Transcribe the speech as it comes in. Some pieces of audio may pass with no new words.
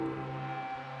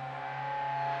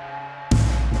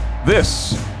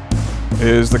This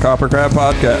is the Copper Crab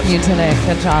Podcast. You did it.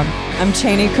 Good job. I'm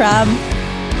Cheney Crab.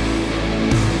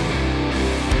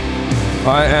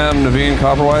 I am Naveen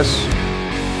Copperweiss.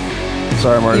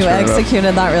 Sorry, I'm already You screwing it up.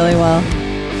 executed that really well.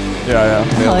 Yeah.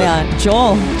 Hell yeah.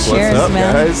 Joel, cheers, up,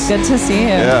 man. guys? Good to see you.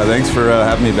 Yeah, thanks for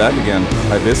having me back again.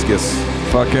 Hibiscus.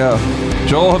 Fuck yeah.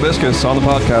 Joel Hibiscus on the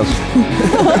podcast.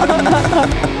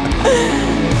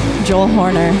 Joel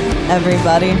Horner,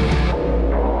 everybody.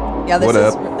 Yeah,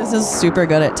 What this is super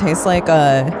good. It tastes like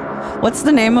what's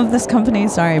the name of this company?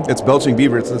 Sorry. It's Belching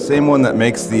Beaver. It's the same one that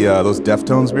makes the those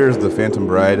Deftones beers, the Phantom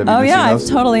Bride. Have you Oh ever yeah, seen I've those?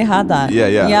 totally had that. Yeah.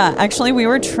 Yeah, actually we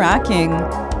were tracking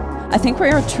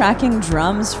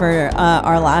drums for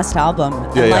our last album. Yeah,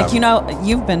 And yeah. like, you know,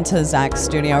 you've been to Zach's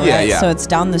studio, right? Yeah. So it's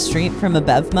down the street from a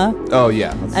Bevma. Oh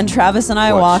yeah. And Travis and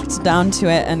I Clutch. walked down to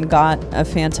it and got a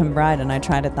Phantom Bride, and I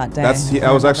tried it that day. I was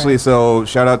remember. actually, so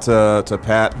shout out to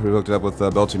Pat who hooked it up with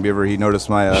Belching Beaver. He noticed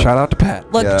my Shout out to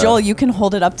Pat. Look, Yeah. Joel, you can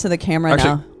hold it up to the camera Actually-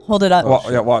 now. Hold it up.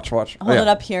 Watch. Hold Yeah. it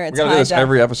up here. We It's gotta do high this def.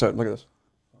 every episode. Look at this.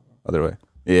 other way.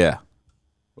 Yeah.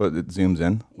 Well, it zooms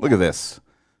in. Look at this.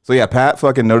 So yeah, Pat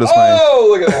fucking noticed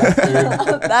Look at that,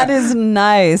 dude. That is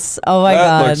nice. Oh my That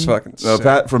god. looks fucking So sick.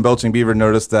 Pat from Belching Beaver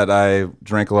noticed that I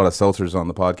drank a lot of seltzers on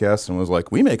the podcast and was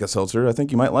like, "We make a seltzer. I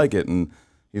think you might like it." And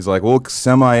he's like, "We'll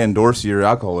semi-endorse your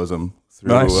alcoholism through."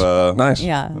 Nice.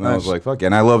 Yeah. And I was like, "Fuck yeah!"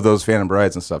 And I love those Phantom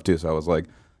Brides and stuff too. So I was like,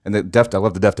 and I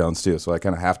love the Deftones too. So I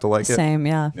kind of have to like it. Same,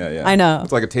 yeah. Yeah. I know.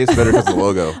 It's like it tastes better because of the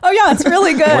logo. Oh yeah, it's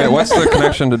really good. Wait, what's the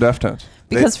connection to Deftones?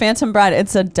 Because Phantom Bride,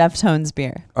 it's a Deftones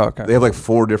beer. Oh, okay. They have like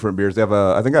 4 different beers. They have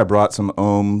I think I brought some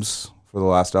Ohms for the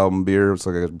last album beer. It's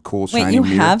like a cool shiny Wait, you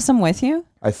beer. have some with you?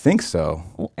 I think so.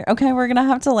 Okay, we're gonna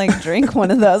have to like drink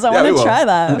one of those. I Yeah, we want to will. try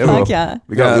that. Yeah, we Fuck will. yeah.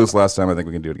 We got Yeah. loose last time. I think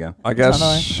we can do it again. I guess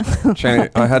Cheney,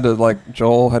 I had to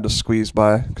Joel had to squeeze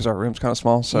by because our room's kind of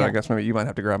small. So Yeah. I guess maybe you might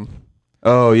have to grab him.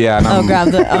 Oh yeah. And Grab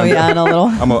the. Oh yeah, and a little.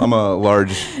 I'm a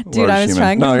large. Dude, large I was human.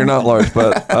 trying. No, you're not large,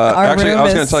 but actually, room I was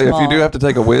is going to tell you, if you do small. have to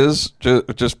take a whiz,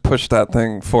 just push that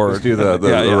thing forward. Just do the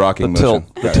rocking the tilt,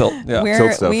 motion. the tilt. Yeah,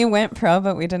 tilt stuff. We went pro,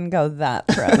 but we didn't go that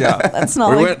pro. Yeah. That's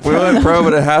not we like. went pro,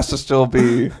 but it has to still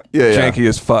be Yeah. janky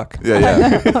as fuck. Yeah.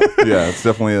 Yeah. It's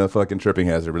definitely a fucking tripping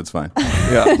hazard, but it's fine.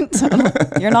 Yeah,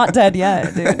 You're not dead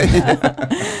yet, dude.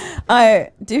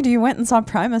 Dude, you went and saw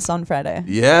Primus on Friday.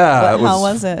 Yeah. How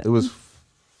was it? It was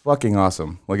fucking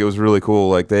awesome. Like it was really cool.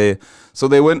 Like they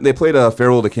played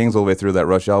Farewell to Kings all the way through that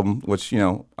Rush album, which, you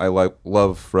know, I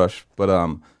love Rush, but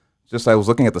just I was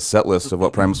looking at the set list of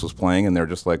what Primus was playing, and they're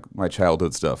just like my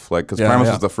childhood stuff. Like because Yeah, Primus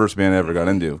yeah. was the first band I ever got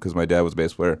into because my dad was a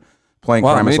bass player playing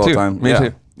Wow, Primus me all too. the time. Me yeah.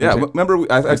 too. Yeah, Me too. remember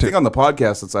I too. think on the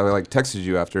podcast I like texted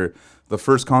you after the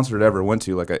first concert I ever went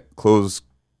to, like a closed,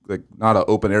 like not an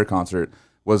open air concert,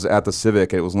 was at the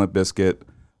Civic. It was Limp Bizkit,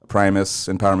 Primus,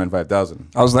 and Powerman 5000.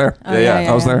 I was there. Oh, Yeah,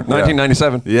 I was there.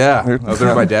 1997. Yeah, I was there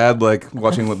with my dad, like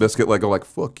watching Limp Bizkit, like go like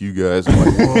 "fuck you guys." I'm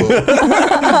like,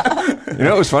 whoa. You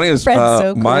know what was funny is Fred's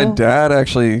so my cool. dad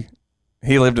actually,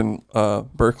 he lived in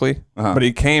Berkeley, Uh-huh. but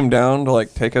he came down to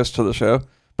like take us to the show,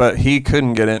 but he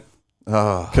couldn't get in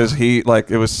Oh, because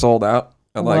it was sold out.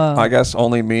 And like Whoa. I guess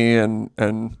only me and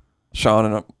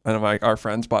Sean and like our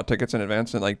friends bought tickets in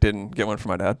advance and like didn't get one for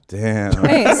my dad. damn.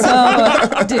 Wait,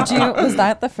 so was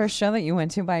that the first show that you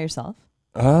went to by yourself?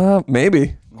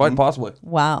 Maybe, quite possibly,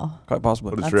 Wow. quite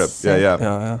possibly. What a That's trip. sick.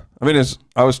 Yeah. I mean,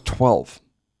 I was 12.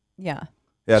 Yeah.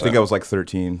 Yeah, I think So- I was like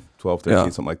 13, 12, 13, Yeah.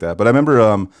 something like that. But I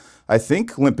remember, I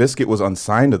think Limp Bizkit was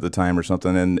unsigned at the time or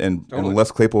something, and Totally.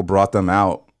 Les Claypool brought them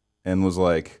out and was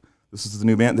like, "This is the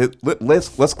new band."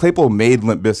 Les Claypool made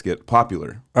Limp Bizkit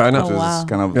popular. I know. Which Oh, wow. is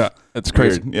kind of Yeah, it's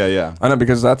crazy. weird. Yeah. I know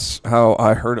because that's how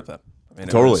I heard of them. I mean,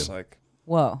 it Totally. was like,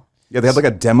 Whoa. Yeah, they had like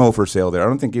a demo for sale there. I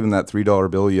don't think even that $3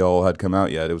 bill y'all had come out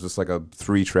yet. It was just like a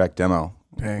 3-track demo.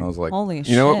 dang. I was like, Holy shit.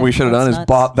 You know what we should have done is that's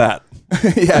bought that.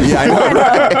 yeah, I know.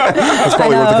 Right? That's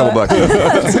probably worth a couple bucks.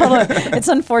 nuts. Totally. It's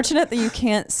unfortunate that you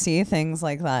can't see things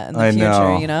like that in the I future,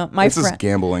 know. you know? My This is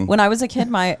gambling. When I was a kid,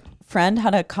 my friend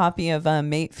had a copy of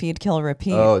Mate, Feed, Kill,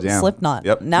 Repeat, Oh, damn. Slipknot.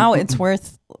 Yep. Now it's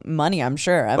worth money, I'm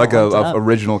sure. I Like haven't looked it a up.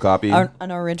 original copy.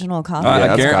 An original copy. Yeah,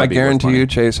 that's I gotta be worth guarantee money. you,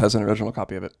 Chase has an original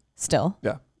copy of it. Still.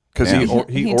 Yeah, because Yeah.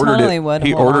 he He ordered totally it. would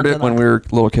He hold on ordered to it when that. we were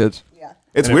little kids.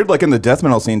 It's weird, like in the death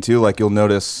metal scene too. Like you'll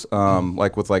notice,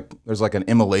 like with like, there's like an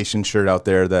immolation shirt out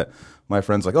there that my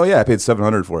friend's like, "Oh yeah, I paid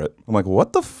 $700 for it." I'm like,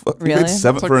 "What the fuck? You Really? paid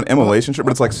 $7 for an immolation shirt?"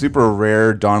 But it's like super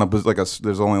rare. Donna, like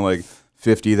there's only like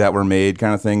 50 that were made,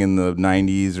 kind of thing, in the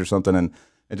 90s or something, and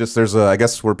it just there's I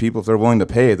guess where people, if they're willing to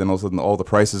pay, then all of a sudden all the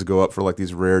prices go up for like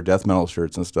these rare death metal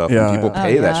shirts and stuff. Yeah, and people yeah.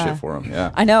 pay Oh, that yeah. shit for them.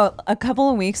 Yeah. I know a couple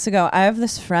of weeks ago, I have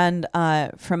this friend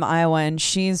from Iowa, and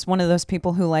she's one of those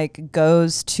people who like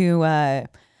goes to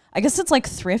I guess it's like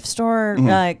thrift store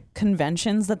Mm-hmm.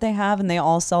 conventions that they have, and they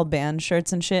all sell band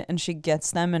shirts and shit, and she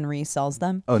gets them and resells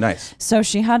them. Oh, nice. So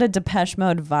she had a Depeche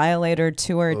Mode Violator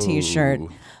tour t-shirt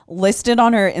listed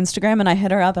on her Instagram, and I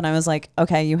hit her up and I was like,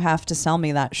 okay, you have to sell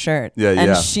me that shirt. Yeah,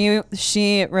 and yeah.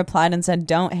 she replied and said,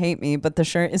 don't hate me, but the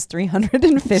shirt is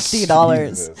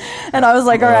 $350. And I was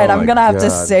like, all right, Oh I'm my gonna have to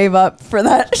God. save up for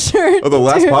that shirt. Oh, the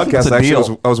last dude. podcast a actually,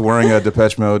 deal. I was wearing a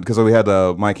Depeche Mode because we had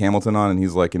Mike Hamilton on, and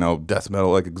he's like, death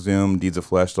metal, like Exhumed, Deeds of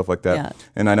Flesh, stuff like that. Yeah.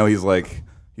 And I know he's like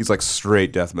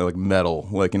straight death metal, like metal,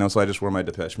 like So I just wore my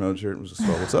Depeche Mode shirt. And was just,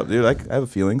 what's up, dude? I have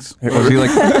feelings. Was he like?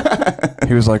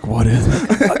 He was like, "What is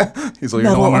it?" He's like,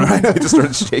 you're Metal. home right now. He just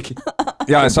started shaking.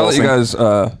 Yeah, I saw that you Convulsing.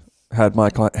 guys had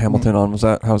Mike Hamilton on.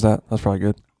 How was that? That's probably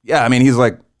good. Yeah, I mean, he's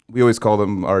like, we always called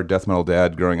him our death metal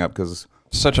dad growing up because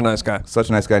Such a nice guy. such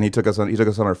a nice guy, and he took us on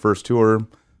our first tour.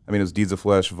 I mean, it was Deeds of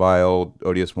Flesh, Vile,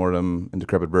 Odious Mortem, and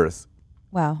Decrepit Birth.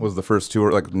 Wow. Was the first tour,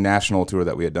 like national tour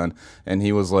that we had done, and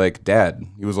he was like, "Dad,"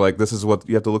 he was like, "This is what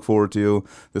you have to look forward to.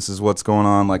 This is what's going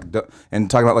on." Like, and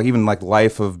talking about like even like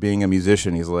life of being a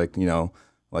musician. He's like,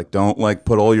 like don't like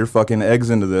put all your fucking eggs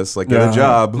into this. Like, get Yeah. a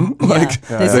job. Like,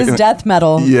 This is death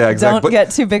metal. Yeah, exactly. Don't But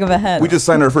get too big of a head. we just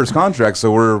signed our first contract,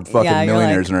 so we're fucking Yeah, you're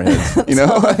millionaires like- in our heads. You know,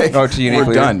 like, Oh, to Unique we're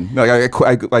Leader. done.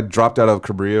 Like I dropped out of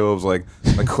Cabrillo. I was like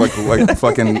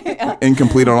fucking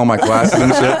incomplete on all my classes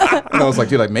and shit. And I was like,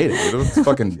 dude, I made it. Dude. It's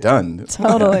fucking done.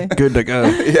 Totally. Good to go.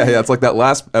 Yeah. It's like that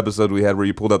last episode we had where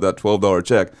you pulled out that $12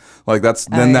 check. Like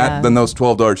then yeah. then those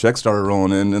 $12 checks started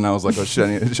rolling in, and I was like, oh shit,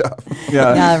 I need a job.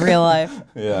 Yeah. Yeah, real life.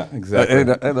 Yeah, exactly.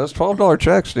 Hey, those $12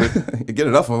 checks, dude. You get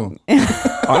enough of them.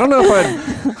 I don't know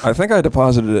if I think I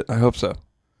deposited it. I hope so.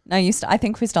 No, I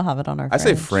think we still have it on our I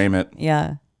say fridge. frame it.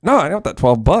 Yeah. No, I want that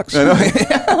 $12. I know.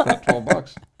 That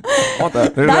 $12. I want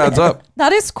that. It adds up.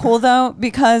 That is cool though,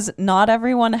 because not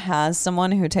everyone has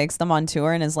someone who takes them on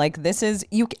tour and is like,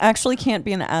 you actually can't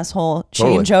be an asshole.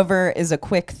 Totally. Changeover is a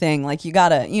quick thing. Like you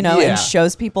gotta, Yeah. and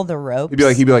shows people the ropes.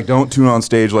 He'd be like, don't tune on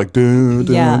stage like, dun,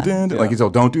 dun, Yeah. dun, dun. Like he's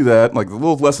like, don't do that. Like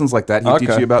little lessons like that. He'd teach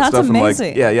Okay. you about That's stuff.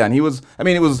 amazing. And like, yeah. And he was, I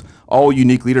mean, it was all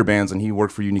Unique Leader bands, and he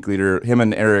worked for Unique Leader. Him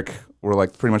and Eric were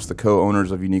like pretty much the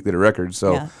co-owners of Unique Leader Records.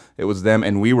 So Yeah. it was them,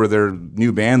 and we were their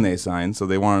new band they signed. So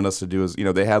they wanted us to do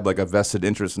they had like a vested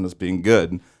interest in us being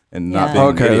good and not Yeah. being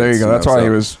Okay, there idiots, you go. That's why so, he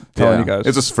was telling you guys.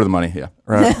 It's just for the money, yeah.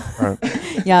 Right. Right.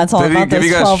 Yeah, it's all Did he about give those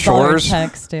you guys $12 chores?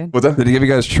 checks, dude. What the? Did he give you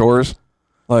guys chores?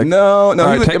 Like, No. all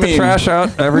right, he would- take the trash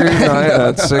out every night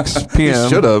at 6 p.m.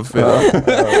 Should have.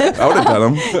 I would have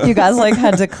done them. You guys like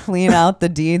had to clean out the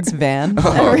Deeds van.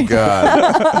 Oh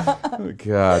God! Oh,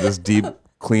 God, this deep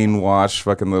clean wash,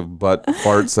 fucking the butt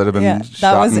farts that have been Yeah, that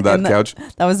shot was in that in the- couch.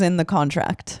 That was in the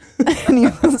contract. And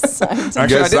you signed it.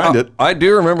 Actually, guys signed it. I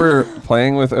do remember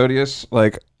playing with Odious.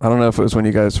 Like, I don't know if it was when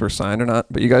you guys were signed or not,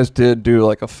 but you guys did do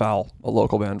like a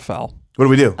local band foul. What do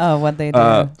we do? Oh, what they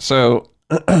do. So,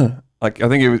 like, I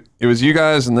think it was you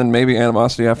guys, and then maybe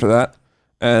Animosity after that.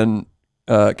 And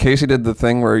Casey did the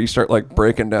thing where you start like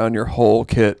breaking down your whole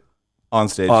kit On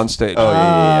stage. on stage. Oh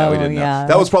yeah, we Oh, didn't know. yeah.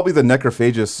 That was probably the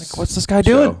Necrophagus. What's this guy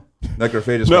doing? show.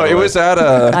 Necrophagus. No, by the it way. was at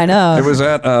I know. It was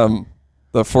at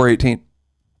the 418.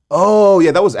 Oh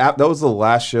yeah, that was the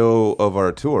last show of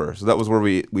our tour. So that was where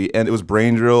we and it was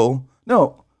Brain Drill.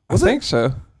 No, I think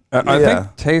so. I Yeah.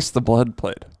 think Taste the Blood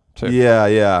played too. yeah.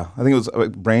 I think it was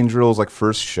like Brain Drill's like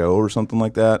first show or something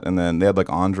like that. And then they had like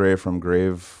Andre from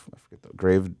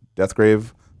Death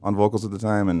Grave on vocals at the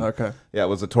time. And Okay. yeah, it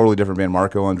was a totally different band.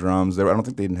 Marco on drums. I don't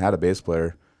think they even had a bass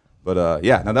player. But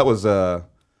yeah, no, that was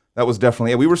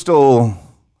definitely. Yeah, we were still.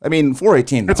 I mean,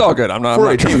 418. It's all good. I'm not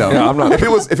 418 though. Yeah, I'm not. If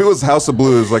it was House of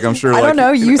Blues, like I'm sure. I like, don't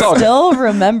know. You still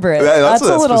remember it. Yeah, that's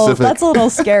a a little. specific- That's a little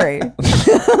scary.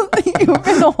 You've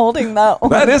been holding that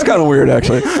one. That is kind of weird,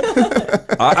 actually.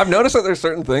 I've noticed that there's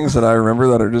certain things that I remember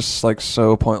that are just like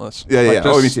so pointless. Yeah, Like, yeah.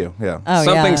 Oh, me just too. Yeah. Oh,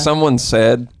 something yeah. someone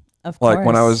said, Of like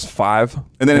when I course. was 5.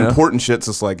 And then you know? important shit's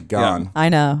just like gone. I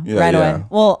know. Yeah, right yeah. away.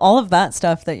 Well, all of that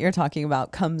stuff that you're talking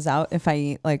about comes out if I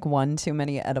eat like one too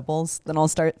many edibles. Then I'll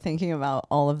start thinking about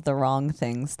all of the wrong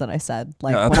things that I said,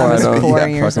 like Yeah, when that's I why was I don't 4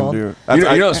 years fucking old. do it.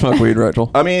 That's- You don't smoke weed, right,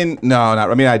 Joel? I mean, no, not.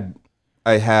 I mean,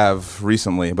 I have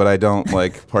recently, but I don't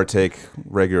like partake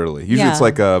regularly. Usually, Yeah. it's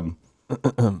like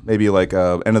maybe like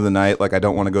end of the night. Like I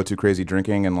don't want to go too crazy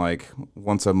drinking, and like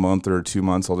once a month or 2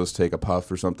 months, I'll just take a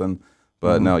puff or something.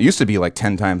 But no, it used to be like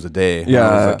 10 times a day when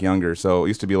I was Yeah. like younger. So it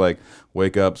used to be like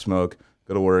wake up, smoke,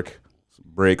 go to work,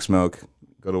 break, smoke,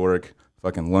 go to work,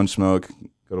 fucking lunch, smoke,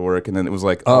 go to work, and then it was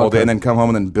like all day, okay. and then come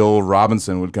home, and then Bill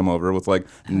Robinson would come over with like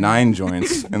 9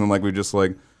 joints, and then like we just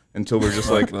like until we're just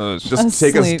like, Those. just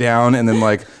take us Asleep. down. And then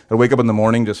like I'd wake up in the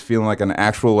morning just feeling like an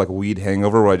actual like weed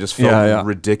hangover where I just felt Yeah.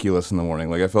 ridiculous in the morning.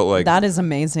 Like I felt like, That is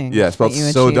amazing. yeah, it felt that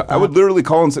you so. achieved I would that. literally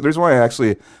call in sick. There's why I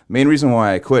actually, main reason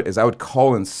why I quit is I would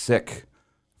call in sick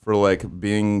for like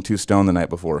being too stoned the night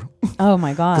before. Oh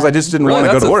my god. Because I just didn't Really? want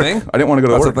to That's go to a work. thing? I didn't want to go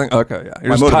to That's work. the thing. Okay, yeah. You're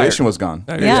My just motivation tired. was gone.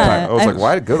 Yeah, You're you're just just tired. I was tired. like,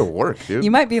 why go to work, dude?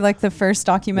 You might be like the first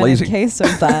documented Lazy. case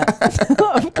of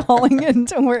that, of calling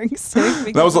into work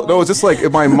sick. That was just like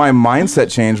my mindset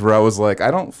changed where I was like,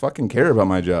 I don't fucking care about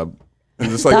my job.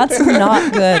 And just like That's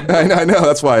not good. I know.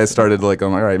 That's why I started like,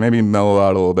 I'm like, all right, maybe mellow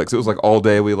out a little bit because it was like all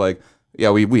day we like. Yeah,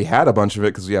 we had a bunch of it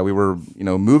because we were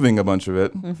moving a bunch of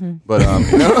it, but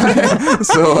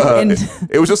so And-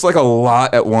 it was just like a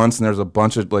lot at once, and there's a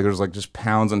bunch of like there's like just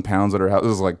pounds and pounds at our house. This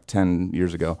was like 10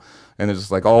 years ago, and it's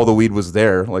just like all the weed was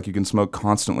there, like you can smoke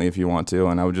constantly if you want to,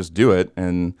 and I would just do it,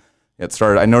 and it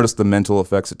started. I noticed the mental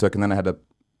effects it took, and then I had to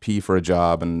pee for a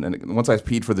job, and once I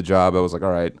peed for the job, I was like,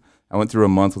 all right, I went through a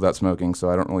month without smoking, so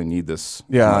I don't really need this.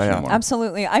 Yeah, much yeah. anymore.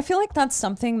 Absolutely. I feel like that's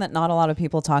something that not a lot of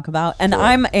people talk about. And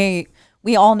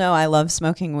we all know I love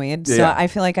smoking weed. So Yeah. I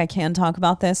feel like I can talk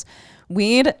about this.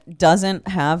 Weed doesn't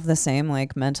have the same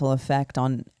like mental effect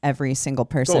on every single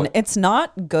person. Totally. It's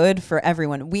not good for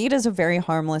everyone. Weed is a very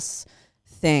harmless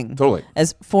thing. Totally.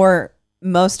 As for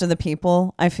most of the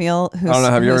people, I feel who I don't know.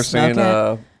 Have you who ever smoke seen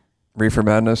it. Reefer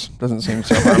Madness? Doesn't seem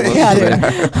so harmless. Yeah, to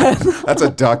me. dude. That's a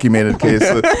documented case,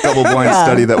 a double-blind Yeah.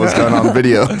 study that was done on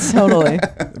video. Totally.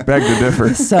 Beg to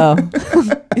differ. So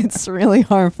it's really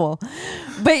harmful.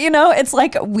 But it's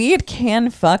like weed can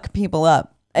fuck people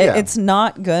up. Yeah. It's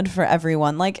not good for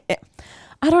everyone. Like,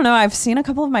 I don't know. I've seen a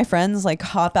couple of my friends like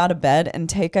hop out of bed and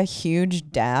take a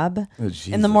huge dab in the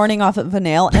Jesus. morning off of a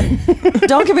nail. And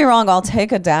don't get me wrong, I'll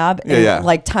take a dab in Yeah.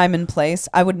 like time and place.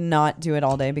 I would not do it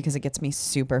all day because it gets me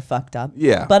super fucked up.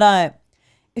 Yeah. But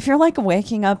if you're like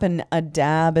waking up and a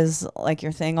dab is like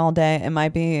your thing all day, it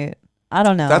might be. I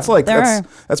don't know. That's like There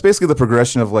that's basically the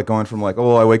progression of like going from like,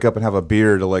 oh, I wake up and have a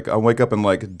beer to like I wake up and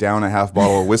like down a half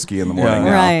bottle of whiskey in the morning. Yeah.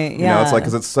 Now. Right, It's like yeah.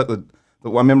 because it's I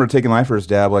remember taking my first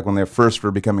dab like when they first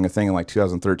were becoming a thing in like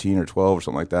 2013 or 12 or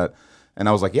something like that, and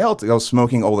I was like, yeah, I was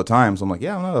smoking all the time, so I'm like,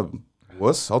 yeah, I'm not a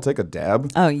wuss. I'll take a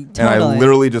dab. Oh, And I totally.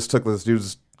 literally just took this dude.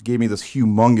 Just gave me this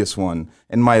humongous one,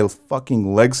 and my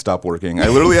fucking legs stopped working. I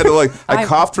literally had to like I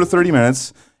coughed for 30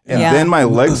 minutes. And Yeah. then my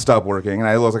legs stopped working, and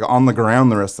I was like on the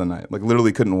ground the rest of the night. Like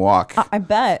literally couldn't walk. I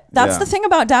bet. That's Yeah. the thing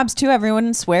about dabs too.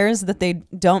 Everyone swears that they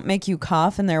don't make you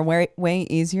cough and they're way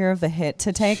easier of a hit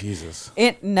to take. Jesus.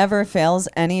 It never fails.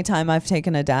 Anytime I've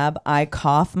taken a dab, I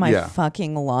cough my Yeah.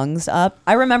 fucking lungs up.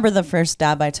 I remember the first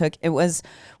dab I took.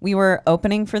 We were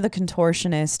opening for the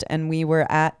Contortionist and we were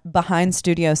behind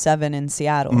Studio 7 in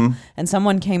Seattle. Mm-hmm. And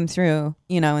someone came through,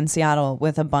 in Seattle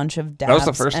with a bunch of dabs. was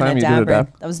the first and time you did a rig.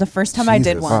 dab? That was the first time I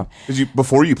did Jesus. one. Wow. Did you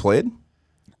before you played?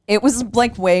 It was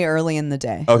like way early in the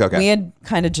day. Okay. We had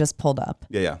kind of just pulled up.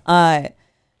 Yeah.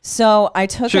 So I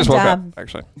took She a just woke up, dab.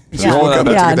 actually. Yeah, woke up,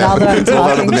 yeah, took a now dab. that I'm Rolled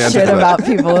out of talking the van, shit took a about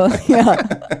people. Yeah.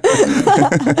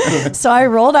 So I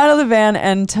rolled out of the van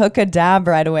and took a dab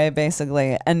right away,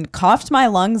 basically, and coughed my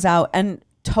lungs out and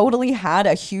totally had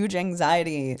a huge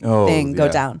anxiety thing go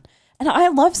yeah. down. And I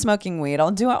love smoking weed. I'll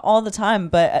do it all the time,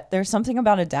 but there's something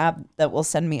about a dab that will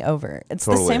send me over. It's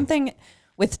the Totally. same thing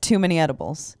with too many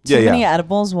edibles. Yeah, Too many yeah.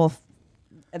 edibles will.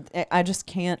 I just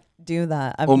can't do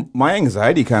that. Well, my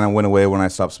anxiety kind of went away when I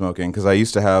stopped smoking because I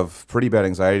used to have pretty bad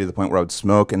anxiety to the point where I would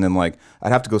smoke and then like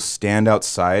I'd have to go stand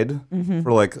outside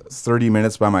for like 30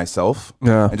 minutes by myself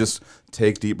Yeah. and just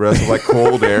take deep breaths of like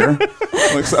cold air.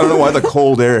 Like, so I don't know why the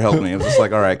cold air helped me. It was just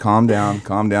like, all right, calm down.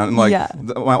 And like Yeah.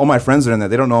 all my friends are in there.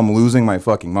 They don't know I'm losing my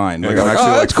fucking mind. Like, You're I'm like, actually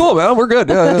oh, like that's cool, man. We're good.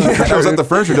 Yeah, yeah. I was at the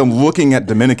furniture dome looking at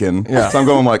Dominican. Yeah. So I'm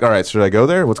going like, all right, should I go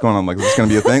there? What's going on? Like, is this going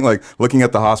to be a thing? Like looking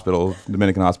at the hospital,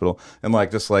 Dominican hospital, and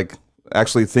like just like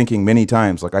actually thinking many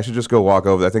times, like I should just go walk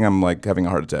over. I think I'm like having a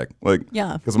heart attack. Like,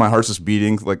 Yeah. because my heart's just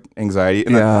beating, like anxiety.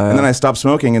 And, Yeah, and then yeah. I stopped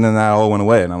smoking, and then that all went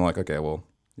away. And I'm like, okay, well,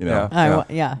 you know. Yeah.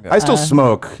 Yeah. I still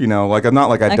smoke, like I'm not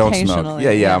like I don't smoke. Occasionally,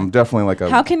 Yeah, yeah. I'm definitely like a.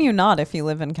 How can you not if you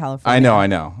live in California? I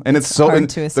know, and it's so. Hard And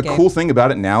to the escape. cool thing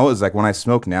about it now is like when I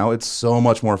smoke now, it's so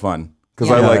much more fun because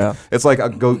Yeah. I like Yeah. it's like I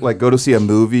go to see a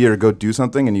movie or go do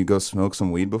something, and you go smoke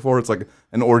some weed before. It's like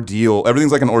an ordeal.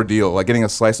 Everything's like an ordeal. Like getting a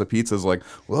slice of pizza is like,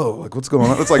 whoa, like what's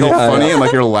going on? It's like all funny and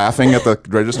like you're laughing at the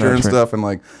register and That's right. stuff, and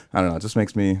like I don't know, it just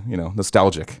makes me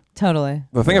nostalgic. Totally.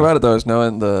 The thing about it though is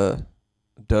knowing the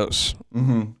dose,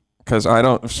 because I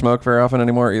don't smoke very often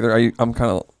anymore either. I'm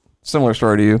kind of similar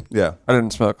story to you. Yeah. I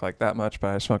didn't smoke like that much,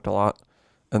 but I smoked a lot.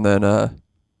 And then,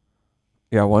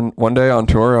 one day on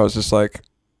tour, I was just like,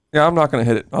 yeah, I'm not gonna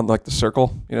hit it on like the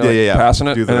circle, Yeah. passing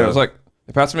it. Do And the- it was like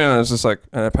They passed me, and I was just like,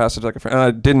 and I passed it to like a friend, and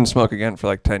I didn't smoke again for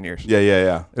like 10 years. Yeah.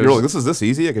 You're was- like, this is this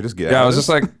easy? I could just get. Yeah, out I of was this? just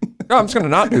like, no, I'm just gonna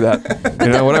not do that. You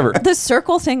know, whatever. The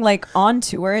circle thing, like on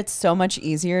tour, it's so much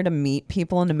easier to meet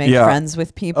people and to make Yeah. friends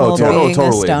with people. Oh, being a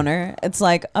totally. stoner, it's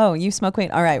like, oh, you smoke weed.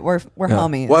 All right, we're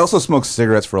homies. Well, I also smoked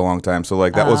cigarettes for a long time, so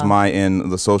like that was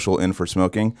the social in for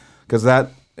smoking, because that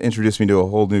introduced me to a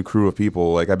whole new crew of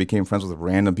people. Like I became friends with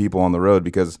random people on the road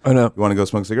because I know. you want to go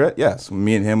smoke a cigarette? Yes.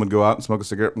 Me and him would go out and smoke a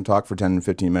cigarette and talk for 10 and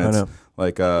 15 minutes. know.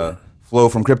 Like Flo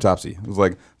from Cryptopsy. It was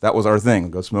like that was our thing.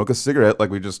 Go smoke a cigarette,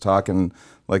 like we just talk and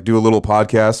like do a little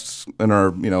podcast in our,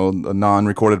 a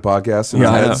non-recorded podcast in Yeah,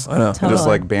 our I know, heads. I know. And just Totally.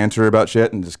 like banter about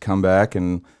shit and just come back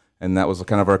and that was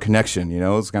kind of our connection,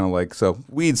 It's kind of like so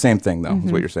weed, same thing though,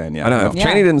 is what you're saying. Yeah. I know. If Yeah.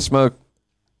 Cheney didn't smoke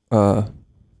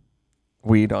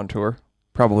weed on tour,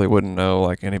 probably wouldn't know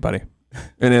like anybody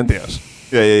in Entheos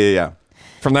Yeah.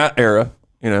 from that era.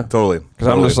 Totally. Because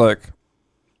I'm just like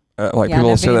Yeah, people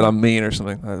will say that Naveen. I'm mean or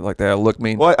something. Like they look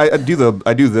mean. Well, I do the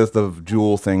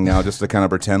Juul thing now just to kind of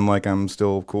pretend like I'm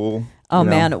still cool. Oh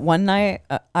man, one night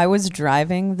I was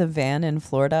driving the van in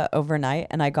Florida overnight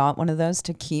and I got one of those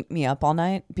to keep me up all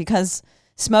night because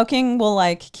smoking will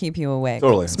like keep you awake.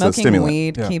 Totally. It's a Smoking stimulant.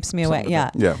 weed Yeah. keeps me awake. Something Yeah.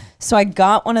 Yeah. So I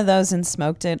got one of those and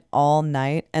smoked it all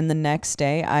night and the next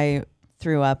day I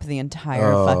threw up the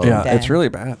entire fucking yeah, day. it's really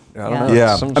bad. I don't Yeah. know.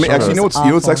 Yeah. Some I mean, sort actually, of- you know what's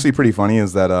awful. actually pretty funny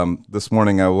is that this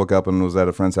morning I woke up and was at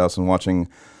a friend's house and watching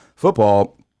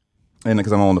football, and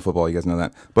because I'm all into football, you guys know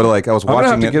that. But like I was I'm gonna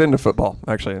have watching to it. get into football.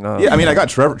 Actually, no. Yeah, I mean, I got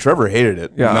Trevor. Trevor hated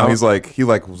it. Yeah. He's like, he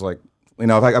like was like,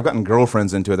 I've gotten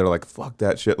girlfriends into it. They're like, fuck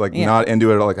that shit. Like, Yeah. not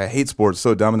into it at all. Like, I hate sports.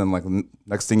 So dumb. And then like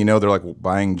next thing you know, they're like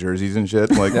buying jerseys and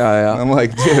shit. Like, Yeah. I'm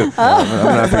like, dude. I'm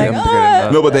gonna have to get into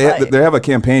that. No, but they have a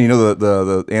campaign.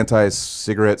 The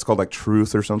anti-cigarette. It's called like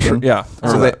Truth or something. Yeah.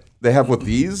 So they have with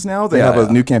these now. They Yeah, have a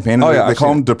yeah. new campaign. Oh, they yeah, they I've call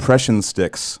seen them depression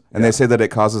sticks, and they say that it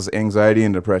causes anxiety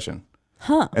and depression.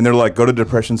 Huh. And they're like, go to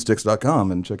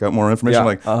depressionsticks.com and check out more information. Yeah,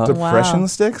 Like uh-huh. depression Wow.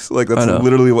 sticks. Like that's I know.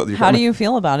 literally what you're. How do you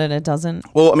feel about it? It doesn't.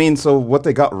 Well, I mean, so what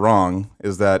they got wrong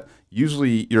is that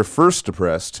usually you're first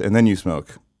depressed and then you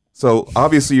smoke. So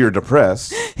obviously you're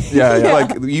depressed. Yeah.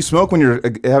 Like you smoke when you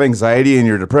have anxiety and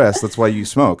you're depressed. That's why you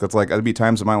smoke. That's like there'd be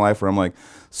times in my life where I'm like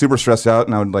super stressed out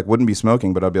and I would like wouldn't be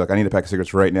smoking, but I'd be like, I need a pack of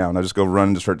cigarettes right now, and I just go run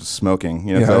and just start smoking.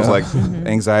 Yeah, so I was yeah. like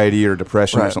anxiety or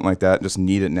depression or Right. something like that. Just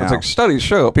need it now. It's like studies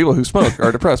show people who smoke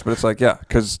are depressed, but it's like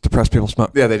because depressed people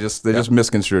smoke. yeah, they just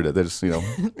misconstrued it. They just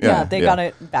Yeah, they got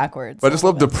it backwards. But I just a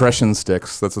love little bit. depression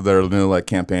sticks. That's their new like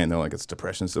campaign. They're like, it's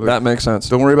depression sticks. That makes sense.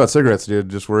 Don't worry about cigarettes, dude.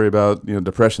 Just worry about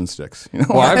depression sticks.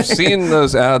 Well, I've seen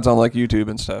those ads on like YouTube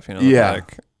and stuff. Yeah.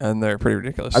 and they're pretty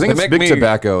ridiculous. I think They it's make big me-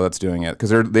 tobacco that's doing it because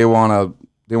they want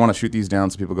to shoot these down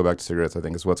so people go back to cigarettes. I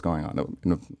think is what's going on.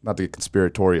 Not to get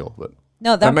conspiratorial, but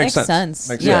No, that That makes makes sense. sense.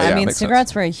 Makes Yeah, sense. I Yeah, mean, makes sense.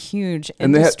 cigarettes were a huge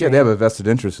and industry. they have a vested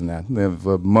interest in that. They have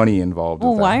money involved.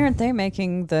 Well, with why that. aren't they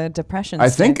making the depression? I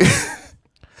think stick?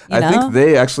 You I know?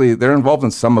 think they're involved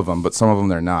in some of them, but some of them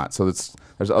they're not. So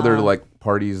there's other like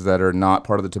parties that are not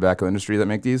part of the tobacco industry that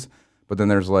make these. But then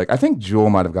there's like I think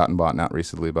Juul might have gotten bought out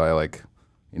recently by like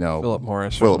Philip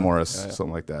Morris. or Philip something. Morris, Yeah, yeah.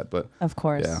 something like that. But Of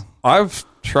course. yeah. I've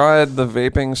tried the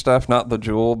vaping stuff, not the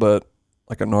Juul, but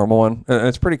like a normal one, and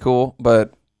it's pretty cool.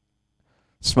 But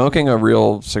smoking a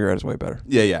real cigarette is way better.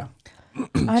 Yeah.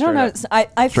 I don't know.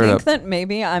 I Straight think up. that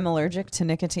maybe I'm allergic to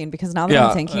nicotine because now that Yeah,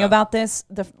 I'm thinking yeah. about this,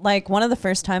 one of the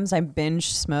first times I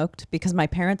binge smoked because my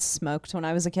parents smoked when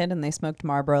I was a kid and they smoked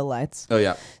Marlboro Lights. Oh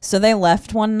yeah. So they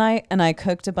left one night and I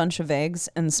cooked a bunch of eggs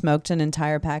and smoked an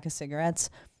entire pack of cigarettes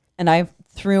and I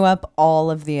threw up all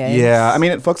of the eggs. Yeah, I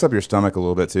mean, it fucks up your stomach a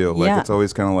little bit too. Like, Yeah. it's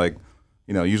always kind of like,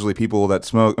 usually people that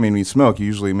smoke, I mean, when you smoke, you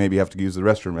usually maybe have to use the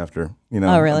restroom after,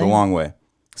 Oh, really? the long way.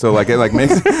 So, like, it like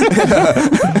makes,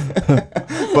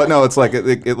 but no, it's like,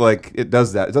 it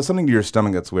does that. It does something to your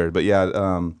stomach that's weird. But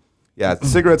yeah,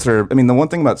 cigarettes are, I mean, the one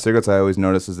thing about cigarettes I always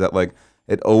notice is that, like,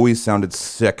 it always sounded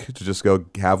sick to just go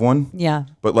have one. Yeah.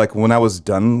 But, like, when I was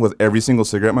done with every single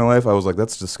cigarette in my life, I was like,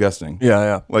 that's disgusting.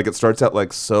 Yeah. Like it starts out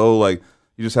like so like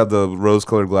you just have the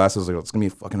rose-colored glasses. Like it's gonna be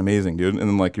fucking amazing, dude. And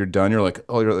then like you're done. You're like,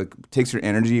 you're like takes your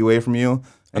energy away from you,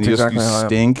 and That's you exactly how I just am.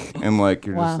 stink, and like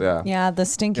you're Wow. just Yeah, the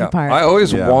stinky Yeah. part. I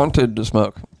always Yeah. wanted to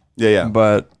smoke, yeah.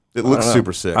 but It I looks don't know.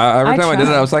 super sick. Every I time I did it,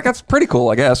 tried. I was like, "That's pretty cool,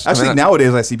 I guess." I Actually, mean,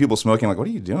 nowadays I see people smoking. Like, what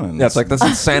are you doing? yeah, it's like that's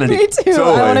insanity. Me too.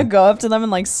 Totally. I want to go up to them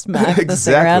and like smack the Exactly.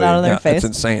 cigarette out of their Yeah, face.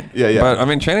 it's insane. Yeah. But I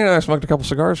mean, Channing and I smoked a couple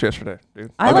cigars yesterday,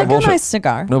 dude. I No like bullshit. a nice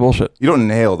cigar. No bullshit. you don't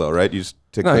inhale though, right? You just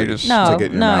take No, the, you just No, stick it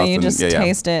in your no, mouth you and- just yeah.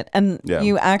 taste it, and Yeah.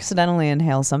 you accidentally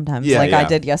inhale sometimes, Yeah, like I yeah.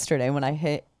 did yesterday when I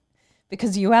hit,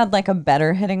 because you had like a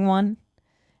better hitting one,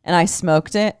 and I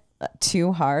smoked it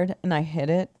too hard, and I hit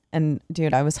it, and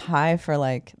dude, I was high for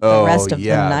like the Oh, rest of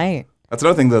yeah. the night. That's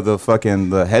another thing.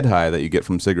 The head high that you get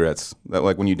from cigarettes. That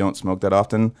like when you don't smoke that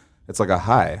often, it's like a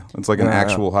high. It's like an Yeah.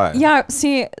 actual high. Yeah,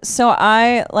 see, so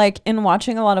I like in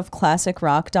watching a lot of classic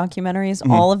rock documentaries,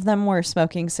 all of them were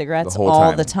smoking cigarettes whole all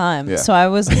time. the time. Yeah. So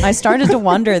I started to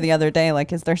wonder the other day,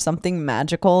 like, is there something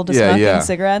magical to Yeah, smoking yeah.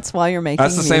 cigarettes while you're making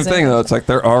That's the same music? thing though. It's like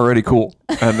they're already cool,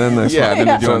 and then they Yeah, and then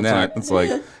smoke. they're doing So that. It's like,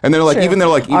 and they're like, True. even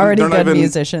Already they're not good even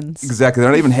musicians. exactly.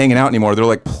 They're not even hanging out anymore. They're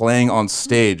like playing on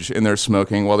stage and they're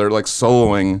smoking while they're like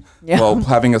soloing Yeah. while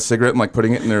having a cigarette and like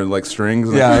putting it in their like strings.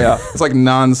 And, Yeah, yeah. It's like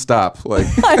nonstop. Like,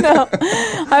 I know,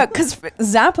 because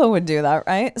Zappa would do that,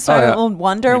 right? So Oh, yeah. I will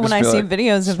wonder He'd when just I be, see like,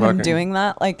 videos of him smoking. doing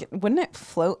that, like, wouldn't it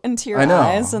float into your I know.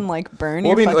 eyes and like burn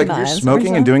well, I your mean, like fucking you're eyes?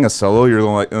 smoking and doing a solo. You're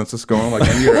going like, and it's just going like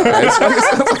into your eyes. It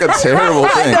sounds like a terrible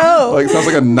thing. know. Like it sounds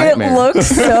like a nightmare. It looks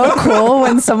so cool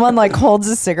when someone like holds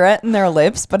a cigarette in their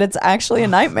lips, but it's actually a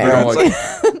nightmare. You're all like,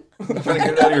 trying to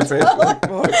get it out of your face.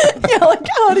 Yeah, like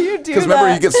how do you do Because that?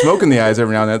 remember, you get smoke in the eyes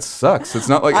every now and then. It sucks. It's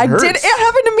not like it I hurts. did. It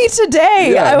happened to me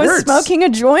today. Yeah, it I was hurts. smoking a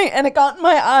joint and it got in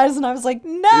my eyes, and I was like,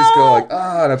 no. You just go like,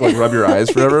 and have to like rub your eyes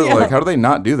forever. Yeah. Like, how do they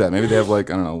not do that? Maybe they have like,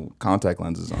 I don't know, contact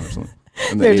lenses on or something.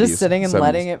 In the They're 80s, just sitting and 70s.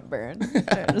 letting it burn.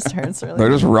 It just hurts really. They're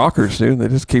just rockers, dude. They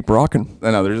just keep rocking.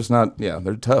 I know, they're just not, yeah,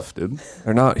 they're tough, dude.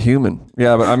 They're not human.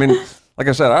 Yeah, but I mean, like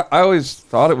I said, I always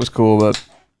thought it was cool, but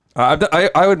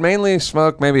I would mainly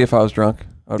smoke maybe if I was drunk.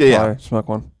 I would Yeah, yeah. probably smoke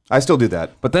one. I still do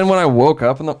that. But then when I woke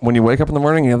up when you wake up in the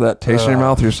morning, you have that taste in your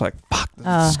mouth. You're just like, fuck, this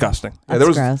is disgusting. Yeah,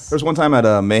 That's there gross. was one time at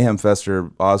a Mayhem Fest or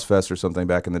Ozfest or something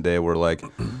back in the day where like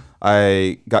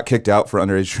I got kicked out for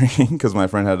underage drinking because my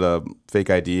friend had a fake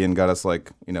ID and got us like,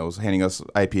 was handing us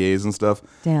IPAs and stuff.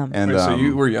 Damn. And Wait, so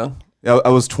you were young? yeah, I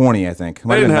was 20, I think.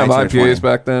 They didn't have IPAs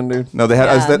back then, dude. No, they had.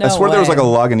 Yeah, I no swear there was like a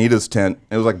way. Lagunitas tent.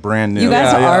 It was like brand new. You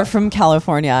guys Yeah, are yeah. from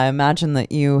California. I imagine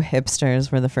that you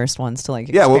hipsters were the first ones to like.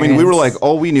 Yeah, well, I mean, we were like, experience-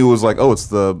 all we knew was like, oh, it's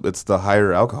the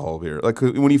higher alcohol beer. Like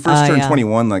when you first turned yeah.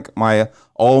 21, like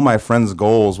all my friends'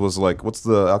 goals was like, what's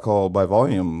the alcohol by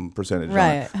volume percentage? on it?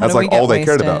 Right. How That's do we like all get they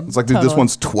cared about. wasted? It's like, dude, this Totally.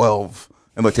 one's 12,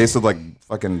 and like tasted like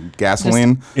fucking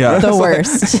gasoline. Yeah. the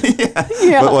worst.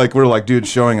 Yeah. But like we're like, dude,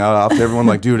 showing out off to everyone,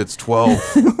 like, dude, it's 12.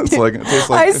 It's like it tastes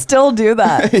I like. still do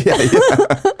that.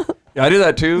 Yeah, I do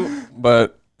that too,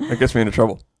 but it gets me into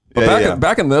trouble. But Yeah,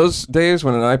 back in those days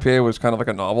when an IPA was kind of like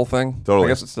a novel thing, Totally. I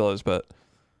guess it still is, but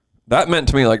that meant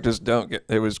to me like just don't get.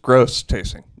 It was gross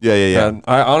tasting. Yeah. And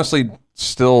I honestly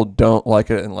still don't like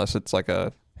it unless it's like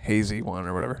a hazy one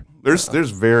or whatever. There's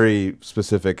very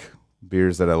specific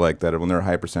beers that I like that when they're a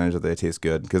high percentage that they taste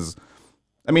good because,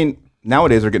 I mean,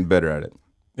 nowadays they're getting better at it.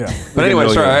 Yeah. But getting anyway,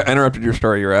 really sorry, good. I interrupted your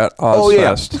story. You're at Ozfest. Oh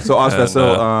yeah. So Ozfest.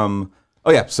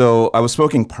 And, So I was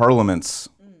smoking Parliaments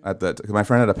at that. My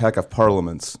friend had a pack of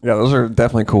Parliaments. yeah, those are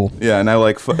definitely cool. Yeah, and I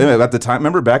like at the time.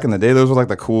 Remember back in the day, those were like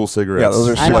the cool cigarettes. Yeah, those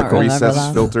are I don't super cool. remember recessed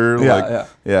that. filter. Yeah, like,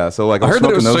 yeah. So like I I was heard that it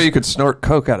smoking was those. so you could snort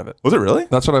coke out of it. Was it really?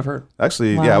 That's what I've heard.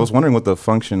 Actually, Wow. yeah. I was wondering what the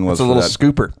function was. It's a for little that.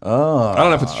 scooper. Oh, I don't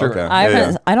know if it's true. Okay. I Yeah,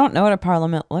 haven't. yeah. I don't know what a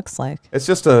parliament looks like. It's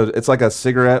just it's like a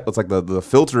cigarette. It's like the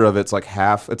filter of it's like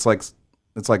half. It's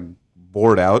like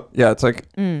bored out. Yeah, it's like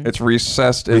it's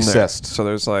recessed in Recessed. there. So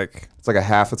there's like It's like a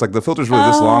half. It's like the filter's really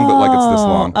this long, but like it's this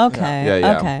long. Oh, Okay. Yeah,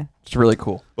 yeah. Okay. it's really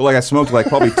cool. But like I smoked like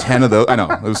probably 10 of those. I know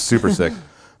it was super sick.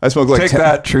 I smoked like Take 10,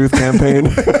 that, Truth Campaign.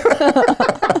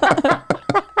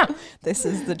 This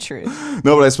is the truth.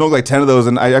 No, but I smoked like 10 of those,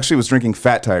 and I actually was drinking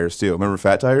Fat Tires too. Remember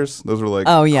Fat Tires? Those were like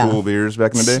Oh, yeah. cool beers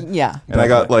back in the day. Yeah. And I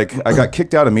got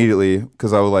kicked out immediately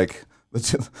because I was like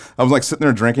sitting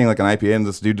there drinking like an IPA, and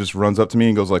this dude just runs up to me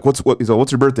and goes like, He's like,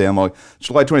 what's your birthday? I'm like,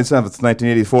 July 27th,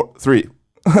 1983.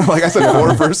 Like I said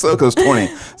 4 first though, because 20.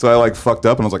 So I like fucked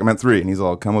up and I was like, I meant 3. And he's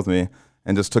all, come with me,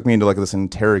 and just took me into like this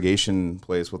interrogation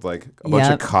place with like a bunch of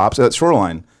Yep. cops at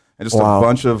Shoreline. And just Wow. a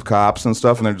bunch of cops and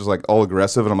stuff, and they're just like all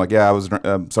aggressive. And I'm like, yeah, I was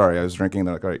sorry, I was drinking.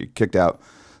 They're like, all right, you kicked out.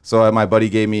 So my buddy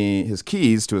gave me his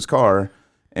keys to his car,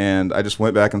 and I just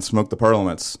went back and smoked the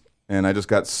Parliaments. And I just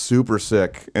got super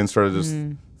sick and started just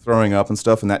throwing up and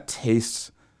stuff. And that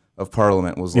taste of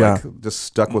Parliament was Yeah. like just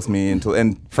stuck with me until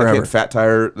Forever. Fat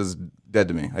Tire is dead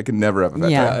to me. I could never have a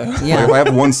Fat Yeah. Tire. Yeah. Like, if I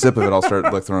have one sip of it, I'll start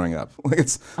like throwing up. Like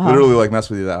it's literally like mess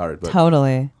with you that hard. But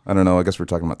Totally. I don't know. I guess we're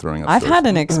talking about throwing up. I've stories. had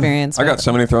an experience. I with- got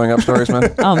so many throwing up stories,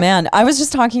 man. Oh man, I was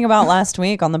just talking about last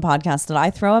week on the podcast that I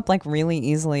throw up like really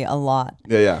easily a lot.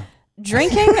 Yeah.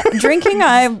 Drinking,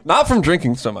 I Not from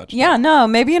drinking so much. yeah, no,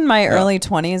 maybe in my early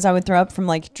 20s I would throw up from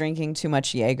like drinking too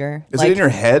much Jaeger. Is like, it in your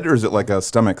head or is it like a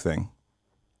stomach thing?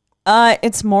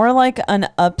 it's more like an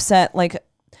upset, like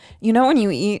you know when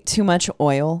you eat too much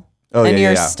oil and yeah,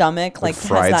 your yeah. stomach Like like has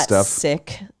fried that stuff?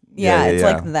 sick. Yeah, Yeah, yeah, it's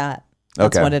yeah. like that.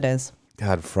 That's Okay. what it is.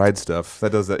 God, fried stuff.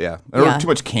 That does that, yeah. Or Yeah. too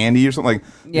much candy or something. Like,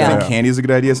 Yeah. you think candy is a good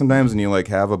idea sometimes, and you like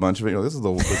have a bunch of it. You're like, this is the.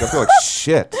 Like, I feel like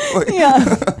shit. Like,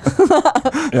 Yeah.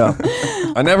 Yeah.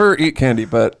 I never eat candy,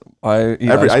 but I eat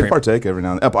ice I cream. partake every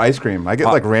now and then. Up ice cream. I get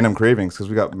like random cravings because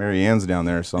we got Mary Ann's down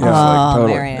there. So I'm Yeah. just like,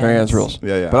 Totally. Mary Ann's. Mary Ann's rules.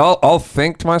 Yeah, yeah. But I'll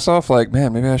think to myself like,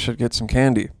 man, maybe I should get some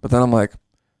candy. But then I'm like,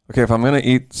 okay, if I'm gonna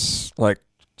eat like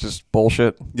just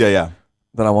bullshit, yeah.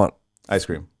 then I want Ice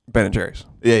cream. Ben and Jerry's.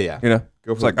 Yeah, yeah. You know,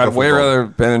 Go it's like I'd way rather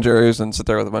Ben and Jerry's than sit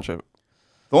there with a bunch of.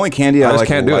 The only candy I I just like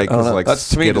can't do it. like I don't is know. like That's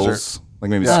to me Skittles. Like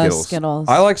maybe Yeah. Skittles. Skittles.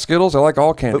 I like Skittles. I like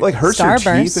all candy. But like hurts your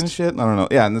Starburst. teeth and shit. I don't know.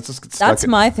 Yeah, and it's just That's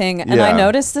my thing. And I Yeah.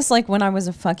 noticed this like when I was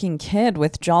a fucking kid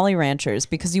with Jolly Ranchers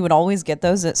because you would always get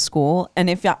those at school. And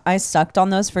if I sucked on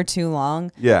those for too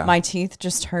long, Yeah. my teeth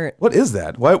just hurt. What is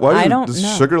that? Why I do don't does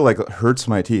know. sugar like hurts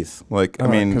my teeth? Like I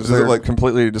mean, because is it they're like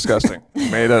completely disgusting,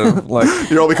 made out of like.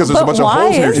 you're all because there's a But bunch of why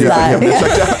holes in your is teeth that you that?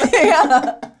 haven't checked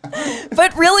out.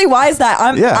 But really, why is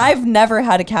that? Yeah. I've never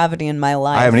had a cavity in my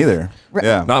life. I haven't either.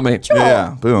 Yeah. Not me.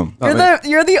 Yeah. Boom.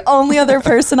 You're the only other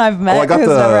person I've met I got who's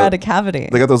the- never had a cavity.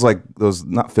 They got those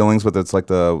not fillings, but it's like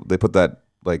they put that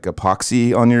like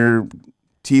epoxy on your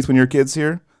teeth when your kids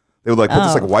here. They would like put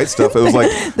this like white stuff. It was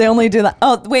like They only do that.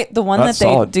 Oh, wait, the one That's that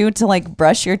they solid. do to like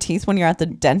brush your teeth when you're at the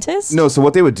dentist? no. So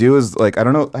what they would do is like I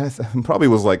don't know. Probably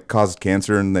was like caused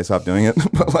cancer and they stopped doing it.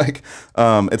 But like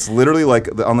it's literally like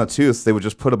on the tooth they would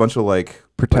just put a bunch of like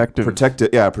Protective.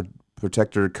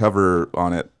 protector cover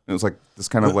on it. It was like this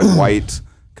kind of like white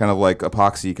kind of like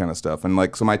epoxy kind of stuff. And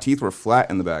like so my teeth were flat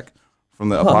in the back from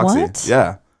the epoxy. What?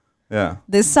 Yeah. Yeah.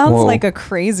 This sounds Whoa. like a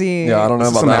crazy. Yeah, I don't know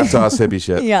This is about some that. Aptos hippie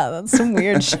shit. Yeah, that's some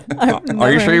weird shit. Are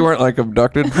you sure you weren't like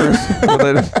abducted first?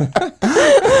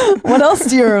 What else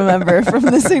do you remember from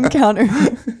this encounter?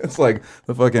 It's like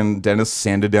the fucking dentist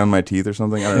sanded down my teeth or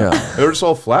something. I don't know. Yeah. They were just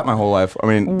all flat my whole life. I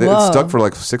mean, it Whoa. stuck for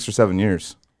like 6 or 7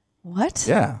 years. What?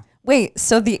 Yeah. Wait,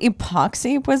 so the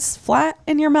epoxy was flat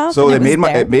in your mouth? So and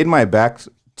it made my back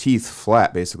teeth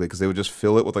flat basically because they would just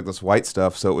fill it with like this white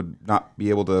stuff so it would not be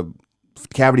able to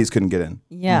cavities couldn't get in.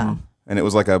 Yeah. And it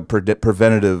was like a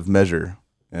preventative measure.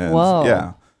 And Whoa.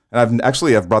 yeah. And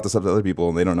I've brought this up to other people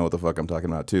and they don't know what the fuck I'm talking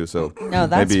about too. So No,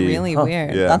 that's maybe- really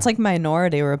weird. Yeah. That's like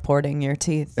minority reporting your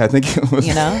teeth. I think it was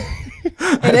You know?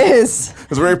 It is. it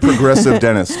was a very progressive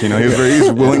dentist, you know. He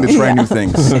was willing to try new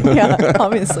things. Yeah,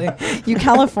 obviously. You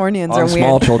Californians are On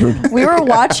small weird. children. We were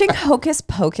watching Hocus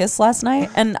Pocus last night,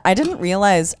 and I didn't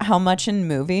realize how much in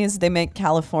movies they make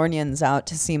Californians out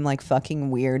to seem like fucking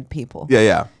weird people. Yeah,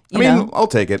 yeah. I You mean, know? I'll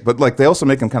take it, but like they also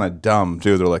make them kind of dumb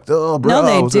too. They're like, oh, bro. No,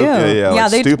 they what's do. up?" Yeah, yeah.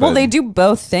 Like, they stupid. well, they do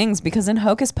both things because in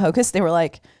Hocus Pocus they were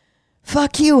like,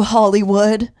 "Fuck you,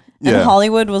 Hollywood," and Yeah.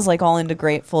 Hollywood was like all into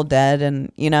Grateful Dead,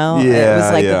 and it was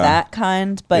Yeah, like yeah. that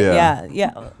kind. But Yeah.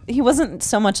 yeah, he wasn't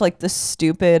so much like the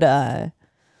stupid,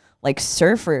 like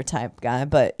surfer type guy.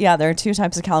 But yeah, there are two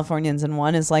types of Californians, and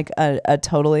one is like a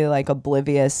totally like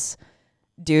oblivious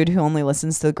dude who only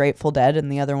listens to the Grateful Dead,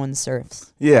 and the other one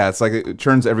surfs. Yeah, it's like it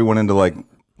turns everyone into like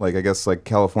I guess like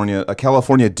California. A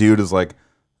California dude is like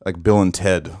Bill and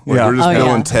Ted. Like, Yeah. we're just Oh, Bill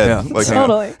yeah. and Ted. Yeah. Like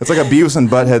Totally. it's like a Beavis and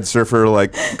Butthead surfer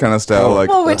like kind of style. Like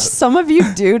Well, which some of you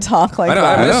do talk like I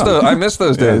know. that. I miss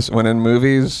those days when in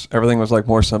movies everything was like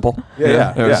more simple. Yeah,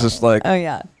 yeah, It was yeah. just like, Oh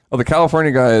yeah, the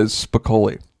California guy is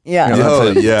Spicoli. yeah. You know, Oh,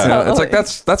 that's it. yeah. You know, it's like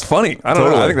Totally. that's funny. I don't know.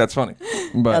 Totally. I think that's funny.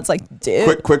 But That's like,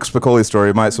 dude. quick Spicoli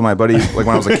story. My buddy, like when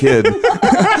I was a kid,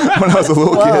 when I was a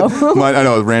little kid, I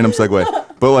know, a random segue.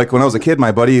 But like when I was a kid,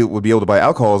 my buddy would be able to buy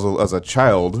alcohol as a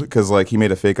child because like he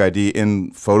made a fake ID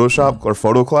in Photoshop or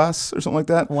photo class or something like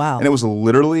that. Wow. And it was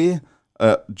literally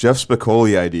a Jeff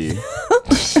Spicoli ID.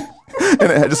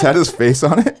 And it just had his face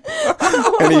on it.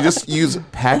 And he just used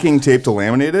packing tape to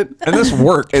laminate it. and this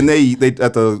worked. And they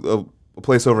at the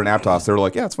place over in Aptos, they were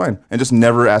like, yeah, it's fine. And just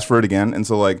never asked for it again. And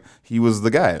so like he was the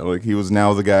guy. Like he was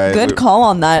now the guy. Good call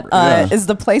on that. Yeah. Is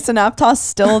the place in Aptos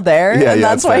still there? Yeah, and yeah,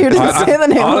 that's it's why fine. you didn't say the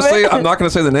name Honestly, of it. I'm not going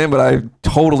to say the name, but I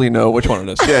totally know which one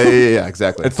it is. Yeah,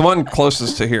 exactly. It's the one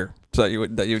closest to here. So that you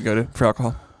would go to for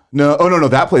alcohol. No, no.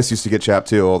 That place used to get chapped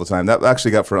too all the time. That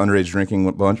actually got for underage drinking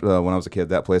when I was a kid.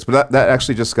 That place, but that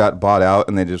actually just got bought out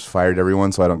and they just fired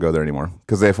everyone, so I don't go there anymore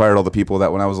because they fired all the people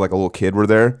that when I was like a little kid were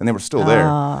there and they were still there,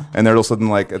 and they're all of a sudden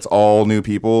like it's all new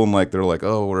people and like they're like,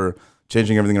 oh, we're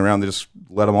changing everything around. They just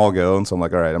let them all go, and so I'm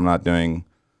like, all right, I'm not doing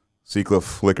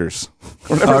Seacliff Liquors,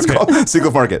 or whatever it's Okay. called,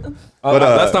 Seacliff Market. But But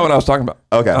that's not what I was talking about.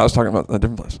 Okay. I was talking about a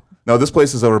different place. no, this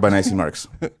place is over by Nicey Marks.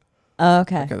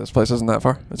 Okay. Okay, this place isn't that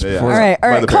far. It's Yeah. before All right,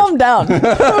 By the calm down. Before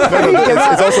you give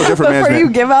out, It's also different before management. you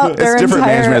give out their It's different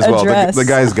entire management as well. address. The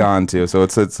guy's gone too, so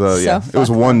it's yeah. It was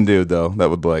fucked one dude though that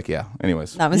would be like, yeah.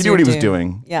 Anyways, That was he knew your what he was dude.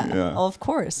 doing. Yeah. yeah. Well, of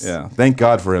course. Yeah. Thank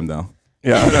God for him though.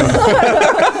 Yeah,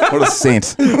 I What a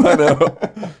saint. know. I know.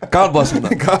 God bless him. though.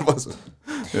 God bless him.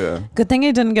 Yeah. Good thing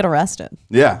he didn't get arrested.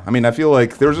 Yeah, I mean, I feel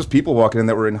like there was just people walking in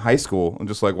that were in high school and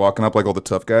just like walking up like all the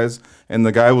tough guys, and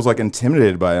the guy was like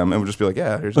intimidated by him and would just be like,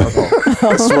 "Yeah, here's alcohol."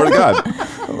 I swear to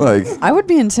God, like I would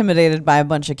be intimidated by a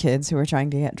bunch of kids who were trying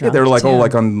to get drunk. they were like too. all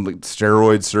like on like,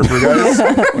 steroid surfer guys.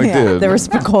 Like, yeah, dude, they were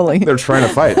Spicoli. they're trying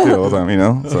to fight too all the time, you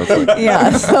know. So it's like,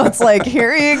 Yeah, so it's like,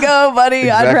 here you go, buddy.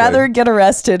 I'd Exactly. rather get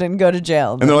arrested and go to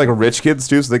jail. and they're like rich kids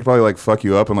too, so they could probably like fuck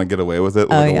you up and like get away with it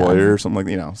with Oh, like yeah. a lawyer or something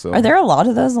like you know. So Are there a lot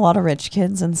of those? A lot of rich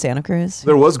kids in Santa Cruz?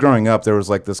 there was growing up, there was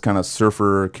like this kind of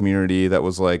surfer community that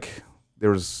was like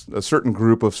there was a certain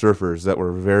group of surfers that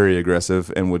were very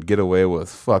aggressive and would get away with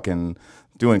fucking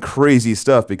doing crazy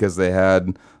stuff because they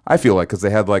had I feel like because they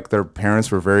had like their parents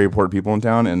were very important people in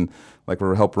town and like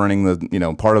were help running the you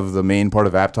know part of the main part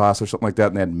of Aptos or something like that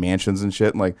and they had mansions and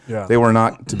shit and like Yeah. they were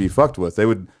not to be fucked with.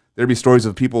 There'd be stories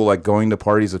of people like going to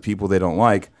parties of people they don't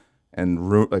like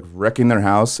and like wrecking their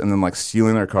house and then like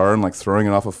stealing their car and like throwing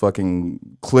it off a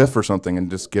fucking cliff or something and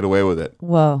just get away with it.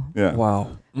 Whoa. Yeah.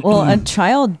 Wow. Well, a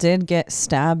child did get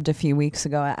stabbed a few weeks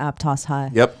ago at Aptos High.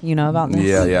 Yep. You know about this?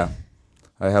 Yeah, yeah.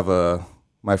 I have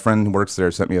my friend who works there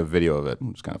sent me a video of it.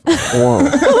 It's kind of funny.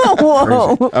 Whoa.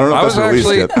 Whoa. I don't know if I that's was released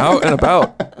actually yet. out and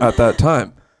about at that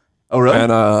time, Oh, really?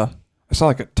 and I saw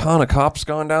like a ton of cops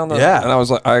going down the. Yeah. And I was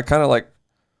like, I kind of like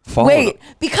followed. Wait,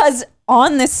 because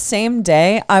on this same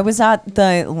day, I was at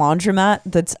the laundromat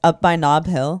that's up by Nob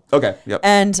Hill. Okay, yep.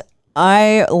 And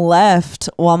I left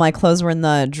while my clothes were in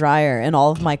the dryer and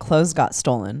all of my clothes got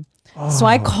stolen. So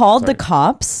I called the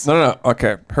cops. No.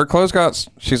 Okay, her clothes got.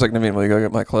 She's like, Naveen, will you go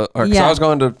get my clothes? Because Yeah. I was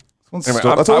going to. That's Anyway,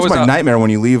 that's I always was my out- nightmare when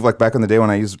you leave. Like back in the day when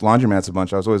I used laundromats a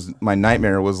bunch, my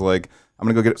nightmare was like, I'm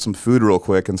gonna go get some food real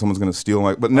quick and someone's gonna steal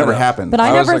my. But it never know. happened. But I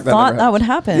I was never like, that thought never that would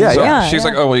happen. Yeah, So yeah. she's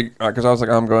like, oh, because I was like,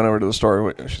 I'm going over to the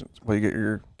store. Will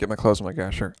you get my clothes? I'm like, yeah,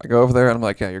 sure. I go over there and I'm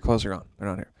like, yeah, your clothes are gone. They're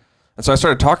not here. And so I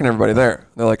started talking to everybody there.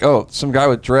 They're like, oh, some guy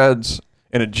with dreads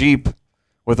in a Jeep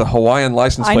with a Hawaiian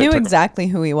license plate. I knew took- exactly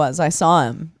who he was. I saw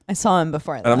him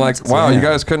before. And I'm like, wow, you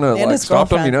guys couldn't have And like his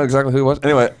stopped him. You girlfriend. know exactly who he was.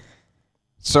 Anyway,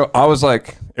 so I was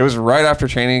like, it was right after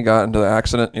Cheney got into the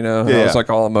accident, you know, and I Yeah. was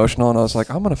like all emotional, and I was like,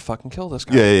 I'm gonna fucking kill this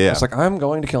guy. Yeah. I was like, I'm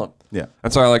going to kill him. Yeah.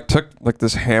 And so I like took like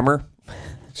this hammer.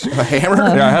 A hammer?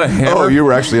 Yeah, I had a hammer. Oh, you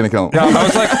were actually gonna kill him. Yeah, I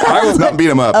was like, I was not beat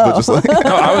him up, but just like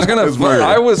no, I was gonna. It was murder.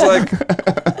 I was like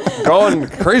going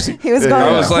crazy. He was Yeah, going yeah.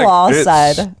 I was like, claw it's-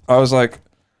 side. I was like,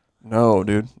 no,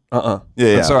 dude. Yeah, And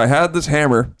yeah. so I had this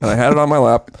hammer and I had it on my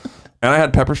lap, and I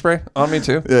had pepper spray on me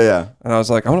too. yeah. And I was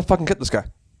like, I'm gonna fucking get this guy.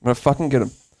 I'm gonna fucking get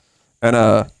him. And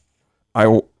I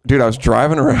was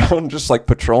driving around, just like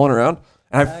patrolling around,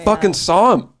 and I fucking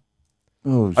saw him.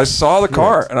 Oh, I saw the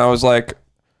car, and I was like,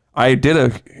 I did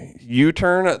a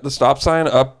U-turn at the stop sign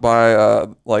up by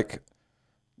like,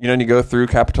 you know, and you go through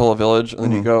Capitola Village, and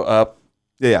then you go up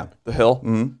yeah. the hill.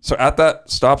 Mhm. So at that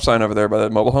stop sign over there by the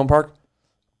mobile home park,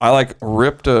 I like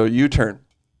ripped a U-turn.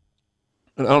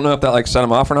 And I don't know if that like set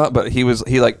him off or not, but he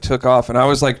like took off, and I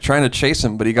was like trying to chase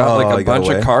him, but he got Oh, like he a got bunch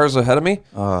away? of cars ahead of me.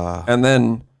 Uh, And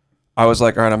then I was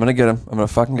like, all right, I'm gonna get him. I'm gonna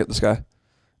fucking get this guy.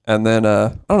 And then I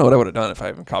don't know what I would have done if I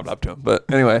even cobbed up to him. But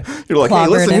anyway, you're like, hey, Clobbered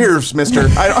listen him. here, mister.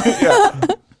 Yeah.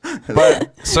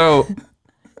 but so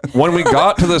when we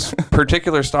got to this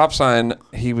particular stop sign,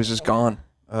 he was just gone,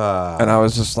 and I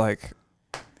was just like,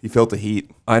 He felt the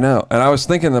heat. I know. And I was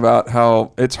thinking about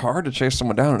how it's hard to chase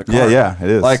someone down in a car. Yeah, it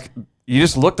is. Like you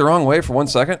just look the wrong way for 1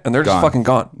 second, and they're just Gone. fucking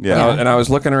gone. Yeah. And I was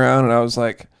looking around, and I was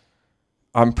like,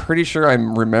 I'm pretty sure I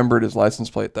remembered his license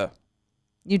plate though.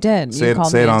 You did. say You it, called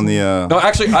say it me on to- the. No,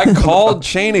 actually, I called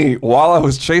Cheney while I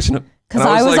was chasing him. Because And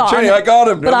I was like, on, Cheney, I got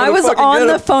him. but I'm I gonna was fucking on get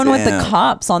the him. phone with the Damn.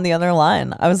 cops on the other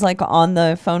line. I was like on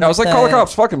the phone. I was with like, call the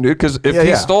cops. Fuck him, dude. Because if Yeah, he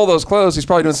yeah. stole those clothes, he's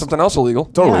probably doing something else illegal.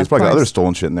 Totally. Yeah, He's probably of got other course.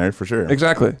 stolen shit in there for sure.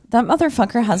 Exactly. That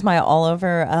motherfucker has my all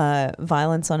over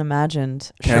violence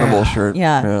unimagined. Cannibal shirt.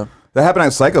 Yeah. That happened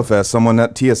at PsychoFest. Someone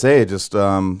at TSA just, so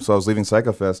I was leaving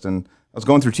PsychoFest and I was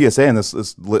going through TSA and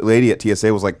this lady at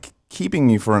TSA was like keeping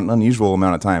me for an unusual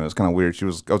amount of time. It was kind of weird. I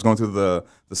was going through the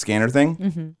scanner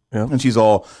thing Yeah. and she's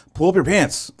all, pull up your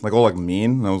pants, like all like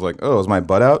mean. And I was like, oh, is my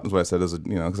butt out? Is what I said,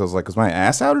 because I was like, is my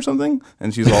ass out or something?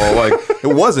 And she's all like,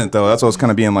 it wasn't though. That's why I was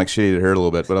kind of being like shitty to her a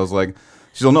little bit. But I was like,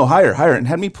 she's all, no, higher, and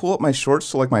had me pull up my shorts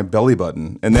to like my belly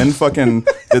button, and then fucking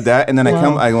did that, and then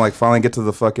I like finally get to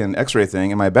the fucking X-ray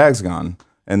thing, and my bag's gone,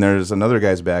 and there's another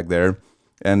guy's bag there,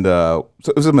 and so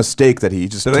it was a mistake that he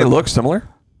just. Do they took- look similar?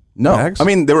 No, bags? I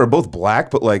mean they were both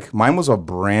black, but like mine was a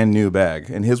brand new bag,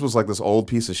 and his was like this old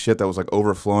piece of shit that was like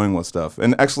overflowing with stuff.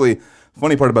 And actually,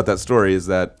 funny part about that story is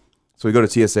that. So we go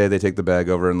to TSA, they take the bag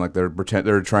over, and like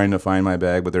they're trying to find my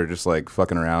bag, but they're just like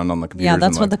fucking around on the computer. Yeah,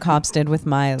 that's what the cops did with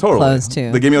my totally. clothes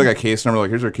too. They gave me like a case number, like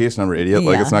here's your case number, idiot.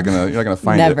 Like you're not gonna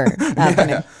find Never it.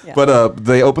 happening. Yeah. But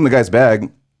they open the guy's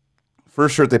bag.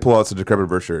 First shirt they pull out is a Decrepit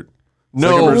Birth shirt.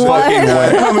 No Second fucking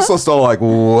way. I'm just all like,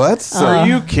 what? Are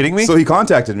you kidding me? So he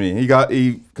contacted me.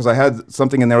 Because I had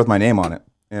something in there with my name on it,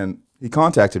 and he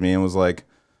contacted me and was like,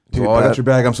 Dude, I got your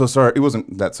bag. I'm so sorry. He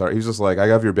wasn't that sorry. He was just like, I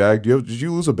have your bag. Did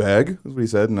you lose a bag? That's what he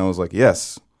said. And I was like,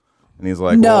 yes. And he's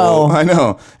like, No. well, I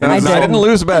know. And I I was didn't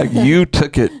lose a bag. You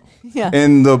took it. Yeah.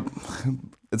 and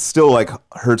it still like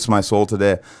hurts my soul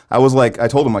today. I was like, I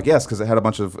told him like, yes, because it had a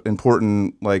bunch of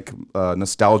important like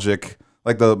nostalgic,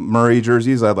 like the Murray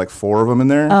jerseys. I had like 4 of them in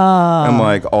there and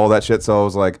like all that shit. So I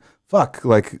was like, fuck,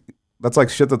 like that's like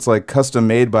shit that's like custom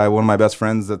made by one of my best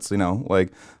friends. That's,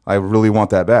 like I really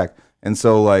want that back. And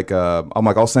so like I'm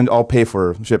like, I'll pay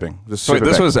for shipping. Just So ship it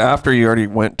this back. was after you already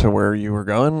went to where you were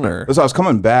going, or So I was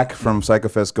coming back from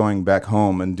PsychoFest, going back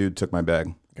home, and dude took my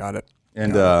bag. got it?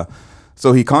 And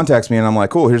so he contacts me, and I'm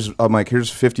like, cool. Here's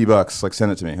 $50. Like,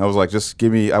 send it to me. I was like, just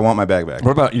give me. I want my bag back.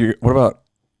 What about you? What about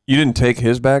you? Didn't take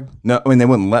his bag? No, I mean they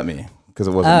wouldn't let me because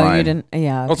it wasn't mine. You didn't.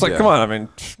 Yeah. Well, it's like, Yeah. come on. I mean,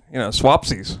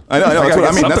 swapsies. I know. I That's gotta what I get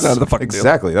mean. something That's out of the fucking deal.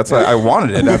 exactly. That's why I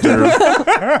wanted it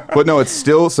after. But no, it's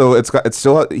still. So it's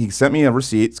still. He sent me a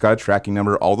receipt. It's got a tracking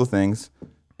number, all the things,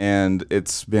 and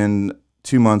it's been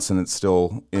 2 months, and it's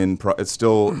still in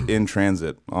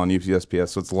transit on USPS.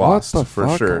 So it's lost the for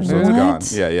fuck, sure. So dude? it's gone.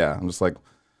 What? Yeah. I'm just like,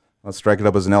 let's strike it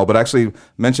up as an L. But actually,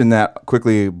 mentioned that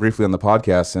briefly on the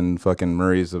podcast, and fucking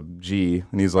Murray's a G,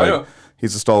 and he's know. like,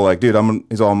 he's just all like, dude, I'm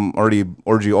already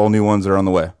ordered all new ones that are on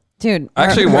the way. Dude, I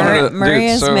actually wanted to- Murray dude,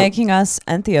 is so- making us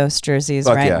Entheos jerseys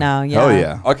Fuck right yeah. now. Yeah. Hell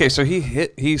yeah. Okay, so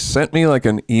he sent me like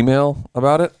an email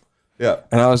about it, Yeah.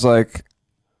 and I was like,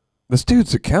 this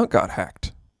dude's account got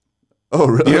hacked. Oh,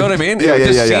 really? You know what I mean? Yeah, It yeah,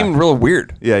 just yeah, seemed real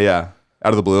weird. yeah.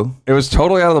 Out of the blue. It was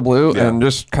totally out of the blue, Yeah. and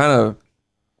just kind of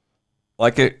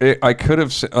like I could have.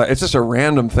 It's just a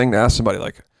random thing to ask somebody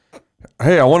like,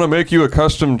 "Hey, I want to make you a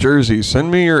custom jersey.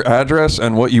 Send me your address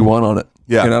and what you want on it."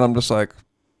 Yeah. And I'm just like,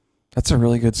 that's a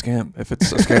really good scam if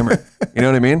it's a scammer. You know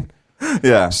what I mean?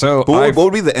 Yeah. So but what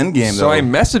would be the end game, So though? I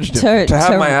messaged him to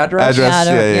have my address. Address.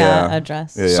 Yeah.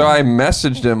 Address. Yeah. So I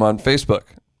messaged him on Facebook,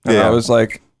 and Yeah. I was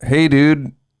like, "Hey,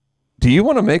 dude, do you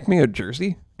want to make me a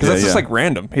jersey?" Because Yeah, that's just yeah. like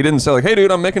random. He didn't say like, "Hey,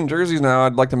 dude, I'm making jerseys now.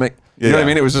 I'd like to make." You know what I Yeah.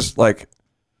 mean? It was just like,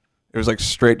 it was like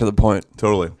straight to the point.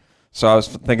 Totally. So I was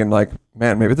thinking like,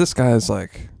 man, maybe this guy is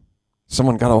like,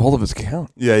 someone got a hold of his account.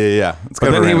 Yeah. It's But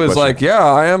kind of then a he random was question. like, "Yeah,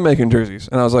 I am making jerseys,"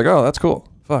 and I was like, "Oh, that's cool.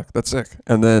 Fuck, that's sick."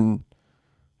 And then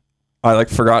I like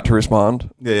forgot to respond.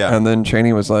 Yeah. And then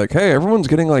Cheney was like, "Hey, everyone's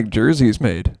getting like jerseys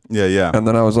made." Yeah. And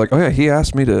then I was like, "Oh yeah, he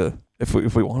asked me to if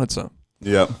we wanted some."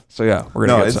 Yeah. So yeah, we're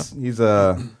gonna No, get some. he's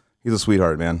a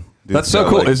sweetheart, man. Dude's That's so got,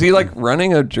 cool. like- Is he like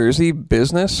running a jersey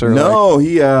business or No,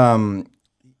 he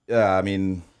I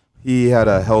mean, he had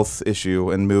a health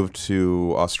issue and moved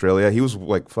to Australia. He was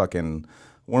like fucking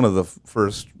one of the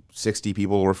first 60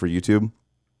 people to work for YouTube.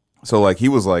 So like he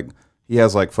was like he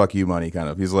has like fuck you money kind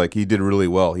of. He's like he did really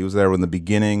well. He was there in the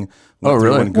beginning. Oh,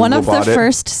 really? When Google One of the bought it.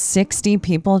 first 60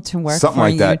 people to work Something for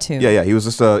like that. YouTube. Yeah. He was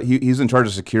just he's in charge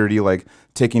of security, like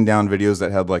taking down videos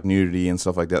that had like nudity and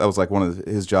stuff like that. That was like one of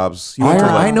his jobs. He went to,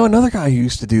 like, I know another guy who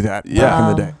used to do that back Yeah.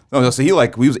 in the day. No, so he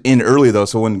like we was in early though.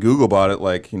 So when Google bought it,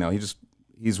 like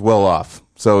he's well off.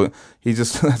 So he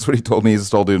just that's what he told me. He's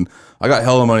just told, dude, I got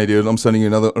hella money, dude. I'm sending you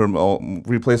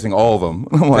replacing all of them.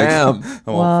 I'm like, Damn. I'm like,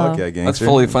 Wow. fuck yeah, gangster. That's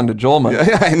fully funded Joel money.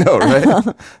 Yeah, I know,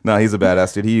 right? No, he's a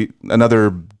badass dude. He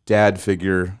another dad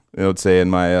figure. I would say in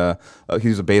my he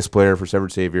was a bass player for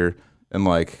Severed Savior. And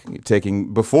like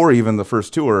taking before even the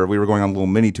first tour, we were going on little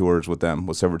mini tours with them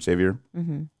with Severed Savior.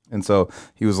 Mm-hmm. And so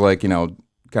he was like, kind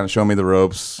of showing me the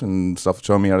ropes and stuff,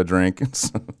 showing me how to drink.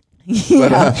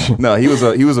 But, no, he was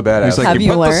a badass. He's like, Have you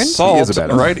you put learned? the He salt is a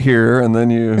badass. right here, and then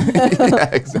you. Yeah,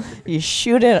 exactly. You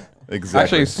shoot it.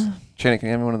 Exactly. Actually, Cheney, can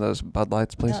you hand me one of those Bud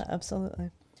Lights, please? Yeah, absolutely.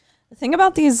 The thing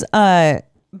about these Bud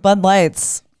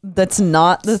Lights that's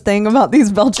not the thing about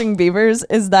these Belching Beavers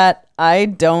is that I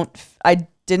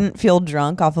didn't feel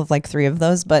drunk off of like 3 of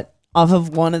those, but off of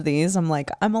one of these, I'm like,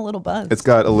 I'm a little buzzed. It's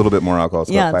got a little bit more alcohol.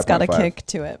 It's got a 5.5. kick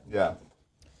to it. Yeah.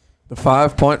 The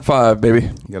 5.5, baby.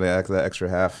 You got to act that extra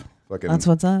half. Fucking That's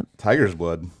what's up. tiger's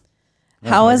blood.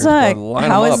 How is Line 'em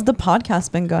how has up. the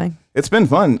podcast been going? It's been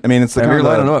fun. I mean, it's the Have kind you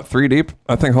of lining up 3 deep?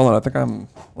 I think. Hold on. I think I'm.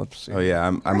 Let's see. Oh yeah,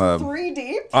 I'm a. 3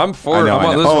 deep. I'm 4. I know. I'm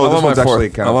on, I know. This, Oh, I'm this on my one's actually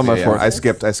 4th. kind I'm of. on my yeah, 4th.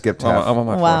 I skipped half. I'm on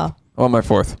my 4th. Wow. I'm on my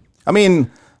 4th. I mean,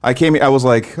 I was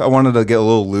like, I wanted to get a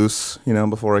little loose, you know,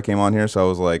 before I came on here. So I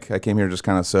was like, I came here just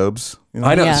kind of sobes. You know?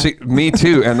 I know. Yeah. See, me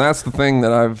too. And that's the thing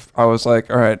that I was like,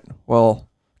 all right, well,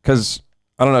 because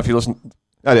I don't know if you listen.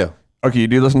 I do. Okay, you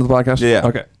do listen to the podcast? Yeah.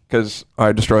 Okay, because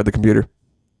I destroyed the computer.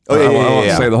 Oh, yeah, I won't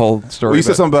yeah. say the whole story. Well, you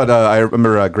said but- something about, I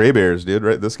remember Gray Bears, dude,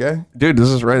 right? This guy? Dude, this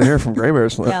is right here from Gray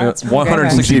Bears. Yeah, that's from Gray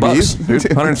 160 Bears. bucks,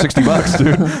 dude. 160 bucks,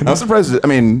 dude. I'm surprised. I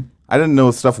mean, I didn't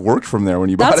know stuff worked from there when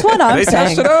you bought That's it. what I'm They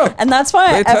saying. test it out. And that's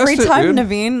why They every test it, time dude.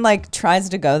 Naveen like tries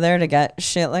to go there to get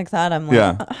shit like that, I'm like,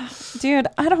 Yeah. dude,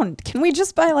 can we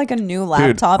just buy like a new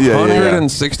laptop? yeah, yeah, Like, yeah.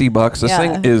 160 bucks. This Yeah.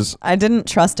 thing is I didn't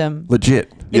trust him.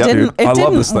 legit. It Yep. didn't. Dude, It I didn't.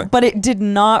 love this thing. But it did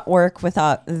not work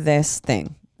without this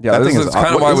thing. Yeah, That this thing is is kind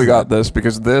of what why is we got that? this,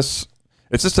 because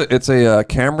it's a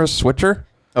camera switcher.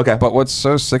 Okay. But what's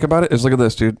so sick about it is, look at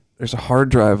this, dude. There's a hard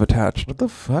drive attached, What the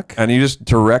fuck? and you just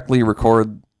directly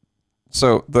record.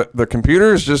 So the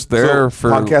computer is just there So, for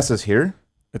podcast is here?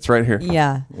 It's right here.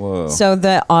 Yeah. Whoa. So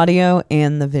the audio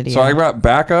and the video. So I got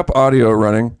backup audio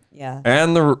running, yeah.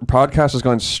 and the podcast is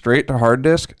going straight to hard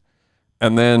disk,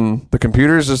 and then the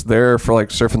computer is just there for like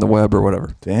surfing the web or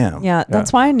whatever. Damn. Yeah,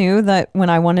 that's why I knew that when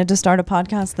I wanted to start a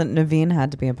podcast, that Naveen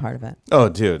had to be a part of it. Oh,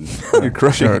 dude, you're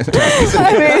crushing it. I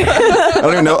mean, I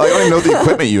don't even know the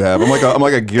equipment you have. I'm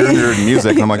like a gear nerd in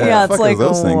music, and I'm like, yeah, what the it's fuck like is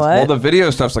those things? what? Well, the video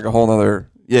stuff's like a whole nother.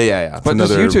 Yeah. It's But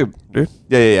just YouTube, dude.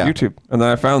 Yeah. YouTube. And then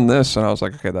I found this, and I was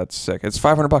like, okay, that's sick. It's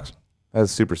 $500.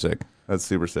 That's super sick.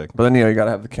 But then you got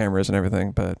to have the cameras and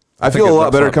everything. But I think feel a it lot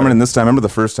looks better coming in this time. I remember the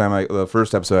first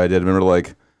episode I did. I remember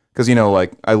like, because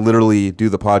like I literally do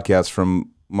the podcast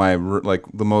from my like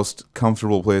the most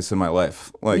comfortable place in my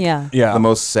life. Like Yeah. Yeah. the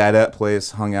most sat at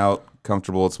place, hung out,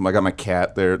 comfortable. I got my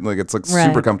cat there. Like it's like Right.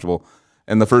 super comfortable.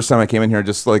 And the first time I came in here,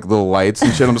 just like the lights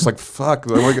and shit, I'm just like, fuck.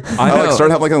 I know.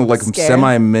 started having like a Scared.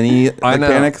 semi-mini I know.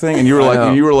 panic thing, and you were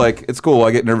I know. like, it's cool.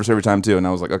 I get nervous every time too, and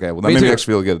I was like, okay, well that Me made me too.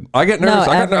 actually feel good. I get No, nervous.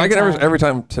 I every get nervous time. every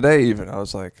time. Today, even I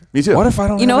was like, Me too. What if I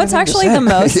don't? You know have what's anything to actually say? the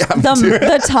most Yeah, me too.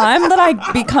 the time that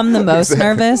I become the most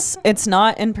nervous? It's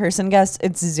not in-person guests,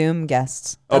 it's Zoom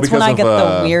guests. Oh, That's when because I of, get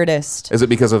the weirdest. Is it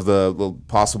because of the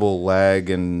possible lag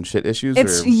and shit issues?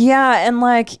 It's or? yeah, and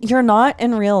like you're not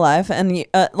in real life, and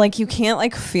like you can't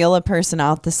like feel a person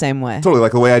out the same way. Totally,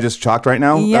 like the way I just chalked right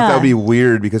now. Yeah. That would be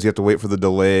weird because you have to wait for the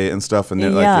delay and stuff. And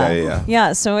then,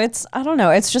 yeah. So it's I don't know.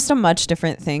 It's just a much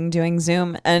different thing doing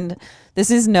Zoom, and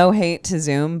this is no hate to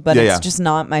Zoom, but Yeah, it's yeah. just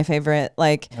not my favorite.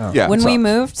 Like Yeah, when it we sucks.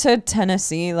 moved to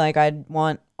Tennessee, like I'd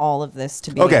want all of this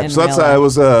to be Okay, in so that's real I life.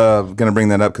 was gonna bring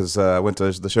that up because I went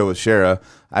to the show with Shara.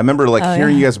 I remember like Oh,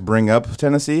 hearing yeah. you guys bring up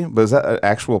Tennessee, but is that an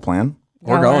actual plan?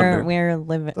 We're Yeah, going, dude. We're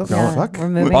living. The Yeah, fuck? we're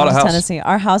moving bought a to house. Tennessee.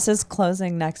 Our house is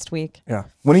closing next week. Yeah.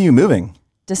 When are you moving?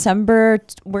 December.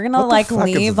 We're gonna What the like fuck,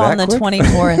 it's leave that on the quick?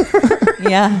 24th.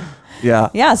 Yeah. Yeah.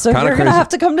 Yeah, so Kinda you're gonna crazy. have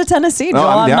to come to Tennessee, No, Joel.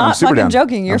 I'm I'm down. I'm not super fucking down.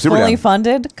 joking. I'm You're super fully down.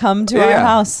 funded. Come to our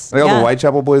house. Like all yeah. the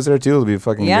Whitechapel boys there too. It'll be a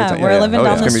fucking great Yeah, time. we're living Oh,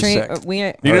 down yeah. the It's gonna be street. sick. We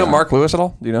Do you know Mark Lewis at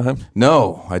all? Do you know him?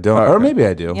 No, I don't. Oh, Or okay. maybe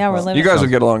I do. yeah, we're living. You guys would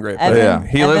get along great. but Evan, Yeah.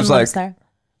 He Evan lives like there.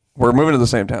 we're moving to the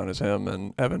same town as him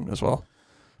and Evan as well.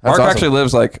 That's Mark awesome. actually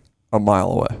lives like a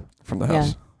mile away from the Yeah.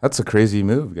 house. That's a crazy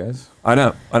move, guys. I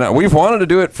know. We've wanted to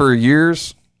do it for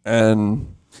years, and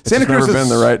it's Santa just never Cruz been is-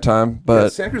 the right time. Yeah,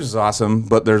 But Santa Cruz is awesome,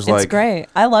 but there's It's like great.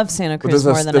 I love Santa but Cruz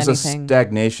there's more than a anything.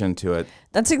 stagnation to it.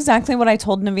 That's exactly what I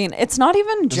told Naveen. It's not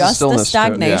even There's a just the stillness to it,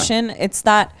 yeah. stagnation. It's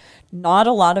that not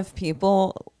a lot of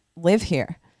people live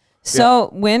here. So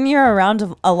when you're around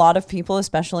a lot of people,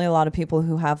 especially a lot of people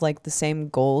who have like the same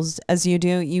goals as you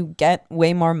do, you get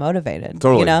way more motivated.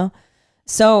 Totally. You know?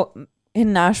 So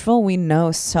in Nashville, we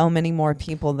know so many more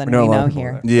people than We know we a lot know of people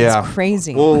here. there. Yeah, It's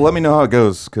crazy. Well, let me know how it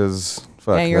goes, because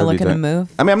fuck. Yeah, you're that'd be looking to tight.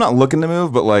 move? I mean, I'm not looking to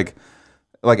move, but like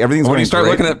everything's when going you start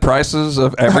great. looking at prices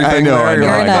of everything, know, there, I know, you're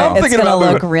I like, know. I'm It's thinking gonna about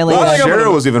look moving. really Well, good.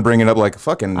 Shara was even bringing up like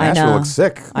fucking I Nashville know. looks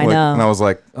sick. I Like, know. and I was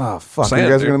like, oh fuck, Say you it,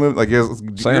 guys are dude. gonna move? Like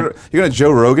Say you're it. gonna Joe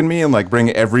Rogan me and like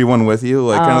bring everyone with you,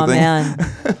 like kind Oh of thing.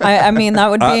 man, I mean that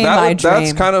would be That my would- dream.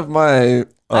 That's kind of my.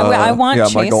 I want yeah,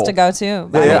 my Chase goal. to go too.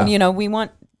 Yeah, I yeah. mean, you know, we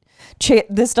want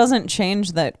this doesn't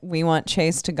change that we want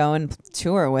Chase to go and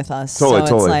tour with us. Totally, so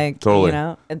totally, it's like totally. you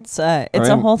know, it's a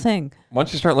mean, whole thing.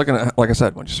 Once you start looking at, like I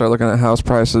said, once you start looking at house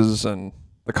prices and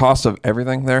the cost of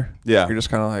everything there, Yeah. you're just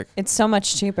kind of like, It's so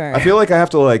much cheaper. I feel like I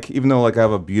have to like, even though like I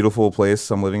have a beautiful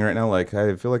place I'm living right now, like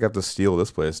I feel like I have to steal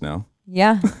this place now.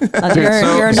 Yeah. Dude,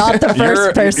 so you're not the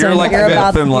 1st person. You're like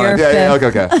fifth in line. Yeah,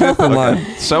 okay. Fifth in line.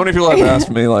 So many people have asked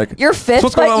me like, You're "So fifth,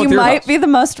 what's going on but with you your might house?" be the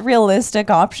most realistic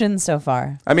option so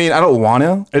far. I mean, I don't want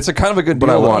to. It's a kind of a good But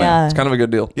deal. I want though. it. Yeah. It's kind of a good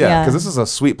deal. Yeah, Yeah. because this is a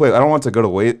sweet place. I don't want to go to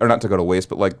waste, or not to go to waste,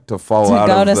 but like to fall To out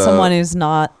go of to the, someone who's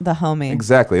not the homie.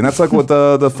 Exactly, and that's like what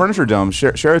the furniture dome.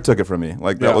 Shara took it from me.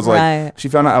 Like that Yeah. was like Right. she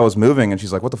found out I was moving, and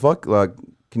she's like, "What the fuck? Like,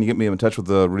 can you get me in touch with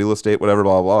the real estate, whatever,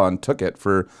 blah blah?" blah, and took it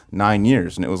for 9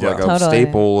 years, and it was Yeah. like a Totally.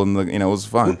 staple, and it was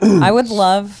fun. I would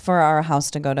love for our house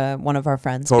to go to one of our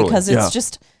friends Totally. because it's Yeah.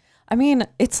 just, I mean,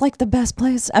 it's like the best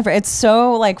place ever. It's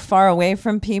so like far away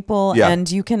from people Yeah. and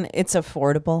it's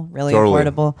affordable, really Totally.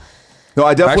 affordable. No,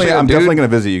 I'm Actually, a dude definitely gonna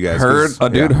visit you guys. 'cause- A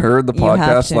dude yeah. heard the You have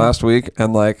podcast to. last week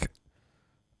and like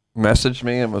messaged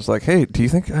me and was like, "Hey, do you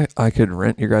think I could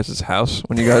rent your guys' house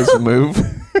when you guys move?"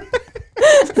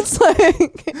 It's like,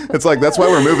 It's like that's why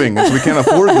we're moving. It's, we can't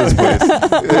afford this place.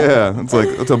 Yeah, it's like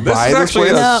to This buy is this actually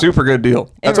place. a No. super good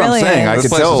deal. That's It what really I'm saying. is. I This could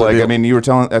place tell. is a Like, I deal. mean, you were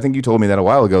telling. I think you told me that a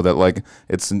while ago. That like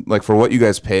it's like for what you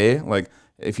guys pay. Like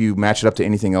if you match it up to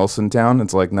anything else in town,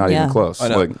 it's like not Yeah. even close. I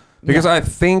know. Like Because I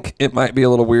think it might be a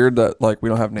little weird that like we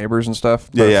don't have neighbors and stuff.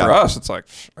 Yeah, But yeah. for us, it's like,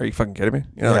 are you fucking kidding me?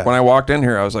 You know, Yeah. like when I walked in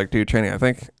here, I was like, dude, Cheney, I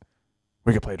think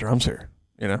we could play drums here.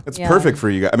 You know? it's Yeah. perfect for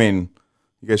you guys. I mean,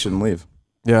 you guys shouldn't leave.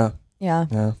 Yeah. yeah.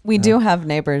 Yeah. We yeah. do have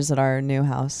neighbors at our new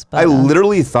house. But, I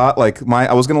literally thought like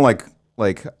I was gonna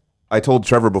like I told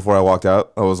Trevor before I walked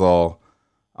out. I was all.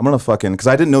 I'm gonna fucking because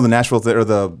I didn't know the Nashville or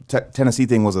the Tennessee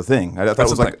thing was a thing. I thought That's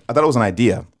it was a like I thought it was an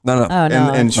idea. No, no. Oh,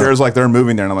 no. And Cher's like they're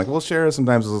moving there, and I'm like, well, Cher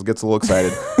sometimes gets a little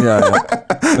excited. Yeah.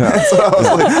 Yeah. So I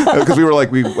was like, because we were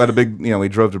like we had a big, we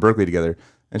drove to Berkeley together,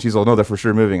 and she's like, no, they're for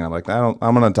sure moving. And I'm like, I'm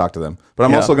gonna talk to them, but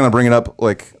I'm Yeah. also gonna bring it up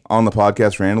like on the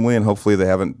podcast randomly, and hopefully they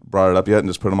haven't brought it up yet, and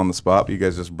just put them on the spot. But you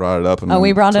guys just brought it up. And Oh,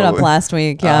 we brought it up totally- last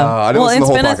week. Yeah. I didn't Well, listen to it's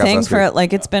the been whole a podcast thing last for week.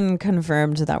 like it's been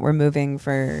confirmed that we're moving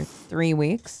for 3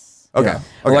 weeks. Okay. Yeah.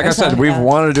 Okay. Like I said, we've Yeah.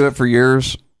 wanted to do it for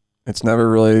years. It's never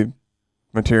really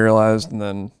materialized, and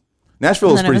then Nashville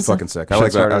And is then it pretty was- fucking sick. I Shit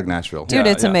like that. I started. like Nashville. Dude,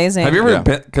 it's amazing. Have you ever Yeah.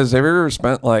 been? Because have you ever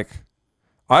spent like?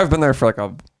 I've been there for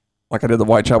like I did the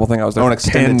Whitechapel thing. I was there Oh, an for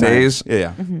extended 10 time. days. Yeah,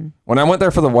 yeah. Mm-hmm. When I went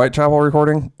there for the Whitechapel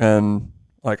recording, and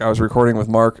like I was recording with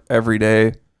Mark every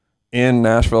day in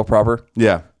Nashville proper,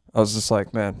 Mm-hmm. I was just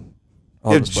like, man, I You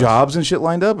love have this place. jobs and shit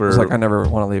lined up, or It's like I never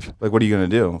want to leave. like what are you gonna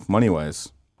do money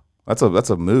wise? That's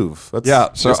a move. That's Yeah.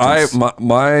 So distance.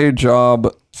 my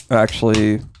job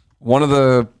actually, one of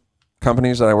the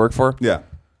companies that I work for yeah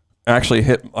actually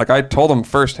hit, like I told them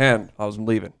firsthand I was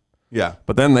leaving, yeah.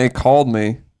 but then they called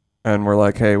me and were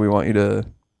like, hey, we want you to,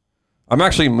 I'm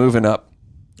actually moving up.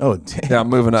 Oh damn. Yeah, I'm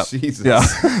moving up. Jesus. Yeah.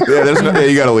 Yeah. There's no. Yeah,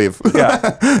 you gotta leave. Yeah.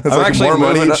 It's I'm like actually more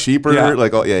money, moving up- cheaper. yeah.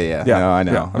 Like oh yeah. Yeah. No, I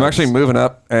know. Yeah. I'm actually moving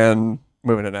up and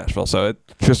moving to Nashville. So it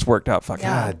just worked out fucking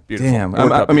God beautiful. damn.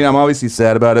 Worked out I mean, I'm obviously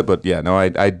sad about it, but yeah, no, I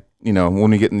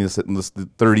when we get in this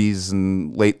 30s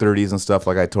and late 30s and stuff,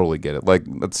 like I totally get it. Like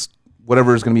that's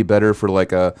whatever is gonna be better for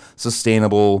like a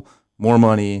sustainable, more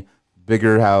money,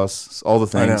 bigger house, all the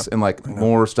things, and like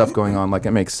more stuff going on. Like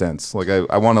it makes sense. Like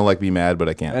I want to like be mad, but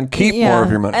I can't. and keep more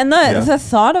of your money. And the Yeah. the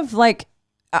thought of like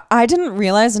I didn't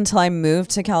realize until I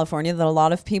moved to California that a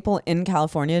lot of people in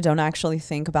California don't actually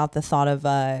think about the thought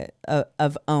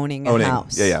of owning a Owning.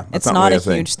 house. Yeah, yeah. That's It's not not really a a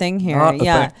thing. huge thing here. Not a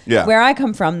Yeah. thing. Yeah. Where I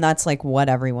come from, that's like what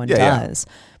everyone Yeah, yeah. does.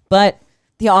 But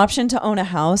the option to own a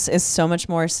house is so much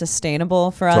more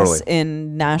sustainable for us Totally.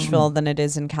 in Nashville than it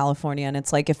is in California. And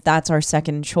it's like if that's our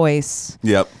second choice,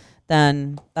 Yep.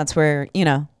 then that's where,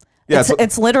 Yeah,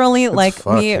 it's literally like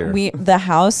fucked here. we the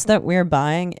house that we're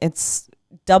buying, it's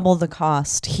double the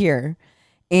cost here,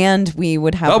 and we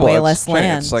would have Double, way it's less change.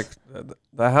 land. It's like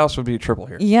the house would be triple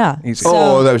here. yeah. Easy.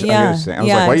 Oh, that was, I yeah, was saying. I was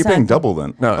yeah, like, why are you paying exactly. double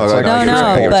then? No, Oh, it's like- No, I get what you're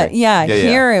no, saying. but yeah, Yeah, yeah.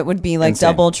 here it would be like Insane.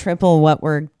 double, triple what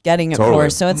we're getting it Totally. for.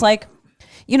 So it's like,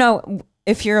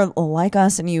 if you're like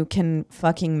us and you can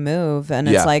fucking move, and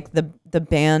Yeah. it's like the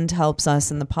band helps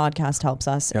us and the podcast helps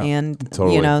us, Yeah. and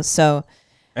Totally. so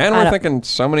And I we're don't- thinking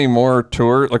so many more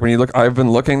tour. Like when you look, I've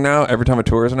been looking now. Every time a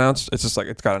tour is announced, it's just like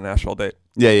it's got a Nashville date.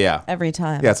 Yeah. every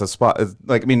time. Yeah, it's a spot. It's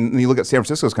like I mean, you look at San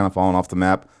Francisco's kind of falling off the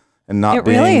map, and not It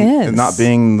being really is. and not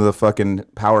being the fucking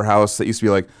powerhouse that used to be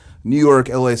like New York,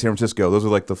 LA, San Francisco. Those are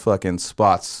like the fucking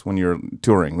spots when you're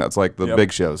touring. That's like the Yep.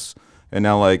 big shows. And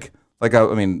now like I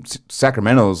mean,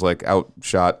 Sacramento's like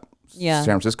outshot Yeah. San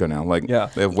Francisco now. Like Yeah.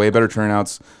 they have way better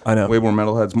turnouts. I know. Way more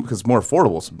metalheads because it's more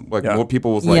affordable. So, like Yeah. more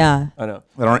people with like yeah. I know.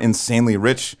 that aren't insanely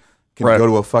rich can Right. go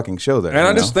to a fucking show there. And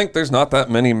I you just know? think there's not that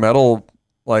many metal.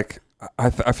 Like I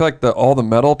feel like all the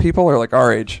metal people are like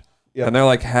our age, Yep. and they're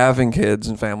like having kids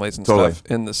and families and Totally.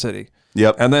 stuff in the city.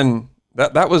 Yep. And then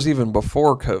that was even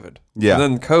before COVID. Yeah. And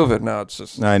then COVID, now it's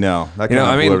just I know. That you kind know. of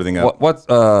I blew mean, everything up.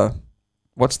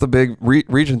 what's the big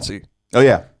Regency? Oh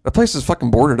yeah. That place is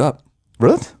fucking boarded up.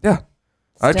 Really? Yeah,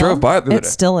 I Still? drove by it the other It day.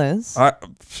 still is.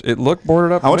 It looked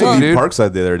boarded up. I went to to me, Eat dude.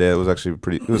 Parkside the other day. It was actually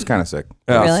pretty. It was kind of sick.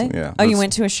 Yeah. Really? Yeah. Oh, you That's-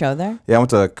 went to a show there? Yeah, I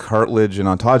went to Cartilage and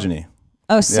Ontogeny.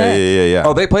 Oh, Yeah, sick. yeah.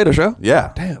 Oh, they played a show.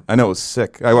 Yeah. Damn. I know, it was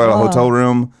sick. I got a Oh. hotel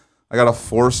room. I got a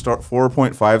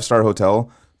 4.5 star hotel,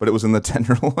 but it was in the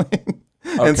Tenderloin.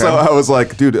 And so Okay. I was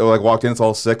like, dude, I like walked in, it's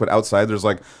all sick, but outside there's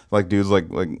like dudes like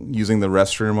using the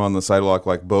restroom on the sidewalk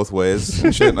like both ways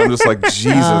and shit. And I'm just like,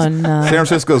 Jesus. Oh, no. San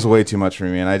Francisco's way too much for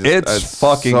me, and I just It's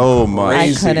fucking so much. I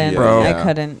crazy, couldn't. bro. I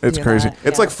couldn't. It's do crazy. that.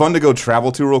 It's Yeah. like fun to go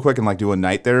travel to real quick and like do a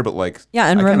night there, but like Yeah,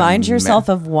 and I kinda remind ma- yourself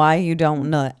of why you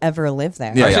don't ever live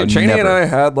there. Yeah, Actually, Cheney and never. I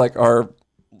had like our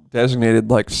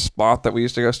designated like spot that we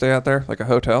used to go stay at there, like a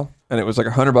hotel, and it was like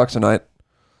 $100 a night.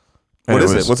 And What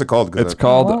is was- it? What's it called? 'Cause It's I- What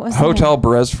called was the Hotel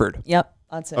Beresford. Yep,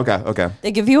 that's it. Okay.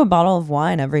 They give you a bottle of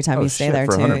wine every time Oh, you stay shit, there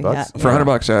for too. $100? Yeah. For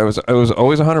 $100, yeah, it was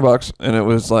always $100, and it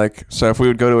was like, so if we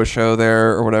would go to a show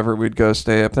there or whatever, we'd go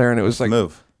stay up there, and it was like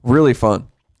Move. really fun.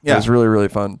 Yeah. It was really, really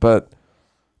fun. But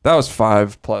that was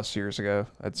 5+ years ago,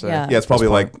 I'd say. Yeah. Yeah, it's probably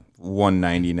At this like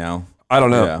 190 now. I don't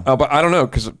know. Yeah. But I don't know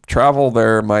because travel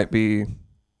there might be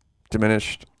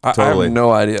diminished. I Totally. have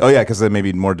no idea. Oh yeah, because there may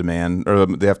be more demand, or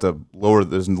they have to lower.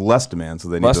 There's less demand, so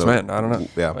they need Less to, demand. I don't know.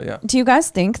 Yeah, But yeah. Do you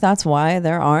guys think that's why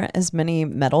there aren't as many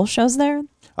metal shows there?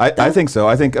 I think so.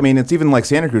 I mean, it's even like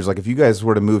Santa Cruz. Like, if you guys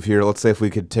were to move here, let's say if we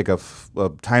could take a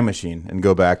time machine and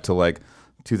go back to like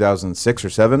 2006 or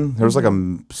 7, there was like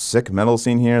a sick metal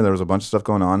scene here. There was a bunch of stuff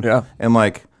going on. Yeah. And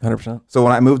like, 100%. so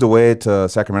when I moved away to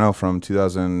Sacramento from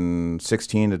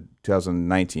 2016 to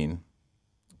 2019,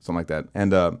 something like that,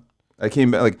 and I came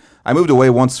back, like, I moved away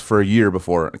once for a year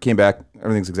before. I came back,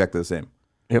 everything's exactly the same.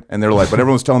 Yep. And they're like, but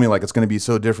everyone was telling me like it's going to be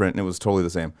so different, and it was totally the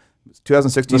same.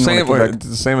 2016, The when I same came way. back-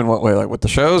 The same in what way? Like with the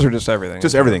shows or just everything?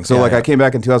 just everything. So Yeah, like yeah. I came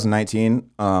back in 2019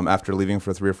 after leaving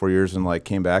for 3 or 4 years, and like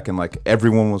came back and like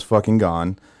everyone was fucking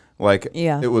gone. Like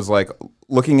Yeah. it was like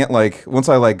looking at like once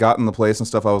I like got in the place and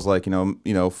stuff, I was like,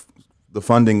 the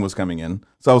funding was coming in.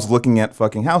 So I was looking at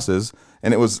fucking houses,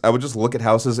 and I would just look at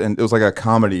houses, and it was like a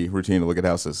comedy routine to look at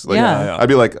houses. Like, Yeah. Yeah. I'd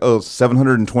be like,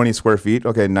 720 square feet.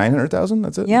 Okay, 900,000.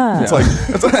 That's it. Yeah. It's like,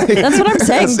 it's like That's what I'm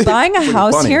saying. it's Buying a freaking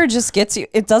house funny. here just gets you.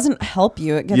 It doesn't help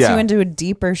you. It gets Yeah. you into a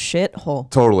deeper shithole.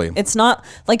 Totally. It's not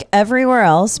like everywhere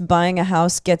else. Buying a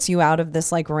house gets you out of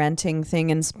this like renting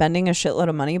thing and spending a shitload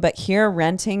of money. But here,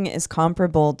 renting is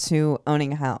comparable to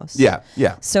owning a house. Yeah.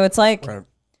 Yeah. So it's like, Right.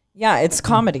 yeah, it's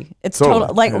comedy. It's Totally.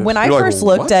 total. Like It is. when I You're like, first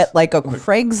looked "What?" at like a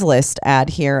Craigslist ad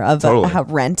here of Totally.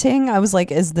 renting, I was like,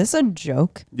 is this a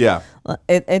joke? Yeah.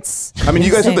 It's. I mean,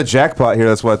 you guys have the insane. jackpot here.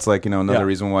 That's why it's like, another Yeah.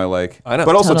 reason why, like, I know.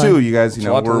 but also Totally. too, you guys, It's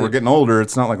a lot to we're leave. getting older.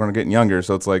 It's not like we're getting younger.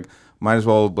 So it's like, might as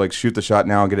well like shoot the shot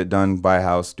now, get it done, buy a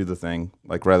house, do the thing.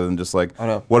 Like, rather than just like, I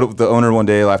know. what if the owner one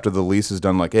day after the lease is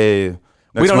done, like, hey,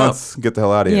 next don't month, get the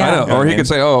hell out of here. Yeah. I know. You know Or what he I could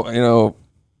mean?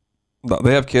 say,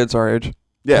 they have kids our age.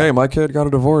 Yeah. Hey, my kid got a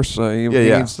divorce. He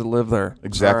Yeah. needs to live there.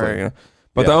 Exactly. Sorry,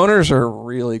 But the Yeah. owners are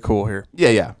really cool here. Yeah,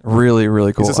 yeah. Really,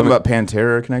 really cool. Is it something about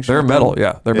Pantera connection? They're metal.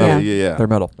 Yeah, they're Yeah, metal. yeah. They're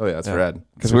metal. Oh yeah, that's rad.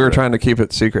 Because we were trying to keep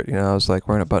it secret. I was like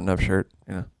wearing a button-up shirt.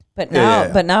 But Yeah, now,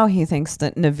 yeah. but now he thinks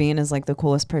that Naveen is like the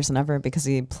coolest person ever because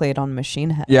he played on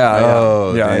Machine Head. Yeah.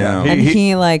 Oh, yeah. damn. And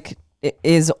he like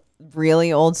is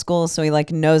really old school, so he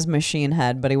like knows Machine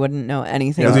Head, but he wouldn't know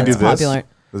anything Does he that's do this? popular.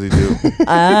 Does he do?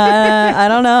 I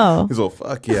don't know. He's all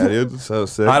fuck yeah, dude. So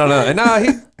sick. I don't know. And nah,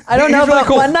 I don't know, he's really but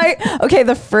cool. one night, okay,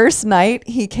 the first night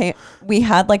he came, we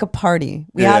had like a party.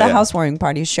 We Yeah, had a yeah. housewarming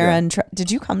party. Sharon,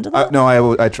 did you come to that? No,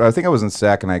 I think I was in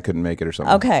SAC and I couldn't make it or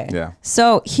something. Okay. Yeah.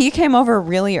 So he came over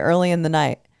really early in the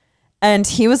night. And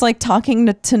he was like talking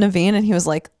to Naveen, and he was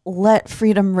like, "Let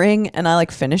freedom ring," and I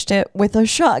like finished it with a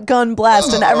shotgun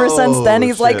blast. And ever since then,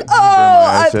 he's like, shit.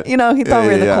 "Oh, Shit. he thought we Yeah,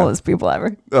 were the yeah. coolest people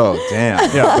ever." Oh damn.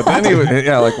 yeah. But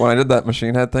then like when I did that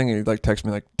Machine Head thing, he like texted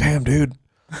me like, "Damn, dude,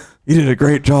 you did a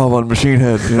great job on Machine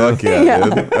Head." Fuck yeah, Yeah.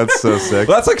 dude. That's so sick.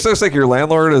 Well, that's like so sick. Your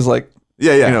landlord is like,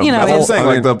 Yeah, yeah. You know, That's what I'm it's- saying.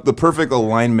 I Like mean- the perfect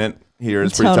alignment here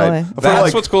is pretty Totally. tight. I feel that's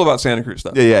like, what's cool about Santa Cruz,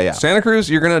 though. Yeah, yeah, yeah. Santa Cruz,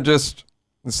 you're gonna just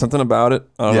there's something about it.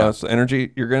 I don't Yeah. know. It's the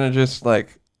energy. You're gonna just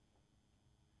like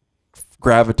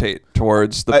gravitate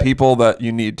towards the I- people that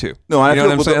you need to. No, I You know feel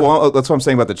what I'm saying? well, that's what I'm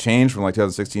saying about the change from like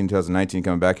 2016, 2019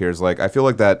 coming back here is like I feel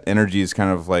like that energy is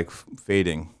kind of like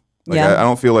fading. Like Yeah. I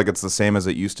don't feel like it's the same as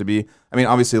it used to be. I mean,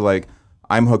 obviously, like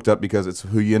I'm hooked up because it's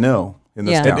who you know in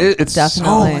this Yeah. town. It's so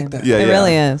Definitely. like that. Yeah, It yeah.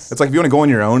 really is. It's like if you want to go on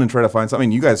your own and try to find something. I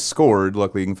mean, you guys scored.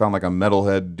 Luckily, you can find like a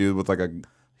metalhead dude with like a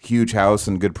huge house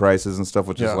and good prices and stuff,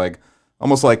 which Yeah. is like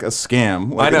almost like a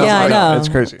scam. Like, I know. Yeah, I know. It's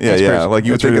crazy. Yeah, It's yeah. crazy. Like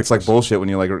you would think it's like ridiculous. bullshit when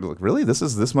you're like, really, this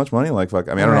is this much money? Like, fuck.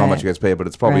 I mean, I don't know how much Right. you guys pay, but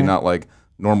it's probably Right. not like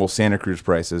normal Santa Cruz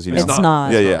prices. You know, It's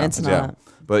not. Yeah, yeah, It's yeah. not.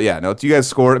 But yeah, no. You guys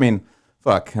scored. I mean,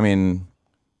 fuck. I mean,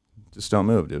 just don't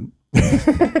move, dude.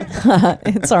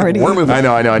 It's already. We're moving. I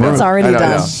know. It's already I know, I done.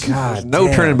 know. There's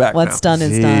no turning back. What's now. done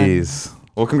is done. Jeez.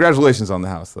 Well, congratulations on the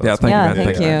house, though. Yeah, thank Yeah, you, man.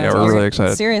 thank you. Yeah, we're really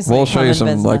excited. Seriously, we'll show come you and some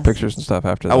visit like us. pictures and stuff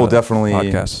after. I will the definitely.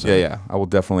 podcast. So. Yeah. I will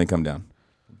definitely come down.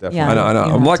 Definitely. Yeah. I know.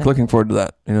 You I'm have like to. looking forward to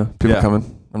that. You know, people Yeah.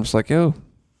 coming. I'm just like, yo,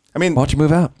 I mean, why don't you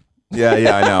move out? yeah,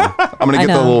 I know. I'm gonna I get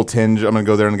the know. little tinge. I'm gonna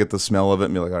go there and get the smell of it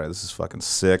and be like, all right, this is fucking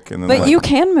sick. And then, But like, you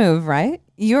can move, right?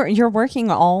 You're working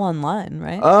all online,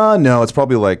 right? no, it's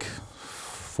probably like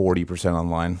 40%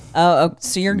 online. Oh,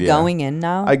 so you're Yeah. going in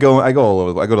now? I go all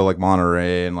over. I go to like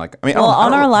Monterey and like. I mean, well, I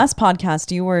on don't- our last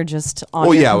podcast, you were just on.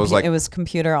 Oh, your yeah, it was like- it was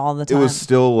computer all the It time. was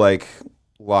still like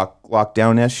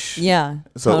lockdown ish. Yeah.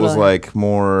 So it was totally. like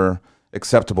more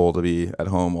acceptable to be at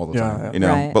home all the Yeah, time, yeah. you know.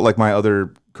 Right. But like my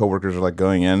other coworkers are like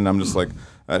going in. I'm just like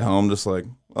at home, just like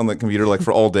on the computer, like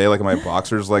for all day, like in my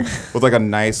boxers, like with like a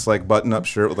nice like button-up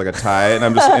shirt with like a tie, and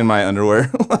I'm just in my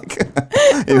underwear, like.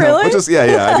 You know, Really? which is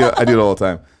yeah. I do it all the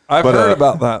time. I've But, heard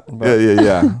about that. But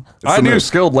Yeah. It's I the do move.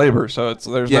 skilled labor, so it's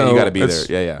there's Yeah, no. you gotta be it's-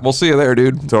 there. Yeah. We'll see you there,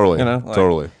 dude. Totally. You know, like,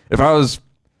 Totally. If I was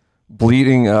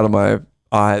bleeding out of my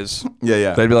eyes,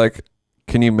 Yeah. they'd be like,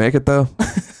 "Can you make it though?"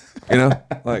 You know,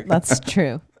 like That's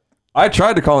true. I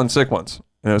tried to call in sick once,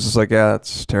 and it was just like, "Yeah,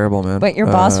 it's terrible, man." But your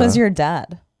boss was your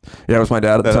dad. Yeah, it was my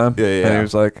dad at the time. Yeah. And he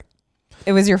was like,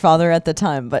 It was your father at the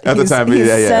time, but At the time, he's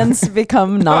yeah. since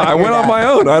become not. I your went on dad. my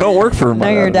own. I don't work for my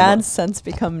No, your dad. dad's since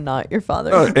become not your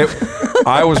father.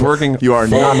 I was working You are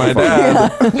for not my my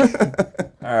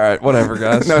dad. All right, whatever,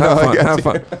 guys. No, have I fun. got Have you.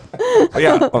 fun. But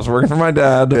yeah, I was working for my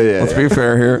dad. Yeah, Let's be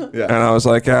fair here. Yeah. And I was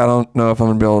like, yeah, I don't know if I'm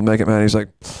gonna be able to make it, man. He's like,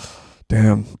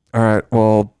 damn. All right,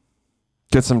 well,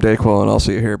 get some Dayquil and I'll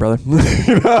see you here, brother.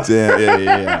 You know? Damn,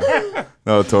 yeah.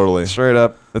 No, totally. Straight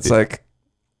up, it's like,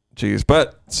 geez.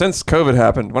 But since COVID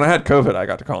happened, when I had COVID, I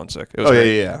got to call in sick. It was Oh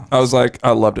great. yeah. I was like,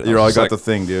 I loved it. You're I all was got like, the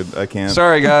thing, dude. I can't.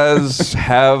 sorry guys,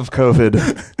 have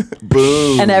COVID.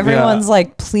 Boom. And everyone's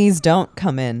like, please don't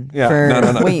come in for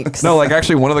no. weeks. No, like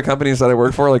actually, one of the companies that I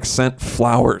work for like sent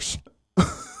flowers.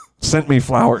 Sent me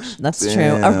flowers. That's true.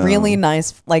 Damn. A really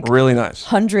nice, like Really nice.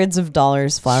 hundreds of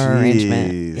dollars flower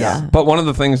arrangement. Jeez. Yeah. But one of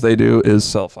the things they do is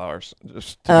sell flowers.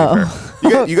 Just to be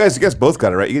fair. Oh, You guys both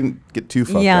got it right. You didn't get too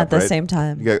fucked yeah, up, at the right? same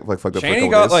time. You got like fucked up. for a Shani couple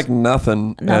got days? like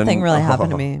nothing. Nothing and- really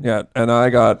happened to me. Yeah, and I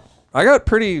got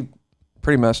pretty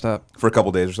messed up. for a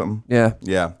couple days or something. Yeah.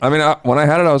 Yeah. I mean, when I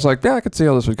had it, I was like, yeah, I could see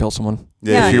how this would kill someone.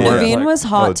 Yeah, if you weren't- Naveen like- was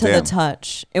hot Oh, to damn. the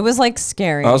touch. It was like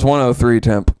scary. I was 103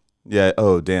 temp. Yeah.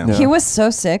 Oh damn. Yeah. He was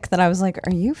so sick that I was like,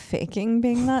 "Are you faking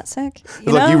being that sick?" He's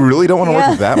like, you really don't want to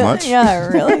work that much? Yeah,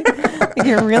 really. Like,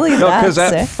 you're really No, that because at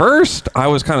sick. first I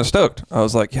was kind of stoked. I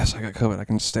was like, yes, I got COVID. I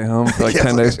can stay home for like Yes.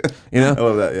 10 days. You know? I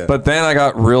love that. Yeah. But then I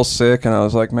got real sick, and I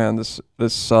was like, man, this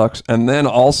sucks. And then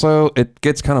also it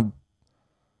gets kind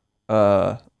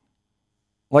of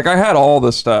like I had all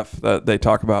the stuff that they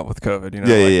talk about with COVID. You know,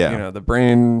 Yeah, like, yeah. You know, the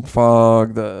brain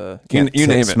fog, you Can't name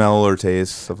it. smell or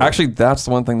taste. stuff like- Actually, that's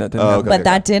the one thing that didn't. Oh, happen. okay. But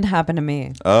that did happen to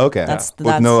me. Oh, okay. That's- With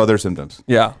that's- no other symptoms.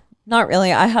 Yeah, Not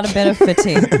really. I had a bit of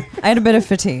fatigue. I had a bit of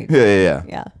fatigue. Yeah.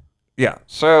 Yeah. yeah.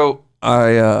 So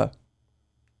I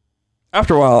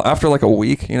after a while, after like a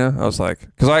week, you know, I was like,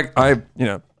 because I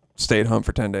stayed home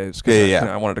for 10 days. 'Cause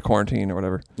Yeah. I wanted to quarantine or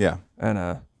whatever, Yeah. and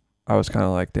I was kind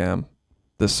of like, damn,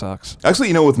 this sucks.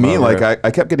 Actually, with me, Oh, like right.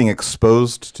 I kept getting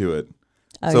exposed to it.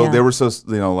 Oh, So yeah. they were so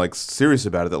like serious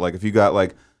about it that like if you got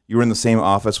like you were in the same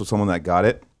office with someone that got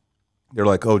it, they're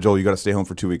like, oh Joel, you got to stay home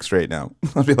for 2 weeks straight now.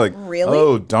 I'd be like, Really?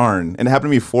 Oh darn! And it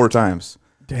happened to me 4 times.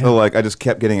 Damn. So like I just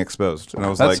kept getting exposed, and I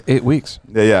was That's like, 8 weeks.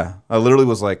 yeah. I literally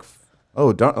was like,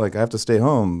 oh darn! Like I have to stay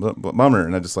home, bummer.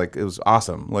 And I just like it was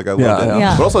awesome. Like I loved Yeah, it.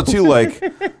 yeah. But also too like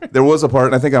there was a part,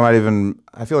 and I think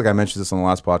I feel like I mentioned this on the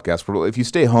last podcast. Where if you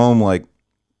stay home like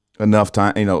enough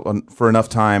time, for enough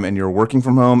time, and you're working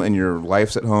from home, and your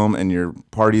life's at home, and your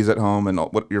parties at home, and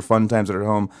what your fun times are at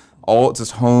home, all it's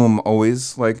just home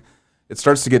always. Like it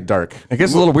starts to get dark. It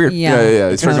gets a little weird. Yeah. Yeah.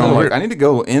 You start Kinda going like, weird. I need to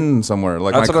go in somewhere.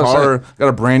 Like That's my what I was car, got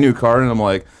a brand new car, and I'm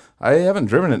like, I haven't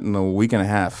driven it in a week and a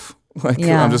half. Like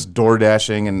Yeah. I'm just door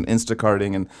dashing and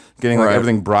Instacarting and getting like Right.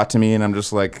 everything brought to me, and I'm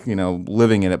just like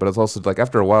living in it. But it's also like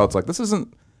after a while, it's like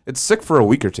it's sick for a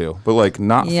week or two, but like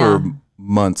not Yeah. for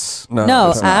months. No,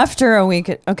 it's not. after a week.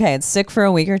 Okay, it's sick for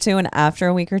a week or two, and after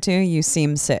a week or two, you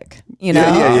seem sick. You know,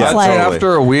 Yeah, it's yeah, like totally.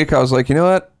 After a week, I was like, you know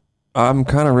what? I'm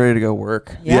kind of ready to go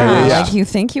work. Yeah, yeah. like you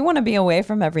think you want to be away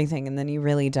from everything, and then you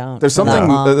really don't. There's for that something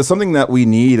long. there's something that we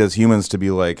need as humans to be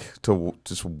like to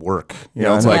just work. You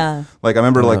know, Yeah, it's I like know. like I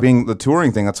remember Yeah. like being the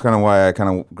touring thing. That's kind of why I kind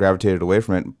of gravitated away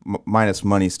from it, minus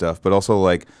money stuff. But also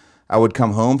like I would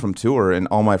come home from tour and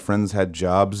all my friends had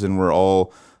jobs and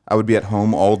I would be at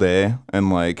home all day and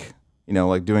like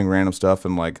like doing random stuff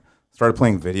and like started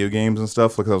playing video games and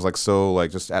stuff because I was like so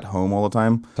like just at home all the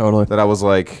time. Totally. That I was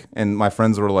like, and my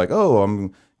friends were like, oh,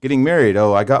 I'm getting married.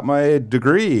 Oh, I got my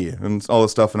degree and all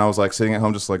this stuff. And I was like sitting at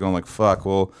home just like going like, fuck,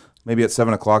 well, maybe at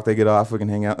 7:00 they get off. We can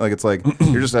hang out. Like, it's like,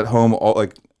 you're just at home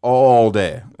all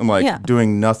day and like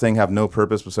doing nothing, have no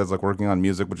purpose besides like working on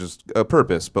music, which is a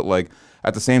purpose. But like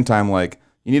at the same time, like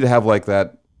you need to have like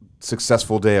that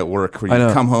successful day at work where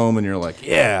you come home and you're like,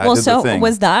 yeah, Well, I did so the thing.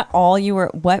 was that all you were?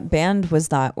 What band was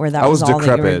that? Where that I was was all that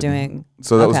you were Decrepit. doing?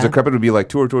 So that was Okay. Decrepit would be like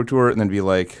tour, and then be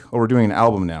like, oh, we're doing an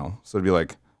album now. So it'd be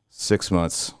like 6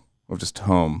 months of just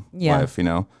home life,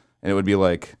 and it would be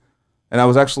like, and I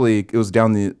was actually, it was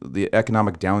down the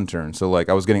economic downturn. So like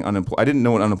I was getting unemployed. I didn't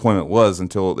know what unemployment was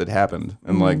until it happened.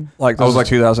 And Mm-hmm. Like I was like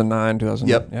 2009, 2000.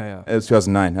 Yep. Yeah. It was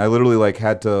 2009. I literally like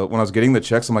had to, when I was getting the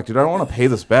checks, I'm like, dude, I don't want to pay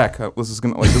this back. This is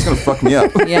gonna fuck me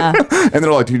up. Yeah. And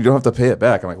they're like, dude, you don't have to pay it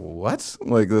back. I'm like, what?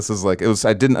 Like, this is like,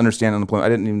 I didn't understand unemployment. I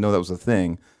didn't even know that was a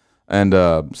thing. And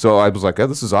so I was like, oh,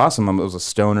 this is awesome. I was a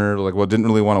stoner, like, well, didn't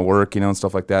really want to work, and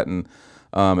stuff like that. And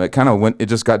it kind of it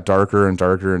just got darker and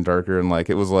darker and darker. And like,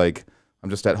 it was like, I'm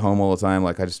just at home all the time.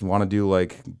 Like, I just want to do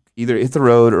like either hit the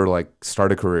road or like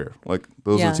start a career. Like,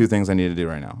 those are the two things I need to do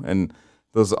right now. And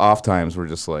those off times were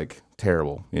just like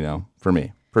terrible, for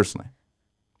me personally.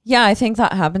 Yeah, I think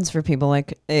that happens for people.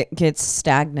 Like it gets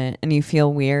stagnant and you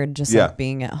feel weird just like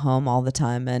being at home all the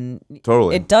time. And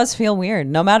Totally. it does feel weird.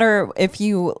 No matter if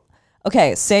you,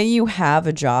 say you have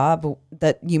a job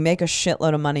that you make a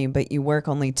shitload of money, but you work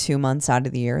only 2 months out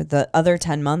of the year. The other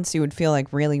 10 months, you would feel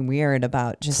like really weird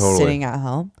about just sitting at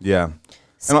home. Yeah.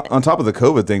 And on top of the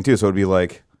COVID thing too. So it'd be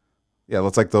like,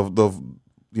 that's like the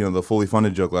the fully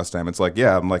funded joke last time. It's like,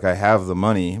 I'm like, I have the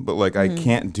money, but like I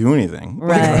can't do anything.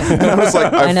 Right. And I was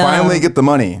like, I know. finally get the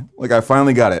money. Like I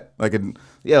finally got it. Like,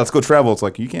 let's go travel. It's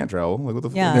like, you can't travel. Like what the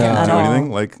fuck? Yeah, You can't at do all.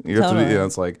 anything. Like you have to Totally. do,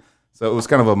 it's like, so it was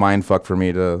kind of a mind fuck for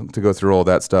me to go through all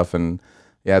that stuff. And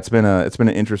it's been an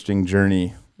interesting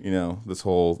journey, this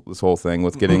whole thing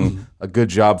with getting a good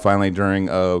job finally during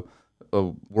a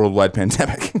worldwide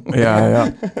pandemic.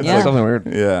 Yeah. It's Yeah. something weird.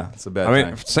 Yeah, it's a bad I mean,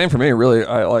 time. same for me. Really,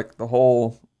 I like the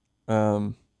whole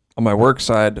on my work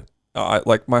side. I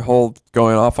like my whole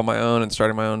going off on my own and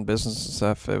starting my own business and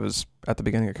stuff. It was at the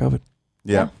beginning of COVID,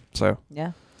 Yeah. so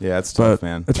Yeah. Yeah, it's tough, But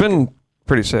man. it's been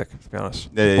pretty sick, to be honest.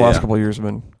 Yeah, The last couple of years have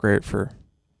been great for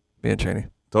me and Cheney.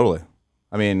 Totally.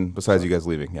 I mean, besides you guys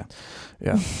leaving,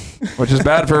 Yeah, which is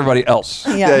bad for everybody else.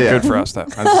 Yeah. Good for us though.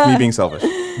 I'm just me being selfish.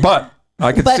 But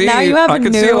I could But see. now you have I a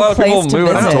could see new a lot of people place to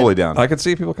moving I'm visit. out. totally down. I could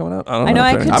see people coming out. I don't I know, if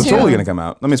I they're could I'm into too. totally gonna come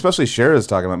out. I mean, especially Cher's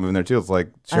talking about moving there too. It's like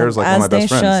Cher's like one of my as they best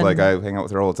friends. should. Like I hang out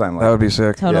with her all the time. Like, That would be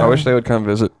sick. Totally. I wish they would come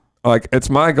visit. Like, it's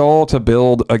my goal to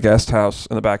build a guest house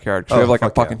in the backyard. 'Cause we Oh, have like a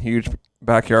fuck yeah. fucking huge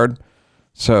backyard.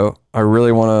 So I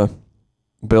really want to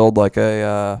build like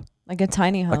a Like a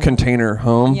tiny home. container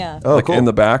home. Yeah. Oh, like cool. in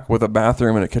the back with a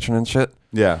bathroom and a kitchen and shit.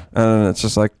 yeah, And it's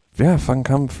just like, fucking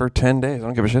come for 10 days. I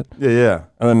don't give a shit. yeah.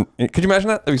 And then, could you imagine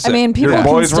that? That'd be sick. I mean, people Your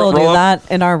can boys still roll do up.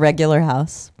 that in our regular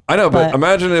house. I know, but but-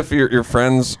 imagine if your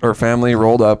friends or family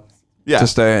rolled up Yeah. to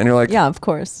stay and you're like, Yeah, of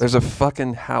course. there's a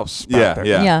fucking house back Yeah, there.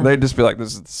 yeah. Yeah. They'd just be like,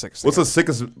 this is the sickest What's thing the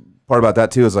sickest part about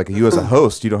that too is like you as a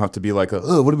host, you don't have to be like,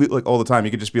 oh, what do we like all the time?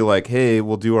 You could just be like, hey,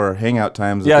 we'll do our hangout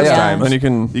times. Yeah, at this yeah. times.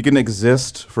 And you can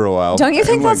exist for a while. Don't you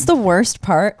think And, like, that's the worst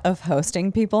part of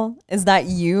hosting people? Is that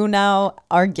you now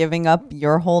are giving up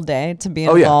your whole day to be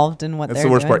Oh, yeah. involved in what That's they're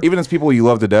the worst doing? part. Even as people you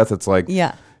love to death, it's like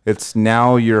Yeah. it's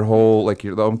now your whole like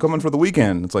I'm coming for the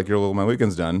weekend. It's like my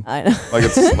weekend's done. I know. Like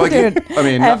it's like Dude, I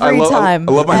mean every time.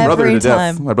 I love my brother Every to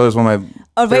death. time. My brother's one of my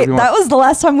Oh wait, favorite that was the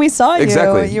last time we saw you.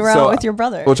 Exactly. You were So, out with your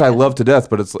brother. which I love to death,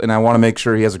 but and I want to make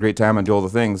sure he has a great time and do all the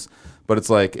things. But it's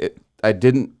like I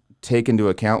didn't take into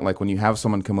account like when you have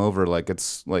someone come over, like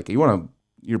it's like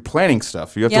you're planning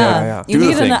stuff. You have to yeah. like, You do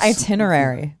need the an things.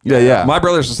 itinerary. Yeah. My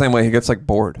brother's the same way. He gets like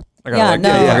bored. I gotta, Yeah, like, no.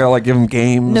 I gotta like give him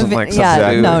games and like stuff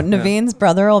to do. no. Yeah. Naveen's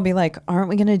brother will be like, "Aren't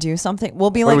we gonna do something?"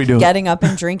 We'll be What are we like doing? getting up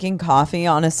and drinking coffee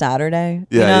on a Saturday,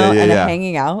 Yeah, and yeah.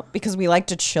 hanging out because we like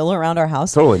to chill around our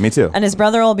house. Totally, me too. And his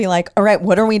brother will be like, "All right,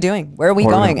 what are we doing? Where are we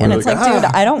Where are we going?" going? And it's Like, like, dude,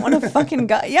 I don't want to fucking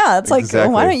go. Yeah, it's like,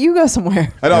 Exactly. why don't you go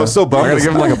somewhere? I know. I was so I bummed. gotta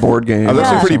give him like a board game. I was Yeah.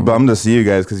 actually pretty bummed to see you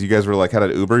guys because you guys were like had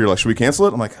an Uber. You're like, should we cancel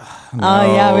it? I'm like,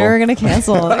 Oh yeah, we were gonna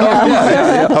cancel.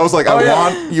 Yeah. I was like, I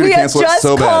want you to We had cancel it just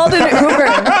so called bad.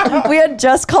 an Uber. We had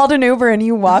just called an Uber, and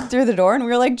you walked through the door, and we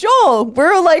were like, Joel,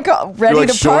 we're like ready You're like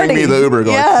to showing party. me the Uber.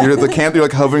 Going, Yeah. you're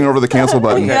like hovering over the cancel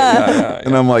button. Yeah.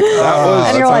 And I'm like, oh,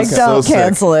 And that you're like, sounds don't so sick.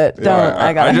 cancel it. Don't.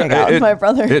 I gotta hang out with my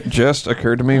brother. It just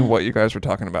occurred to me what you guys were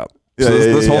talking about. Yeah, So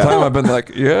this yeah, whole yeah. time I've been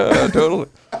like, yeah, totally.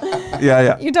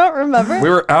 Yeah. You don't remember? We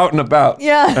were out and about.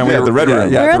 Yeah. And we Yeah, were the Red Room.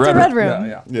 We were at the Red Room.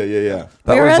 Yeah. Yeah.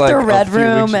 That we were was at like the a Red few weeks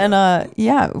Room, ago.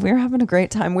 and we were having a great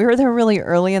time. We were there really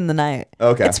early in the night.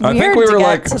 Okay. It's I weird think we to were get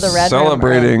like to the Red Room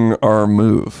celebrating our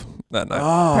move that night.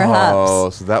 Oh,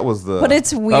 Perhaps. so that was the. But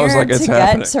it's weird like, to it's get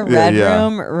happening. to Yeah, Red yeah.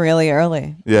 Room really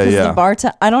early. Yeah, 'Cause yeah.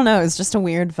 The I don't know. It was just a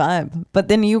weird vibe. But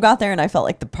then you got there, and I felt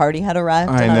like the party had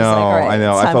arrived. I and know, I was like, all right, I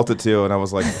know. it's I time. felt it too, and I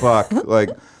was like, fuck. Like,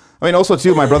 I mean, also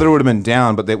too, my brother would have been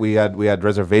down, but that we had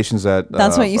reservations at.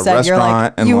 That's what you a said. You're like,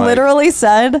 restaurant, and you like, literally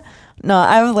said, no,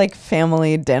 I have like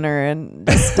family dinner and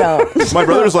just don't. My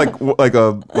brother's like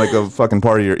a fucking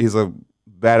partier. He's a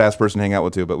badass person to hang out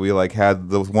with too. But we like had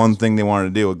the one thing they wanted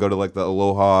to do, go to like the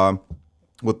Aloha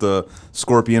with the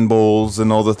scorpion bowls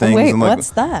and all the things. Wait, and like what's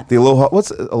that? The Aloha.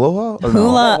 What's Aloha? Or no?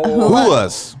 Hula.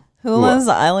 Hulas. Hula's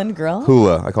Island Grill?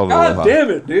 Hula. I called it Aloha.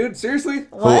 it, dude. Seriously?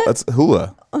 What? That's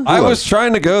hula. I was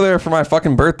trying to go there for my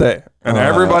fucking birthday, and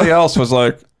everybody else was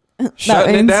like That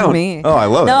shutting it means down. me. Oh, I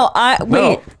love No, it.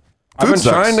 wait. I've been Food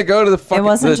sucks. trying to go to the fucking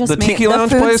wasn't the just me. Tiki The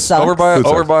Lounge food place sucks. over by Food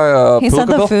sucks. He said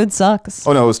the Palookaville. food sucks.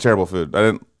 Oh no, it was terrible food. I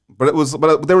didn't.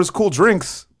 But there was cool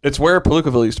drinks. It's where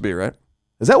Palookaville used to be, right?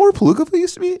 Is that where Palookaville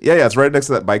used to be? Yeah, it's right next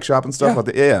to that bike shop and stuff.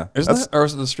 Yeah. Yeah. Isn't That's- it? Or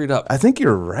is it the street up? I think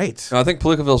you're right. No, I think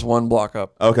Palookaville's one block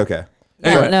up. Okay.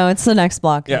 Anyway. No, it's the next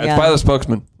block. Yeah, it's by the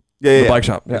Spokesman. Yeah, The bike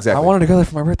shop. Yeah. Exactly. I wanted to go there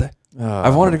for my birthday.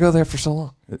 I've wanted to go there for so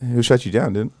long. Who shut you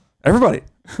down, dude? Everybody.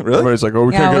 Really? Everybody's like, oh,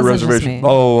 we Yeah, can't it get a wasn't just reservation. me.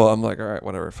 Oh, I'm like, all right,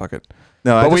 whatever, fuck it.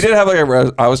 No, But we did have like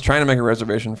I was trying to make a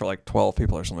reservation for like 12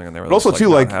 people or something, and they were But also just, too,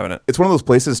 not like having it. it's one of those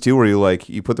places too where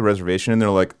you put the reservation and they're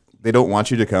like they don't want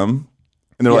you to come,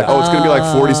 and they're like, oh, it's gonna be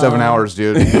like 47 hours,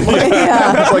 dude.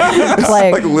 Yeah. It's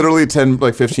like literally 10,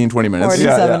 like 15, 20 minutes.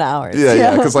 47 hours.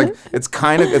 Yeah. Because like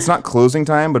it's not closing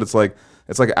time, but it's like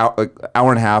hour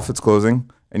and a half. It's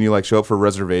closing, and you like show up for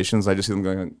reservations. I just see them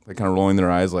going, like kind of rolling their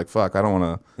eyes, like fuck, I don't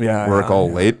want to work all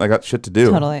late. I got shit to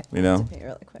do. Totally. You know. Pee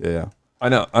really quick. Yeah. I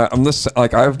know. I'm this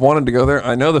like I've wanted to go there.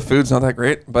 I know the food's not that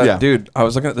great, but Yeah. dude, I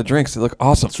was looking at the drinks. They look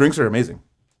awesome. Drinks are amazing.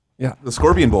 Yeah. The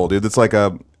Scorpion Bowl, dude. It's like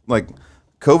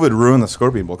COVID ruined the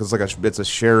Scorpion Bowl because it's a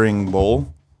sharing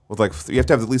bowl with like you have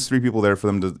to have at least 3 people there for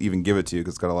them to even give it to you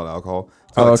because it's got a lot of alcohol.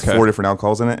 It's got like okay. 4 different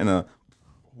alcohols in it and a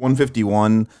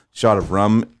 151 shot of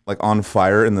rum like on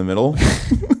fire in the middle. Yeah.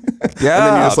 And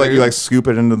then you just dude. you like scoop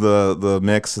it into the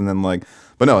mix and then like,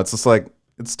 but no, it's just like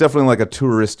it's definitely like a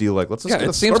touristy like let's just yeah, get a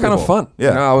it seems Scorpion kind of Bowl. fun. Yeah.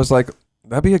 You know, I was like,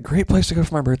 that'd be a great place to go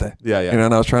for my birthday. Yeah, yeah. You know,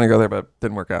 and I was trying to go there, but it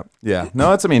didn't work out. Yeah,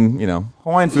 no, I mean, you know,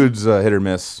 Hawaiian food's hit or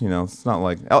miss. You know, it's not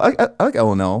like I like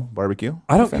L&L barbecue.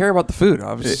 I don't care about the food.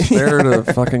 I was just there to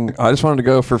fucking. I just wanted to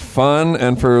go for fun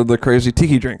and for the crazy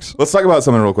tiki drinks. Let's talk about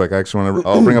something real quick. I actually want to.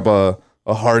 I'll bring up a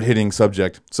hard hitting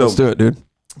subject. So Let's do it, dude.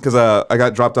 because I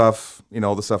got dropped off, you know,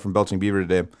 all the stuff from Belching Beaver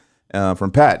today,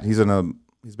 from Pat. He's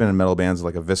been in metal bands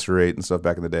like Eviscerate and stuff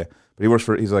back in the day, but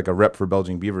he's like a rep for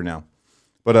Belching Beaver now.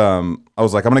 But I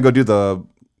was like, I'm gonna go do the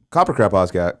Copper Crap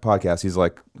podcast. He's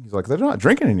like they're not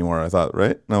drinking anymore. I thought,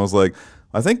 right? And I was like,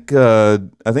 I think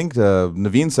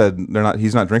Naveen said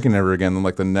he's not drinking ever again. And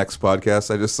like the next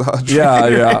podcast I just saw.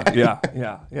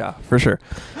 Yeah, for sure.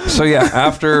 So yeah,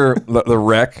 after the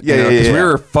wreck, Yeah, because yeah. we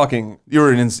were fucking. You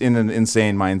were in an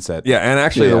insane mindset. Yeah, and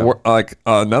actually, Yeah.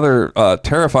 another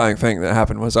terrifying thing that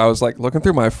happened was I was like looking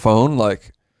through my phone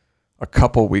like a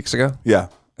couple weeks ago, Yeah.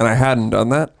 and I hadn't done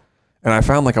that, and I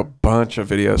found like a bunch of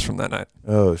videos from that night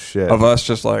Oh shit. of us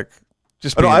just Oh,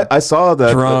 no, being I saw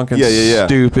that. drunk and yeah.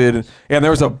 stupid, and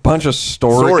there was a bunch of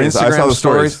Stories. I Instagram saw the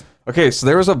stories. stories. Okay, so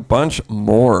there was a bunch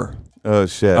more Oh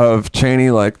shit. of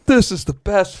Cheney like, this is the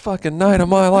best fucking night of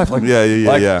my life. Like,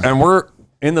 Yeah. And we're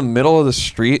in the middle of the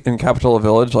street in Capitola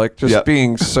Village, like just Yep.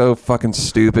 being so fucking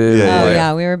stupid. Yeah, Oh Like,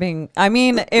 yeah, we were being. I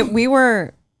mean, we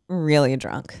were really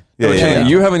drunk. Yeah, Cheney,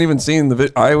 you haven't even seen the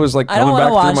video. I was like I don't going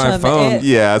back wanna through watch my them. phone.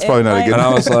 Yeah, it's probably not a good. And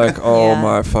I was like, oh Yeah.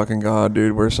 my fucking God,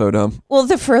 dude, we're so dumb. Well,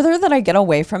 the further that I get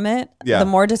away from it, Yeah. the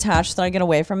more detached that I get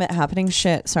away from it happening.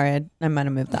 Shit, sorry, I might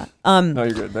have moved that. No,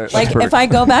 you're good. That's Like perfect. if I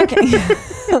go back,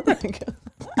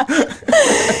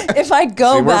 if I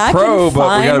go See, we're back pro, and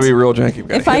but we gotta find, be real janky. We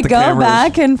gotta if I hit the go cameras.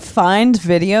 back and find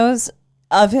videos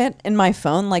of it in my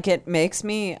phone, like it makes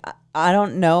me, I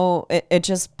don't know, it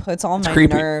just puts all my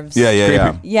creepy. nerves.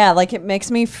 Yeah. Yeah, like it makes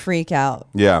me freak out.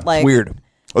 Yeah. Like weird.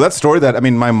 Oh, that story that, I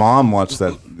mean, my mom watched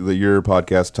your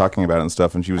podcast talking about it and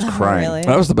stuff, and she was crying. Really?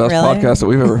 That was the best Really? podcast that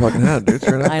we've ever fucking had, dude.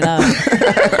 Straight up. I know.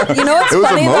 You know what's It was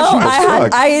funny though? emotional as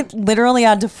fuck. I literally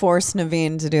had to force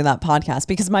Naveen to do that podcast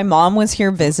because my mom was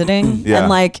here visiting, Yeah. and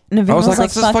like Naveen I was like, like,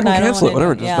 let's just "Fuck, fucking I don't cancel it. wanna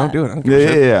Whatever. do Just don't do it. I don't give Yeah, a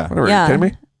shit. yeah, yeah. Whatever. Yeah. Are you kidding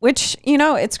me? Which, you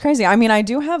know, it's crazy. I mean, I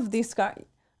do have these scars.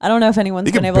 I don't know if anyone's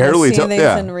You been can able to barely see tell- these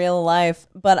yeah. in real life,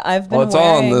 but I've been Well, it's all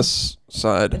on wearing- this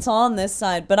side. It's all on this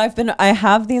side, but I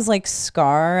have these like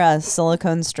scar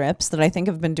silicone strips that I think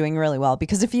have been doing really well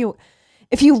because if you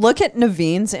look at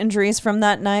Naveen's injuries from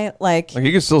that night, like Like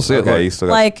you can still see it. Okay, you Like, still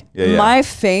got, like yeah, yeah. my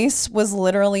face was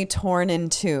literally torn in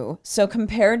two. So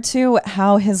compared to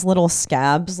how his little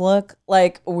scabs look,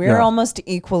 like we're Yeah. almost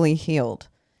equally healed.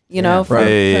 You know, from, Right.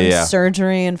 Yeah, from yeah.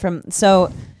 surgery and from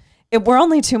we're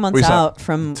only 2 months We saw- out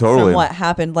from Totally. what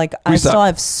happened. Like I We saw- still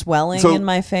have swelling So- in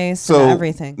my face So and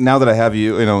everything. now that I have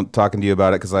you, talking to you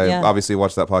about it, because I Yeah. obviously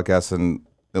watched that podcast and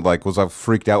it was I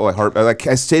freaked out.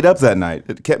 I stayed up that night.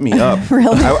 It kept me up.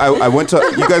 Really? I went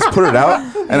to you guys put it out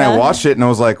and I Yeah. watched it and I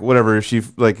was like, whatever. It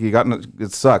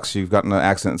sucks. You've gotten an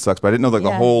accident. It sucks. But I didn't know the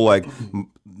Yeah. whole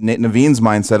Naveen's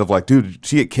mindset of like, dude, did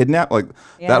she get kidnapped? Like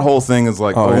Yeah. that whole thing is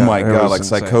like, Oh, oh, yeah. my It god, was like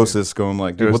insane, psychosis going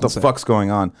like, dude, was what the insane. fuck's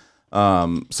going on?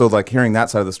 So like hearing that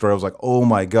side of the story, I was like, oh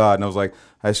my god, and I was like,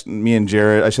 me and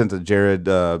Jared, I sent to Jared,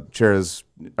 Chera's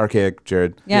Archaic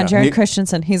Jared. Yeah, Jared He-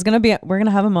 Christensen. We're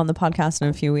gonna have him on the podcast in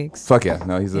a few weeks. Fuck yeah,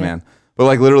 no, he's the Yeah. man. But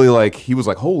like literally, like he was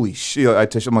like, holy shit! I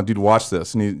texted him like, dude, watch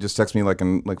this, and he just texted me like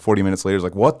in like 40 minutes later, he's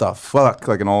like, what the fuck,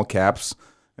 like in all caps,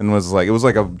 and it was like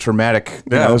a traumatic.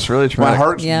 Yeah, it was really traumatic. My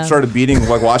heart Yeah. started beating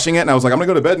like watching it, and I was like, I'm gonna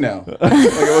go to bed now. Like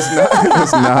it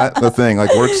was not the thing.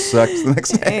 Like work sucked the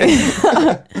next day.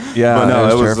 yeah, But no,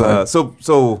 it was terrifying.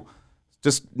 so.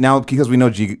 Just now, because we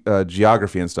know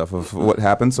geography and stuff of what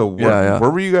happened. So Yeah. where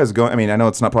were you guys going? I mean, I know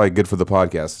it's not probably good for the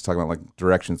podcast talking about like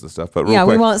directions and stuff, but real Yeah,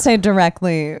 quick. we won't say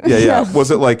directly. Yeah, yeah. Was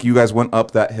it like you guys went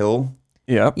up that hill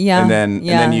Yep. Yeah. and then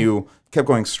yeah. you kept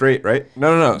going straight, right?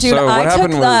 No. Dude, so what I took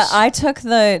happened was I took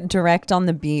the direct on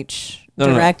the beach, No.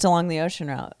 direct along the ocean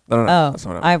route. No, Oh, that's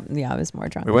not what happened. I was more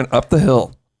drunk. We went up the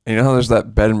hill. And you know how there's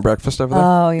that bed and breakfast over there?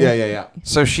 Oh, yeah. Yeah.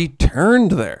 So she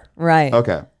turned there. Right.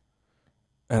 Okay.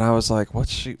 And I was like, where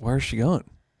is she going?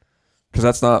 Because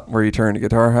that's not where you turn to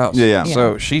get to our house. Yeah.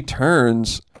 So she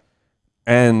turns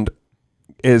and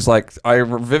is like, I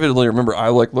vividly remember, I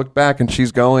like looked back and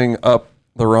she's going up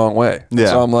the wrong way. Yeah.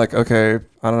 So I'm like, okay,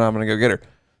 I don't know, I'm going to go get her.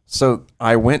 So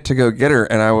I went to go get her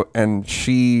and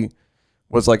she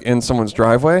was like in someone's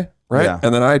driveway, right? Yeah.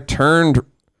 And then I turned,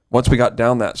 once we got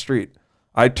down that street,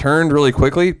 I turned really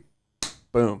quickly,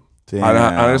 boom.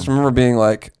 I just remember being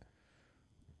like,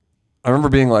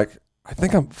 I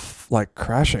think I'm like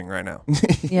crashing right now.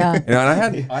 Yeah. You know,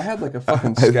 and I had like a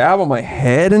fucking scab on my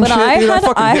head and But shit. I dude. had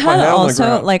fucking I hit my had head on the also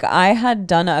ground. like I had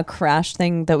done a crash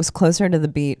thing that was closer to the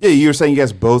beach. Yeah, you were saying you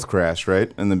guys both crashed, right?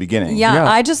 In the beginning. Yeah,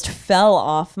 Yeah. I just fell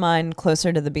off mine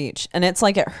closer to the beach, and it's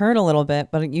like it hurt a little bit,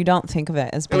 but you don't think of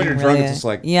it as Yeah, when being you're drunk, really. it's just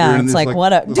like- yeah, you're in it's this, like like-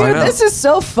 what a I dude. know. This is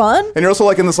so fun. And you're also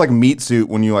like in this like meat suit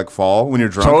when you like fall when you're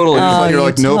drunk. Totally. You're, just, Oh, like, you're you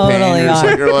like no pain. totally You're just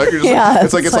are. like you're just Yeah,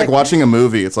 like, it's like watching a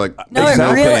movie. It's like No, there's it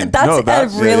no really, pain. that's, No,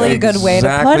 that's- a really yeah, good way to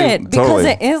put exactly, it because totally.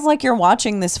 it is like you're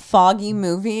watching this foggy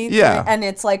movie. Yeah. and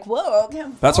it's like whoa. Okay,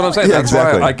 That's what I'm saying. Yeah, That's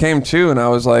exactly. why I came to and I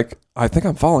was like, I think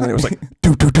I'm falling. And it was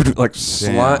like, like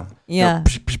slot. Yeah.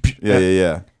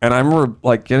 Yeah. And I remember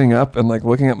like getting up and like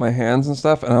looking at my hands and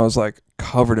stuff, and I was like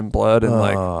covered in blood and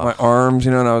like my arms,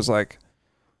 and I was like,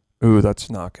 ooh, that's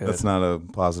not good. That's not a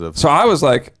positive. So I was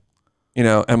like,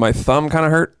 and my thumb kind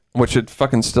of hurt, which it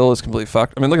fucking still is completely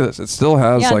fucked. I mean, look at this. It still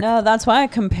has Yeah, like, no, that's why I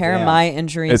compare Yeah. my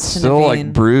injuries it's to still Naveen.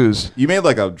 like bruised. You made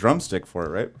like a drumstick for it,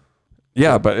 right?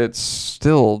 Yeah, but it's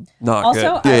still not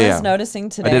Also, good. I Yeah, was yeah. noticing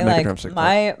did today, make a like drumstick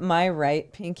my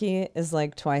right pinky is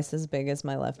like twice as big as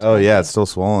my left. Oh pinky. yeah, it's still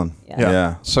swollen. Yeah.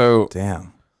 Yeah. So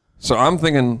Damn. I'm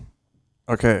thinking,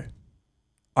 okay,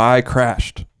 I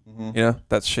crashed. Mm-hmm.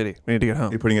 That's shitty. We need to get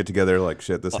home. You're putting it together like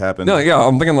shit. This happened. No, yeah,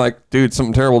 I'm thinking like, dude,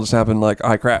 something terrible just happened. Like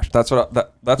I crashed. That's what.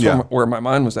 That's Yeah. where my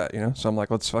mind was at. So I'm like,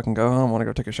 let's fucking go home. I want to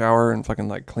go take a shower and fucking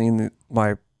like clean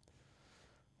my,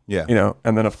 Yeah.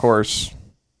 and then of course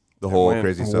The whole went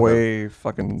crazy stuff. way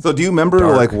fucking. So do you remember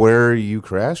dark. like where you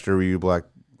crashed, or were you like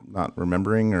not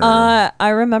remembering, or? I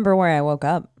remember where I woke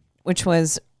up, which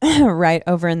was right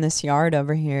over in this yard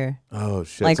over here. Oh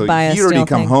shit! like so by a he already steel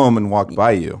come thing. home and walked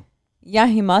by you. Yeah,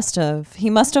 he must have. He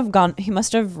must have gone. He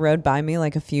must have rode by me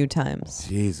like a few times.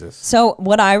 Jesus. So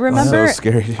what I remember, So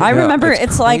scary. I Yeah, remember it's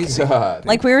it's like God.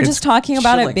 like we were It's just talking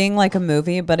about chilling. it being like a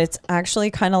movie, but it's actually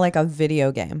kind of like a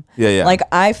video game. Yeah. Like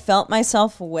I felt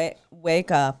myself wake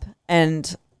up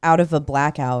and out of a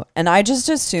blackout, and I just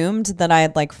assumed that I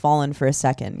had like fallen for a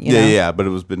second. You Yeah, know? yeah, but it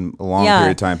was been a long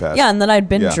period of time passed. Yeah, and then I'd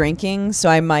been Yeah. drinking, so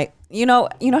I might, you know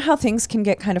how things can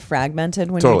get kind of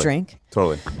fragmented when Totally. you drink.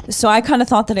 Totally. So I kind of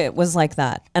thought that it was like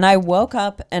that, and I woke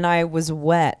up and I was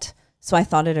wet, so I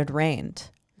thought it had rained,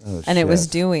 Oh, and it was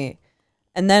shit. dewy.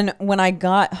 And then when I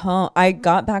got home, I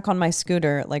got back on my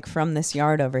scooter, like from this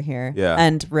yard over here, Yeah.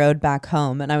 and rode back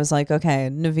home. And I was like, okay,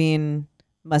 Naveen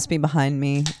must be behind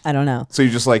me. I don't know. So you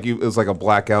just like, it was like a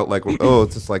blackout, like, oh,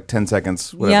 it's just like 10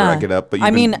 seconds, whenever I get up. But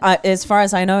I mean, as far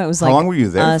as I know, it was How like. long were you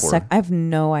there for? I have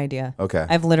no idea. Okay.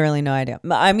 I have literally no idea.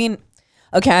 But I mean,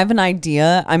 okay, I have an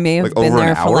idea. I may have Like been over an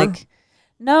there for hour? like.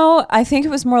 No, I think it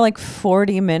was more like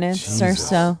 40 minutes or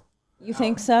so. You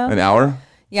think so? an hour?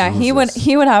 Yeah, Jesus.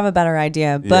 he would have a better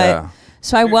idea. But Yeah.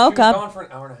 so I woke up. Gone for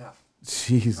an hour and a half.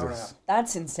 Jesus.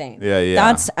 That's insane. Yeah, yeah.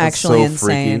 That's actually so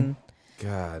freaky. insane.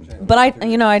 God. But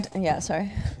yeah,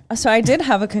 sorry. So I did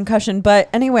have a concussion, but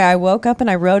anyway, I woke up and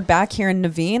I rode back here, and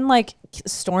Naveen like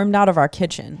stormed out of our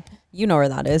kitchen. You know where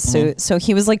that is. So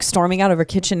he was like storming out of our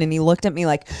kitchen, and he looked at me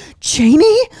like,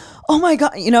 Cheney, oh my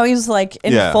God. He was like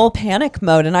in Yeah. full panic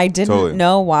mode, and I didn't Totally.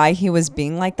 know why he was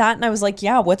being like that. And I was like,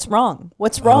 yeah, what's wrong?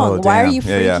 What's wrong? Oh, Why are damn. you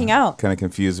Yeah, freaking yeah. out? Kind of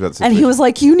confused about the And situation. he was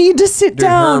like, you need to sit Dude,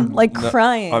 down, her- like no,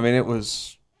 crying. I mean, it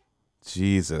was.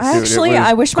 Jesus. I Dude, it actually, was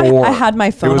I wish gore. I had my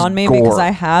It phone was on me because gore. I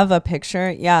have a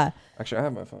picture. Yeah. Actually, I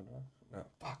have my phone. No,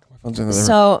 fuck, my phone's in there.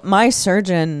 So my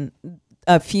surgeon,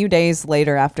 a few days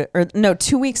later after, or no,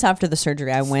 2 weeks after the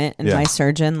surgery, I went and Yeah. my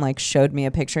surgeon like showed me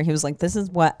a picture. He was like, "This is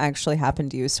what actually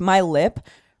happened to you." So my lip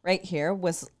right here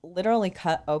was literally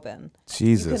cut open.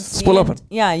 Jesus. Split open.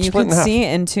 Yeah, you Split can in half. see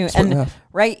into, Split in and half.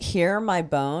 right here, my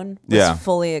bone was Yeah.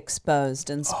 fully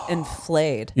exposed and and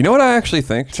flayed. You know what I actually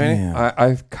think, Cheney? Damn.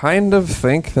 I kind of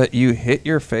think that you hit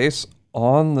your face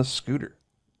on the scooter.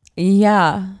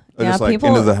 Yeah. Oh, Yeah, just, like, people,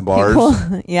 into the bars?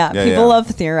 yeah, Yeah, people yeah. love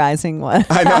theorizing what.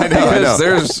 I know. Because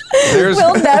there's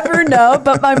We'll never know.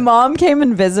 But my mom came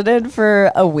and visited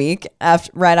for a week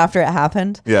right after it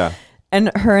happened. Yeah. And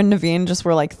her and Naveen just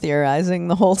were like theorizing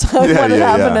the whole time Yeah, when it yeah,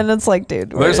 happened. yeah. And it's like,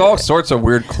 dude, there's all sorts of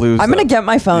weird clues. I'm going to though. get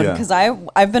my phone Yeah. because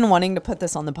I've been wanting to put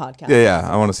this on the podcast. Yeah, yeah.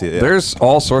 I want to see it. Yeah. There's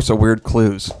all sorts of weird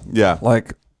clues. yeah.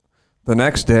 Like the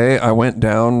next day, I went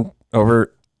down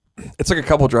over. It's like a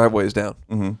couple driveways down,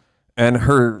 Mm-hmm. and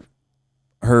her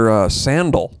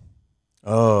sandal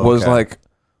Oh. was okay. like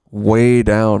way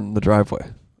down the driveway.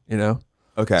 You know,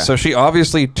 Okay. so she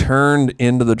obviously turned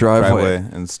into the driveway,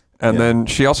 and and yeah. then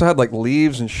she also had like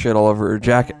leaves and shit all over her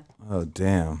jacket. Oh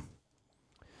damn.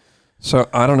 So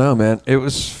I don't know, man. It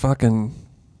was fucking.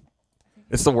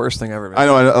 It's the worst thing ever. Man. I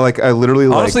know. I literally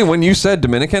like. Honestly, when you said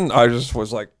Dominican, I just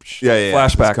was like, Yeah, yeah, yeah.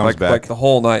 flashback, Just comes back. like the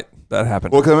whole night that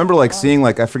happened. Well, 'cause I remember like seeing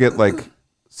like I forget like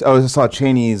I saw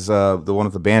Cheney's the one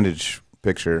with the bandage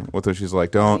picture with her. She's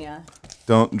like,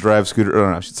 don't drive scooter. I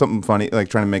don't know. She's something funny, like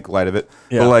trying to make light of it.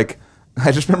 Yeah. But like,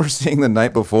 I just remember seeing the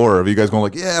night before of you guys going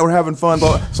like, yeah, we're having fun.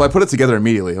 Blah, blah. So I put it together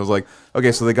immediately. I was like,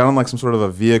 okay, so they got on like some sort of a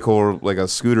vehicle or like a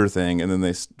scooter thing, and then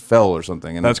they fell or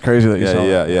something. And That's crazy that you yeah, saw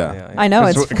yeah, that. yeah. I know,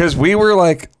 it's- because we were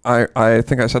like, I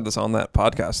think I said this on that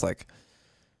podcast. Like,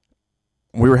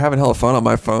 we were having hella fun on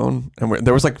my phone, and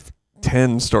there was like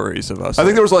 10 stories of us. I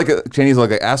think there was like Cheney's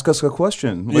like ask us a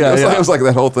question. Like, Yeah, it was, yeah. Like, it was like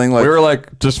that whole thing like we were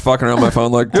like just fucking around my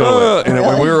phone, like, Totally. you know,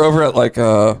 when we were over at like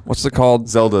what's it called?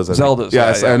 Zelda's. I think. Zelda's,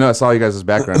 Yeah, yeah, I know. I saw you guys'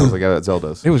 background. I was like, yeah, that's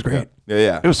Zelda's. It was great. Yeah,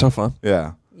 yeah, It was so fun.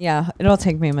 yeah. Yeah, it'll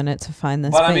take me a minute to find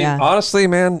this. But But, I mean, yeah. honestly,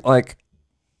 man, like,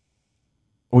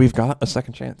 we've got a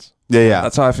second chance. Yeah, yeah.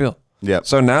 That's how I feel. Yeah.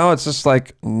 So now it's just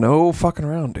like no fucking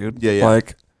around, dude. Yeah, yeah.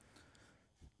 Like,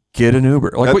 get an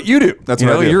Uber, like That- what you do. that's you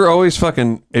what I know, do. you're always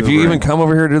fucking. If you Ubering. even come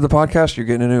over here to do the podcast, you're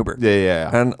getting an Uber. Yeah, yeah,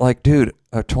 yeah. And like, dude,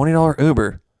 a $20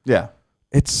 Uber, Yeah.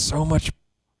 it's so much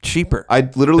cheaper. I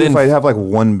literally, Then- if I have like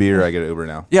one beer, I get an Uber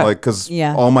now. Yeah. Like, because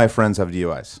Yeah. all my friends have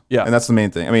DUIs. Yeah. And that's the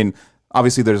main thing. I mean,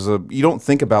 obviously, you don't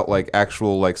think about like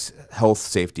actual like health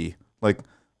safety. Like,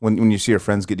 when you see your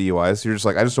friends get DUIs, you're just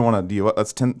like, I just don't want a DUI.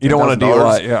 That's You don't want a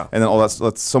 $10,000. DUI, yeah. And then all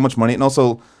that's so much money. And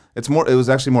also, it was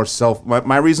actually more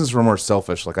my reasons were more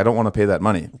selfish. Like, I don't want to pay that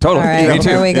money. Totally. All right, Me too.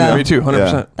 here we go. Me too.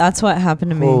 100%. That's what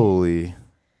happened to me. Holy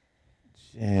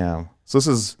damn. So this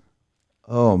is,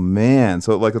 oh man.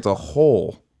 So like it's a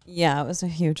hole. Yeah, it was a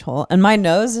huge hole. And my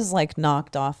nose is like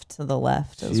knocked off to the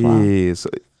left as well. Jeez.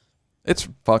 It's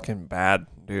fucking bad,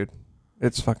 dude.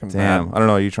 It's fucking Damn. bad. I don't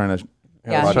know. Are you trying to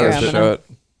Yeah, I'll here, try to I'm show gonna- it.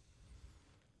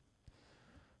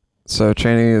 So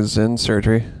Cheney is in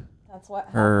surgery. That's what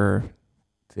happened. Her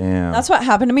damn. That's what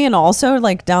happened to me, and also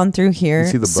like down through here. You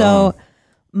see the so bone.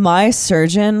 My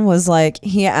surgeon was like,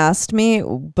 he asked me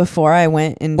before I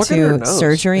went Look at her into nose.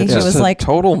 surgery. It's He just was a like,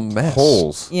 total mess.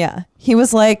 Holes. yeah. He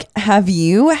was like, have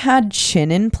you had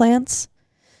chin implants?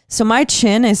 So my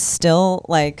chin is still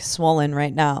like swollen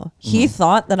right now. He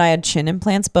thought that I had chin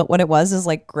implants, but what it was is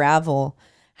like gravel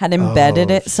had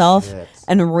embedded itself shit.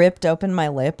 and ripped open my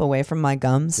lip away from my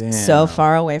gums, so Damn.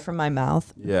 far away from my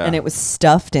mouth. Yeah. And it was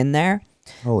stuffed in there.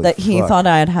 Holy That he fuck. thought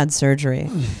I had surgery.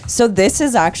 So this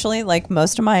is actually like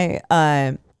most of my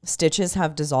stitches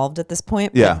have dissolved at this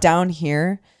point. Yeah. But down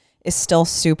here is still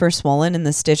super swollen, and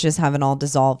the stitches haven't all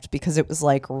dissolved because it was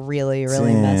like really,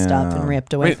 really messed up and Damn.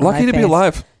 ripped away. Wait, from lucky my to be face.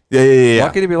 alive. Yeah.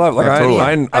 Lucky to be alive. Like Yeah, totally.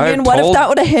 I mean, what if that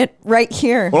would have hit right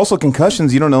here? Well, also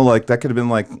concussions, you don't know, like that could have been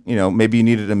like, maybe you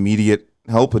needed immediate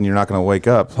help and you're not going to wake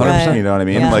up. 100%. You know what I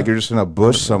mean? Yeah. Like you're just in a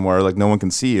bush somewhere, like no one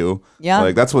can see you. Yeah.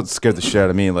 Like that's what scared the shit out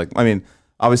of me. Like, I mean,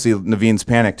 obviously Naveen's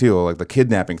panic too, like the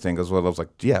kidnapping thing as well. I was like,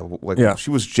 yeah, she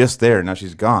was just there. Now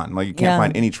she's gone. Like you can't Yeah.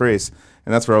 find any trace.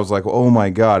 And that's where I was like, oh my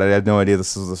God, I had no idea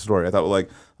this was the story. I thought like,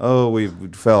 oh, we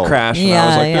fell. crash. And I Yeah,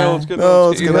 was like, yeah. no, let's get, No, let's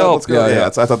let's get go. help. Let's go. Yeah,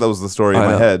 I thought that was the story in I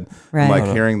my know. head. Right. Like I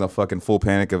know. hearing the fucking full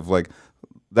panic of like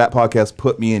that podcast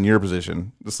put me in your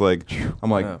position. Just like I'm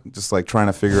like just like trying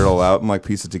to figure it all out and like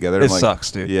piece it together. It and, like,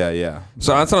 sucks, dude. Yeah.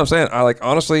 So that's what I'm saying. I like,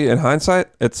 honestly, in hindsight,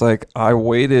 it's like I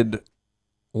waited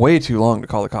way too long to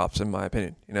call the cops, in my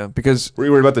opinion, because Were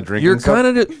you worried about the drinking? you're stuff?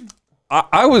 kind of,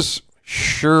 I was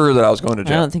sure that I was going to I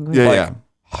jail. don't think we Yeah, like, yeah.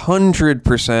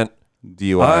 100%.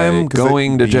 DUI. I'm 'cause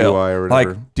going to jail. DUI or Like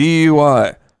whatever.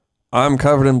 DUI. I'm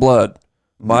covered in blood.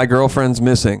 Mm-hmm. My girlfriend's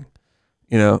missing.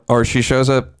 Or she shows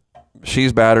up,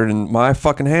 she's battered, and my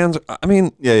fucking hands. I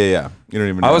mean, Yeah. You don't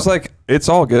even know. I was like, it's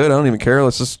all good. I don't even care.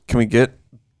 Can we get?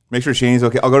 make sure Shane's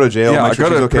okay. I'll go to jail. Yeah, make I sure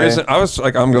go she's to okay. prison. I was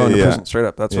like, I'm going to Yeah. prison straight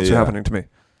up. That's what's Yeah. happening to me.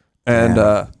 And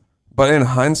Yeah. but in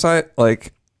hindsight,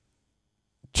 like,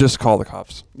 just call the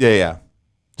cops. Yeah.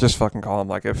 Just fucking call them.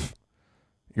 Like, if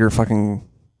your fucking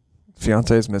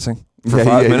fiance is missing for Yeah,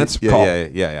 5 yeah, minutes, Yeah, call.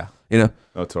 yeah.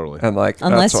 Oh, totally. And like,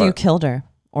 Unless that's you why- killed her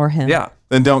or him. yeah.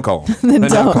 Then don't call him. Then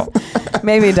Then don't. don't call.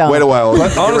 Maybe don't. Wait a while.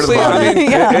 But honestly, I mean,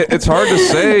 Yeah. it's hard to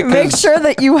say. Make 'cause- sure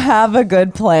that you have a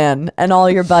good plan and all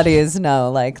your buddies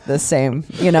know like the same,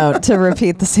 to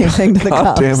repeat the same thing to the God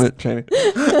cops. damn it, Jamie.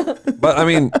 But I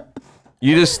mean,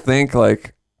 you just think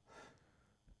like,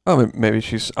 oh, maybe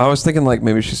I was thinking like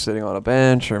maybe she's sitting on a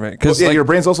bench or maybe because Because your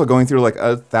brain's also going through like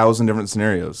 1,000 different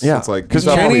scenarios. yeah, It's like because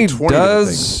there's probably Jenny 20 different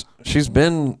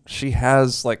things. she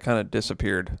has like kind of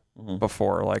disappeared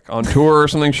before, like on tour or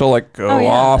something. She'll like go Oh, yeah.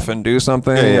 off and do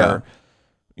something, Yeah.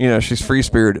 or she's free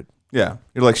spirited. Yeah.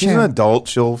 You're like, she's Sure. an adult.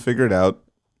 She'll figure it out.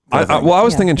 I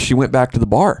was Yeah. thinking she went back to the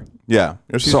bar, Yeah.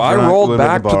 She's so I drunk, rolled living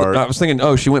at back to the. I was thinking,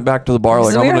 oh, she went back to the bar.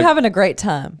 Like So I'm we were gonna, having a great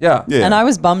time. yeah. Yeah. And I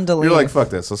was bummed to leave. You're like, fuck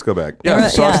this. Let's go back. Yeah, Right,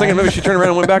 so I was yeah. thinking maybe she turned around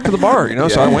and went back to the bar, So I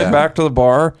Yeah, went yeah. back to the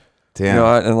bar,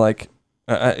 Damn. and like,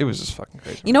 it was just fucking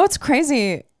crazy. You know what's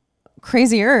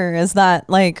crazier is that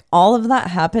like all of that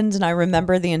happened and I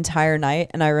remember the entire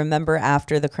night and I remember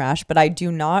after the crash, but I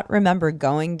do not remember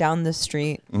going down the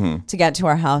street to get to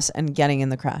our house and getting in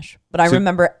the crash. But I So-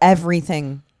 remember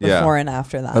everything Yeah. before and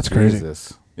after that. That's crazy. Jesus.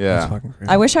 That's Yeah. fucking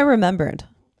crazy. I wish I remembered.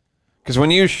 Because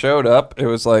when you showed up, it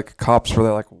was like cops were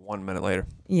there like 1 minute later.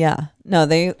 Yeah. No,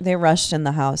 they rushed in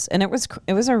the house and it was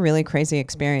a really crazy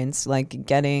experience, like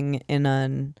getting in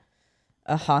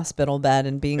a hospital bed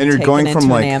and being And you're taken going into from,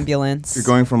 an like- ambulance. You're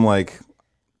going from like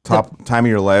top time of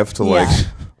your life to like Yeah.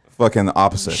 fucking the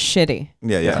opposite. shitty.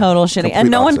 Yeah. Total shitty. Complete And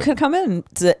no one opposite. could come in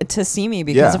to see me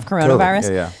because of coronavirus.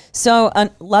 Totally. Yeah. So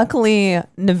luckily,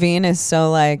 Naveen is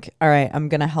so like, all right, I'm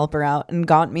gonna help her out, and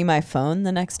got me my phone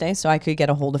the next day so I could get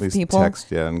a hold of At least people.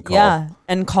 text, and call. Yeah,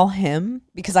 and call him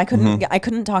because I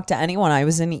couldn't talk to anyone. I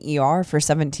was in the ER for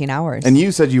 17 hours. And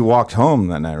you said you walked home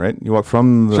that night, right? You walked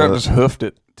from the. Sure, just hoofed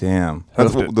it. Damn.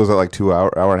 Hoofed That's, it. was that like 2 hour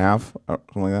and a half, or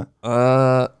something like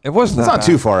that? It wasn't. It's that not bad.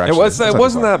 too far, actually. It was. It's It not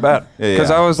wasn't too far. that bad. Yeah, Because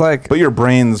yeah. I was like, But your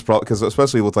brain's probably because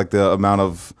especially with like the amount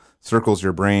of circles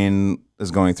your brain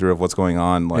is going through of what's going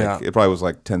on, like Yeah. it probably was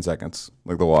like 10 seconds,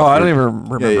 like the walk. oh, I don't even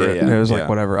remember yeah, it. yeah, It was yeah. like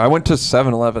whatever. I went to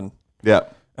 7-Eleven Yeah,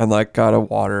 and like got a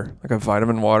water, like a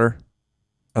vitamin water,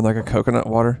 and like a coconut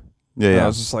water. yeah, And I yeah,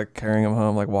 was just like carrying them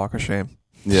home, like walk of shame.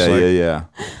 yeah, like-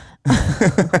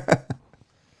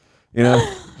 yeah.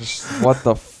 Just what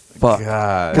the fuck?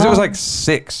 God. Because it was like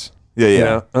 6. Yeah, you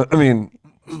yeah, know? I mean,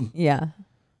 yeah,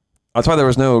 that's why there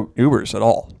was no Ubers at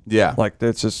all. yeah. Like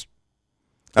it's just.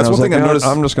 That's I was one thing like, I "You know what? noticed.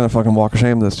 I'm just gonna fucking walk of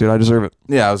shame this, dude. I deserve it.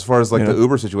 Yeah, as far as like You the know?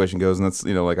 Uber situation goes, and that's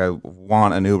like I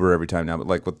want an Uber every time now, but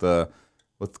like with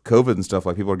COVID and stuff,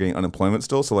 like people are getting unemployment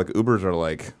still, so like Ubers are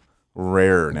like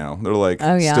rare now. They're like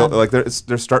Oh, yeah. still like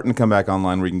they're starting to come back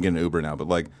online where you can get an Uber now, but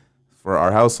like for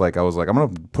our house, like I was like, I'm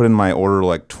gonna put in my order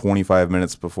like 25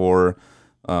 minutes before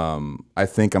I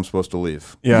think I'm supposed to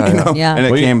leave. Yeah, You yeah. know? Yeah. And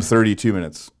it We- came 32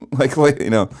 minutes. Like Wow. like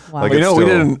But it's we still-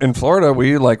 did in Florida.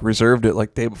 We like reserved it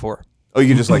like day before. Oh, you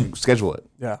can just like schedule it.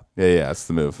 Yeah, Yeah, that's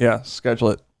the move. yeah. Schedule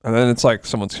it, and then it's like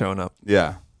someone's showing up,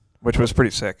 Yeah. which was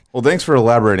pretty sick. Well, thanks for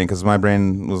elaborating because my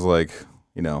brain was like,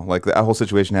 you know, like that whole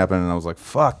situation happened and I was like,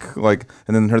 fuck. Like,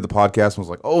 and then heard the podcast and was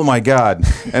like, oh my God.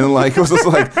 And then like, it was just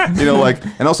like, you know, like,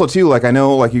 and also too, like, I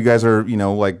know like you guys are, you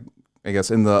know, like, I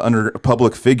guess in the under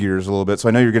public figures a little bit. So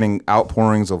I know you're getting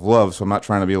outpourings of love. So I'm not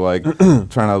trying to be like, trying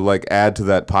to like add to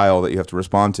that pile that you have to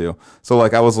respond to. So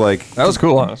like, I was like, That was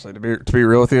cool, honestly. To be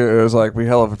real with you, it was like we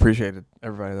hell of appreciated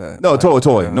everybody that. no, like,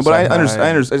 totally. you know, No, but I said understand.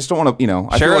 hi. I just don't want to, you know,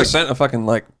 I feel Shara like, sent a fucking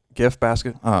like gift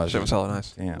basket. Oh, Shit was hella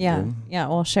nice. damn, Yeah. dude. Yeah.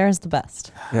 Well, Cher is the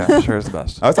best. Yeah, Shara's the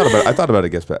best. I thought about a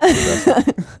gift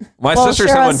basket. My Well, sister Shara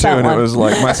sent one too, sent and one. it was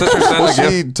like my sister sent a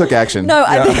gift. She took action. No,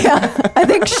 I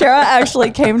think Shara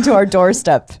actually came to our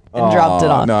doorstep and dropped it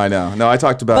Aw, off. No, I know. No, I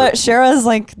talked about But Shara is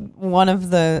like one of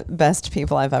the best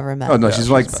people I've ever met. Oh no, Yeah, she's she's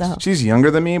like the best. she's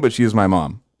younger than me, but she's my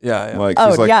mom. Yeah, yeah. Like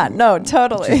Oh she's like, yeah, no,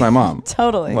 totally. she's my mom.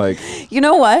 Totally. Like You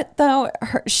know what though?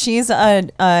 She's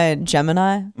a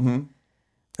Gemini.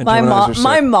 And My Geminis mom, are sick.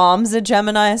 my mom's a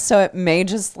Gemini, so it may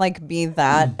just like be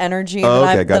that energy Oh,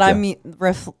 okay, that gotcha. I'm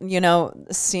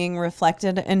seeing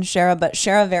reflected in Shara. But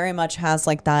Shara very much has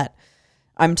like that.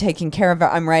 I'm taking care of it.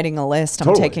 I'm writing a list. I'm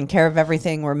Totally. taking care of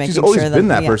everything. We're making she's always sure been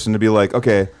that yeah. person to be like,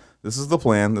 okay, this is the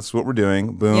plan. This is what we're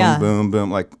doing. Boom, Yeah. boom,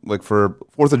 boom. Like for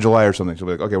 4th of July or something, she'll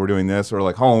be like, okay, we're doing this, or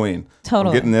like Halloween.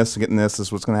 Totally. We're getting this, getting this. This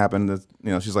is what's gonna happen. This,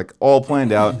 you know, she's like all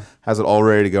planned out, has it all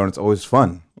ready to go, and it's always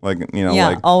fun. Like you know, Yeah,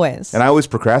 like always. And I always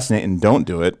procrastinate and don't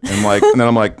do it, and like, and then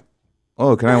I'm like,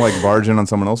 oh, can I like barge in on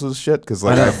someone else's shit? Because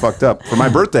like I fucked up for my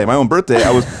birthday, my own birthday.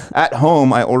 I was at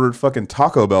home. I ordered fucking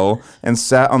Taco Bell and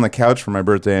sat on the couch for my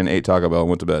birthday and ate Taco Bell and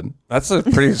went to bed. That's a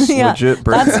pretty yeah, legit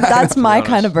birthday. that's to be my honest.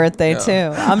 kind of birthday too.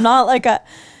 I'm not like a.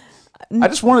 I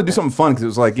just wanted to do something fun because it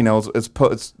was like, you know, it's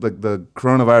like the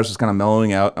coronavirus is kind of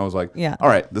mellowing out. I was like, Yeah. all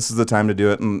right, this is the time to do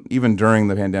it. And even during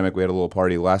the pandemic, we had a little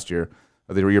party last year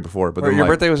or the year before. But Wait, then your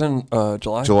like, birthday was in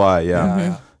July. July, yeah. Yeah,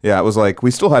 yeah. Yeah, it was like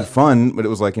we still had fun, but it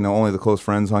was like, you know, only the close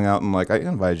friends hung out and like I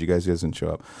invited you guys didn't show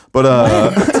up. But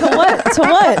To what? To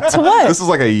what? To what? this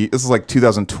is like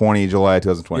 2020, July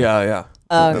 2020. Yeah, yeah.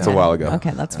 Oh, That's a okay. while ago.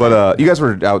 Okay, that's But you guys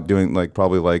were out doing like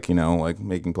probably like, you know, like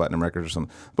making platinum records or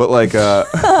something. But like yeah.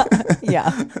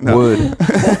 Wood.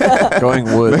 Going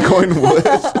wood. going wood.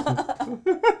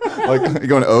 Like you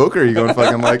going oak or are you going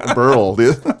fucking like burl,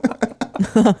 dude?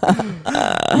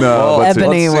 No, but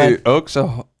Ebony let's see. wood. Oak's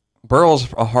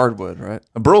Burl's a hardwood, right?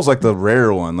 burl's like the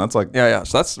rare one. That's like Yeah, yeah.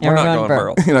 So that's Yeah, we're we're not going going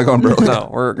Burl. Burl. you're not going burl. No,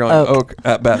 we're going Oak. oak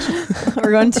at best.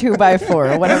 We're going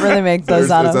 2x4, whatever they make those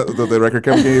Is out that of. the record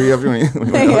company you have?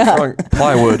 Yeah. Going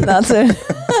plywood. That's it.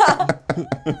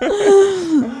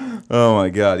 Oh my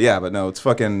god, yeah, but no, it's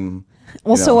fucking.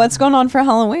 Well, you so know. what's going on for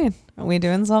Halloween? Are we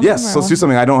doing something? Yes, or let's do what?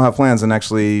 something. I don't have plans, and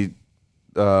actually,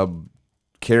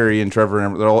 Carrie and Trevor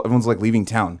and everyone's like leaving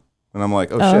town, and I'm like,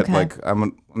 oh shit, okay. like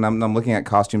I'm looking at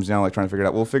costumes now, like trying to figure it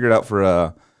out. We'll figure it out for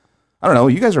I don't know.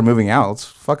 You guys are moving out. Let's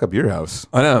fuck up your house.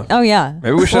 I know. Oh yeah.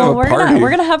 Maybe we should well, have a we're party. Gonna,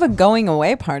 we're gonna have a going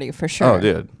away party for sure. Oh,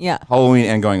 dude. Yeah. Halloween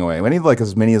and going away. I need like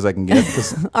as many as I can get.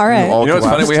 'Cause All right. all You know what's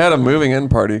funny? collapsed. We had a moving in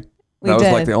party. We That was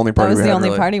did. like the only party That was we the had, only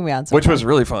really. party we had. So Which far. was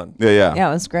really fun. Yeah. Yeah,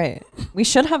 it was great. We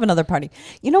should have another party.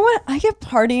 You know what? I get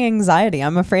party anxiety.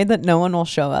 I'm afraid that no one will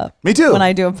show up. Me too. When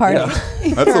I do a party.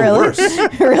 Yeah. That's the really?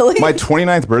 worst. Really? My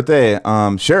 29th birthday,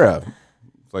 Shara,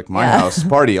 it's like my Yeah. house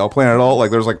party. I'll plan it all.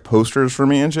 Like there's like posters for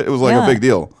me and shit. It was like Yeah. a big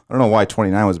deal. I don't know why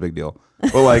 29 was a big deal,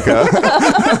 but like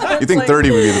you think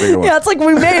 30 would be the bigger one? Yeah, it's like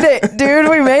we made it, dude.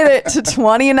 We made it to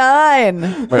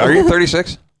 29. Wait, are you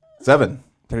 36? 7.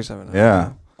 37.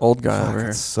 Yeah. Old guy over here.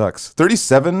 It sucks.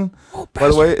 37, by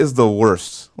the way, is the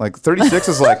worst. Like 36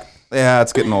 is like, yeah,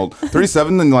 it's getting old.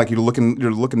 37, then like you're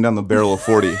looking down the barrel of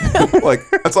 40. Like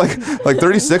that's like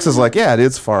 36 is like, yeah,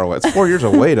 it's far away. It's 4 years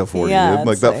away to 40. Yeah, dude.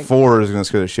 Like it's that like- 4 is gonna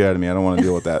scare the shit out of me. I don't want to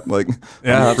deal with that. Like, Yeah,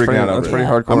 I'm that's freaking pretty- out over that's it. pretty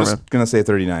hardcore, I'm just man. gonna say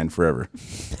 39 forever.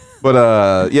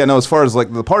 But yeah, no. As far as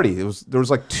like the party, there was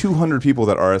like 200 people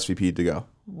that RSVP'd to go.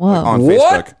 Whoa. Like, on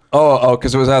What? Facebook. Oh,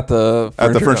 because it was at the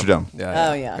Furniture Dome. Yeah.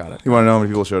 Oh, yeah. Got it. You want to know how many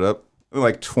people showed up?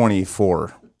 Like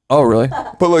 24. Oh, really?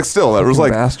 But like still, that was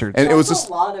Fucking like bastards. and it was just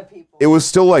lot of people. it was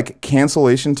still like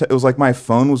cancellation. It was like my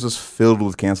phone was just filled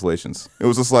with cancellations. It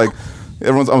was just like I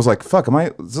was like, fuck,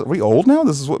 are we old now?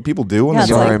 This is what people do when Yeah, they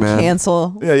it's go. Sorry, like man.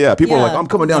 cancel. Yeah. People are Yeah. like, I'm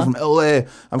coming down from LA.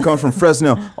 I'm coming from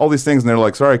Fresno. All these things, and they're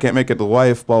like, sorry, I can't make it. The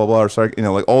wife, blah blah blah. Or sorry, you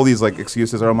know, like all these like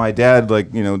excuses. Or my dad,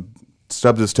 like, you know,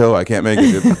 stubbed his toe. I can't make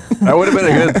it. Dude. That would have been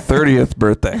a good 30th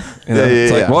birthday. You know? Yeah,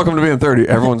 It's like, yeah. welcome to being 30.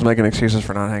 Everyone's making excuses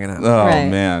for not hanging out. Oh Right.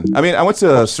 man. I mean, I went to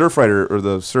Surfrider or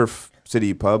the Surf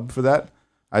City pub for that.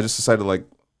 I just decided to like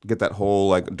get that whole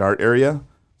like dart area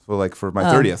for my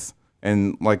 30th.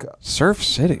 And like Surf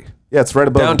City. yeah, it's right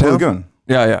above Downtown? the lagoon.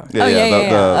 Yeah, yeah. Yeah, Oh,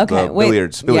 yeah. The Okay, wait.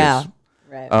 billiards. Yeah.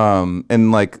 Right.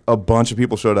 And like a bunch of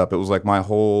people showed up. It was like my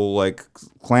whole like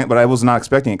clan, but I was not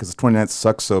expecting it because the 29th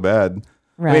sucks so bad.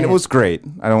 I mean, Right. it was great.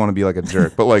 I don't want to be like a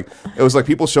jerk, but like it was like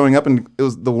people showing up, and it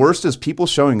was the worst is people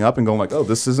showing up and going like, "Oh,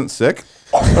 this isn't sick.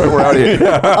 All right, we're out here."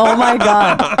 Oh my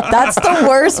god, that's the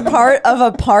worst part of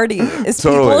a party is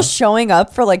people Totally. showing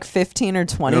up for like 15 or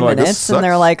 20 They're like, "This minutes, and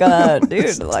they're sucks." like,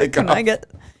 dude, like, take can off. I get?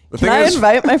 Can thing I is-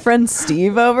 invite my friend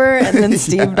Steve over? And then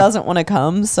Steve doesn't want to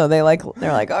come, so they're like, all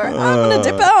right, I'm gonna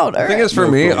dip out. All The thing right. is, for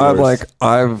No, me, of I'm course.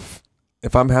 like,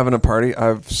 if I'm having a party,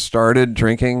 I've started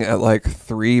drinking at like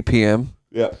 3 p.m.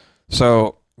 Yeah.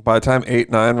 So by the time 8,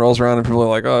 9 rolls around and people are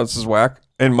like, oh, this is whack.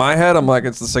 In my head, I'm like,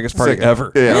 it's the sickest party Sick.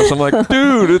 ever. Yeah. You know? So I'm like,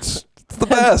 dude, it's the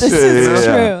best. This is yeah,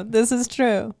 true. yeah. This is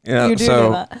true. Yeah, you do so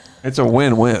do that. it's a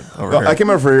win-win over Well, here. I came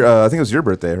over for I think it was your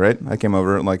birthday, right? I came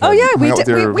over and like Oh yeah, hung out with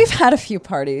your- we've had a few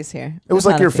parties here. It was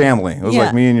like your family. It was Yeah.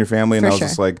 like me and your family, and For I was sure.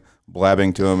 just like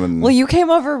blabbing to him, and Well, you came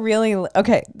over really.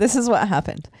 Okay, this is what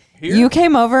happened. Here? You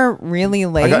came over really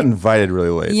late. I got invited really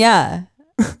late. Yeah.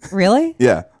 Really?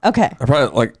 Yeah. Okay. I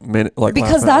probably like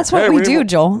Because last that's minute, what "Hey, we do, need-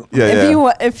 Joel.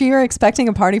 Yeah, if you're expecting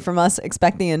a party from us,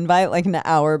 expect the invite like an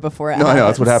hour before it No, I know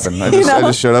that's what happens. happened. I You know?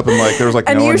 just showed up and like there was like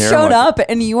And no you one here. I'm showed like- up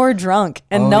and you were drunk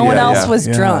and Oh, no one yeah, else yeah. was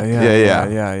drunk.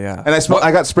 Yeah. And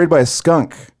I got sprayed by a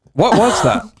skunk. what was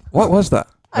that? What was that?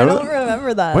 I don't Remember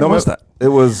remember that. What was that? It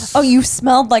was. Oh, you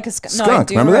smelled like a skunk. No, I Skunk,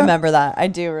 do remember that? remember that. I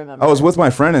do remember. I was with my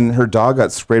friend and her dog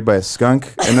got sprayed by a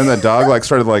skunk, and then the dog like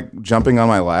started like jumping on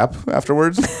my lap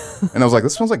afterwards, and I was like,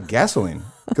 "This smells like gasoline."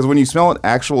 Because when you smell an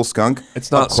actual skunk,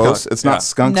 It's not up close. skunk. It's Yeah. not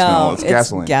skunk No, smell. It's it's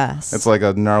gasoline. gas. It's like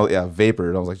a gnarly vapor.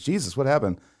 And I was like, Jesus, what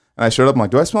happened? And I showed up. I'm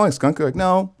like, do I smell like skunk? They're like,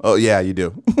 no. Oh yeah, you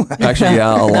do. Actually,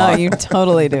 yeah, a No, lot. you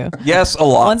totally do. Yes, a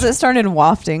lot. Once it started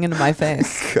wafting into my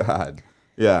face. God.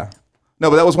 Yeah. No,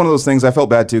 but that was one of those things. I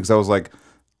felt bad too because I was like,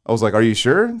 are you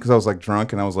sure? Because I was like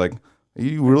drunk and I was like,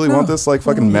 you really want this like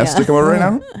fucking mess Yeah. to come over right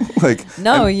now? Like,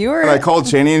 No, and- you were- And I called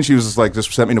Cheney and she was just like,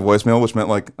 just sent me to voicemail, which meant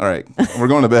like, all right, we're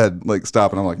going to bed. Like,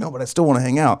 stop. And I'm like, no, but I still want to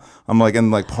hang out. I'm like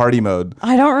in like party mode.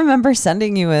 I don't remember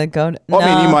sending you a go. Well,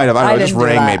 I mean, you might have. I don't know, it just didn't do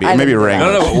rang that. maybe. I Maybe didn't it do rang.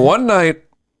 that. No, but one night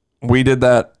we did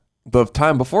that the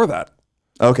time before that.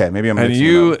 Okay, maybe I'm And mixing it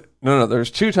you, up. no, there's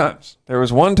 2 times. There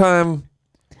was one time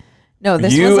No,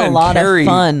 this you was a and lot Carrie of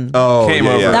fun. Oh, came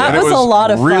yeah, over. yeah. That and it was a lot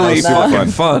of fun, really though.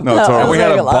 fucking fun. No, That totally. And we was had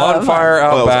like a a lot of bonfire fun. Oh,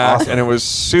 out it was back, awesome. and it was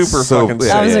super So- fucking yeah,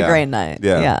 sick. That was yeah. a great night.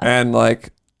 Yeah. Yeah. And like,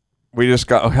 we just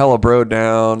got hella bro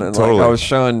down, and like Totally. I was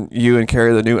showing you and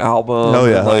Carrie the new album. Hell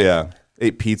yeah, and, hell like, yeah.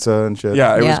 Ate pizza and shit.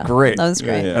 Yeah, it Yeah, was great. That was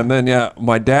great. Yeah. And then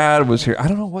my dad was here. I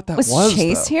don't know what that was. Was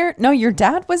Chase though. here? No, your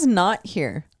dad was not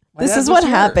here. My This dad is was what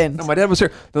here. happened. No, my dad was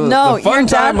here. The No, fun your dad-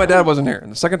 time my dad wasn't here,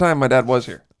 and the second time my dad was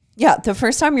here. Yeah, the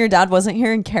first time your dad wasn't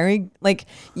here and Carrie, like,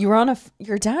 you were on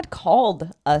your dad called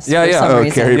us Yeah, for yeah. some Oh,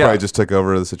 reason. Carrie Yeah. probably just took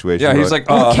over the situation. Yeah, he's like,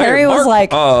 Well, hey, Carrie was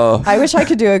Mark, like, I wish I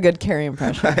could do a good Carrie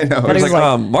impression. I know. But he's he's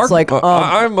like, Mark, he's like,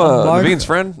 I'm Mark. Naveen's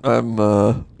friend.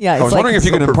 Yeah, I he's was like- wondering if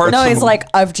you could So impart No, some. he's like,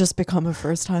 I've just become a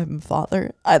first-time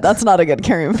father. That's not a good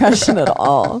Carrie impression at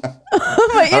all.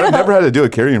 But, you I've know, never had to do a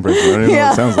Carrie impression. I don't even know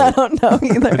what it sounds I like. don't know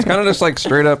either. it's kind of just like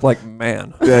straight up like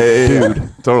man. Yeah, dude.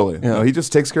 Totally. Yeah. No, he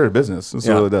just takes care of business. That's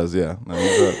Yeah. what it does. Yeah. No,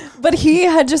 he's, But he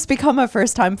had just become a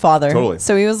first-time father. Totally.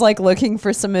 So he was like looking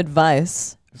for some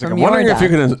advice He's like, from I'm your wondering if you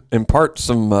dad. could impart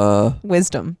some.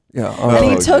 Wisdom. Yeah. And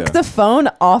he Oh, took yeah. the phone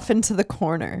off into the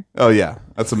corner. oh yeah,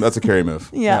 that's a Carrie move.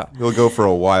 Yeah. He'll go for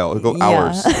a while. He'll go Yeah.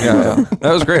 hours. yeah,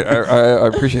 that was great. I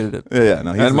appreciated it. Yeah.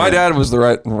 No, he's And my the- dad was the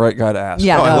right guy to ask.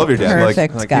 Yeah, Oh, I no, love your dad. Like-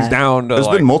 Perfect Like guy. he's down to There's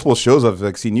like, been multiple shows I've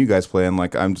like seen you guys play, and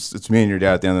like it's me and your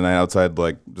dad at the end of the night outside,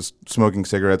 like just smoking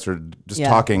cigarettes or just Yeah.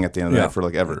 talking at the end of the Yeah. night for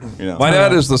like ever. You know. my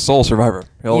dad is the sole survivor.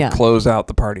 He'll Yeah. close out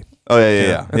the party. Oh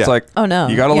yeah. It's like, Oh no!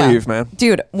 you gotta Yeah. leave, man.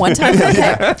 Dude. One time,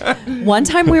 one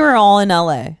time we were all in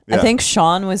LA. I Yeah. think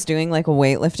Sean was doing like a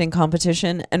weightlifting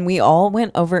competition, and we all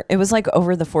went over. It was like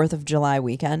over the 4th of July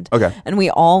weekend. Okay. And we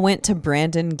all went to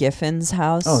Brandon Giffen's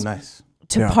house. Oh nice.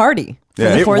 To Yeah. party for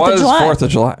Yeah. the It 4th was of July. 4th of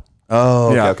July.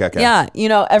 Oh, Yeah. okay. Yeah, you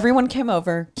know, everyone came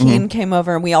over. Keen came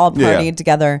over, and we all Yeah, partied yeah.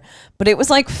 together. But it was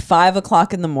like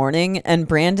 5:00 in the morning, and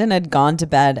Brandon had gone to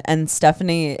bed, and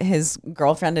Stephanie, his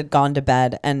girlfriend, had gone to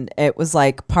bed, and it was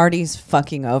like parties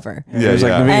fucking over. Yeah, It was like,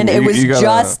 yeah. I mean, And it you- was you gotta-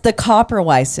 just the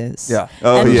Copperweises. Yeah.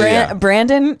 Oh, and yeah.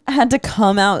 Brandon had to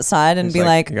come outside and He's be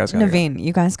like, like, "You guys gotta go." Naveen,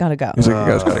 you guys gotta go. He's like,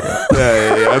 you guys gotta go.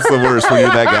 Yeah. That's the worst when you're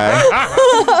that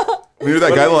guy. When you're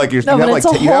that guy, like you're No, you but have, it's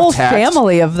like, a you have whole tact.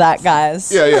 family of that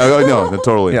guys. Yeah. No,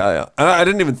 totally. Yeah, yeah. And I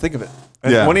didn't even think of it.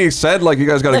 And Yeah. when he said like you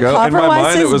guys gotta The go, in my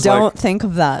mind it Copperweises was don't like think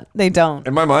of that. They don't.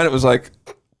 in my mind it was like,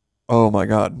 oh my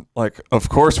god, like of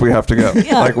course we have to go.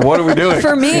 Yeah. Like what are we doing?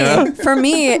 For me, You know? for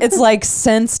me, it's like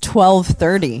since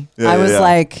 12:30. Yeah, I was yeah.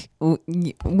 like,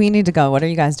 we need to go. What are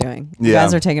you guys doing? You Yeah.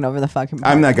 guys are taking over the fucking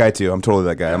party. I'm that guy too. I'm totally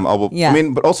that guy. Yeah. I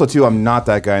mean, but also too, I'm not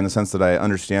that guy in the sense that I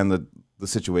understand the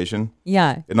situation,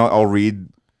 Yeah. and I'll read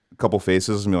a couple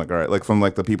faces and be like, all right, like from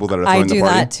like the people that are I throwing the do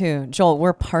party. that too. Joel,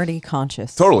 we're party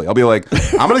conscious. Totally. I'll be like,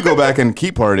 I'm gonna go back and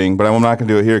keep partying, but I'm not gonna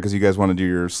do it here because you guys want to do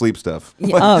your sleep stuff.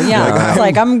 Oh yeah, it's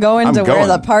like I'm going I'm to where going.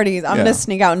 the party. I'm Yeah. gonna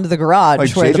sneak out into the garage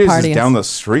Like where the JJ's party is is. down the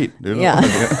street, dude. Yeah.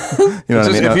 You know what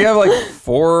I Just, mean? if you have like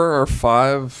 4 or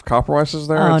 5 Copperweises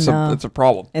there, Oh, it's no. a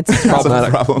problem. It's a problematic.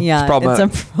 problem. Yeah, It's problematic.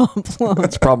 it's a problem.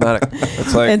 It's problematic.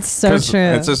 It's like It's so 'cause true.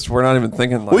 It's just we're not even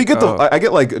thinking. Like, Well, you get oh, I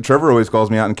get like Trevor always calls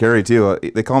me out, and Carrie too.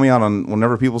 They call me out on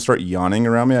whenever people start yawning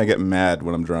around me. I get mad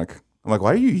when I'm drunk. I'm like,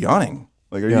 why are you yawning?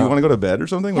 Like, you Yeah. want to go to bed or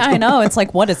something? Yeah, I know. It's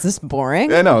like, what is this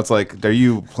boring? I know. It's like, are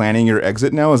you planning your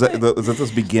exit now? Is that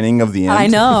this beginning of the end? I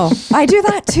know. I do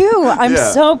that too. I'm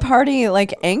Yeah. so party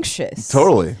like anxious.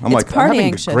 Totally. I'm It's like, I'm party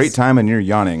having anxious. a great time, and you're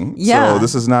yawning. Yeah. So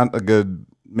this is not a good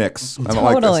mix. I don't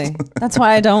Totally. like this. That's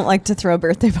why I don't like to throw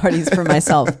birthday parties for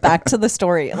myself. Back to the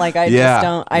story. Like I Yeah, just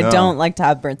don't. I no. don't like to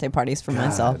have birthday parties for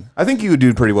myself. I think you would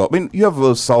do pretty well. I mean, you have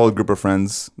a solid group of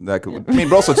friends that could. I mean,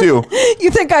 but also too.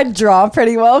 You think I'd draw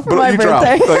pretty well for But my you drop.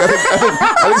 birthday? Like,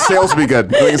 I think sales would be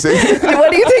good. Like,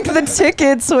 What do you think the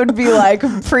tickets would be like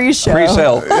pre-show?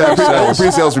 pre-sale. yeah, Pre-sales.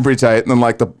 pre-sales would be pretty tight, and then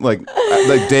like the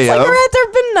day Like, of. all right,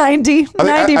 there've been 90 I think,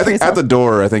 I think pre-sales. at the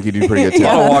door, I think you do pretty good too. A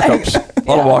lot of walk-ups. A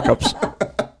lot of walk-ups.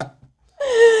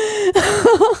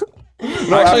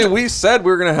 Actually, we said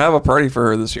we were gonna have a party for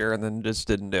her this year, and then just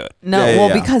didn't do it. No, Yeah, yeah, well,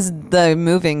 yeah. because the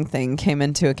moving thing came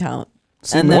into account.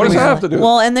 See, what does we that were have to do with-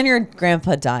 Well, and then your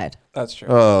grandpa died. That's true.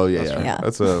 Oh yeah, That's yeah. true. Yeah.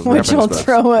 That's a Which will reference.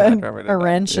 throw Yeah, probably a did that.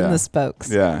 wrench in Yeah. the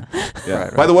spokes. Yeah, yeah.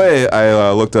 Right, By the way,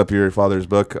 I looked up your father's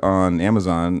book on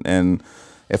Amazon, and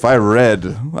if I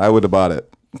read, I would have bought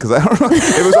it because I don't know.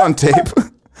 It was on tape.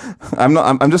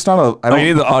 I'm just not a. I Oh, don't you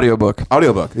need the audiobook.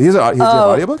 audiobook. He has an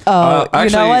audiobook. Oh, you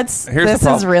Actually, know what's? here's the This is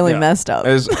problem. really Yeah. messed up.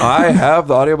 Is I have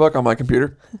the audiobook on my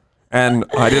computer, and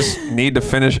I just need to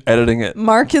finish editing it.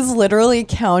 Mark is literally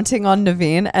counting on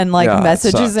Naveen and like Yeah, it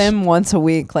messages sucks. him once a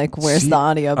week. Like, where's the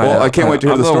audio? Well, I can't wait to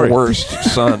hear I'm the story. the worst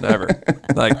son ever.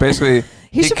 Like basically, He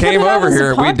he should put came it out over as a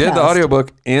here. We did the podcast.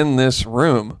 audiobook in this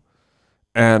room,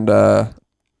 and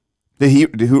Did he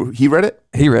read it?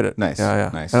 he read it. Nice, Yeah, yeah.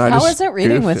 nice. And I How just was it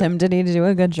reading goofed with it. him? Did he do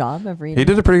a good job of reading? He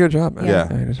did a pretty good job. Man. Yeah.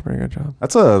 he did a pretty good job.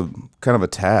 That's a kind of a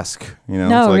task, you know.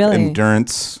 No, it's like really.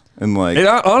 endurance and like. It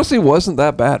honestly wasn't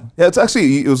that bad. Yeah,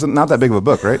 it was not that big of a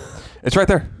book, right? It's right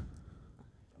there.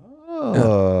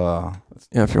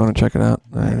 Yeah, if you want to check it out,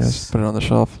 Nice. just put it on the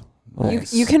shelf.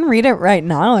 You can read it right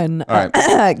now and All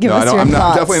right. give No, us your I'm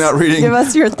thoughts. definitely not reading. Give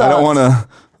us your thoughts.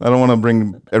 I don't want to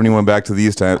bring anyone back to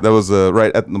these times. That was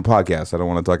right at the podcast. I don't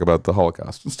want to talk about the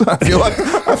Holocaust. I feel like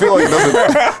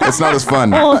it's not as fun.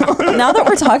 Well, now that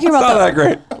we're talking about Not that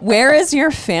great. where is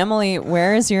your family?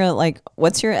 Where is your like?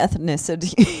 What's your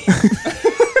ethnicity?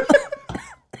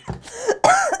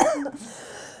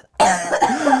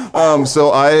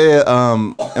 So I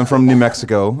am from New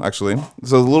Mexico, actually.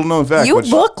 So a little known fact. You which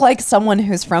look like someone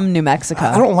who's from New Mexico.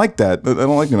 I don't like that. I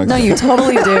don't like New Mexico. No, you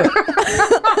totally do.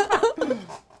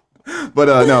 But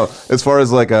no, as far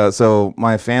as like so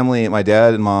my family, my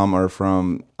dad and mom are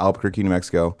from Albuquerque, New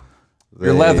Mexico.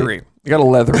 You're They- leathery. You got a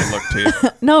leathery look to you.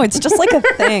 No, it's just like a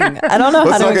thing. I don't know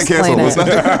Let's how not to get explain canceled.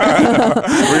 it.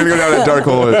 We're gonna go down that dark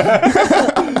hole.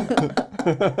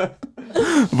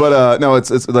 But no,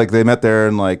 it's like they met there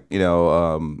and like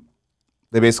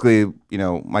they basically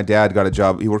my dad got a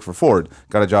job. He worked for Ford.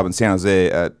 Got a job in San Jose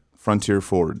at Frontier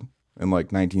Ford in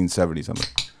like 1970 something.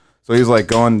 So he was like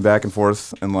going back and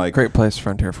forth and like Great place,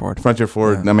 Frontier Ford. Frontier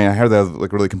Ford. Yeah. I mean, I heard they have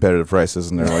like really competitive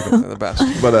prices and they're like. They're the best.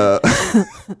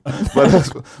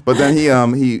 But then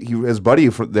he his buddy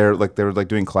there like they were like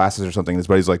doing classes or something. His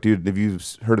buddy's like, dude, have you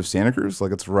heard of Santa Cruz?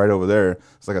 Like it's right over there.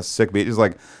 It's like a sick beach. It's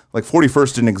like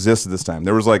 41st didn't exist at this time.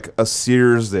 There was like a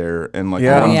Sears there and like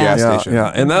Yeah, one Yeah. gas yeah, station.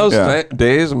 yeah. In those Yeah.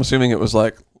 days, I'm assuming it was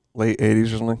like late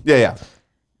 '80s or something. Yeah, yeah.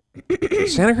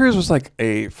 Santa Cruz was like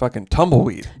a fucking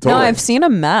tumbleweed. No, I've seen a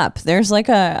map. There's like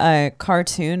a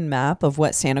cartoon map of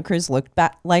what Santa Cruz looked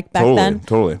like back then.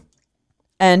 Totally.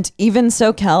 And even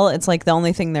SoCal, it's like the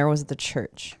only thing there was the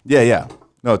church. Yeah.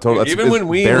 No, totally. Even when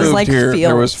we It was moved like here,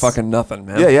 there was fields. fucking nothing,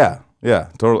 man. Yeah,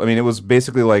 totally. I mean, it was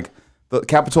basically like the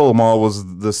Capitola Mall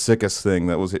was the sickest thing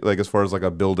that was like as far as like a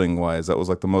building wise, that was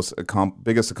like the most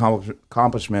biggest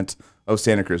accomplishment of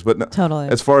Santa Cruz. But no, Totally.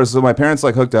 as far as my parents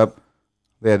like hooked up,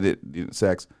 they had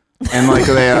sex, and like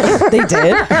they. They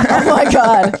did? Oh my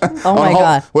God. Oh my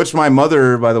God. Which my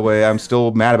mother, by the way, I'm still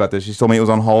mad about this. She told me it was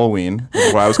on Halloween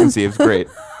where I was conceived. Great,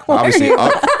 obviously.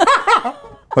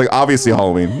 Like obviously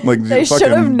Halloween. Like They should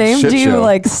have fucking named shit you show.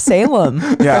 like Salem.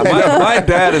 Yeah, my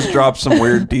dad has dropped some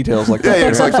weird details like that. Yeah,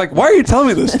 It's like, why are you telling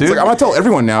me this, dude? It's like, I'm gonna tell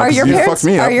everyone now. Are 'cause your you parents fucked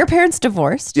me up. are your parents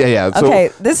divorced? Yeah. So,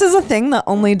 Okay, this is a thing that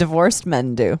only divorced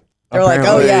men do. They're like,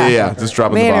 oh Apparently. yeah, Just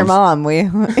dropping me the and your bombs. mom, we,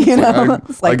 you know,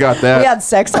 it's I got that. We had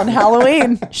sex on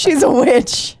Halloween. She's a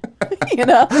witch, you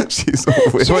know. She's a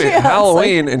witch. So wait, Yeah, it's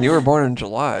Halloween, and you were born in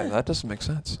July. That doesn't make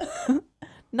sense.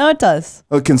 No, it does.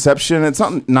 Conception. It's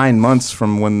not 9 months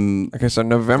from when. Okay, so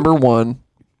November 1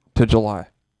 to July.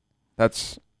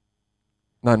 That's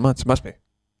 9 months. It must be.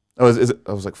 Oh, is it?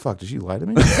 I was like, fuck. Did she lie to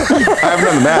me? I haven't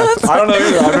done the math. I don't know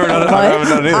either. I've never done it. I haven't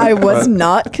done it either. I was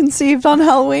not conceived on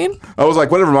Halloween. I was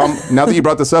like, whatever, mom. Now that you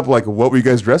brought this up, like, what were you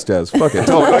guys dressed as? Fuck it.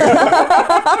 Tell me.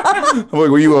 I'm like,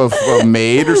 were you a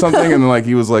maid or something? And like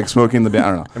he was like smoking the.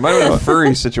 I don't know. It might have been a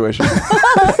furry situation.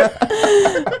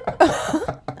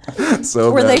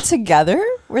 So Were bad. they together?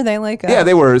 Were they like? Yeah,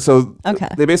 they were. So Okay.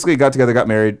 they basically got together, got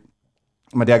married.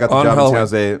 My dad got the On job Halloween. in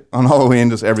San Jose on Halloween.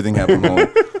 Just everything happened on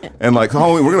Halloween. And like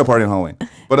Halloween, we're gonna party on Halloween.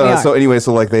 But We are. so anyway,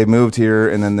 so like they moved here,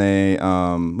 and then they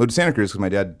moved to Santa Cruz because my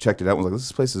dad checked it out and was like,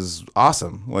 "This place is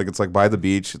awesome. Like it's like by the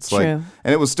beach. It's like, True.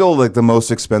 and it was still like the most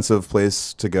expensive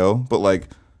place to go, but like."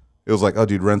 It was like, oh,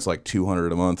 dude, rent's like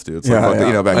 $200 a month, dude. It's like, fuck that,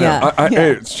 you know, back Yeah. then.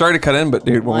 Hey, sorry to cut in, but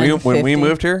dude, when we 150.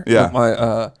 moved here, Yeah.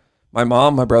 my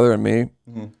mom, my brother, and me,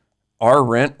 our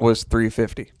rent was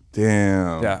 $350.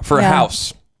 Damn. Yeah, for a Yeah.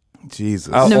 house.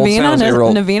 Jesus. Old San Jose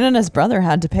roll. Naveen and his brother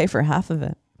had to pay for half of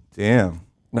it. Damn.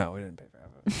 No, we didn't pay for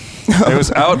half of it. It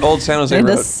was out Old San Jose They had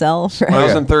Road. to sell for. When I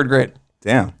was Okay. in third grade.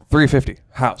 Damn. $350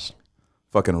 house.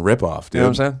 Fucking rip off, dude. You know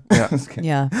what I'm saying?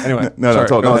 Yeah. Yeah. Anyway, No, sorry,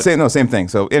 go ahead. same thing.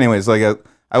 So, anyways, like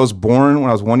I was born when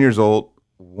I was 1 year old.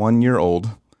 1 year old.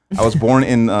 I was born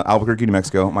in Albuquerque, New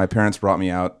Mexico. My parents brought me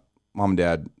out, mom and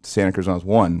dad, to Santa Cruz when I was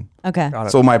 1. Okay. Got it.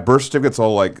 So my birth certificate's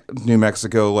all like New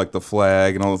Mexico, like the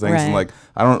flag and all the things. And Right. like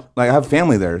I don't like I have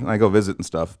family there and I go visit and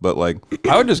stuff. But like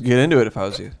I would just get into it if I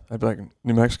was you. I'd be like,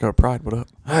 New Mexico pride, what up?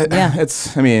 Yeah.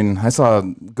 I mean, I saw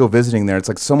go visiting there. It's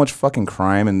like so much fucking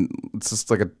crime and it's just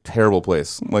like a terrible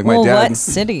place. Like my Well, dad what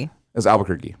city? is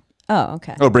Albuquerque. Oh,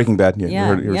 okay. Oh, Breaking Bad. Yeah, Yeah. you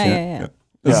heard Yeah, seen yeah, it? yeah. Yeah.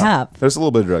 You have. There's a little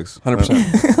bit of drugs.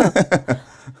 100%.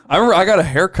 I remember I got a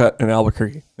haircut in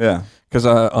Albuquerque Yeah. because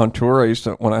on tour I used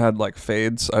to, when I had like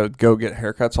fades, I would go get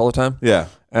haircuts all the time. Yeah.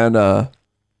 And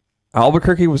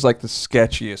Albuquerque was like the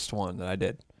sketchiest one that I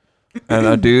did. And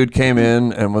a dude came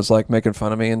in and was like making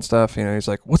fun of me and stuff. You know, he's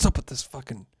like, "What's up with this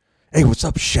fucking? Hey, what's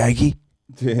up, Shaggy?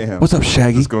 Damn. What's up,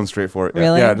 Shaggy?" Just going straight for it. Yeah.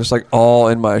 Really? Yeah, just like all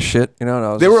in my shit. You know, and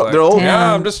I was They just were- like, they're old.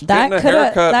 Yeah, I'm just that getting a coulda-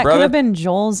 haircut, That could brother. have been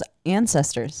Joel's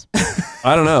ancestors.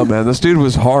 I don't know, man. This dude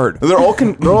was hard. They're all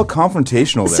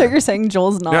confrontational So there. you're saying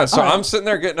Joel's not? Yeah, so hard. I'm sitting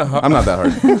there getting I'm not that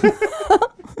hard.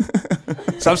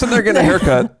 So I'm sitting there getting a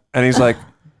haircut, and he's like,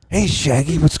 "Hey,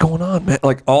 Shaggy, what's going on, man?"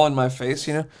 Like all in my face,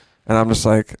 you know. And I'm just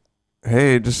like,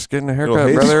 "Hey, just getting a haircut,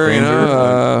 hey, brother. You stranger."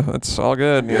 know, it's all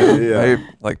good. You know, Yeah. hey,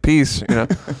 like peace. You know."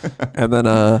 And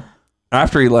then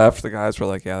after he left, the guys were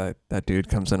like, "Yeah, that dude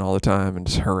comes in all the time and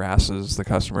just harasses the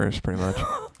customers, pretty much."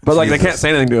 But like, they can't say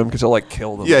anything to him because he'll like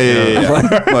kill them. Yeah. you know?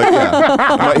 Like,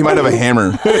 yeah. He might have a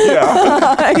hammer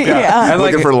yeah. And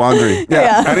like, looking for laundry.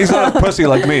 yeah. Yeah. And he's not a pussy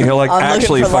like me. He'll like I'm looking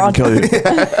actually for fucking kill you.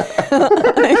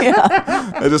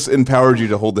 yeah. I just empowered you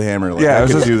to hold the hammer. Like, Yeah, I it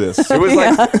was can just- do this. It was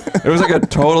like it was like a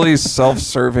totally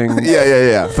self-serving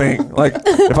Yeah. thing. Like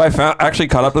if I actually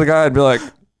caught up to the guy, I'd be like,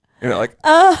 you know, like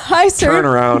Hi, sir. turn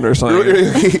around or something.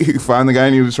 You find the guy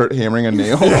and you start hammering a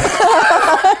nail. Yeah.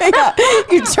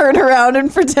 You turn around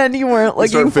and pretend you weren't You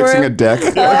looking start for fixing a him. deck.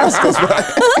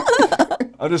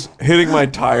 I'm just hitting my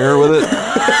tire with it.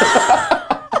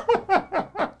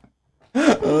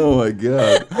 Oh my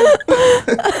god.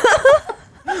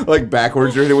 Like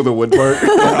backwards, you're hitting with a wood part.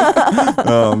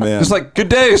 Oh man. Just like, good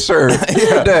day, sir.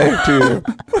 Good day to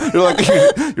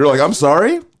you. You're like, I'm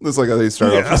sorry. It's like how they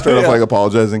start off like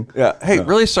apologizing. Yeah. Hey,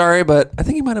 really sorry, but I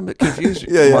think you might have confused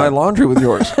Yeah. my laundry with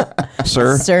yours,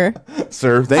 sir.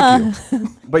 Sir, thank you.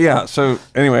 But yeah, so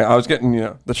anyway, I was getting,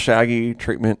 the shaggy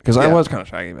treatment because I Yeah. was kind of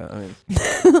shaggy, but I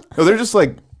mean, No, they're just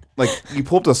like you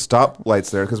pull up the stop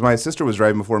lights there because my sister was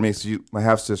driving before me. So my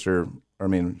half sister,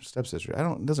 stepsister.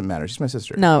 It doesn't matter. She's my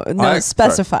sister. No,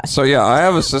 specify. so yeah, I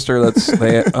have a sister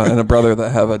and a brother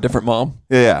that have a different mom.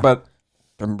 Yeah. But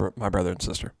they're my brother and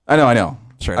sister. I know.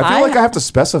 Straight I up. feel like I have to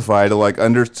specify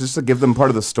to just to give them part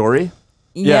of the story.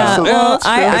 Yeah, So- well, that's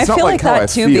fair. I It's not feel like like how I that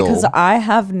too feel. because I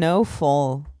have no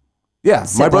full. Yeah,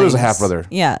 my brother's a siblings. half brother.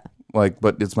 Yeah,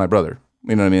 But it's my brother.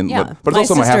 You know what I mean? yeah. But it's my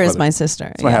also my half sister brother. is my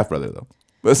sister. It's my half brother though.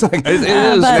 But it's like It is, they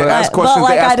but ask questions.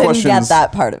 like They ask I didn't questions. get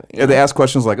that part of it. Yeah, they ask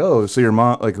questions like, "Oh, so your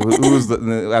mom, like, who's the?"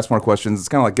 And they ask more questions. It's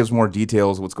kind of like gives more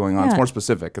details of what's going on. It's Yeah. more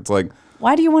specific. It's like,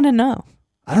 Why do you want to know?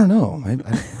 I don't know.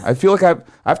 I feel like I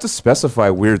have to specify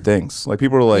weird things. Like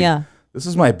people are like, Yeah. "This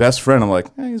is my best friend." I'm like,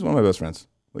 he's one of my best friends.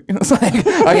 Like, it's like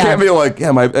I can't be like,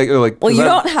 yeah, my like. Well, 'cause you I-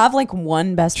 don't have like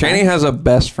one best Cheney friend. has a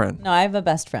best friend. No, I have a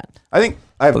best friend. I think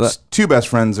I have Well, that- two best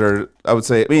friends. Or I would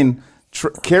say,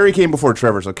 Carrie came before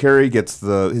Trevor, so Carrie gets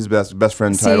his best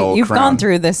friend See, title. you've crown. gone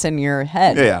through this in your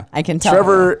head. Yeah. I can tell.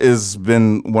 Trevor has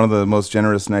been one of the most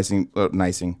generous,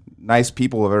 nice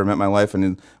people I've ever met in my life,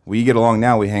 and we get along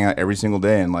now. We hang out every single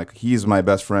day, and like he's my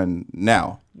best friend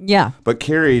now. Yeah. But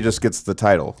Carrie just gets the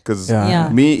title because Yeah.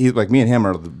 me and him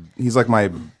are. He's like my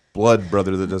blood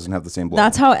brother that doesn't have the same blood.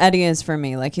 That's how Eddie is for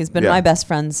me. Like he's been Yeah. my best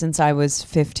friend since I was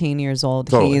 15 years old.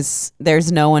 Totally.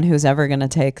 There's no one who's ever going to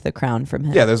take the crown from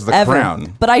him. Yeah, there's the Ever.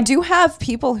 crown. But I do have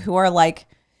people who are like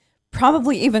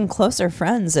probably even closer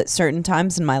friends at certain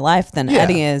times in my life than Yeah.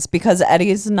 Eddie is because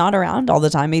Eddie's not around all the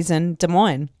time. He's in Des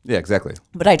Moines. Yeah, exactly.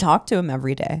 But I talk to him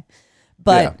every day.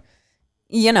 But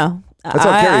That's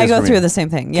how Carrie I is go for me. through the same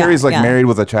thing. Yeah, Carrie's like yeah. married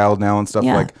with a child now and stuff.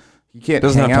 Yeah. Like he can't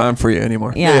Doesn't hang have out. time for you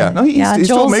anymore. Yeah. No, he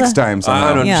still Joel's makes a- time somehow.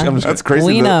 I know, Yeah. I'm just That's crazy.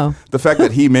 We know. The fact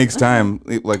that he makes time,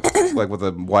 like with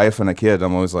a wife and a kid,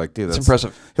 I'm always like, dude, that's It's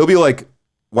impressive. He'll be like,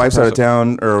 wife's out of Impressive.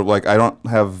 town, or like I don't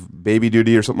have baby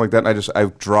duty or something like that.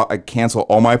 And I cancel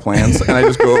all my plans and I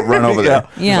just go run over there,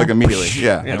 Yeah. like immediately.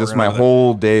 Yeah, Yeah, I just we're my over there.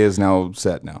 whole day is now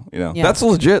set now. You know. Yeah. That's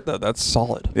legit though. That's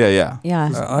solid. Yeah. Yeah.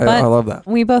 I But love that.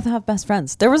 We both have best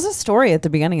friends. There was a story at the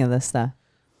beginning of this, though.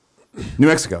 New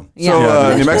Mexico. Yeah. So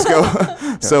Yeah, New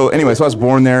Mexico. So anyway, so I was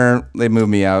born there. They moved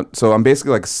me out. So I'm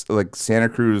basically like Santa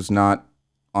Cruz, not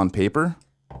on paper,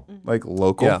 like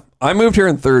local. Yeah, I moved here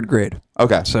in 3rd grade,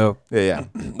 Okay. so Yeah.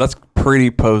 that's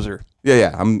pretty poser.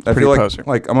 Yeah. I Pretty feel poser.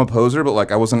 like I'm a poser, but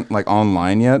like I wasn't like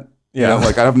online yet. You Yeah. know,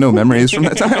 like I have no memories from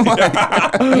that time.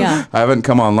 Like, Yeah. I haven't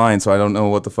come online, so I don't know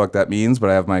what the fuck that means. But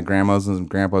I have my grandmas and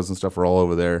grandpas and stuff are all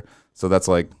over there. So that's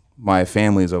like my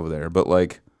family's over there. But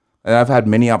like, and I've had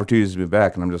many opportunities to move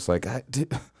back, and I'm just like,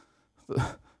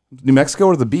 New Mexico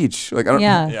or the beach? Like I don't.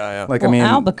 Yeah. Yeah. Like Well, I mean,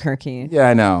 Albuquerque. yeah,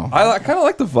 I know. I kind of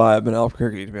like the vibe in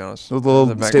Albuquerque, to be honest.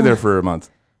 We'll stay there for a month.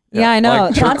 Yeah, I know.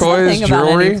 Like That's the turquoise thing about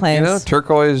jewelry, any place.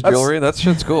 turquoise jewelry. That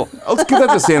shit's cool. Let's give that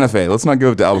to Santa Fe. Let's not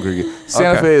go to Albuquerque.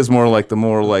 Santa Okay. Fe is more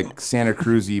like Santa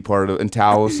Cruz-y part of, and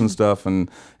Taos and stuff and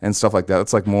stuff like that.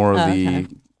 It's like more of the Okay.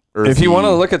 earthy. If you want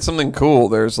to look at something cool,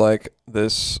 there's like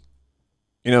this,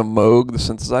 Moog, the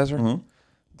synthesizer. Mhm.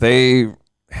 They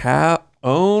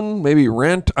own, maybe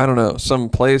rent, I don't know, some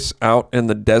place out in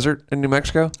the desert in New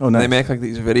Mexico. Oh, And nice. they make like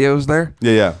these videos there,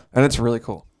 Yeah. and it's really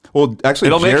cool. Well, actually,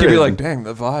 It'll make you be Jared- like, dang,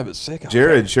 the vibe is sick. out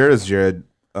Jared, Sherrod,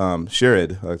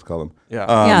 Sherrod, I like to call him. there.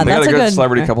 Yeah. Yeah, They got that's a a good good-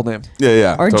 celebrity couple name.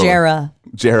 Yeah. Or totally. Jera.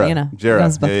 Jera, You know, Jera,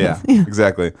 goes both yeah, ways. Yeah.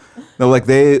 exactly. No,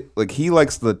 he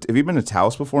likes have you been to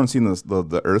Taos before and seen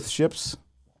the Earth ships?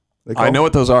 They call I know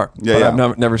what those are. Yeah, but yeah.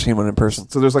 I've never seen one in person.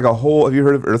 So there's like a whole. Have you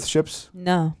heard of Earth ships?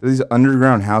 No. They're these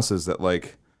underground houses that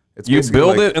like it's You basically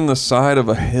build like, it in the side of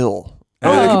a hill.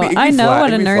 Oh, it Oh, could be I know flat. It what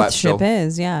can an be earth flat ship still.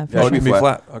 is. Yeah. for Yeah, Oh, it it can can be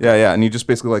flat. Okay. Yeah, and you just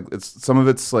basically like some of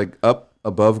it's like up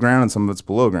above ground and some of it's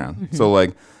below ground. Mm-hmm. So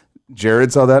like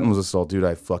Jared saw that and was just all, dude,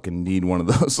 I fucking need one of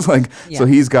those. Like, so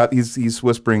Yeah. he's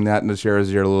whispering that into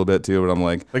Shara's ear a little bit too. But I'm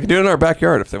like, They can do it in our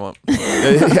backyard if they want.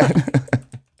 yeah.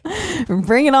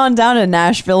 Bring it on down to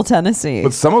Nashville, Tennessee.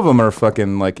 But some of them are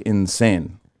fucking like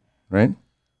insane, right?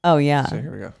 Oh, yeah. So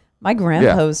here we go. My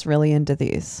grandpa's really into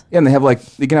these. Yeah, and they have like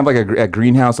you can have like a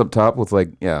greenhouse up top with like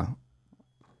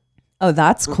Oh,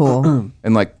 that's cool.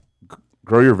 and like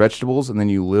grow your vegetables and then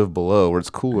you live below where it's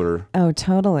cooler. Oh,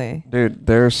 totally. Dude,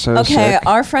 they're so Okay, sick.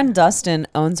 our friend Dustin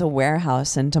owns a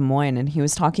warehouse in Des Moines, and he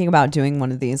was talking about doing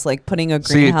one of these, like putting a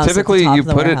See, greenhouse typically at the top you of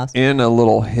the put it warehouse. in a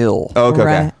little hill. Oh, okay,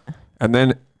 Right. okay. And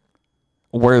then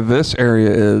where this area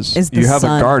is Is the you have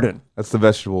sun. a garden. That's the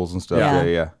vegetables and stuff. Yeah.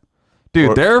 Yeah. Dude,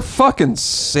 Or- they're fucking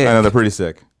sick. I know they're pretty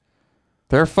sick.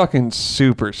 They're fucking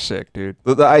super sick, dude.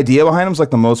 The idea behind them is like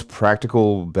the most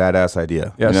practical, badass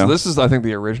idea. Yeah, you so know? this is, I think,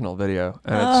 the original video.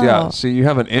 And it's, so you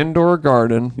have an indoor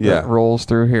garden that rolls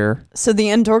through here. So the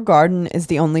indoor garden is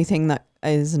the only thing that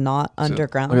is not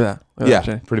underground. Look at that. Look at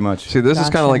that, Jay. Pretty much. See, this is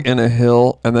kind of like in a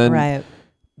hill, and then Right.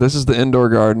 this is the indoor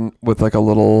garden with like a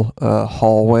little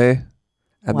hallway.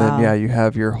 And then, Wow. you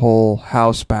have your whole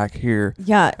house back here.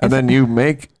 Yeah. And then you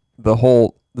make the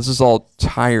whole, this is all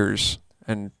tires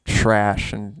and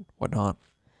trash and whatnot.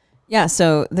 Yeah,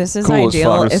 so this is Cool as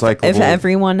ideal fuck. if Recyclable.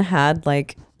 everyone had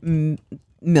like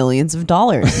millions of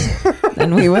dollars.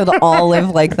 Then we would all live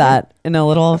like that in a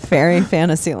little fairy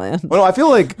fantasy land. Well, I feel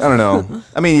like, I don't know.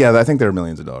 I mean, yeah, I think there are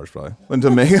millions of dollars probably. But to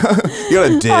make, you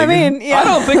gotta dig. I mean, yeah. I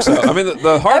don't think so. I mean,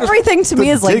 the hardest. Everything to me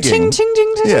is like digging. ching, ching,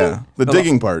 ching, ching. Yeah, the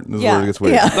digging part is Yeah, where it gets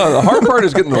weird. yeah. No, the hard part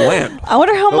is getting the land. I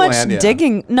wonder how The much land, yeah.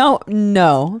 digging. No.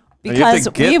 You have Because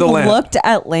to get we've the land. looked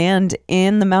at land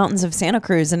in the mountains of Santa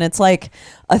Cruz, and it's like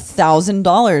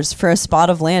 $1,000 for a spot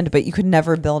of land, but you could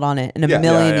never build on it in a Yeah.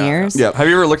 million years. Yeah. Have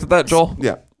you ever looked at that, Joel?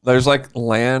 Yeah. There's like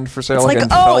land for sale. It's like, in oh,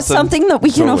 Felton. something that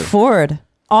we can Totally. afford.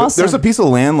 Awesome. There's a piece of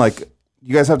land, like,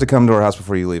 you guys have to come to our house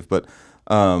before you leave, but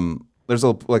there's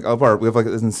a, like, we have like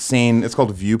this insane, it's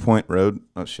called Viewpoint Road.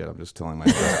 Oh shit, I'm just telling my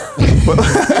address.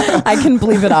 I can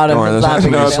bleep it out Don't worry, of there's that.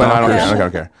 actually No, no it's fine. I don't care. stalkers. I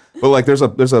don't care. But like,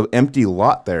 there's a empty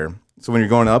lot there. So when you're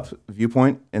going up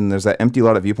Viewpoint, and there's that empty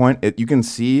lot at Viewpoint, you can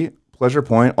see Pleasure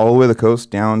Point all the way to the coast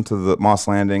down to the Moss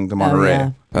Landing to Monterey. yeah.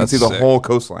 You can That's see the sick. whole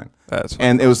coastline. That's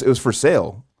And it was for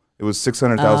sale. It was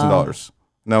 $600,000,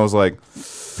 and I was like,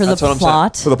 For the That's what I'm saying.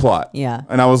 plot. for the plot. Yeah.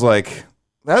 And I was like,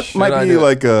 that Should might I be do it?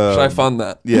 like a. Should I fund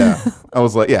that? Yeah. I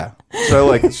was like, yeah.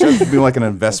 Should it be like an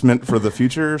investment for the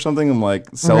future or something? I'm like,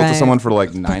 sell it to Right. someone for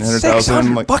like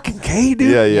 900,000. Like, fucking K,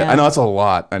 dude. yeah, yeah. Yeah. I know that's a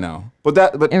lot. I know, but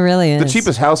It really is. the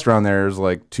cheapest house around there is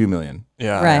like $2 million.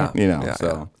 Yeah. Right. You know, Yeah, so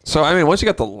yeah. So I mean, once you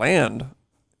got the land,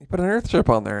 you put an earth chip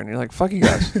on there, and you're like, "Fuck you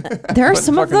guys." There are But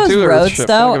some of fucking those two earth roads ships,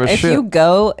 though. don't give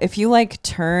a If you like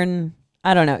turn,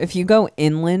 I don't know, if you go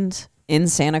inland in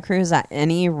Santa Cruz at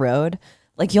any road,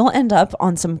 like you'll end up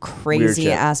on some crazy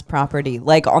shit. ass property,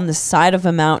 like on the side of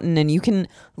a mountain, and you can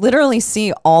literally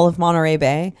see all of Monterey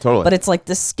Bay. Totally. But it's like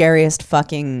the scariest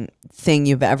fucking thing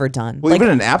you've ever done. Well, like,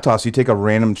 even in Aptos, you take a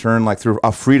random turn like through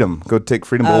Freedom. Go take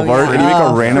Freedom Oh, Boulevard, yeah. and you make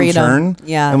Oh, a random Freedom. turn.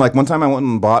 Yeah. And like one time, I went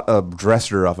and bought a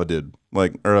dresser off a dude,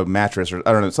 like, or a mattress, or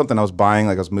I don't know, something I was buying.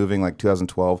 Like I was moving, like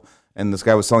 2012, and this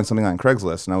guy was selling something on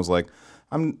Craigslist, and I was like,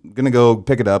 I'm gonna go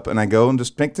pick it up, and I go and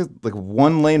just make the like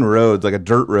one lane road, like a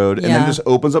dirt road, and then Yeah. it just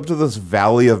opens up to this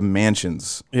valley of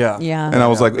mansions. Yeah. Yeah. And I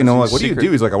was like, That's what do you secret.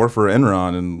 do? He's like, I work for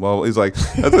Enron, and well, he's like,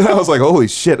 I was like, holy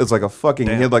shit! It's like a fucking.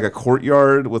 He had like a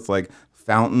courtyard with like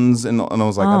fountains, and I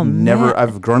was like, Oh, man.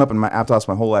 I've grown up in my Aptos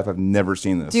my whole life. I've never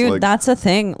seen this. Dude, like, that's a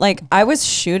thing. Like I was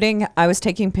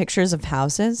taking pictures of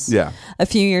houses Yeah. a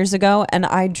few years ago, and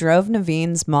I drove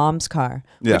Naveen's mom's car,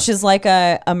 Yeah. which is like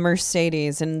a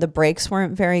Mercedes, and the brakes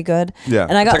weren't very good. Yeah.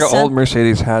 And I It's got like an sent, old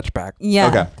Mercedes hatchback. yeah.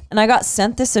 Okay. And I got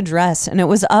sent this address, and it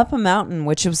was up a mountain,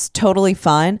 which was totally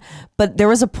fine. But there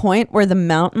was a point where the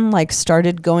mountain like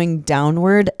started going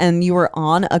downward, and you were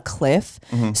on a cliff.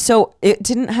 Mm-hmm. So it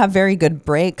didn't have very good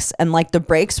brakes, and like the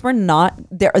brakes were not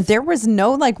there. There was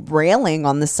no like railing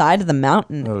on the side of the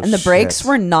mountain, Oh, and the brakes shit.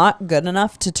 were not good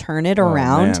enough to turn it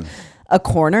around man. a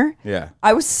corner. Yeah.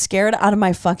 I was scared out of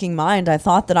my fucking mind. I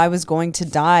thought that I was going to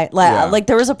die. Like, Yeah. like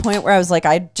there was a point where I was like,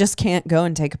 I just can't go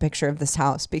and take a picture of this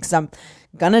house because I'm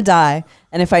gonna die.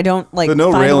 And if I don't like the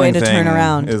no find a way railing to thing turn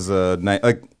around, is a night.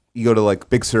 Like you go to like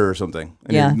Big Sur or something,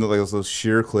 and Yeah. you're like those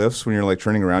sheer cliffs when you're like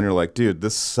turning around. You're like, dude,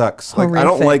 this sucks. Like I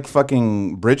don't Horrific. like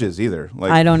fucking bridges either.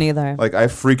 Like I don't either. Like I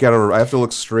freak out over. I have to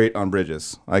look straight on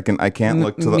bridges. I can't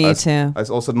look to the. me I, too. I all of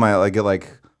a sudden I get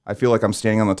like I feel like I'm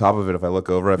standing on the top of it. If I look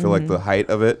over, I feel like the height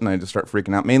of it, and I just start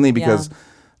freaking out. Mainly because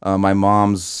my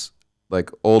mom's like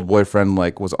old boyfriend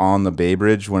like was on the Bay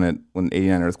Bridge when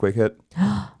 89 earthquake hit.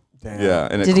 Damn. Yeah,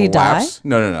 and it Did he die? collapsed.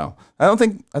 No. I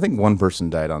think one person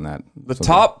died on that. The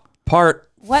top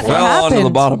part what fell happened? onto the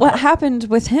bottom. What part. happened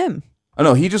with him? Oh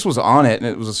no, he just was on it and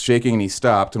it was shaking and he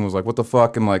stopped and was like, "What the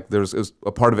fuck?" And like,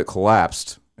 a part of it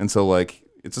collapsed, and so like,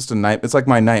 it's just a night. It's like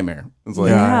my nightmare. It's like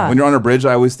Yeah. when you're on a bridge,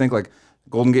 I always think like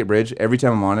Golden Gate Bridge. Every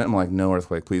time I'm on it, I'm like, "No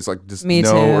earthquake, please!" Like just Me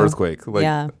no too. earthquake. Like,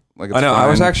 Yeah. like it's I know. I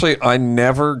was fine. I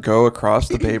never go across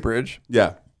the Bay Bridge,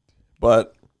 Yeah,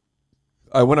 but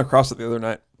I went across it the other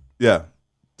night yeah.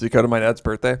 to go to my dad's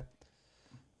birthday,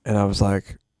 and I was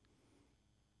like,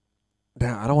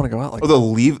 Damn, I don't want to go out like Oh,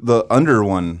 that. the under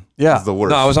one is the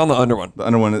worst. No, I was on the under one. The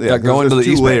under one. Yeah, going to the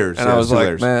two East layers. Bay, and yeah, I was two like,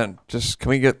 layers. man, just can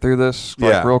we get through this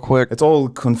like real quick? It's all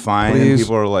confined, and Please.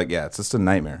 people are like, yeah, it's just a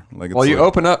nightmare. Like, it's Well, you like,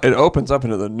 open up. It opens up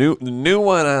into the new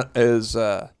one is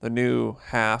the new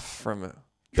half from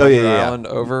Treasure Island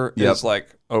over Yep. is like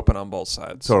open on both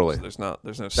sides. Totally. So there's no.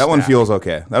 that one stack. feels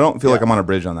okay. I don't feel like Yeah. I'm on a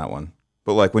bridge on that one.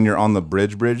 But like when you're on the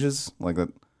bridges, like that,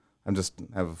 I just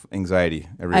have anxiety.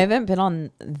 I haven't been on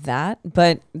that,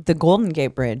 but the Golden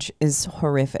Gate Bridge is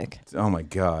horrific. Oh my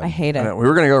god. I hate I it. know, we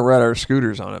were gonna go ride our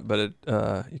scooters on it, but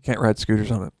you can't ride scooters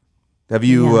on it. Have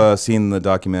you Yeah. seen the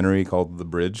documentary called The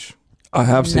Bridge? I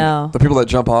have seen No. it. The people that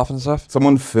jump off and stuff.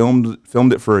 Someone filmed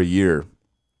it for a year,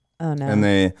 Oh no. and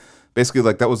they basically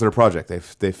like that was their project.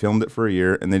 They filmed it for a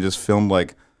year, and they just filmed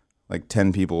like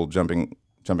 10 people jumping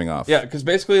off. Yeah, because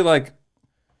basically like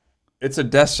it's a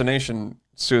destination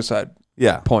suicide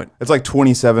Yeah. point. It's like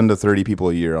 27 to 30 people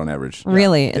a year on average.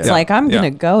 Really? It's Yeah. like I'm Yeah.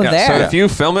 gonna go Yeah, there. So Yeah. if you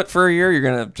film it for a year, you're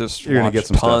gonna just You're gonna watch get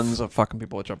some tons stuff. of fucking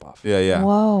people that jump off. Yeah, yeah.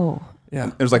 Whoa.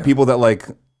 Yeah. There's like people that like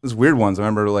there's weird ones. I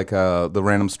remember like the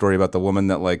random story about the woman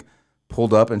that like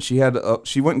pulled up and she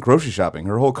went grocery shopping.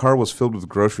 Her whole car was filled with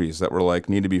groceries that were like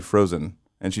need to be frozen,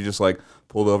 and she just like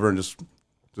pulled over and just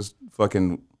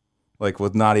fucking like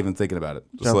was not even thinking about it.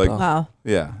 Just Jumped like off. Wow.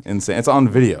 yeah, insane. It's on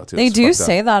video too. They It's do fucked up.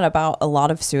 say that about a lot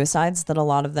of suicides, that a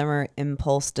lot of them are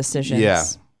impulse decisions. Yeah.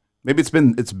 Maybe it's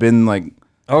been like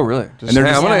Oh really? Just, And they're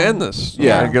hey, just- I'm gonna Yeah. end this.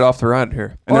 Yeah. I'm gonna get off the ride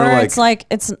here. and Or they're like it's like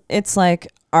it's like,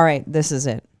 all right, this is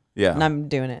it. yeah. And I'm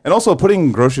doing it. And also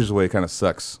putting groceries away kind of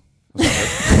sucks.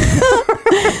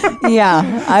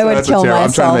 Yeah, I would That's a kill terrible-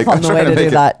 I'm trying to myself make- on I'm the trying way to to do make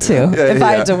it- that too. Yeah, If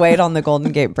I yeah. had to wait on the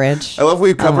Golden Gate Bridge. I love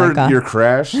we covered God. your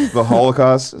crash, the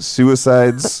Holocaust,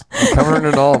 suicides. Covering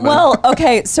it all, man. Well,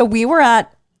 okay, so we were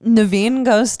at Naveen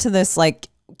goes to this like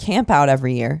camp out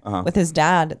every year with his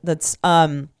dad. That's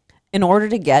in order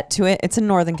to get to it, it's in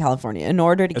Northern California. In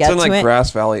order to it's get in to like it,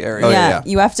 Grass Valley area. Oh, yeah, yeah.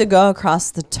 you have to go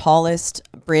across the tallest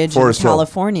bridge Forest in Hill.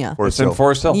 California. Forest It's in Hill.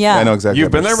 Forest Hill. Yeah. I know exactly.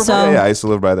 You've been there before. before? Yeah, I used to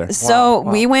live by there. So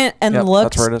Wow. we went and Yep,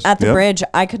 looked that's where it is. at the Yep. bridge.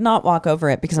 I could not walk over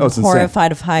it because Oh, I'm it's insane.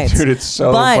 horrified of heights. Dude, it's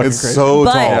so But- fucking It's crazy. so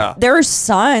But tall. Yeah. there are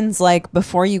signs like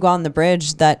before you go on the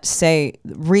bridge that say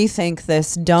rethink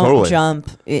this, don't Totally. jump.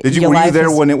 Were you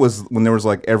there when there was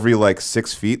like every like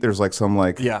 6 feet there's like some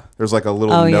like Yeah. there's like a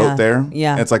little Oh, note yeah. there.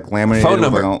 Yeah. And it's like laminated Phone with,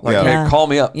 number. like, Like, yeah. hey, Yeah. call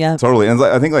me up. Yeah. Totally. And it's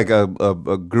like, I think like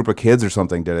a group of kids or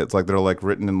something did it. It's like they're like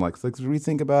written in like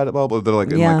rethink about it, blah blah. They're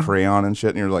like in Yeah. like crayon and shit,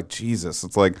 and you're like, Jesus,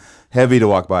 it's like heavy to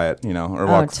walk by it, you know, or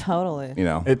Oh, walk, totally. you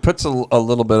know. It puts a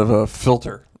little bit of a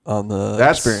filter on the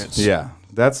experience. Yeah.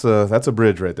 That's a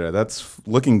bridge right there. That's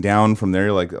looking down from there.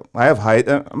 You're like, I have height.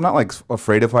 I'm not like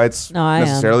afraid of heights No, I am.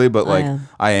 necessarily, but I like am.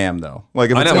 I am though.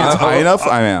 Like if I it's, know, if it's I- high I- enough,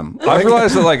 I am. I've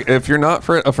realized that like if you're not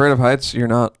afraid of heights, you're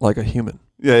not like a human.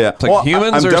 Yeah, yeah. like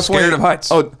humans are scared of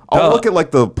heights. Oh, I'll Duh. look at like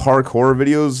the parkour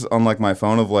videos on like my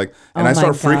phone of like, and Oh I start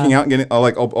my freaking God. out and getting, I'll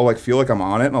like feel like I'm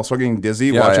on it, and I'll start getting dizzy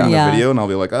Yeah, watching yeah. the Yeah. video, and I'll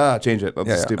be like, change it. That's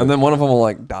Yeah, stupid. and then one of them will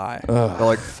like die. They'll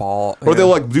like fall. or they'll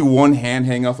like do one hand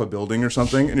hang off a building or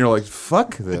something, and you're like,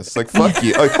 fuck this, like fuck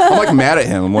you. Like, I'm like mad at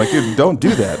him. I'm like, dude, don't do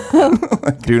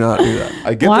that. do not do that.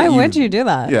 I get Why that would you do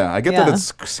that? Yeah, I get that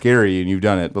it's scary and you've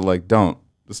done it, but like,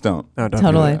 just don't. No, don't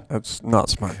Totally. do that. That's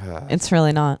not smart. It's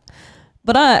really not.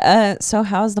 But so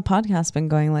how's the podcast been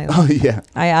going lately? Oh yeah.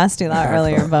 I asked you that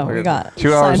earlier, but we got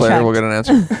 2 hours later, we'll sidetracked.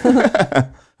 get an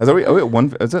answer. Are we at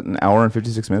one? Is it an hour and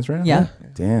 56 minutes right now? Yeah.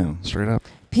 Damn. Straight up.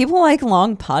 People like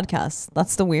long podcasts.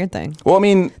 That's the weird thing. Well, I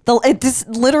mean, This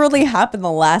literally happened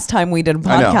the last time we did a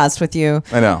I know. podcast with you.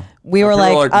 I know. We were People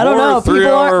like, are like, I don't "More know, people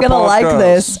 3-hour aren't gonna like podcasts."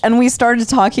 this, and we started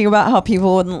talking about how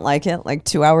people wouldn't like it like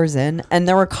 2 hours in, and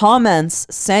there were comments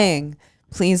saying,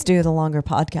 "Please do the longer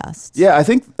podcasts." Yeah,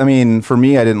 I mean, for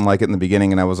me, I didn't like it in the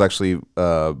beginning, and I was actually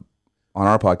on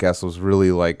our podcast was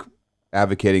really like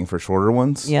advocating for shorter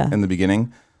ones. Yeah. In the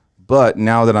beginning, but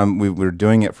now that we're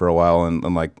doing it for a while, and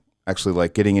I'm like actually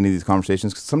like getting into these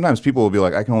conversations. 'Cause sometimes people will be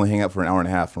like, I can only hang out for an hour and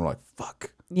a half, and we're like,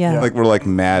 fuck. Yeah. Like we're like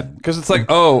mad. Because it's like,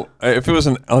 oh, if it was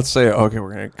let's say, okay,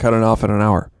 we're going to cut it off at an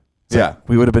hour. It's Yeah. like,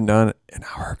 we would have been done an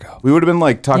hour ago. We would have been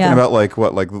like talking Yeah. about like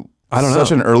what, like I don't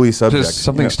such know. an early subject. Just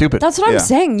something you know? stupid. That's what I'm Yeah.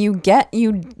 saying.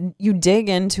 You dig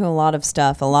into a lot of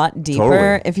stuff a lot deeper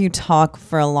Totally. if you talk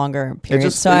for a longer period.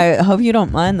 just- So I hope you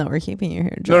don't mind that we're keeping you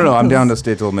here. No, I'm Joe, down to 'cause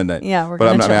stay till midnight. Yeah, we're but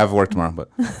gonna I chill. have work tomorrow.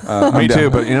 But Me I'm down. too,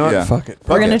 but you know what? Yeah. Fuck it.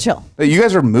 We're Fuck gonna it. chill. Hey, you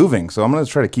guys are moving, so I'm gonna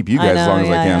try to keep you I guys as long know, as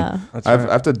I yeah, can. yeah. That's I right.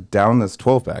 have to down this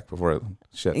 12 pack before it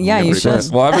shit. Yeah, I'm you getting pretty should.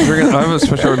 pissed. Well, I've been drinking. I'm going to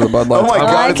switch over to the Bud Lights. Oh my I'm-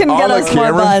 God, I it's can on get the us more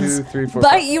camera? buds. 2, 3, 4,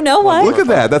 But you know what? Look at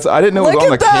that. I didn't know it was Look on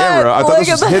the at that. camera. I thought Look this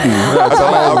was at that. hidden. I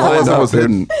thought my alcoholism was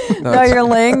hidden. No, you're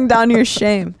laying down your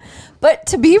shame. But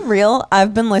to be real,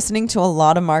 I've been listening to a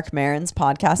lot of Mark Maron's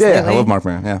podcasts Yeah, lately. I love Mark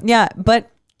Maron. Yeah. Yeah, but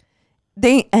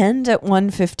they end at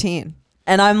 1:15,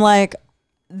 and I'm like,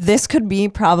 this could be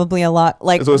probably a lot.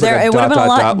 Like, It's always like a it would have been a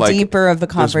lot dot, like, deeper of the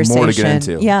There's conversation. more to get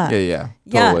into. Yeah, Yeah.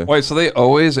 Yeah. Totally. Wait, so they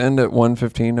always end at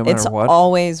 1:15 no matter it's what?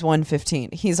 always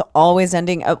 1:15. He's always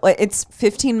ending. It's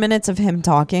 15 minutes of him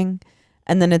talking,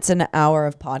 and then it's an hour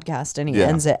of podcast, and he Yeah.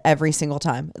 ends it every single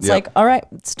time. It's Yep. like, all right,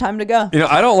 it's time to go. You know,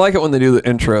 I don't like it when they do the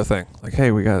intro thing. Like,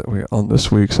 hey, we on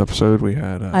this week's episode we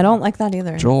had I don't like that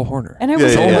either. Joel Horner. And it Yeah,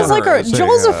 was, yeah, it yeah. was like, Horner,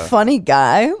 Joel's a yeah. funny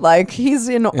guy. Like, he's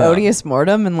in Odious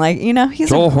Mortem, and like, you know, he's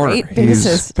Joel a Horner. great He's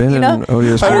bassist. been You know, in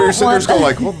Odious I know Mortem. you're sitting there just going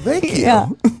like, well, thank you. yeah,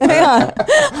 yeah.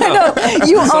 I know.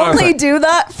 You only do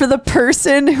that for the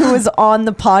person who is on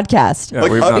the podcast. Yeah,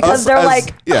 Like, we've not- Because they're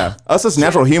like- us as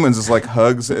natural humans is like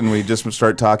hugs, and we just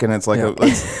start talking. And it's like,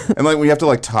 and like we have to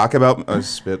like talk about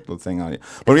spit the thing on you,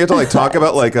 but we have to like talk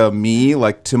about like me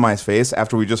like to my face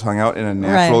after we just hung out in a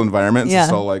natural Right. environment. Yeah.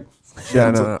 So like,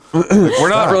 Yeah, no. We're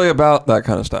not really about that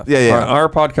kind of stuff. Yeah, yeah. Our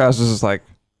podcast is just like,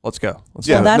 let's go. Let's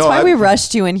Yeah. go. That's no, why I- we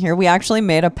rushed you in here. We actually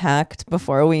made a pact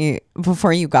before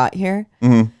you got here.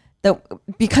 That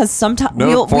because sometimes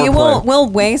No foreplay. we'll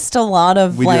waste a lot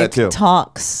of We do that like too.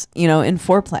 talks, you know, in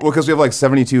foreplay. well, because we have like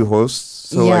 72 hosts,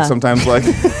 so Yeah. like sometimes like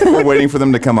we're waiting for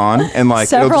them to come on, and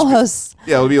like it'll Several just be- hosts.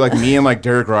 Yeah, it'll be like me and like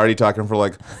Derek Rardy talking for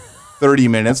like 30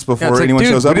 minutes before it's like, anyone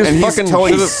dude, shows we up, just and he's fucking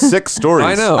telling should've- 6 stories.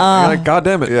 I know. You're like, God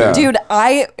damn it. Yeah. Dude,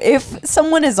 if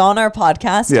someone is on our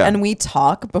podcast Yeah. and we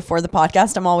talk before the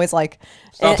podcast, I'm always like,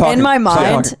 Stop talking. in my Stop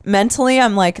mind, talking. mentally,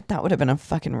 I'm like, that would have been a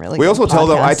fucking really. We good also tell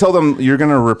them. I podcast. tell them you're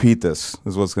gonna repeat this.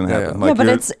 Is what's gonna Yeah, happen. yeah. Yeah, but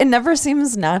you're- it never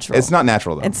seems natural. it's not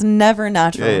natural though. It's never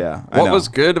natural. yeah. I What know. was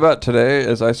good about today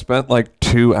is I spent like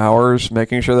 2 hours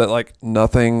making sure that like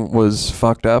nothing was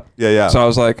fucked up. Yeah, yeah. So I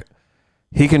was like,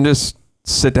 he can just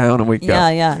sit down and we go. Yeah,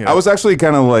 yeah. You know? I was actually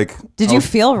kind of like. Did I you was-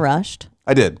 feel rushed?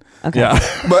 I did. Okay. Yeah.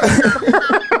 But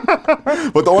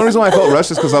but the only reason why I felt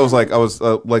rushed is because I was like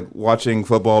watching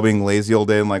football, being lazy all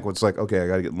day, and like what's like okay, I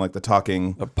gotta get in, like the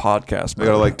talking. A podcast. I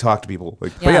gotta like talk to people.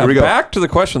 Like Yeah. here we go. Back to the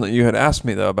question that you had asked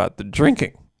me though about the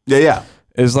drinking Yeah.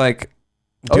 is like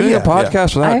Oh, doing yeah, a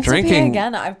podcast I without have to pee drinking.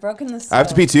 again. I've broken this. I have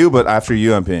to pee too, but after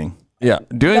you, I'm peeing. Yeah.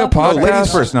 Doing No, a podcast. Oh,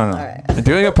 ladies first. No. All right.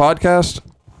 Doing a podcast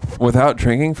without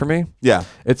drinking for me, Yeah.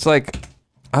 it's like,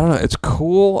 I don't know. It's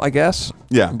cool, I guess.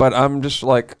 Yeah. But I'm just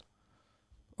like,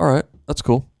 all right, that's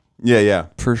cool Yeah.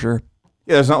 for sure.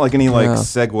 Yeah. There's not like any like Yeah.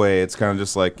 segue. It's kind of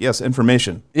just like yes,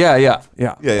 information. Yeah. Yeah.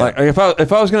 Like if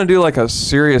I was gonna do like a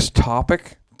serious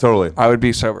topic, Totally. I would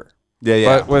be sober. Yeah.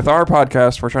 But with our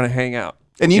podcast, we're trying to hang out.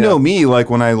 And you Yeah. know me, like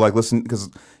when I like listen, because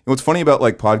what's funny about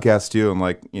like podcasts too, and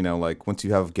like you know, like once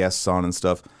you have guests on and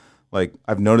stuff, like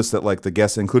I've noticed that like the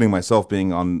guests, including myself,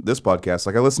 being on this podcast,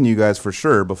 like I listened to you guys for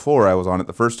sure before I was on it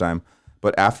the first time,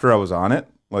 but after I was on it,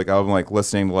 like I'm like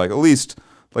listening to like at least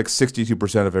like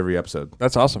 62% of every episode.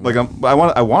 That's awesome. Like I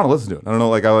want to listen to it. I don't know,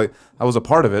 like I was a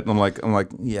part of it, and I'm like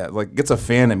yeah, like gets a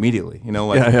fan immediately. You know,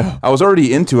 like Yeah. I was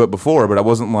already into it before, but I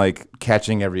wasn't like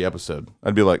catching every episode.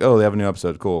 I'd be like, oh, they have a new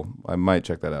episode, cool. I might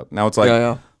check that out. Now it's like.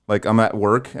 Yeah. Like I'm at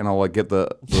work and I'll like get the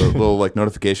little like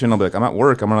notification. I'll be like, I'm at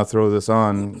work. I'm gonna throw this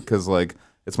on because like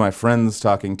it's my friends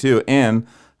talking too, and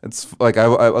it's like I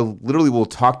literally will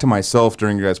talk to myself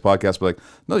during your guys' podcast. Be like,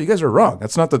 no, you guys are wrong.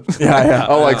 That's not the. Yeah.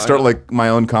 I'll like I start know. like my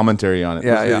own commentary on it.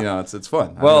 Yeah, yeah. You know, it's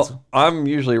fun. I well, mean, I'm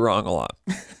usually wrong a lot,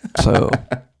 so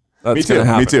that's me too. gonna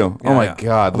happen. Me too. Yeah, oh my yeah.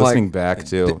 god, I'm listening like, back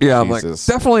too. Yeah, Jesus.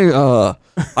 I'm like definitely.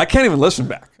 I can't even listen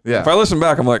back. Yeah. If I listen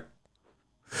back, I'm like,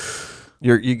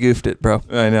 you goofed it, bro.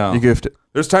 I know. You goofed it.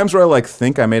 There's times where I like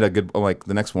think I made a good like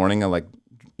the next morning I like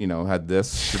you know had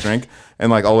this to drink and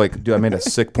like I'll like dude I made a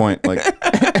sick point like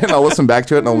and I'll listen back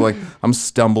to it and I'm like I'm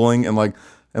stumbling and like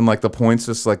the point's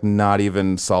just like not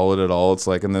even solid at all. It's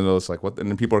like and then it's like what and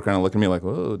then people are kind of looking at me like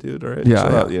whoa dude all right Yeah,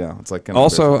 chill yeah. out. You know it's like kind of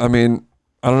Also, I mean,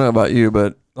 I don't know about you,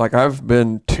 but like I've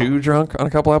been too drunk on a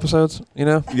couple episodes, you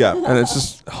know, yeah and it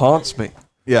just haunts me.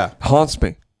 yeah. Haunts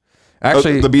me.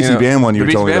 Actually, the BC you know, Band one you the were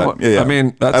BC telling me Band about. one. Yeah, yeah. I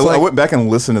mean, that's I like, went back and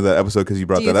listened to that episode because you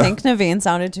brought Do you that up. think Naveen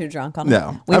sounded too drunk on it?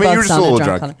 No, We I mean both you were just a sounded little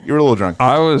on drunk. it. You were a little drunk.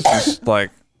 I was just like,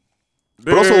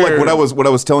 But also, like dude. what I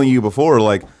was telling you before,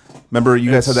 like, remember you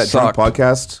guys had that drunk sucked.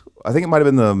 podcast? I think it might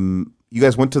have been you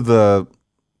guys went to the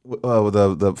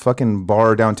fucking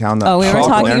bar downtown. That Oh, we were Chocolate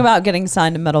talking there. about getting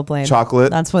signed to Metal Blade.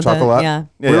 chocolate. That's what chocolate. yeah.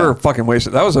 Yeah, we yeah. were fucking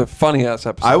wasted. That was a funny ass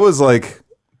episode.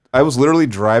 I was literally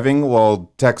driving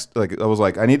while I was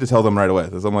like, I need to tell them right away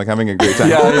because I'm like having a great time.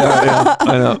 yeah.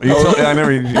 I know. I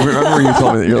remember you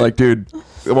told me that. You're like, dude,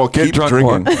 Well, get keep drunk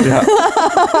drinking. more. Yeah.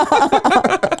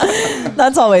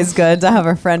 That's always good to have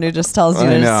a friend who just tells you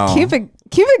I to know. just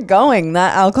Keep it going.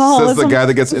 That Says alcoholism. the guy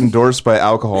that gets endorsed by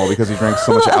alcohol because he drank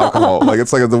so much alcohol. Like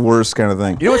it's like the worst kind of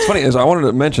thing. You know what's funny is I wanted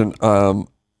to mention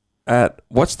at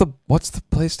what's the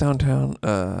place downtown?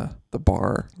 The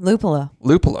bar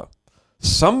Lupolo.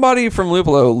 Somebody from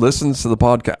Lupolo listens to the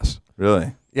podcast.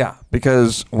 Really? Yeah,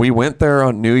 because we went there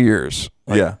on New Year's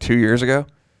 2 years ago,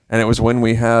 and it was when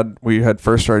we had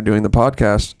first started doing the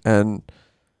podcast, and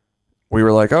we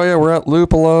were like, oh yeah, we're at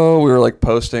Lupolo. We were like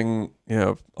posting,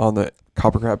 on the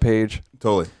Copper Crab page.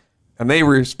 Totally. And they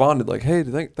responded like, hey,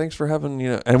 thanks for having,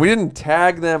 and we didn't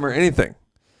tag them or anything,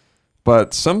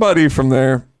 but somebody from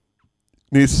there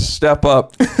needs to step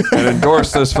up and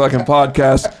endorse this fucking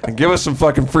podcast and give us some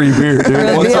fucking free beer,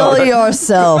 dude. What's up? Reveal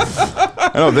yourself.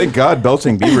 I know. Thank God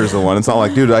Belching Beaver is the one. It's not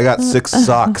like, dude, I got 6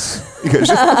 socks. You guys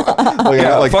just, I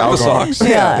got, like, fuck alcohol. the socks.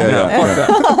 Yeah.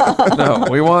 Fuck that. No,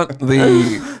 we want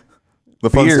the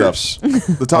fun beers. stuff.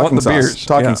 The talking the sauce. beers.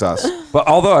 Talking Yeah. sauce. But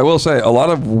although I will say, a lot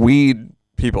of weed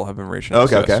people have been reaching out.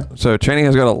 Okay, to us. okay. So Cheney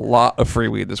has got a lot of free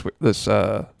weed this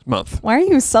month. Why are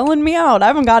you selling me out? I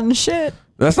haven't gotten shit.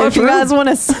 That's not If true. you guys want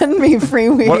to send me free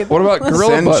weed, What about Gorilla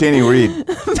Send Butt? Cheney Reed.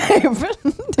 babe.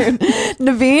 Dude,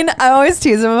 Naveen, I always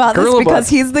tease him about Gorilla this because Butt.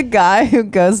 he's the guy who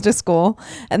goes to school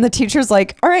and the teacher's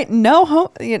like, all right,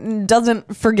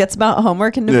 forgets about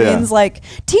homework. And Yeah. Naveen's like,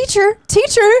 teacher,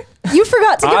 you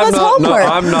forgot to give us No, homework.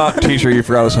 I'm not teacher. You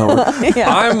forgot us homework.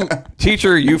 Yeah. I'm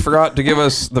teacher. You forgot to give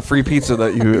us the free pizza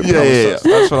that you promised yeah. us.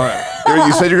 That's what I am.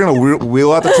 You said you're going to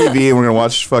wheel out the TV and we're going to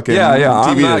watch fucking Yeah. TV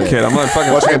I'm that today. kid. I'm like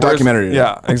fucking Watching a documentary.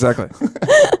 Yeah, exactly.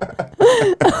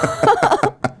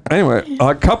 Anyway,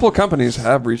 a couple of companies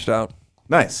have reached out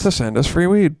Nice. to send us free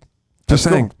weed. Just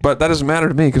That's saying, cool. but that doesn't matter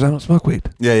to me because I don't smoke weed.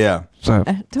 Yeah. So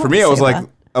Don't For me, I was say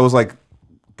like, that.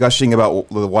 gushing about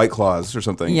the White Claws or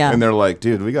something. Yeah. And they're like,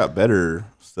 dude, we got better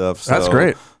stuff. that's so-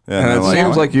 great. Yeah, and they're it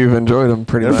seems like you've enjoyed them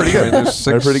pretty They're much. pretty good. I mean, there's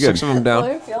They're pretty good. 6 of them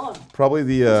down. probably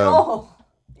the.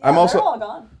 I'm also.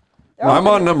 I'm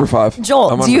on number 5. Joel,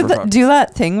 I'm on do you number 5. do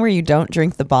that thing where you don't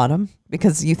drink the bottom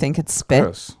because you think it's spit?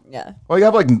 Gross. Yeah. Well,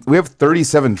 we have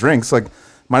 37 drinks. Like,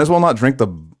 might as well not drink the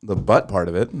butt part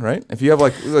of it, right? If you have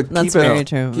like That's keep very it,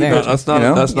 true. keep Very it, true. That's not. you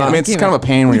know? That's not. I mean, it's Keep kind it. of a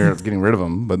pain when you're getting rid of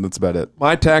them, but that's about it.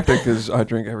 My tactic is I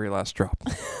drink every last drop.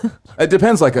 It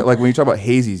depends. Like when you talk about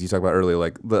hazies, you talk about earlier,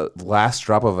 like the last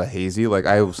drop of a hazy. Like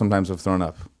I sometimes have thrown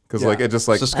up because like it just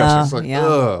like It's disgusting. it's like yeah.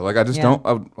 ugh. Like I just Yeah. don't.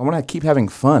 I want to keep having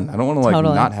fun. I don't want to like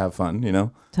Totally. not have fun. You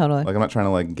know, Totally. like I'm not trying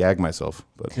to like gag myself.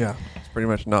 But Yeah, it's pretty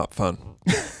much not fun.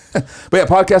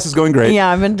 podcast is going great. Yeah,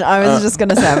 I was just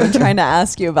gonna say I've been trying to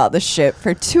ask you about this shit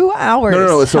for 2 hours.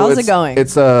 No. So How's it's, it going?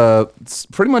 It's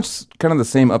pretty much kind of the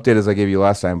same update as I gave you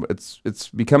last time, but it's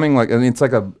becoming like, I mean, it's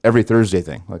like a every Thursday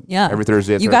thing. Like yeah. every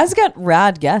Thursday. It's You like- guys get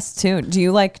rad guests too. Do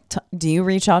you do you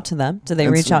reach out to them? Do they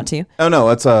It's- reach out to you? Oh no,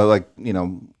 it's like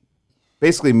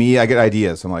basically me. I get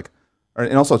ideas. I'm like,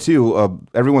 and also too,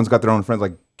 everyone's got their own friends.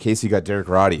 Like Casey got Derek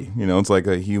Roddy. It's like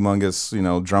a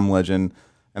humongous drum legend.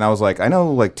 And I was like, I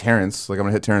know like Terrence. Like I'm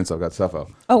gonna hit Terrence. I've got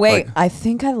Suffo. Oh wait, Like- I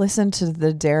think I listened to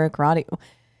the Derek Roddy.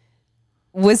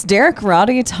 Was Derek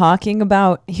Roddy talking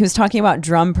about? He was talking about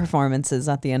drum performances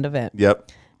at the end of it, Yep.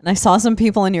 and I saw some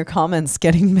people in your comments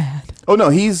getting mad. Oh no,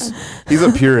 he's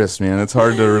a purist, man. It's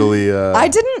hard to really.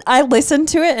 I listened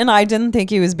to it and I didn't think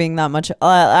he was being that much.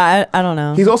 I don't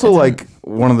know. He's also like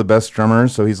one of the best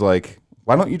drummers. So he's like,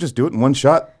 why don't you just do it in one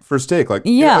shot? First take, like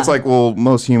Yeah. it's like, well,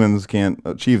 most humans can't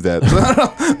achieve that.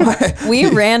 We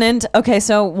ran into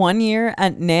so one year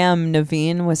at NAMM,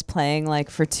 Naveen was playing like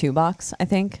for $2, I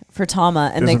think, for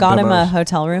Tama, and they Isn't got that him a much?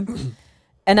 hotel room.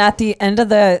 And at the end of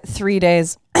the 3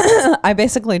 days, I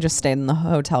basically just stayed in the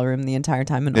hotel room the entire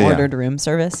time and Yeah. ordered room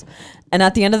service. And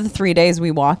at the end of the 3 days,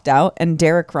 we walked out, and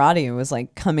Derek Roddy was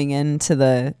like coming into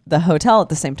the hotel at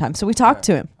the same time. So we talked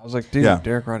to him, I was like, dude, Yeah.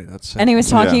 Derek Roddy, that's sick. and he was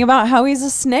talking Yeah. about how he's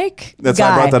a snake. That's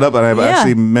guy. I brought that up, and I've Yeah.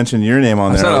 actually mentioned your name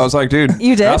on I there. said, I was like, dude,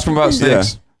 You did? ask him about yeah.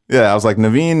 snakes. Yeah, I was like,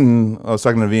 Naveen, I was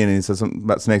talking to Naveen, and he said something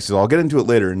about snakes. He's like, I'll get into it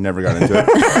later, and never got into it.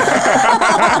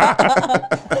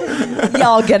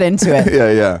 Y'all get into it.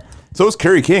 Yeah. So it's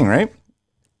Kerry King, right?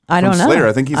 I From don't know. Slayer.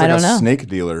 I think he's I like don't a know. snake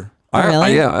dealer.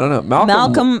 Really? Yeah, I don't know.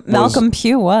 Malcolm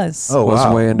Pugh was. Oh, was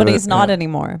wow. way into But it, he's not yeah.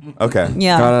 anymore. Okay.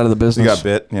 Yeah. Got out of the So business. you got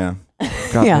bit. Yeah.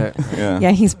 Got Yeah. bit. Yeah.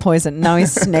 Yeah, he's poisoned. Now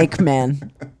he's Snake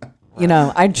Man.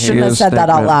 I shouldn't have is said that Snake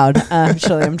out Man. loud.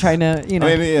 Actually, I'm trying to, I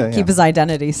mean, yeah. keep his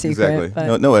identity secret. Exactly.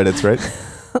 But, No edits, right?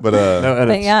 But No edits.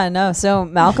 but yeah, no. So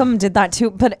Malcolm did that too.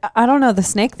 But I don't know. The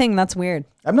snake thing, that's weird.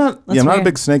 I'm not. That's I'm not a weird.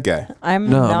 big snake guy. I'm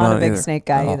No, I'm not not a big either. snake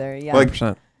guy Oh. either. Yeah. Like,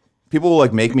 100%. People will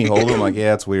like make me hold them. Like,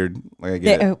 yeah, it's weird. Like I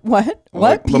get it. What? I'm What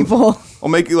like, people? I'll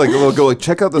make you like they'll go like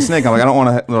check out the snake. I'm like I don't want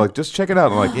to. They're like just check it out.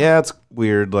 I'm like yeah, it's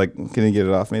weird. Like can you get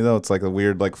it off me though? It's like a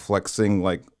weird like flexing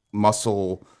like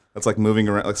muscle that's like moving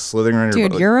around, like slithering around your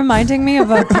Dude, butt. you're reminding me of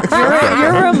a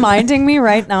you're reminding me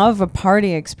right now of a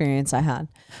party experience I had.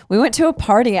 We went to a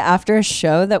party after a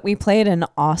show that we played in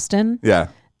Austin, Yeah.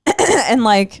 and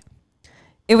like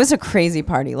it was a crazy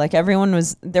party. Like there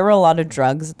were a lot of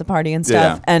drugs at the party and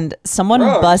stuff, Yeah. and someone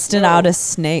busted out a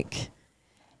snake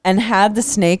and had the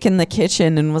snake in the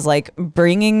kitchen and was like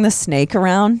bringing the snake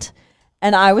around,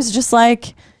 and I was just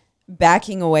like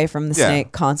backing away from the Yeah.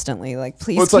 snake constantly. Like,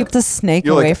 please Well, it's keep like- the snake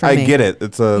You're away like, from I me. get it.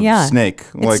 It's a snake.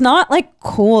 It's not like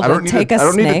cool I to don't need take to, a I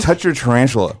don't snake. need to touch your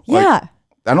tarantula. Like, Yeah.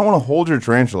 I don't want to hold your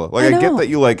tarantula. Like I I get know. that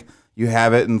you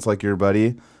have it and it's like your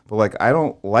buddy, but like I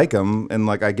don't like them, and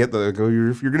like I get that like,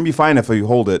 you're gonna be fine if you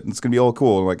hold it. It's gonna be all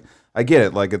cool. Like I get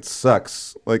it. Like it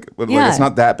sucks. Like but like Yeah. it's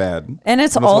not that bad. And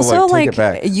it's I'm just gonna, also take it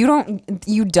back. you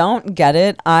don't get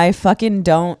it. I fucking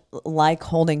don't like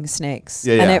holding snakes,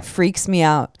 Yeah, and yeah. it freaks me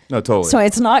out. No, totally. So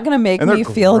it's not gonna make and they're me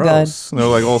feel good. gross. And they're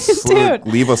like all Dude.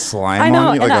 leave a slime I know,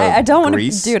 on you, and like I don't want to.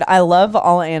 grease. Dude, I love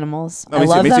all animals. No, I me too,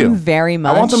 love me them too. very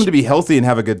much. I want them to be healthy and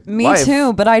have a good Me life.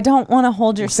 too, but I don't want to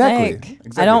hold your snake.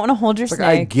 I don't want to hold your It's snake.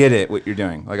 like I get it what you're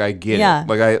doing. Like I get Yeah. it.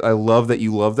 Like I love that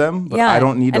you love them, but I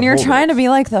don't need to And you're hold trying it. to be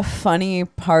like the funny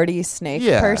party snake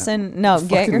Yeah. person. No,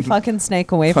 get your fucking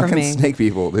snake away from fucking me. snake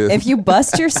people, dude. If you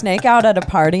bust your snake out at a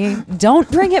party, don't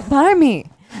bring it by me.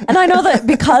 And I know that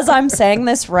because I'm saying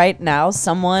this right now,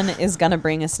 someone is gonna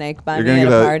bring a snake by you're me gonna at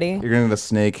get a party. You're gonna get a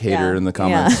snake hater Yeah. in the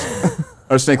comments.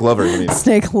 Or snake lover, I mean.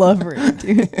 Snake lover,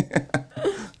 dude.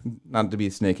 Not to be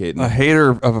snake hating. A hater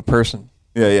of a person,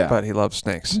 Yeah, yeah. but he loves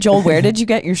snakes. Joel, where did you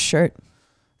get your shirt?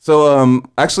 So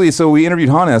actually, we interviewed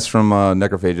Hannes from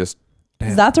Necrophagist.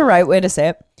 Is that the right way to say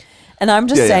it? And I'm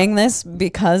just Yeah, yeah. saying this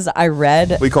because I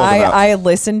read. We called him out. I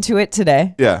listened to it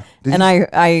today. Yeah. And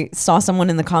I saw someone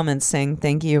in the comments saying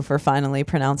thank you for finally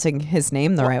pronouncing his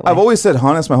name the right way. I've always said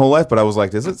Hannes my whole life, but I was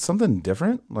like, is it something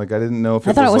different? Like I didn't know if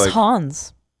I thought it was like,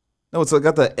 Hans. No, it's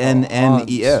got the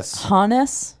N-N-E-S.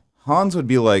 Hannes? Hans would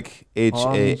be like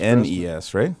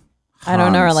H-A-N-E-S, right? I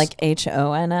don't know, or Hans. like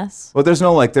H-O-N-S. Well, there's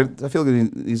no like. I feel like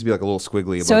it needs to be like a little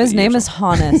squiggly. So above his the E or name is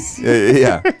something. Hannes.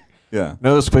 Yeah, yeah.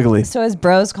 No squiggly. So his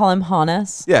bros call him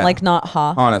Hannes? Yeah. Like not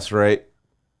Ha? Honest, right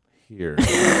here.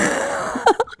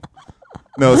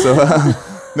 No, so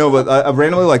no, but I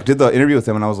randomly like did the interview with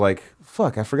him, and I was like,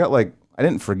 "Fuck, I forgot." Like, I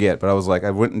didn't forget, but I was like,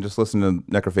 I went and just listened to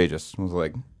Necrophagist. I was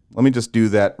like, let me just do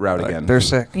that route again. They're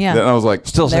sick. Yeah. Then I was like,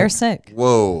 Still They're sick. sick.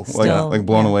 whoa, Still, like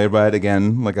blown yeah. away by it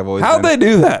again. Like I've always. How'd been. they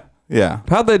do that? Yeah.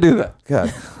 How'd they do that?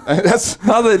 God, that's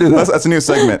How'd they do that? that's a new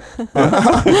segment. How'd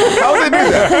they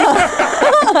do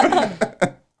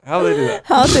that? How'd they do that?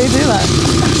 How'd they do that?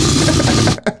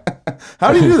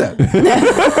 How do you do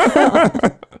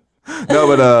that? No,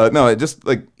 but no, it just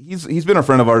like he's been a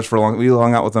friend of ours for a long. We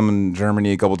hung out with him in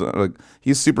Germany a couple times. Like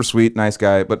he's super sweet, nice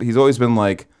guy, but he's always been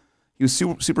like he was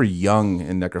super young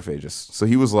in Necrophagist. So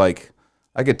he was like,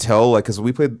 I could tell like because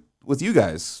we played with you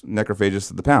guys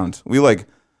Necrophagist at the Pound. We like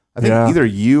I think Yeah. either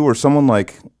you or someone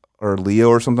like or Leo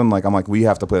or something like I'm like we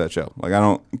have to play that show. Like I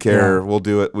don't care, Yeah. we'll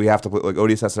do it. We have to play. Like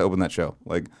Odious has to open that show.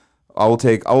 Like I will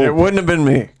take. It wouldn't have been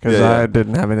me because Yeah, yeah. I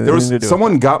didn't have anything There was to do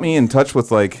someone got me in touch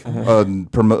with like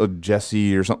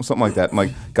Jesse or something like that. And,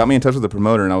 like got me in touch with the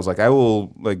promoter, and I was like, I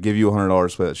will like give you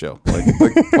 $100 to play that show. Like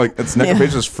it's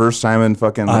Necrophagist's first time in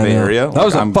fucking the I Bay know. Area. That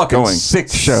was Like, a I'm fucking going. sick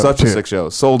show, Such a too. sick show.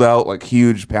 Sold out, like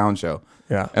huge Pound show.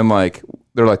 Yeah. And like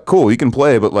they're like, cool, you can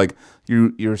play, but like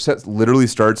your set literally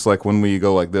starts like when we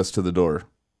go like this to the door.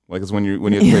 Like it's when you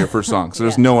have to play your first song. So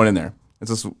there's no one in there. It's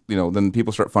just then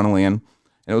people start funneling in, and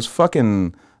it was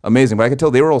fucking amazing. But I could tell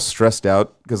they were all stressed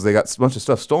out because they got a bunch of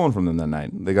stuff stolen from them that night.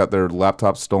 They got their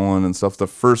laptops stolen and stuff the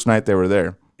first night they were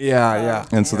there, Yeah.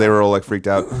 and so they were all like freaked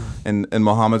out. And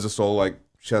Muhammad's just all like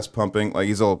chest pumping, like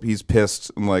he's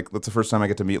pissed. I'm like, that's the first time I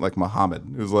get to meet like Muhammad.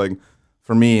 It was like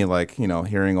for me, like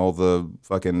hearing all the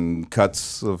fucking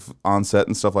cuts of onset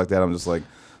and stuff like that. I'm just like,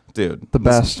 dude, The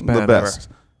best the band best.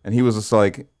 And he was just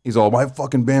like, he's all, my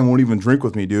fucking band won't even drink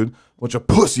with me, dude. Bunch of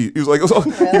pussy. He was like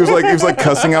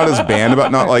cussing out his band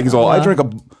about not like, he's all, I drink a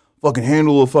fucking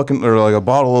handle of fucking, or like a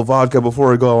bottle of vodka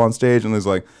before I go on stage. And he's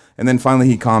like, and then finally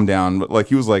he calmed down, but like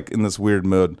he was like in this weird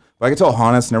mood. But I could tell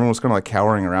Hannes and everyone was kind of like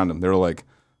cowering around him. They were like,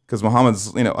 because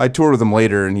Muhammad's, I toured with him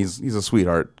later and he's a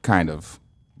sweetheart, kind of.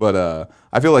 But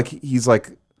I feel like he's a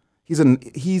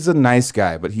nice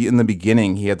guy, but in the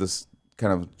beginning he had this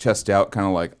kind of chest out, kind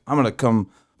of like, I'm gonna come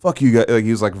fuck you guys. Like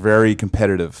he was like very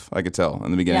competitive, I could tell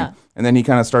in the beginning. Yeah. And then he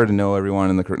kind of started to know everyone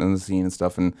in the scene and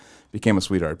stuff, and became a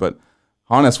sweetheart. But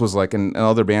Hannes was like, and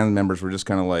other band members were just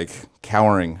kind of like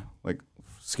cowering, like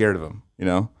scared of him, And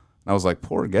I was like,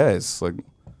 poor guys, like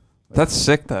That's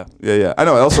sick though. Yeah. I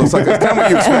know. Also, it's kind of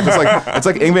what you expect. It's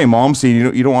like Yngwie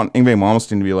Malmsteen. You don't want Yngwie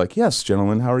Malmsteen to be like, yes,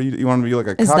 gentlemen, how are you? You want him to be like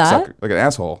a cocksucker, like an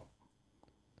asshole.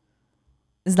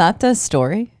 Is that the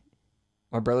story?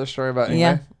 My brother's story about Yngwie?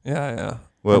 Yeah. Yeah.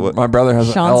 What? My brother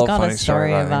has Sean's a got a funny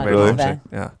story about Yngwie Yngwie. Malmsteen.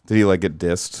 Yeah. Did he like get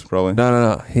dissed? Probably.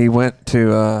 No. He went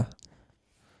to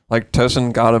like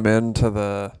Tosin got him into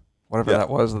the whatever that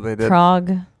was that they did.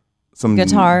 Prague Some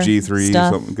guitar G3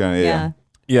 stuff. something kind of Yeah.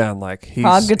 Yeah, and like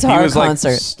Prague guitar he was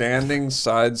concert. like standing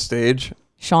side stage.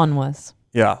 Sean was.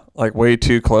 Yeah, like way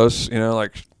too close,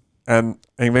 like, and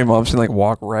Yngwie Malmsteen like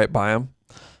walked right by him,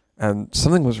 and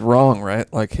something was wrong, right?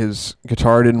 Like his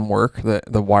guitar didn't work,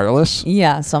 the wireless.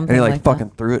 Yeah, something And he like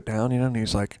fucking threw it down, and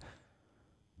he's like,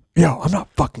 "Yo, I'm not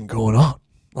fucking going on.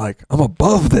 Like, I'm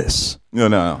above this. No.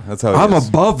 That's how. I'm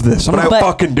above this. I'm not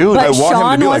fucking doing but it." I want him to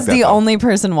Sean be like was that, the though. only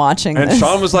person watching And this.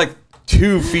 Sean was like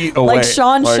 2 feet away. like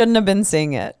Sean shouldn't have been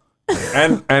seeing it.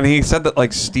 And he said that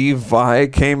like Steve Vai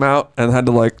came out and had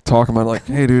to like talk about like,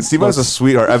 "Hey, dude, Steve Vai's a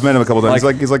sweetheart. I've met him a couple times.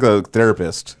 Like- He's like a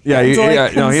therapist. yeah, to,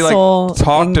 like, he like console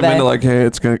talked him Yngwie. into like, hey,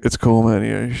 it's cool, man.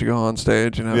 You should go on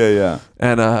stage, Yeah.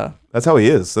 And That's how he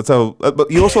is. That's how. But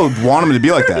you also want him to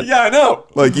be like that. yeah, I know.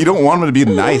 Like you don't want him to be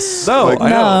nice. No, Like, I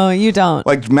know. No, you don't.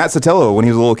 like Matt Sotelo when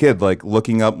he was a little kid, like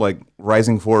looking up like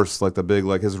Rising Force, like the big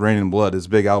like his Rain in Blood, his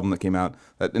big album that came out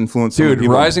that influenced so many Dude,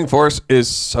 people. Rising Force is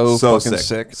so fucking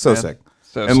sick. So man. sick.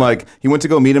 So and sick. like he went to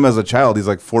go meet him as a child. He's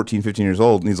like 14, 15 years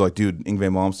old, and he's like, dude, Yngwie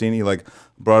Malmsteen. He like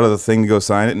brought her the thing to go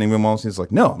sign it, and Yngwie Malmsteen's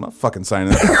like, no, I'm not fucking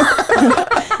signing it.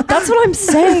 That's what I'm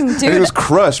saying, And he dude. was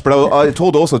crushed. But I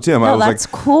told also Tim, I No, was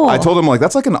that's like, cool. I told him like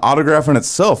that's like an autograph in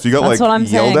itself. You got That's like what I'm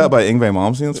yelled saying. at by Yngwie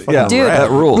Malmsteen. It's fucking Yeah. Dude, rad.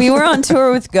 that rules. we were on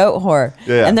tour with Goat Whore,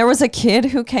 Yeah. and there was a kid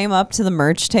who came up to the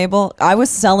merch table. I was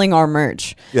selling our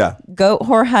merch. Yeah. Goat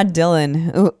Whore had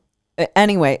Dylan.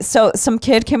 Anyway, so some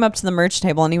kid came up to the merch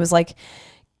table, and he was like,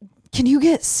 "Can you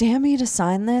get Sammy to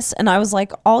sign this?" And I was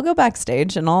like, "I'll go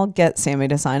backstage and I'll get Sammy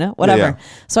to sign it, whatever." yeah.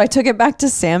 So I took it back to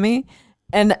Sammy,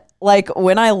 and like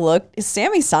when I looked,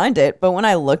 Sammy signed it, but when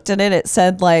I looked at it, it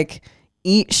said like,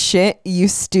 "Eat shit, you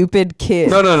stupid kid."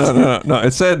 No.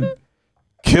 It said,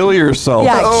 "Kill yourself."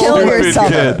 Yeah, kill stupid yourself.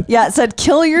 kid. Yeah, it said,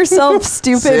 "Kill yourself,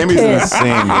 stupid Sammy's kid."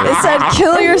 insane, dude. It said,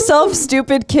 "Kill yourself,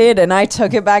 stupid kid," and I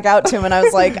took it back out to him, and I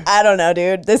was like, "I don't know,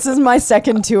 dude. This is my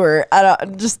second tour. I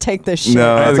don't just take this shit."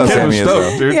 No, And that's the how kid Sammy was is.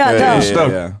 stoked, though. dude. Yeah, no. He was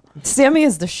stoked. yeah. Sammy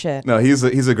is the shit. No, he's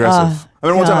aggressive. I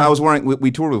remember one time God. I was wearing.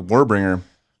 We toured with Warbringer,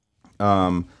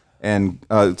 and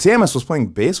Samus was playing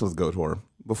bass with Goat Whore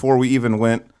before we even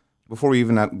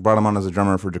brought him on as a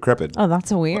drummer for Decrepit. Oh, that's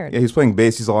so weird. Yeah, he's playing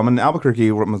bass. He's all, I'm in Albuquerque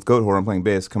I'm with Goat Whore. I'm playing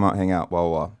bass. Come out, hang out. Blah blah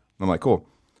blah. And I'm like, cool.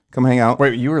 Come hang out.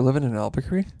 Wait, you were living in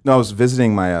Albuquerque? No, I was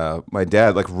visiting my my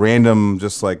dad. Like random,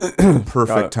 just like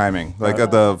perfect timing. Like at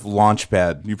the launch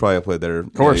pad. You probably played there.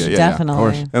 Of course.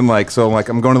 Definitely. And like so, like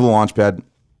I'm going to the launch pad,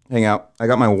 hang out. I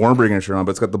got my Warbringer shirt on,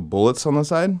 but it's got the bullets on the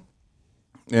side.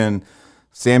 And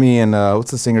Sammy and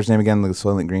what's the singer's name again? The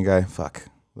Soylent Green guy. Fuck.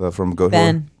 From Goat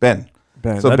Whore. Ben.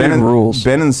 Ben, So that Ben dude and rules.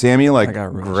 Ben and Sammy like That guy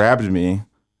rules. grabbed me.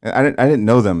 And I didn't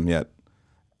know them yet.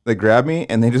 They grabbed me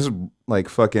and they just like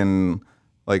fucking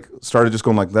like started just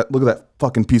going like that. Look at that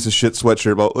fucking piece of shit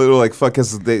sweatshirt. But they were like fuck,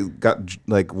 cause they got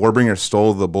like Warbringer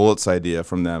stole the bullets idea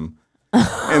from them.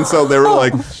 And so they were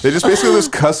like, they just basically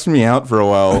just cussed me out for a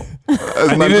while.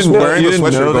 And I'm just wearing the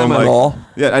sweatshirt know going them at like, all?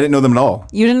 yeah, I didn't know them at all.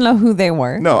 You didn't know who they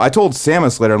were? No, I told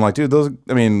Samus later. I'm like, dude, those.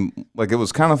 I mean, like it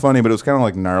was kind of funny, but it was kind of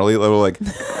like gnarly. They were like,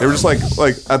 they were just like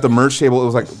at the merch table. It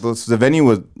was like the venue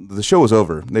was the show was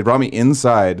over. They brought me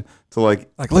inside to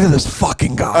like. Like, look at this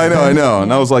fucking guy. I know,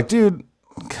 and I was like, dude.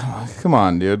 Come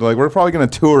on, dude. Like, we're probably gonna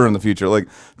tour in the future. Like,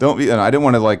 don't be. And I didn't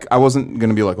want to like. I wasn't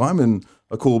gonna be like, well, I'm in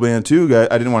a cool band too, guy.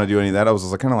 I didn't want to do any of that. I was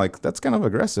just like, kind of like, that's kind of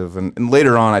aggressive. And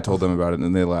later on, I told them about it,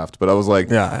 and they laughed. But I was like,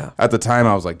 Yeah. At the time,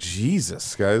 I was like,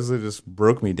 Jesus, guys, they just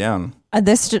broke me down.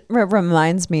 This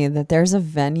reminds me that there's a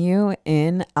venue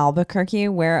in Albuquerque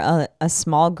where a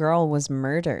small girl was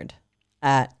murdered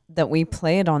at that we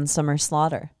played on Summer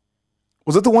Slaughter.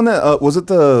 Was it the one that was it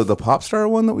the pop star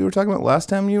one that we were talking about last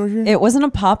time you were here? It wasn't a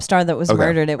pop star that was Okay.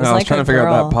 murdered. It was I was like trying a to figure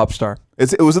girl. out that pop star.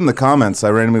 It was in the comments. I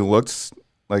randomly looked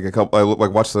like a couple. I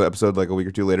like watched the episode like a week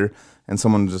or two later, and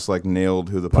someone just like nailed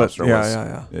who the pop star was.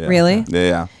 Yeah. Really?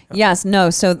 Yeah. Yes, no.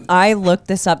 So I looked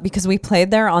this up because we played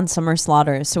there on Summer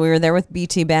Slaughter. So we were there with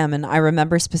BT Bam, and I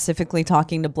remember specifically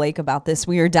talking to Blake about this.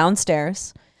 We were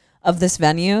downstairs of this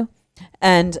venue,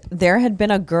 and there had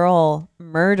been a girl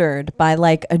murdered by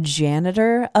like a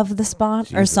janitor of the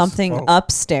spot or something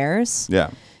upstairs Yeah.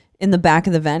 in the back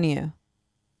of the venue.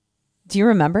 Do you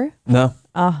remember? No.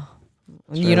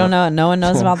 You don't know. No one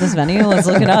knows about this venue. Let's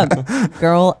look it up.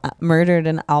 Girl murdered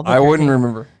in Albuquerque. I wouldn't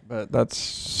remember. but that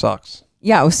sucks.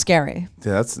 Yeah, it was scary.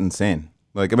 Yeah, that's insane.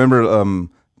 Like I remember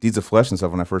Deeds of Flesh and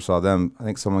stuff when I first saw them. I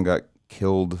think someone got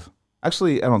killed.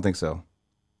 Actually, I don't think so.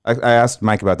 I asked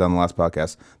Mike about that on the last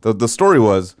podcast. The story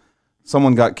was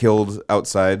someone got killed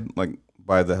outside, like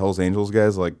by the Hells Angels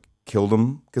guys, like killed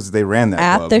them because they ran that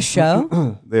At club. the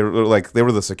show? They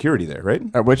were the security there, right?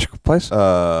 At which place?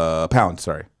 Pound,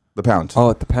 sorry, the Pound.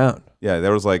 Oh, at the Pound. Yeah,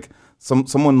 there was like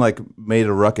someone like made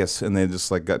a ruckus and they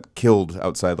just like got killed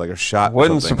outside, like a shot. or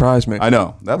Wouldn't something. surprise me. I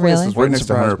know that place Really? is right Wouldn't next to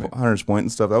surprise me. Hunter's Point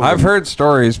and stuff. That was I've heard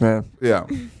stories, man. Yeah.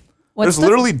 What's There's the-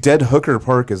 literally Dead Hooker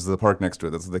Park is the park next to it.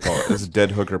 That's what they call it. It's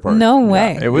Dead Hooker Park. No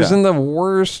way. It was Yeah. in the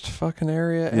worst fucking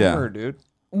area Yeah. ever, dude.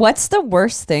 What's the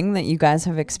worst thing that you guys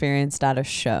have experienced at a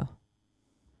show?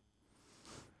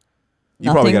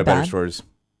 You probably Nothing got better bad? stories.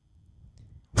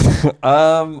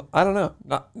 I don't know.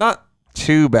 Not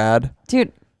too bad.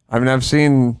 Dude, I mean, I've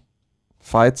seen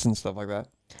fights and stuff like that.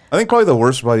 I think probably the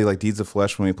worst probably like Deeds of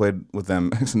Flesh when we played with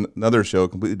them. It's another show,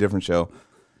 completely different show.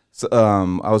 So,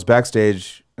 I was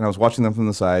backstage and I was watching them from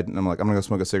the side, and I'm like, I'm gonna go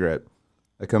smoke a cigarette.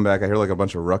 I come back, I hear like a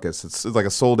bunch of ruckus. It's like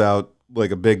a sold out,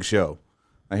 like a big show.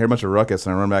 I hear a bunch of ruckus,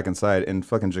 and I run back inside, and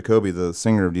fucking Jacoby, the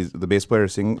singer, the bass player,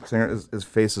 singer, his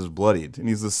face is bloodied, and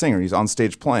he's the singer. He's on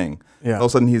stage playing. Yeah. All of a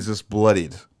sudden, he's just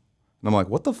bloodied, and I'm like,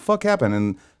 what the fuck happened?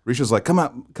 And Risha's like, come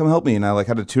out, come help me, and I like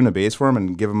had to tune a bass for him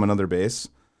and give him another bass.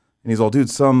 And he's all, dude,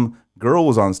 some girl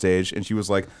was on stage, and she was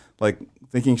like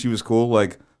thinking she was cool,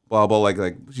 like blah blah, like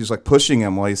she's like pushing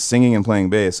him while he's singing and playing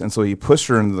bass, and so he pushed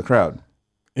her into the crowd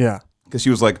Yeah. because she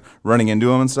was like running into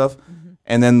him and stuff.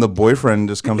 And then the boyfriend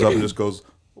just comes up and just goes,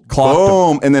 Clocked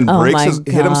boom, and then Oh breaks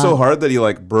my hit him so God. hard that he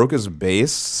like broke his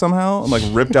bass somehow and like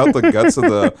ripped out the guts of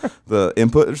the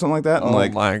input or something like that. And Oh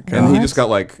like, my and he God. just got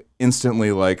like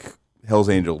instantly like Hell's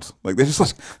Angels. Like they just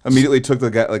like immediately took the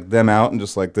guy like them out and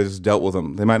just like they just dealt with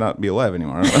them. They might not be alive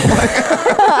anymore.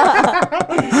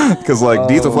 Because like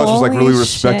Deeds of Flesh was like Holy really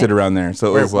respected shit. around there.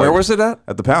 So it was like Where was it at?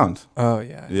 at the Pound. Oh,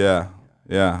 yeah.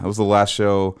 Yeah. It was the last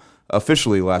show,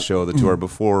 officially last show of the tour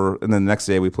before, and then the next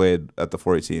day we played at the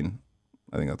 418.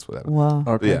 I think that's what happened. whoa.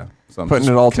 But Okay. yeah, so I'm Putting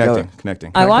just it all connecting, together.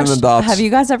 Connecting. I Connecting the watched. dots. Have you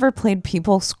guys ever played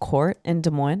People's Court in Des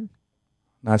Moines?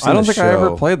 I've seen I don't the think I ever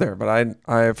show. played there, but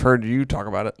I've heard you talk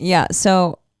about it. Yeah.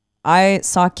 So I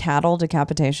saw Cattle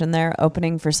Decapitation there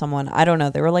opening for someone. I don't know.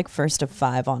 They were like first of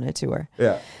 5 on a tour.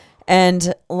 Yeah.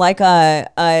 And like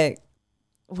a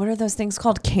what are those things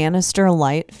called? Canister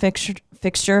light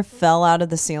fixture fell out of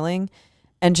the ceiling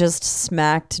and just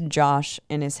smacked Josh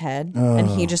in his head, and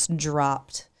he just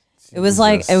dropped. It was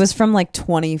like it was from like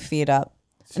 20 feet up,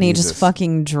 and he just Jesus.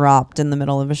 fucking dropped in the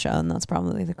middle of a show, and that's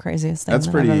probably the craziest thing That's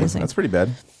that pretty. I've ever seen. That's pretty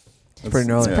bad. It's pretty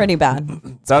gnarly. It's pretty bad.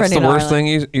 It's That's pretty the worst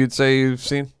gnarly. thing you'd say you've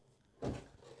seen?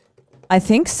 I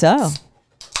think so.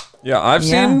 Yeah, I've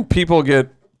Yeah. seen people get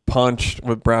punched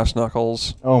with brass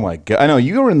knuckles. Oh my god! I know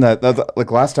you were in that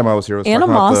like last time I was here. I was talking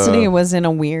about Animosity the, was in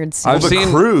a weird scene. I've the seen-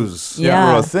 cruise.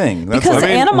 Yeah. were a thing. That's because I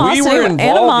mean, animosity, we were involved in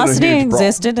a animosity huge brawl.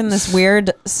 existed in this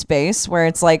weird space where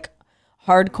it's like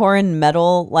hardcore and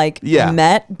metal like Yeah.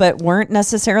 met but weren't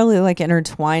necessarily like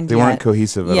intertwined they yet. weren't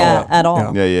cohesive at yeah all. at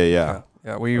all. Yeah.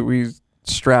 Yeah, we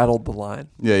straddled the line.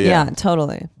 Yeah,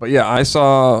 totally. But yeah, I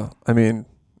saw, I mean,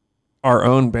 our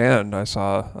own band, I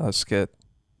saw a skit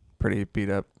pretty beat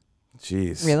up.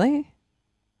 Jeez. Really?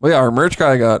 Well, yeah, our merch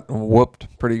guy got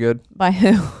whooped pretty good. By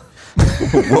who?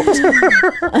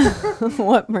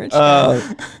 What merch?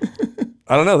 I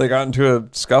don't know. They got into a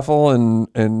scuffle in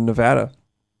Nevada.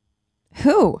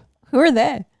 Who are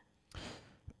they?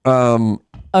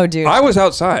 Oh, dude. I was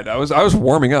outside. I was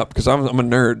warming up because I'm a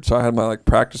nerd, so I had my like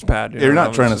practice pad. You're know, not I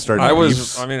was trying to just- start I was.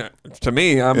 beefs. I mean, to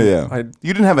me, I'm. Yeah. I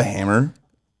You didn't have a hammer.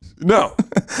 no,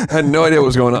 I had no idea what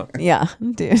was going on. Yeah,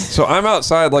 dude. So I'm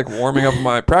outside like warming up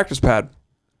my practice pad.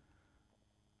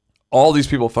 All these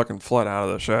people fucking flood out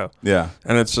of the show, Yeah.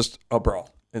 and it's just a brawl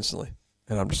instantly.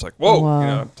 And I'm just like, whoa, Wow. you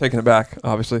know, I'm taken aback,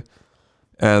 obviously.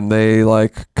 And they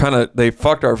like they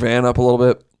fucked our van up a little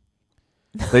bit.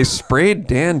 They sprayed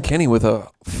Dan Kenny with a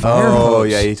fire Oh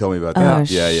hose. yeah, he told me about Oh, that.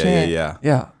 shit. Yeah.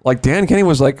 Yeah, like Dan Kenny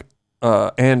was like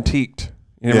antiqued.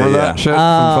 You remember Yeah, that shit? Oh,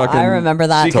 from fucking I remember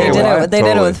that. They CKY? did it. They did it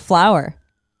Totally. with flour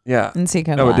Yeah. and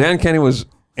CKY. No, but Dan Kenny was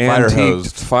Fire antiqued,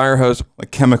 hosed. fire hose,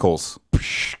 Like chemicals.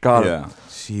 got it. Yeah.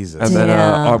 Jesus. And then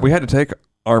Damn. we had to take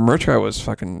our merch guy was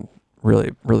fucking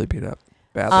really beat up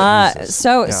badly.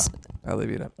 So Yeah, badly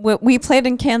beat up. we played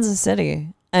in Kansas City,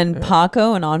 and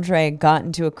Paco and Andre got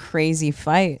into a crazy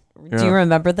fight. Do Yeah. you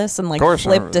remember this? And like course I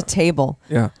flipped remember a that. table.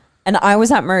 Yeah, And I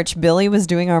was at merch. Billy was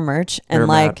doing our merch, they and were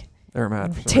like mad. They were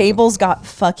mad. For some tables got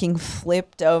fucking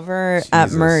flipped over at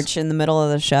Jesus. merch in the middle of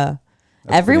the show.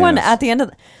 Everyone bananas. at the end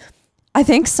of I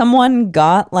think someone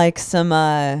got like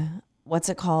some what's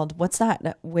it called? What's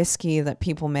that whiskey that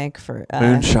people make for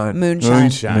Moonshine.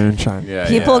 Moonshine. Yeah,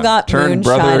 People yeah. got Turned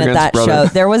brother moonshine at against that brother.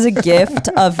 show. There was a gift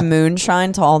of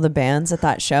moonshine to all the bands at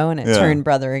that show, and it Yeah. turned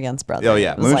brother against brother. Oh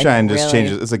yeah, It was, like, moonshine just really-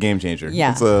 changes. It's a game changer.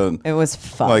 Yeah, it's a it was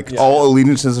fun. like all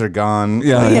allegiances are gone.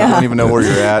 Yeah, Like, yeah. I don't even know where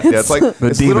you're at. Yeah, it's like it's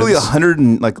literally demons. 100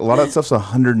 and like a lot of that stuff's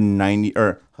 190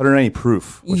 or 190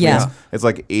 proof. Which Yeah. means it's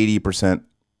like 80%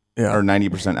 Yeah. or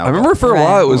 90% alcohol. I remember for a Right.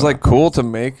 while it was like cool to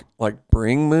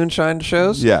bring moonshine to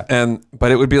shows. Yeah.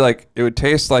 But it would be like it would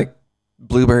taste like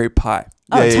blueberry pie.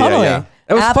 oh, yeah, totally. yeah.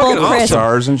 It was Apple fucking awesome. crisp.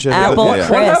 Stars and shit. Apple yeah, yeah.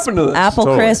 crisp. What happened to this? Apple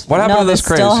Totally. crisp. What happened no, to this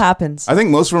this still craze? happens. I think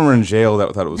most of them were in jail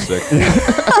that thought it was sick.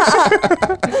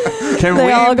 Can They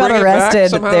we all got bring it back arrested.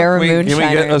 somehow? They were Can we get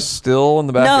moonshiners. a still in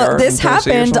the backyard? No, this in Tennessee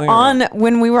or happened something, on or-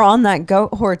 when we were on that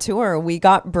Goat Whore tour. We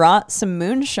got brought some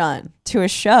moonshine to a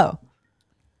show.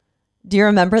 Do you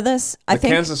remember this? the I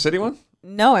think Kansas City one.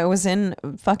 no, it was in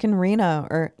fucking Reno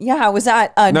or yeah, it was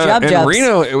at No, Jub in Jub's.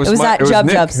 Reno, it was at Nick Jub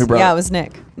who Jub's. brought Yeah, it. it was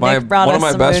Nick. My Nick brought one us of my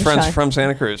some best moonshine. friends from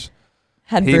Santa Cruz.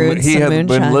 had He brewed he some had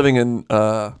moonshine. been living in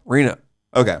Reno,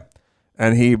 Okay.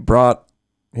 and he was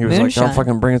like, Moonshine. "I'm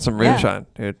fucking bringing some Yeah. moonshine,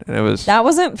 dude." And it was That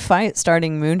wasn't fight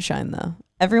starting moonshine though.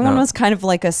 Everyone No. was kind of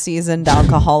like a seasoned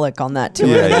alcoholic on that tour.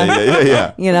 Yeah, then.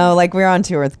 yeah. You know, like we were on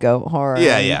tour with Goat Horror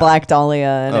Yeah, and yeah. Black Dahlia,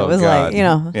 and Oh, it was God. like, you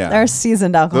know, Yeah. they're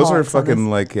seasoned alcoholics. Those are on this.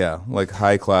 fucking like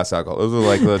high class alcohol. Those are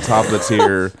like the top of the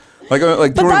tier. Like But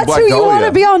touring that's Black who you Dahlia. want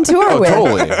to be on tour Oh, with.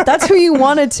 totally. That's who you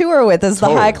want to tour with is the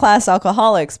Totally. high class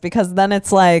alcoholics because then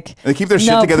it's like They keep their shit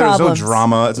no together. problems. There's no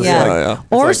drama. It's just Yeah. like Yeah. it's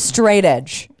or like- straight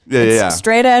edge. Yeah, It's yeah.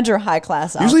 straight edge or high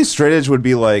class. Usually straight edge would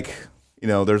be like,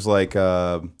 there's like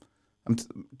I'm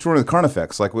touring with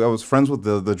Carnifex. Like I was friends with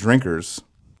the drinkers.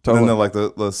 Totally. And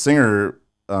then the singer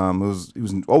he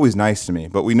was always nice to me,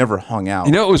 but we never hung out.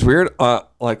 You know, it was weird.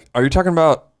 Like, are you talking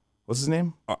about? What's his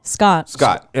name? Scott.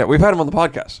 Scott. Yeah, we've had him on the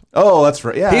podcast. Oh, that's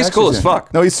right. Yeah, He's actually, cool as yeah.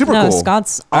 fuck. No, he's super No, cool.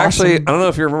 Scott's awesome. Actually, I don't know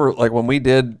if you remember, like when we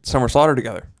did Summer Slaughter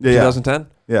together, Yeah, yeah. 2010.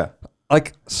 Yeah.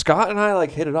 Like Scott and I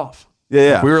like hit it off. Yeah,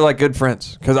 yeah. We were like good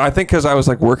friends because I was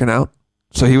like working out,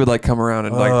 so he would like come around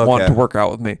and like Oh, want okay. to work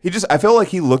out with me. I felt like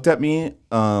he looked at me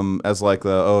as like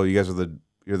you guys are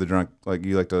you're the drunk, like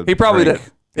you like to He probably drink.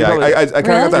 did. He Yeah, probably I kind of Really?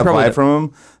 got He that probably vibe did. from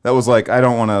him. That was like, I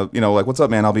don't want to, like, what's up,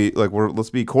 man? I'll be like, let's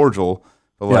be cordial.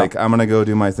 But Yeah. like, I'm gonna go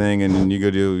do my thing, and you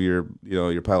go do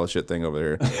your pile of shit thing over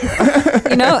there.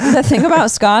 You know, the thing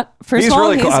about Scott, first He's of all,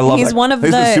 really cool. I love he's that one of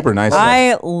He's the super nice.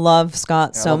 I love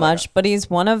Scott so love that much, but he's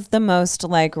one of the most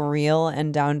like real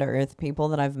and down to earth people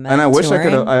that I've met. And I wish I could.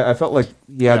 touring. I felt like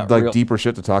he had Yeah, like real. deeper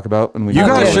shit to talk about, and we. You could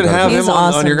guys go should like have that. He's him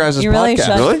on your awesome. guys' You really podcast.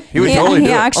 should. Really? He would He- totally he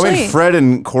do it. actually- I mean, Fred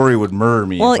and Corey would murder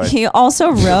me. Well, if I- he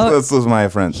also wrote. Those my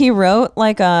friends. He wrote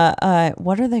like a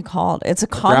what are they called? It's a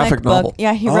comic graphic book. novel.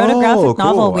 Yeah, he wrote a Oh, graphic cool.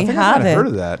 novel. I We think I have might have it. heard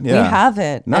of that. We Yeah. have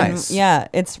it. Nice. And yeah,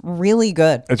 it's really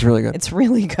good. It's really good. It's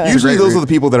really good. Usually, great those read. are the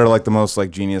people that are like the most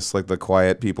like genius, like the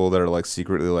quiet people that are like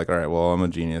secretly like, all right, well, I'm a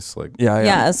genius. Like, yeah,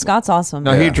 yeah, Scott's awesome.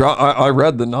 No, Yeah. I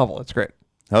read the novel. It's great.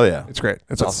 hell yeah, It's great. It's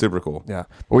that's awesome. super cool. Yeah,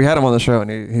 but we had him on the show, and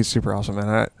he's super awesome,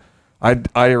 man.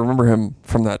 I remember him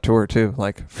from that tour too.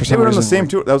 Like for They some were on reason, the same like-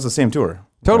 tour. That was the same tour.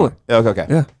 Totally. Yeah, okay.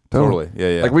 Yeah, Totally. Yeah,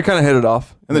 yeah. Like we kind of hit it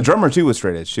off. And the drummer too was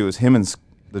straight edge. She was him and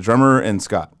the drummer and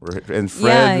Scott and Fred.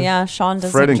 yeah, yeah. Sean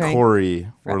doesn't Fred and drink. Corey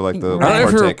were like the Right. I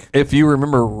don't know partake. if you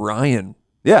remember Ryan.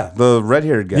 Yeah, the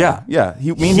red-haired guy. Yeah. yeah.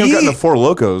 Me and him got into Four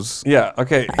Locos. Yeah.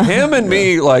 Okay. Him and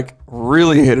me like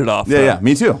really hit it off. Yeah, though. yeah.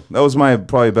 Me too. That was my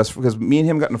probably best because me and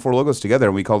him got into Four Locos together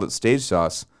and we called it Stage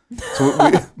Sauce.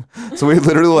 So we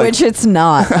literally like. Which it's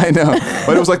not. I know,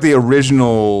 but it was like the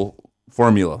original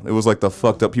formula. It was like the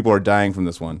fucked up. People are dying from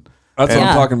this one. That's what And- I'm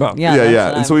Yeah. talking about. Yeah. yeah, that's yeah.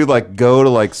 what And so we'd like go to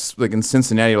like in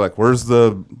Cincinnati, like where's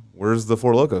the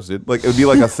Four Locos, dude? Like it would be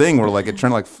like a thing where like it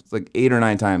turned like 8 or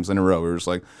 9 times in a row. We were just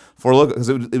like Four Locos because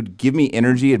it would give me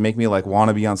energy. It'd make me like want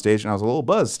to be on stage, and I was a little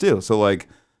buzzed too. So like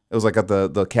it was like at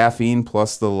the caffeine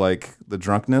plus the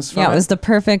drunkenness. From Yeah, it was the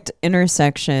perfect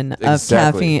intersection of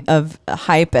Exactly. caffeine, of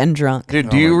hype and drunk. Dude,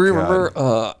 do Oh you my remember?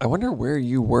 I wonder where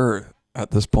you were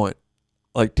at this point.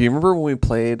 Like, do you remember when we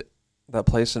played that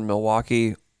place in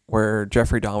Milwaukee where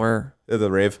Jeffrey Dahmer, the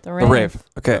rave. the rave?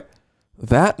 Okay,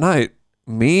 that night,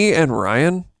 me and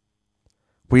Ryan,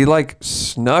 we like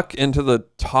snuck into the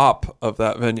top of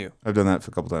that venue. I've done that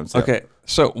a couple times. Yeah. Okay,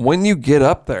 so when you get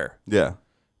up there, Yeah,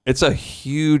 it's a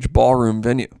huge ballroom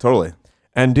venue. totally.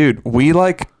 And dude, we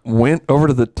like went over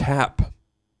to the tap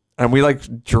and we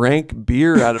like drank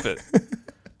beer out of it.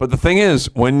 But the thing is,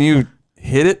 when you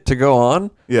hit it to go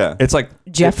on, Yeah. it's like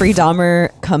Jeffrey Dahmer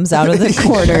comes out of the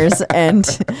corners and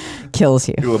kills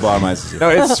you. It lobotomizes you. no,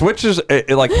 it switches. It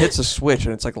like hits a switch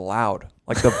and it's like loud,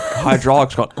 like the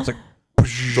hydraulics going. It's like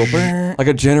like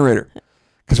a generator.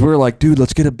 Because we were like, dude,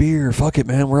 let's get a beer. Fuck it,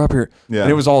 man. We're up here. Yeah.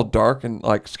 And it was all dark and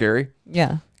like scary.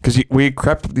 Yeah. Because we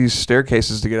crept up these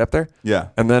staircases to get up there. Yeah.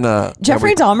 And then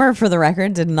Jeffrey Dahmer, for the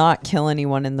record, did not kill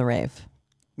anyone in the rave.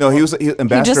 No, he was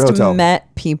Ambassador He just Hotel.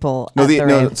 met people at the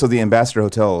rave. So the Ambassador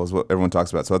Hotel is what everyone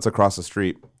talks about. So that's across the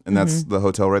street, and that's the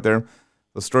hotel right there.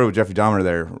 The story with Jeffrey Dahmer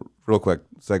there, real quick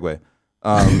segue,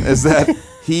 is that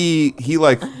he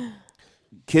like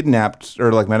kidnapped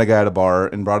or like met a guy at a bar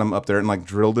and brought him up there and like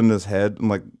drilled into his head and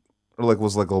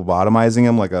was like lobotomizing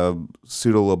him, like a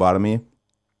pseudo lobotomy.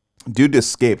 Dude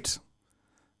escaped,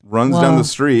 runs down the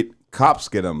street. Cops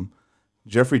get him.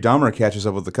 Jeffrey Dahmer catches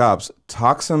up with the cops,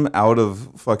 talks him out of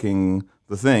fucking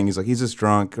the thing. He's like, he's just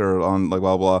drunk or on like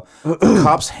blah, blah. The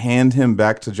cops hand him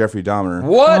back to Jeffrey Dahmer.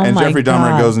 What? Oh And my Jeffrey Dahmer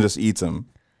God. goes and just eats him.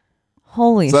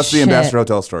 Holy shit. So that's the Ambassador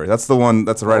Hotel story. That's the one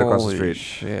that's right across the Holy street.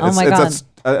 shit. Oh my God.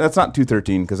 That's not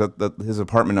 213 because his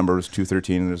apartment number was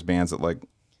 213 and there's bands that like,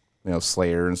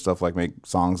 Slayer and stuff like make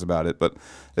songs about it, but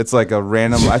it's like a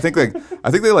random. I think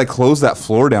they like closed that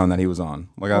floor down that he was on.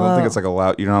 Like I don't think it's like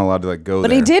allowed. You're not allowed to like go But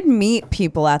there. he did meet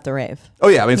people at the rave. Oh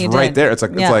yeah, I mean He it's right did. there. It's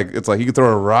like Yeah. it's like you could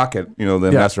throw a rock at the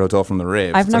Ambassador Hotel from the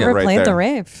rave. I've It's like never right played there. the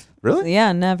rave. Really?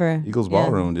 Yeah, never. Eagles Yeah.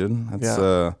 Ballroom, dude. That's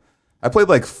Yeah. I played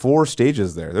like 4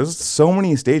 stages there. There's so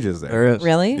many stages there. There is.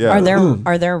 Really? Yeah.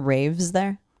 Are there raves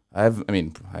there? I'd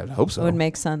hope so. It would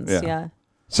make sense. Yeah. Yeah.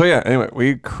 So yeah, anyway,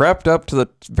 we crept up to the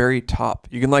very top.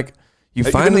 You can like, you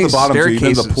You've find been to these the bottom too.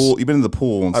 staircases. You've been in the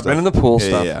pool and I've stuff. been in the pool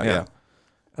stuff. Yeah.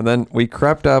 And then we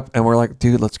crept up and we're like,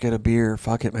 dude, let's get a beer.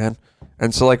 Fuck it, man.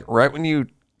 And so like right when you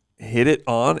hit it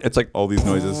on, it's like, All these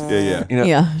noises. Yeah.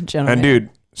 Yeah, generally. And dude,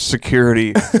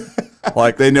 security,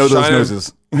 like They know those shining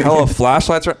noises. hella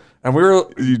flashlights. And we were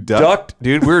You ducked?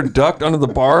 dude. We were ducked under the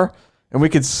bar, and we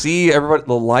could see everybody,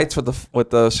 the lights with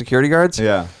the security guards.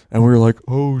 Yeah. And we were like,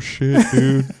 oh shit,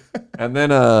 dude. And then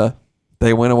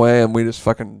they went away, and we just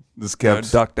fucking This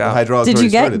kept ducked the out. hydraulics Did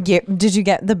you already started. did you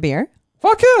get the beer?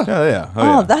 Fuck yeah. Yeah. Oh,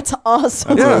 yeah. that's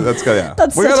awesome. That's good. Yeah.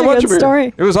 That's We such got a bunch good of beer.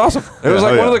 story. It was awesome. It was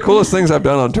like oh, one of yeah. the coolest things I've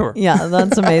done on tour. Yeah,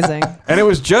 that's amazing. And it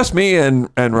was just me and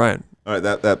Ryan. All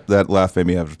right. That laugh made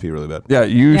me have to pee really bad. Yeah,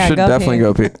 you Yeah, should go definitely pee.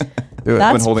 go pee. Do it.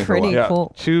 That's holding for a pretty while. Yeah,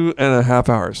 cool. 2.5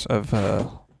 hours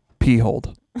of pee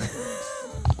hold.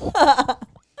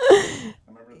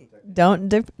 Don't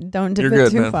dip You're it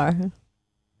good, too man. far.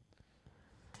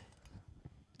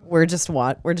 We're just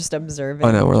observing.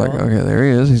 I know. We're like, people. okay, there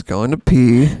he is. He's going to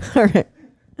pee. All right.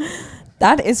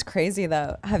 That is crazy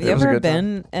though. Have you It was a ever good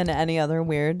time. been in any other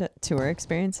weird tour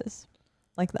experiences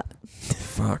like that?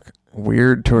 Fuck.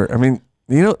 Weird tour. I mean,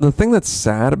 the thing that's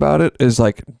sad about it is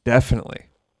like definitely.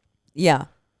 Yeah.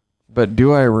 But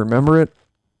do I remember it?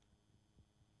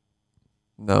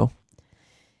 No.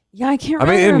 Yeah, I can't I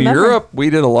mean, really in remember. Europe, we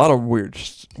did a lot of weird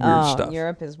stuff.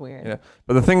 Europe is weird. Yeah.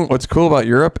 But the thing, what's cool about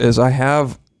Europe is I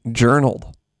have journaled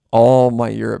all my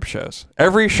Europe shows.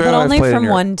 Every show But I've only played in from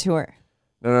Europe. one tour.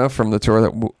 No, from the tour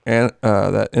that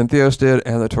Entheos did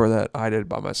and the tour that I did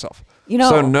by myself. You know,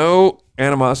 So no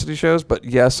animosity shows, but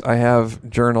yes, I have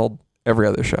journaled every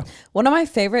other show. one of my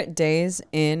favorite days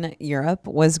in Europe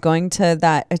was going to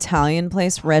that Italian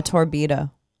place, Retorbido,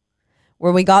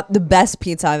 where we got the best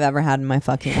pizza I've ever had in my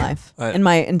fucking life, in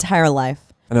my entire life.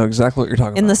 I know exactly what you're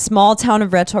talking In about. the small town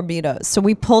of Retorbido. So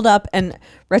we pulled up, and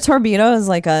Retorbido is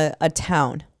like a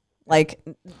town, like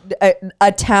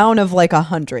a town of like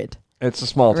 100. It's a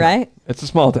small town. Right? It's a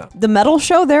small town. The metal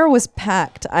show there was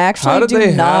packed. I How actually did do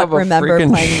they not have a remember freaking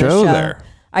playing show the show. there?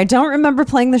 I don't remember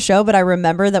playing the show, but I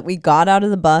remember that we got out of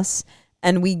the bus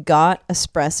and we got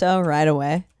espresso right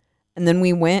away. And then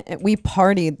we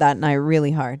partied that night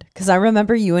really hard. Because I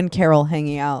remember you and Carol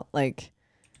hanging out. Like,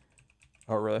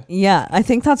 Oh, really? yeah, I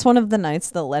think that's one of the nights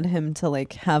that led him to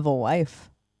like have a wife,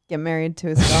 get married to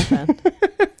his girlfriend.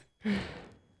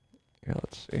 Yeah,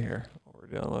 let's see here what we're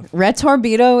dealing with.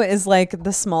 Retorbido is like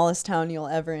the smallest town you'll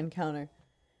ever encounter.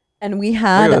 And we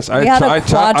had Look at this. we had a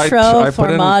quattro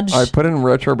formaggi. I put in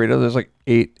Retorbido. There's like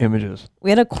 8 images.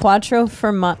 We had a quattro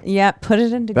formaggi. Yeah, put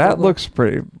it into That Google. looks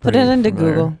pretty. Put it into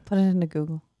familiar. Google. Put it into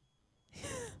Google.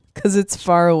 Because it's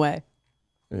far away.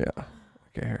 Yeah.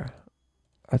 Okay, here.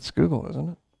 That's Google, isn't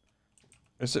it?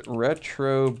 Is it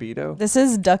Retorbido? This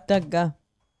is DuckDuckGo.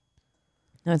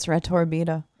 No, it's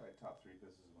Retorbido.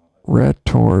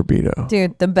 Retorbido.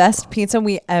 Dude, the best pizza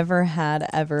we ever had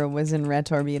was in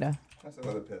Retorbido. That's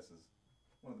another pisses.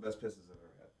 One of the best pisses I've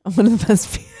ever had. One of the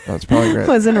best That's probably great.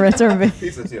 was in Retorbido.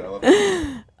 Pizza too. I love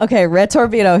it. Okay,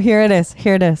 Retorbido. Here it is.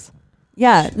 Here it is.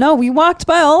 Yeah, no, we walked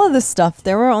by all of this stuff.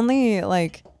 There were only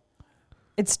like,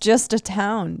 it's just a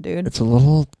town, dude. It's a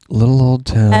little old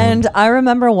town. And I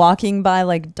remember walking by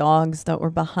like dogs that were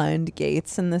behind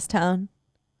gates in this town.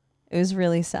 It was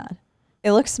really sad.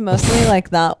 It looks mostly like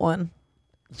that one.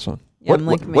 This one. Yeah, What- I'm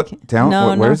like what making. town? No,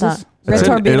 Where not is that. this? It's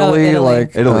in Retorbido, Italy.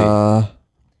 like Italy.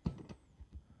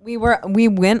 We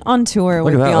went on tour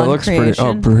Look with at that. That Beyond looks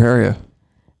Creation, pretty. Oh, Brujeria.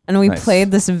 and we Nice.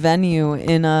 played this venue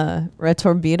in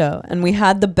Retorbido, and we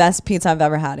had the best pizza I've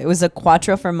ever had. It was a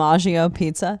Quattro Formaggio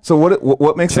pizza. So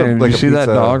what makes Hey, it did like you a see that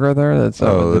pizza- dog right there? That's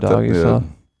Oh, the that- dog you yeah. saw.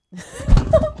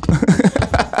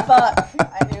 Fuck!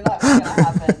 I knew that was gonna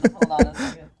happen. Hold on a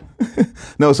second.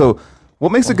 No, so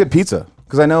what makes a good pizza?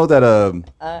 Because I know that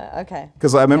Okay.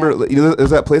 because I remember there's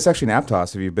that place actually in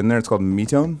Aptos. Have you been there? It's called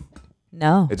Metone.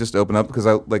 No. It just opened up because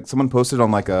I like someone posted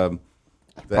on like the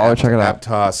Probably check it out.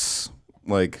 Aptos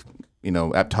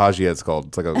Aptagia. It's called.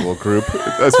 It's like a little group.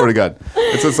 I swear to God,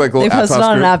 it's just like a They little posted Aptos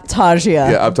on group.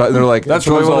 Aptagia. Yeah, Aptos. They're like That's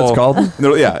really what it's called?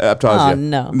 Yeah, Aptasia. Oh,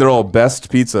 no. And they're all best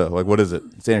pizza. Like, what is it?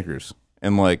 Santa Cruz.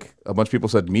 And like a bunch of people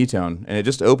said Metone, and it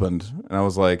just opened, and I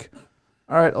was like,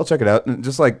 all right, I'll check it out. And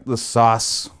just like the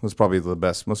sauce was probably the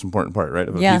most important part, right,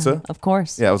 of a Yeah, pizza. of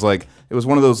course. Yeah, it was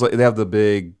one of those. Like, they have the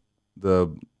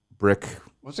brick.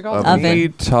 What's it called? Oven.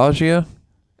 Metagia?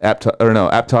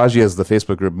 Aptagia is the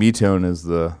Facebook group. Metone is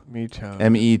the Metone.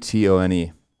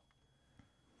 Metone.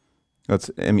 That's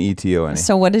Metone.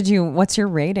 So what's your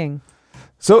rating?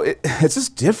 So it's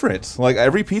just different. Like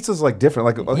every pizza is like different.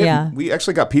 Like okay, Yeah. we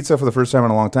actually got pizza for the first time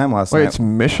in a long time last Wait, night. it's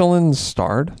Michelin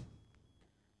starred?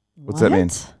 What's that mean?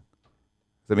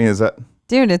 What? Does that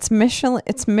Dude, it's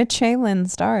Michelin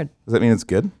starred. does that mean it's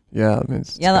good? Yeah, I mean,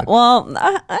 it's Yeah, It's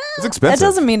that expensive.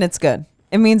 doesn't mean it's good.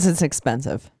 It means it's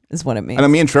expensive, is what it means.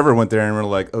 And me and Trevor went there and we're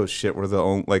like, oh shit,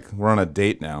 we're on a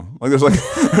date now. Like there's like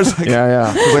there's like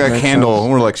yeah. there's like a Makes candle sense.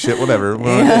 and we're like shit, whatever.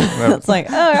 We're on a date. Yeah. Whatever. It's like,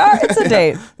 oh, all right, it's a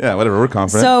date. Yeah, whatever. We're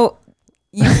confident. So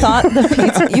you thought the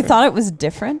pizza, you thought it was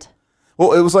different?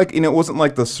 well, it was like it wasn't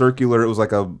like the circular. It was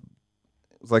like a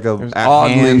was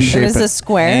oddly It shaped. was a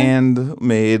square?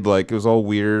 handmade. Like it was all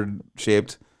weird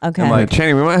shaped. Okay. And, like,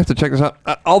 Channing, we might have to check this out.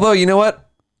 Although, you know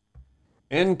what?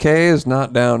 NK is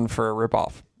not down for a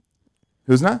ripoff.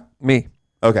 Who's not? Me.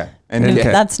 Okay. And NK.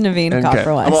 That's Naveen NK.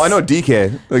 Copperweiss. well, I know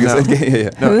DK. Like No. it's NK. Yeah.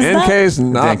 No, Who's that? NK is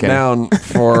not NK. down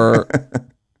for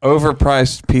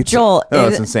overpriced pizza. Joel, No,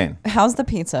 it's insane. how's the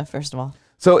pizza, first of all?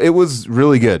 So it was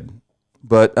really good,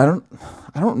 but I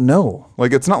don't know.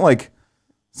 Like it's not like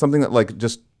something that like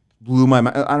just blew my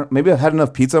mind. Maybe I've had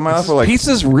enough pizza in my life. Or like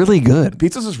Pizza's really good.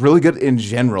 pizza's just really good in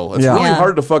general. It's Yeah. really Yeah.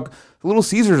 hard to fuck. Little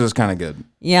Caesars is kind of good.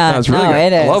 Yeah, No, it's really no, good.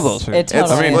 it is. I love those. It things.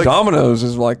 totally I mean, is. like- Domino's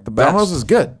is like the best. Domino's is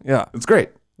good. Yeah. It's great.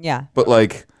 Yeah. But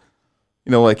like,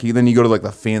 then you go to like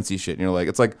the fancy shit, and you're like,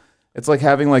 it's like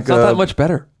having like It's not that much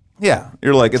better. Yeah,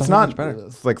 you're like it's not that not much better.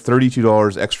 It's like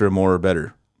 $32 extra more or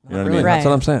better. You know what I Really, mean? Right. That's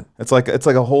what I'm saying. It's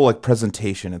like a whole like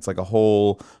presentation. It's like a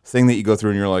whole thing that you go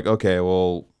through, and you're like, okay,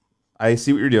 well, I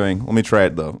see what you're doing. Let me try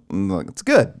it though. And like, it's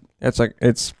good.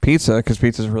 It's pizza because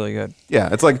pizza's really good. Yeah,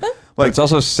 it's like But it's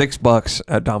also $6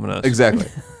 at Domino's.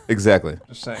 exactly,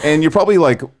 Just saying. and you probably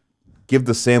like give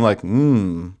the same like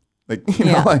like you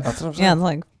Yeah. know like. That's what I'm saying. Yeah, it's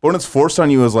like, But when it's forced on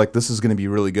you, is like this is going to be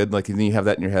really good. Like and then you have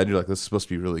that in your head. You're like, this is supposed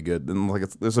to be really good. And like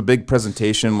there's a big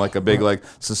presentation, like a big like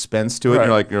suspense to it. And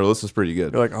you're Right. like, this is pretty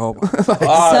good. You're like, oh,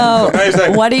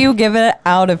 so what do you give it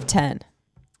out of 10?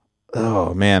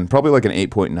 Oh man, probably like an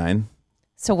 8.9.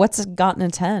 So what's it gotten a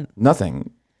 10?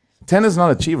 Nothing. 10 is not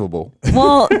achievable.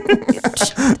 Well,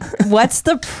 what's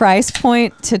the price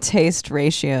point to taste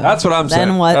ratio? That's what I'm saying.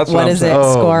 Then what That's what I'm is saying.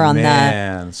 it score on that?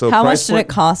 man. So How price much did point-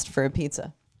 it cost for a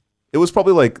pizza? It was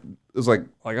probably like I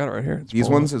I got it right here. It's these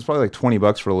full. ones. It's probably like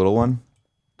 $20 for a little one,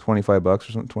 $25 or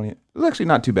something. 20. It was actually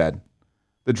not too bad.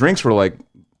 The drinks were like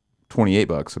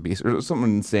 $28 a piece or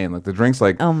something insane. Like the drinks,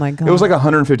 like Oh my god. it was like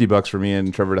 $150 for me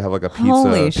and Trevor to have like a pizza.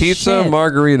 Holy Pizza shit.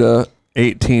 margarita,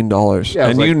 $18. Yeah, it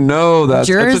was and like- you know that's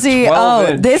Jersey. It's a 12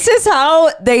 Oh, inch. this is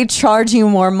how they charge you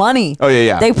more money. Oh yeah,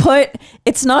 yeah. They put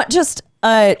it's not just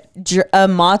a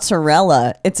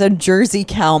mozzarella, it's a Jersey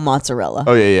cow mozzarella.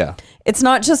 oh yeah, yeah. It's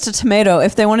not just a tomato.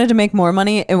 If they wanted to make more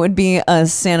money, it would be a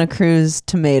Santa Cruz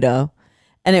tomato.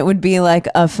 And it would be like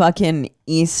a fucking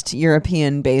East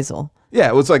European basil. Yeah,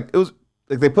 it was like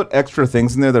they put extra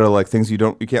things in there that are like things you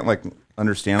can't like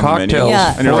understand on the menu. Cocktails.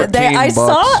 Yeah. And you're like, I $14.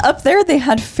 saw up there they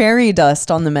had fairy dust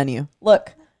on the menu.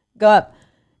 Look, go up.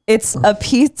 It's a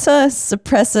pizza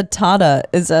suppressatata.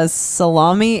 Is a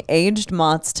salami, aged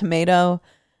mozz, tomato,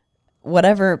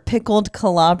 whatever, pickled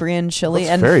Calabrian chili,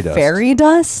 What's and fairy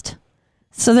dust? dust.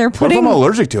 So they're what if putting. I'm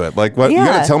allergic to it? Like what? You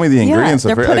gotta tell me the ingredients.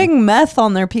 They're of putting meth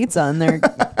on their pizza and they're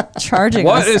charging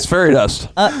What us. is fairy dust?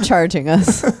 Upcharging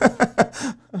us.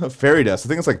 fairy dust. I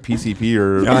think it's like PCP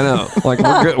or. I know. Like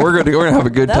we're good. We're gonna have a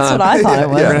good That's time. what I thought it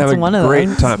was. We're gonna have It's a one of great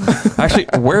those. time. Actually,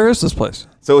 where is this place?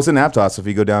 So it's in Aptos. If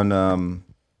you go down,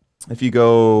 if you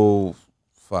go,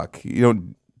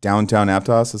 downtown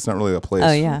Aptos, it's not really a place.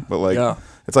 Oh, yeah. But like, Yeah.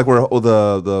 it's like where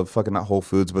the fucking not Whole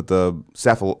Foods, but the not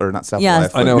Saffel Yeah,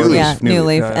 Life. I know New where it Leaf, is. New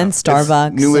Leaf Yeah, yeah. and It's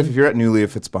Starbucks. New Leaf. and- If you're at New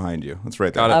Leaf, it's behind you. It's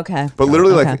right there. Got it. Okay. But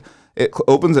literally, Okay. like, it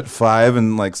opens at 5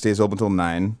 and like stays open until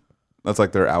 9. That's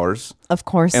like their hours. Of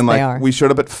course And they like are. we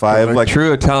showed up at 5, They're like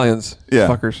true Italians. Yeah.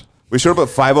 Fuckers. we showed up at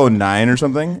 5:09 or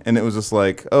something, and it was just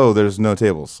like, oh, there's no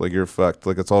tables. Like you're fucked.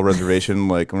 Like it's all reservation.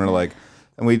 Like and we're like,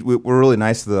 and we were really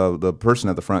nice to the person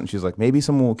at the front. And she's like, maybe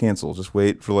someone will cancel. Just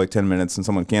wait for like 10 minutes, and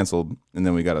someone canceled, and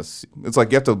then we got to. It's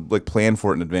like you have to like plan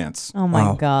for it in advance. Oh my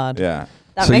Wow. God. Yeah.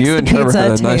 That So makes you the and Trevor pizza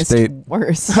had a nice taste date.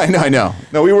 worse. I know.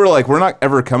 No, we were like, we're not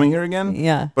ever coming here again.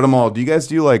 Yeah. But I'm all, do you guys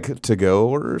do like to go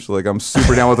orders? Like I'm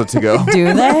super down with the to go.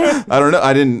 Do they? I don't know.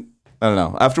 I don't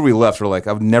know. After we left, we're like,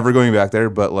 I'm never going back there.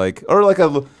 But like, or like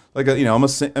a I'm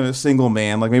a single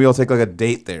man. Like maybe I'll take like a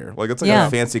date there. Like it's like Yeah.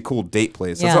 a fancy, cool date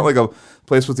place. Yeah. It's not like a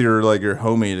place with your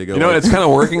homie to go. You know, like, it's kind of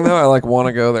working though. I like want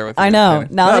to go there with you. I know.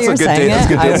 Kinda. Now No, that it's a you're good saying date. That's it,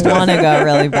 good I date. want to go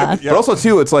really bad. But also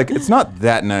too, it's like it's not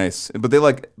that nice. But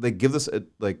they give this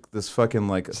like this fucking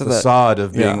like So that- facade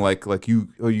of being yeah. like you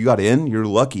got in, you're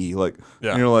lucky. Like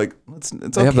Yeah. and you're like it's They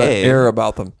okay. have that air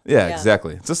about them. Yeah, Yeah.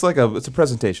 exactly. It's just like it's a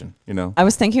presentation. You know. I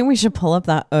was thinking we should pull up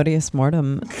that Odious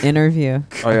Mortem interview.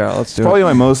 Oh yeah, let's do Probably it.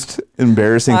 my most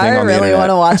embarrassing thing I on the really internet. want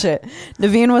to watch it.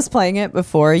 Naveen was playing it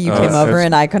before you came over, it's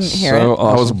and I couldn't hear So it.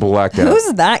 I was awesome. blacked out.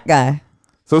 Who's that guy?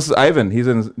 So this is Ivan. He's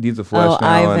in Deeds of Flesh Oh, now.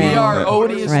 Ivan. and- We are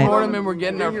Odious Right. Mortem, and we're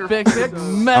getting our fix metal.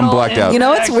 I'm blacked out. You know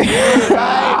what's weird?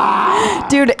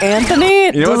 Dude, Anthony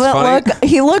You know what's doesn't funny? look.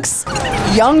 He looks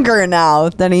younger now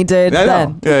than he did I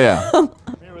then. know. Yeah.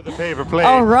 The paper plate.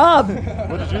 Oh, Rob. You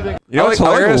know what's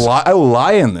hilarious? I like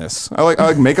lie in this. I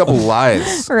like make up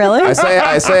lies. Really? I say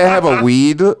I have a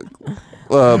weed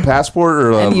passport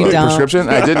or a And you don't. prescription.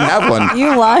 I didn't have one.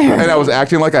 You liar. And I was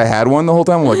acting like I had one the whole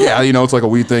time. I'm like, yeah, it's like a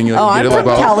weed thing. You Oh, get I'm it from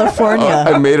like, California.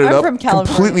 I made it I'm up. from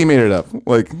California. Completely made it up.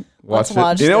 Like, Let's watch it.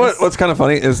 watch You know this. what's kind of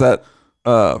funny is that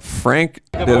Frank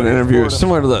did an interview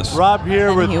similar to this. Rob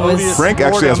here with he was- Odious Frank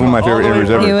actually has one of my Mortem, favorite all the way interviews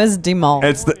ever. He was demol.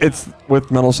 It's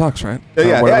with Metal Socks, right?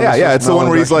 Yeah. It's the one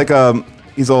where he's like,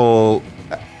 he's all.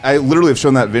 I literally have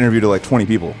shown that interview to like 20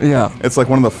 people. Yeah. It's like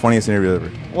one of the funniest interviews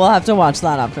ever. We'll have to watch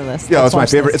that after this. Yeah, Let's it's my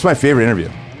watch favorite. this. It's my favorite interview.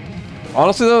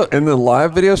 Honestly though, in the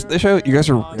live videos they show, you guys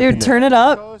are ripping Dude, it. turn it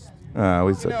up.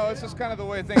 We said, No, it's just kind of the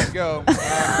way things go.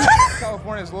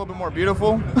 California is a little bit more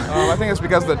beautiful. I think it's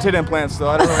because of the tit implants, though.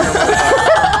 I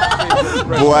don't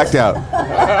really know. blacked out.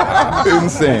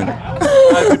 Insane.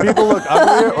 Do people look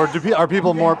uglier, or are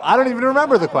people more? I don't even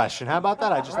remember the question. How about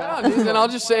that? I just. Then I'll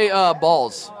just say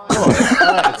balls.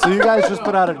 Alright, so you guys just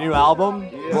put out a new album.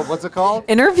 What's it called?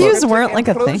 Interviews weren't like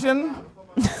a thing. Inclusion,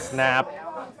 Snap.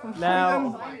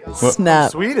 Now, Snap.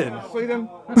 Sweden. Sweden.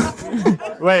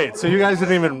 Wait, so you guys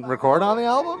didn't even record on the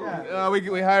album?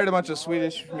 We hired a bunch of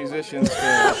Swedish musicians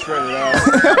to shred it out.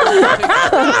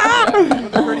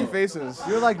 With the pretty faces.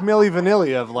 You're like Milli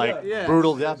Vanilli of like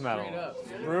brutal death metal.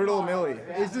 Brutal Millie.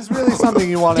 Is this really something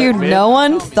you want to Dude, admit? no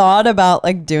one thought about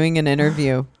like doing an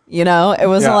interview. You know, it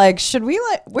was Yeah. like, should we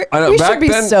I know, we should be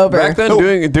sober. Back then,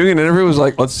 doing an interview was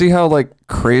like, let's see how like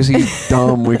crazy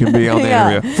dumb we can be on the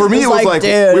Yeah. interview. For me, It's it was like, like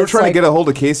dude, we were it's trying like- to get a hold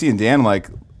of Casey and Dan, like,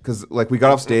 because like we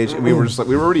got off stage and we were just like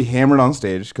we were already hammered on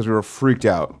stage because we were freaked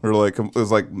out. We were like, it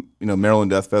was like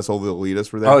Maryland Death Fest, all the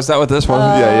elitists were there. Oh, is that what this was?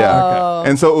 Yeah.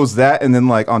 And so it was that, and then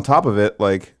like on top of it,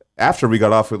 like after we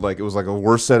got off with like it was like a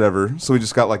worst set ever. So we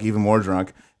just got like even more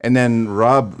drunk. And then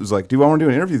Rob was like, "Dude, I want to do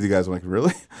an interview with you guys." I'm like,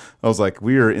 "Really?" I was like,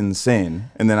 "We are insane."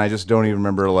 And then I just don't even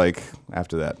remember like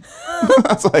after that.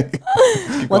 I was like,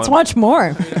 Let's watch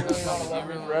more.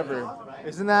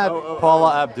 Isn't that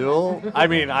Paula Abdul? I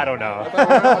mean, I don't know.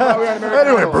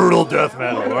 Anyway, brutal death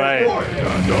metal, right?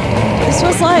 This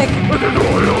was like,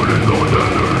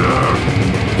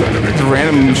 it's a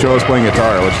random show us playing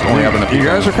guitar, which only happened a few You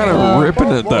guys are kind of ripping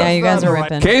it though. yeah, you guys are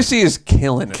ripping. Casey is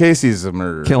killing it. Casey's a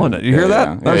murderer. Killing it. You hear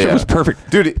that? That shit was perfect.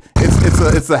 Dude,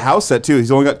 it's the house set too.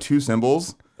 He's only got 2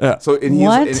 cymbals. Yeah. So and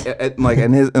he's What? like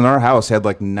in our house had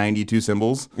like 92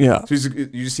 cymbals. Yeah. So you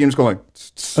just see him just going like,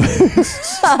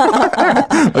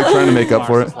 like trying to make up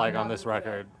for it. Just like on this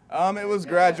record. It was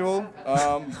gradual.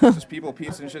 Just people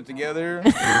piecing shit together.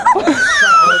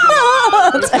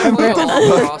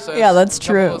 Yeah, that's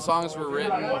true. The songs were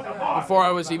written before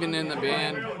I was even in the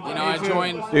band. You know, I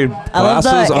joined. Dude, I love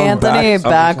glasses the on Anthony back-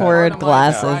 backward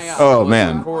glasses. Oh,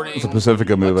 man. It's a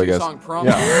Pacifica move, I guess.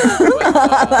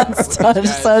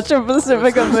 That's such a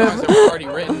Pacifica Songs move. that were already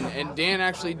written, and Dan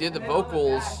actually did the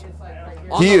vocals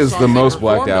He is the most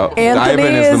blacked out. Anthony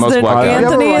Ivan is the most blacked out.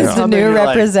 Anthony is Yeah. the new You're like,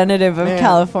 representative of man,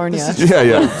 California. This is Yeah,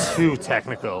 yeah. too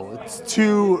technical. It's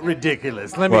too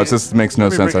ridiculous. Well, it just makes no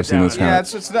let me sense. break I've it seen down. this Yeah,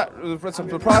 kind it's not.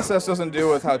 The process doesn't do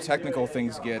with how technical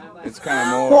things get. It's kind of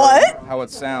more What? how it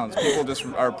sounds. People just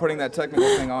are putting that technical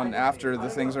thing on after the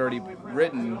thing's already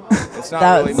written. It's not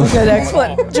That really was a good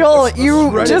explanation. Joel, you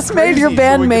Right, just it's made your crazy,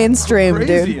 band so we get mainstream,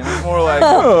 crazy, dude. and it's more like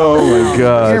Oh my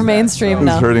god. You're mainstream It's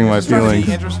now. hurting my trying to be feelings.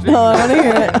 interesting. No, I want to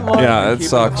hear it more. Yeah, it keeping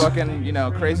sucks. the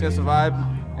fucking craziness of vibe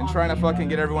and trying to fucking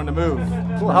get everyone to move.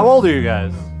 Cool. How old are you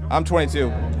guys? I'm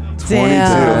 22.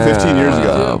 Damn. 15 years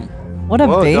ago. What a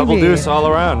Whoa, baby. double deuce all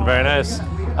around. Very nice.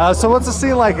 So what's the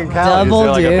scene like in Cali? Double Is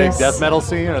there like a big deuce. death metal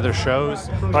scene? Are there shows?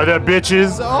 Are there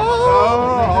bitches?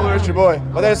 Oh, there's your boy.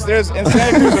 Well, there's in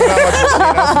Santa Cruz, there's not much to see.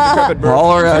 That's the decrepit birth.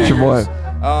 Holler at your boy.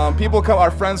 People come, our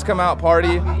friends come out,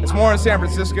 party. It's more in San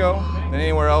Francisco than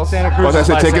anywhere else. Santa Well, Cruz. I is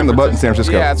said by take it in the butt in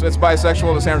Francisco. San Francisco. Yeah, it's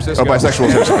bisexual to San Francisco. Oh, bisexual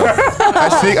in San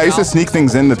Francisco. I used to sneak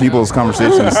things into people's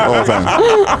conversations all the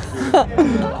time.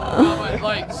 But,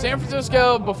 like San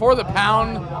Francisco before the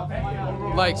Pound,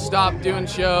 like stopped doing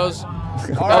shows.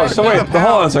 Oh, so wait, hold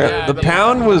on a second. Yeah, The the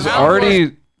Pound was Pound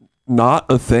already not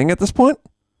a thing at this point?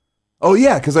 Oh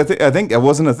yeah, because I think it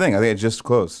wasn't a thing. I think it just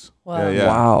closed. Wow. Yeah, yeah.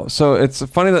 Wow. So it's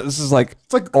funny that this is like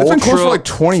It's like it's been closed for like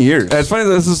 20 years. It's funny that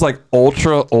this is like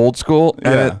ultra old school,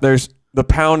 and Yeah. there's the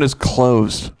Pound is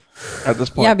closed at this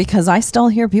point. Yeah, because I still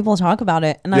hear people talk about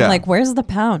it, and I'm Yeah. like, "Where's the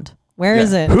Pound? Where Yeah.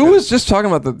 is it?" Who was just talking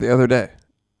about that the other day?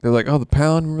 They're like, "Oh, the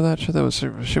Pound. Remember that shit? That was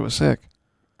shit was sick."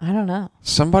 I don't know.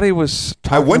 Somebody was. I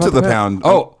talking went to about the that. Pound.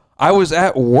 Oh, I was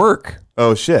at work,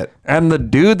 Oh shit. and the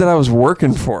dude that I was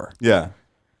working for Yeah.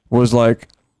 was like,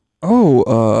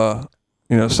 "Oh,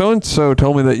 so and so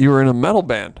told me that you were in a metal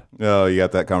band." Oh, you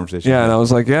got that conversation. Yeah, and I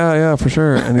was like, "Yeah, for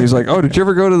sure." And he's like, "Oh, did you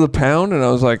ever go to the Pound?" And I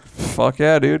was like, "Fuck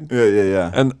yeah, dude." Yeah.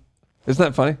 And isn't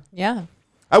that funny? Yeah.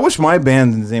 I wish my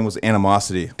band's name was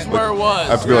Animosity. That's where it was.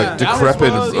 I have to be like That was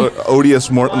decrepit, supposed-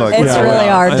 odious, more like. It's Yeah. really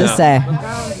hard I to know. say.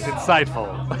 Insightful.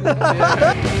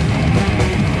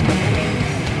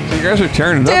 So you guys are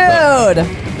tearing it up. Dude.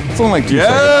 It's only like 2 Yeah.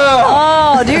 seconds.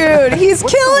 Oh, dude. He's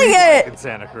killing it. In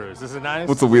Santa Cruz. Is it nice?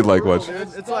 What's the weed like, Watch?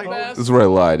 It's like This is where I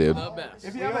lie, dude. The best.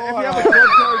 if you have a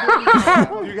club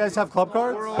card, Do you guys have club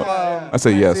cards? I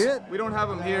say yes. we don't have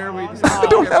them here. We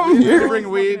don't have 'em here. Bring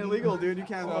weed. Illegal, dude. You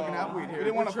can't fucking have weed here. We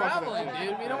didn't want to Traveling,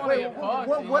 dude. We don't want to get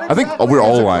fucked. I think we're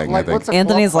all lying. I think.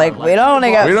 Anthony's like, we don't want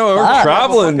to get We know we're fucked."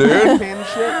 traveling, dude. and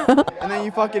shit, and then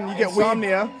you get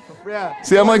insomnia. Yeah.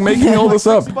 See, I'm like making all this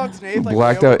up. $6 an eighth, like,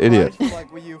 Blacked way out idiot. overpriced,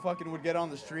 Like what you fucking would get on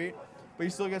the street, but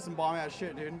you still get some bomb ass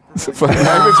shit, dude. Fucking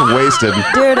it's wasted.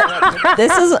 Dude,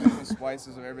 this is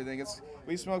Splices of everything.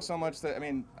 We smoke so much that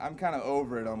I'm kind of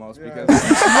over it almost because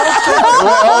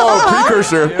Oh,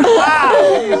 precursor. I'm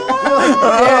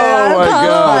my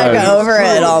God. like over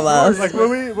it almost. Like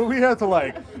when we had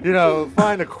to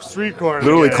find a street corner.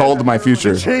 Literally to get called my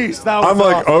future. Chase. That was I'm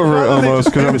like awesome. over it almost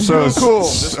because I'm so cool.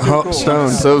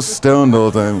 stoned. So stoned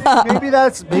all the time.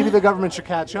 Maybe the government should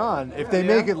catch on if they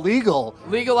make it legal.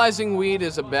 Legalizing weed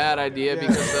is a bad idea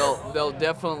because they'll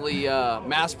definitely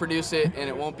mass produce it and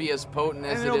it won't be as potent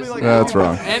as it it'll is be like- now. That's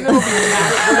wrong. And it'll be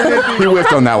mass. He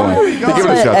whiffed on that one. He give it a That's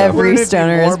what shot. though. every Wouldn't it be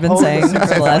stoner more has been potent saying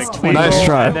for the last 20 Nice years.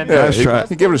 try. And then- Yeah, Nice he, try.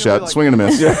 he give it a shot. Swing and a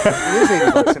miss. It is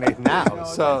 $80 an eighth now.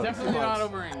 so. Definitely not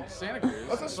over in Santa Cruz.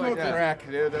 Let's It's smoke like that. crack,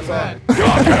 dude. That's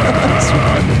all.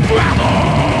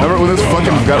 Remember when this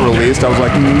fucking got released? I was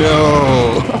like,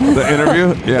 no. The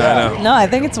interview? Yeah, I know. No, I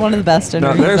think it's one of the best No,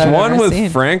 interviews there's I've one ever with seen.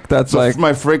 Frank that's like, It's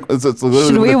my freak. It's literally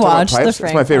Should we the watch the pipes. It's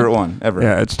Frank my favorite one? one ever.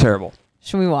 yeah, it's terrible.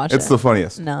 Should we watch It's it? the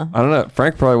funniest. No. I don't know.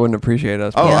 Frank probably wouldn't appreciate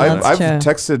us. Oh, but Yeah, I've that's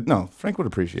true. texted. No, Frank would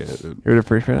appreciate it, dude. you would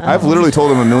appreciate it. I've literally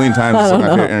told him a million times it's I like don't my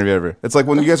know. favorite interview ever. It's like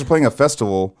when you guys are playing a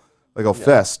festival, like a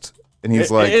fest, and he's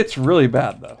like, it's really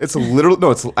bad though. it's literally no.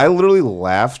 It's I literally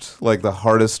laughed like the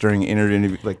hardest during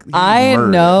interview. Like he I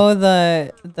murdered. know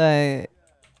the.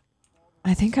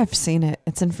 I think I've seen it.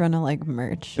 It's in front of like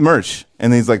merch. merch,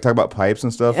 and he's like talking about pipes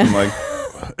and stuff, and like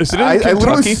Is it in I literally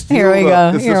Kentucky? steal Here we the-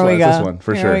 go. It's Here this we one. go. It's this one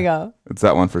for Here sure. we go. It's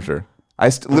that one for sure. I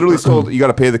literally told you got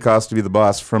to pay the cost to be the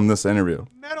boss from this interview.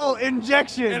 Metal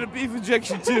injection and a beef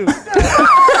injection too. Dude,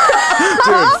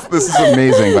 this is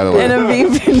amazing, by the way. And a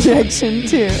beef injection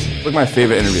too. It's like my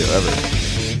favorite interview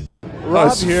ever.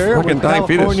 Rob it's here fucking with dying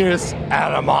fetus. California's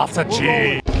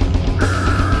Animosity.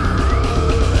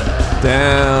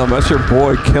 Damn, that's your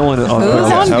boy killing it on Who's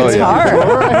the on hell yeah.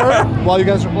 guitar? I heard while you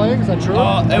guys were playing. Is that true?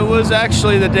 It was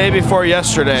actually the day before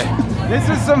yesterday. This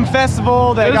is some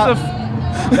festival that got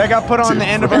that got put on the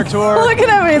end of our tour. Looking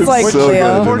at me, it's like so Leo.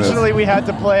 good. Unfortunately, we had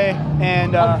to play,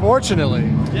 and Unfortunately.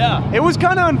 Yeah. it was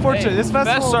kind of unfortunate. This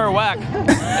festival. Fests are whack.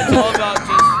 It's all about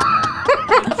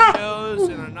just good shows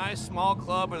in a nice small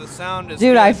club where the sound is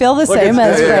Dude, good. I feel the same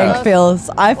it's- as yeah. Frank feels.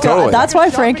 I feel Totally. that's why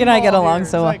Frank and I Shopping get mall along here.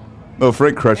 so It's well. like- No,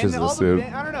 Frank crushes and all this the dude.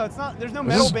 I don't know. It's not. There's no This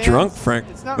metal is bands. drunk Frank.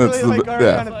 It's not That's really like the- our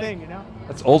yeah. kind of thing, you know.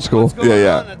 That's old school. What's going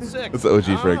Yeah. on? That's sick. That's the OG I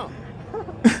don't Frank. know.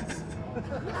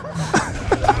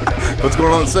 What's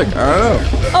going on? Sick. I don't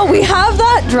know. Oh, we have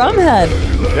that drum head.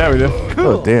 Yeah, we do.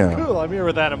 Oh damn. Cool. I'm here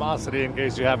with Animosity, in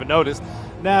case you haven't noticed.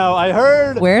 Now, I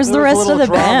heard. Where's there the was a rest of little the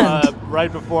drama band?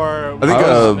 Right before. I think,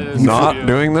 was in his not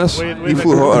interview. doing this? He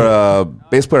flew home. Or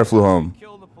bass player flew home.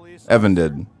 Kill the police. Evan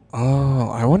did. Oh,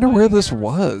 I wonder where this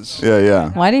was. Yeah.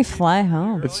 Why'd he fly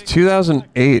home? It's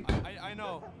 2008. I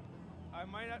know. I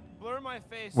might have blur my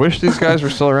face. Wish these guys were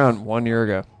still around 1 year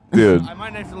ago. Dude. I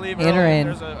might have to leave Gatorade.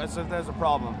 early. There's a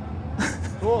problem.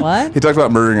 What? He talked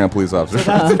about murdering a police officer.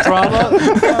 That's the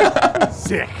drama.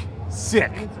 Sick.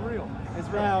 It's real.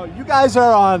 Now, you guys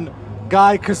are on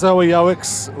Guy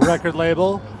Kazoe-Yoick's record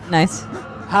label. Nice.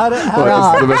 How did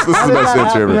Well, this is the best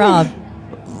answer ever. Rob.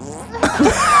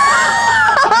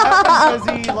 Because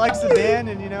he likes the band,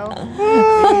 and you know, he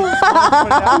just wanted to put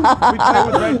it out. We played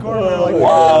with Red Core. We were like,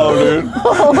 Wow, dude.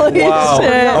 Holy shit.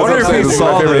 I wonder if he this is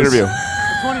saw my favorite this. interview.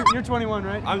 You're 21,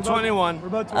 right? I'm 21. We're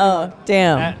both 21. Oh,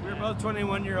 damn. We're both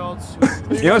 21-year-olds.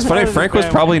 You know what's funny? Frank was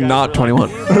probably not 21.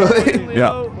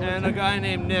 Leo and a guy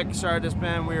named Nick started this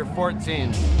band. We were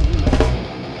 14.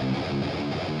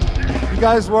 You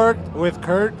guys worked with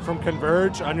Kurt from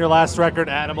Converge on your last record,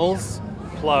 Animals.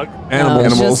 Plug. Animals.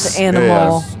 It's Animals. just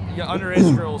animal. Yeah,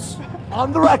 underage girls.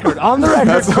 On the record,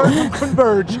 Kurt from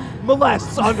Converge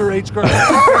molests underage girls.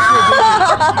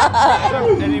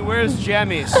 And he wears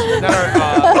jammies that are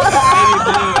navy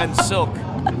blue and silk.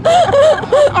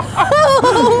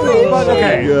 But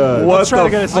okay, let's try to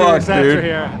get a serious answer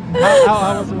here.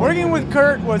 How was it? Working with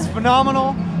Kurt was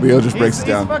phenomenal. Leo just breaks he's it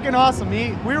down. fucking awesome.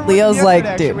 We were with Leo's him like,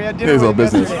 yesterday, actually. dude. We had dinner He's all with him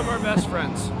business. One yesterday. of our best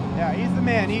friends. Yeah, he's the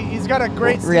man. He's got a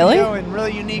great Really? studio and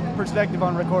really unique perspective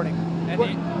on recording. And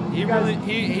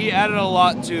he added a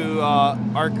lot to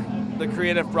the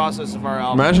creative process of our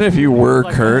album. Imagine if you were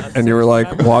Kurt and you were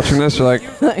like watching this, you're like,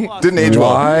 Didn't age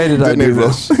well. why did I Didn't do age well.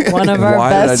 this? One of our Why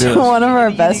did I best do this? one of our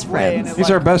In a best unique way, and friends. it, He's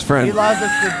our best friend. He allows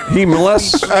us to. He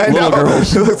molests I know. little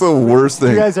girls. That's the worst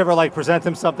thing. You guys ever like present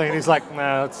him something and he's like,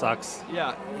 nah, that sucks.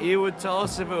 Yeah, he would tell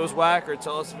us if it was whack or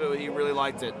tell us if he really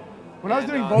liked it. When I was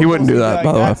doing He vocals, He wouldn't do he'd be that, like,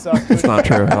 by the way. "That sucked." It's not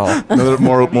true at all. Another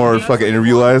more fucking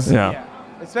interview lies. Yeah.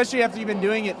 Especially after you've been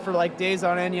doing it for like days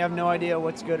on end, you have no idea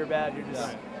what's good or bad. You're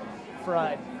just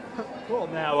fried. Cool.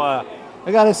 Now,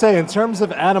 I gotta say, in terms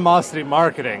of Animosity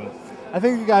marketing, I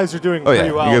think you guys are doing Oh yeah,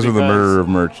 pretty well. you guys are the because, murderer of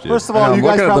merch, dude. First of Yeah, all, I'm you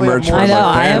guys looking at the probably merch have more I know,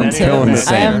 Like, I band am and too. killing the I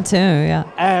scene. am too, yeah.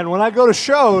 And when I go to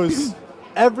shows,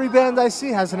 every band I see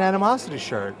has an Animosity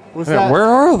shirt. Was Yeah, that, where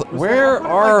are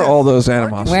like all those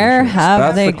animosity Where shirts? have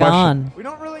That's they the question. gone? We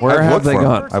don't really. Where I've have looked they for 'em.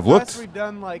 gone? I've looked. We've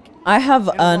done like. I have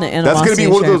an That's gonna be animosity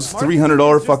one of those shirt.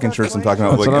 $300 fucking shirts I'm talking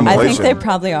about, That's like what I'm- I think inflation. they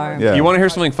probably are. Yeah. You want to hear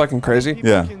something fucking crazy?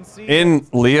 Yeah. In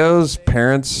Leo's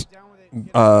parents'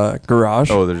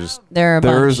 garage, Oh, they're just. They're a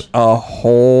there's bunch. a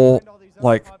whole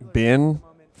like bin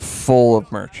full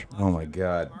of merch. Oh my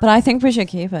god. But I think we should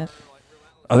keep it.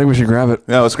 I think we should grab it.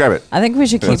 Yeah, let's grab it. I think we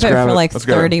should keep Let's it grab for it. like Let's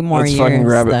grab it. 30 more Let's years. fucking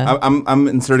grab it. though. I'm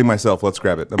inserting myself. Let's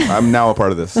grab it. I'm now a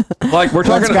part of this. Like we're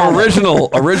talking grab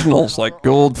it. originals, like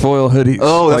gold foil hoodies.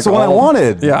 Oh, that's Like the one I all-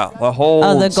 wanted. Yeah, the whole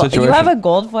Oh, situation. you have a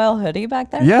gold foil hoodie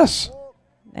back there? Yes.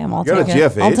 Damn, I'll You got a take it.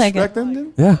 I'll GFH take back it. then,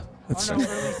 dude? Yeah. I don't know,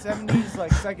 early 70s,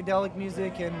 like psychedelic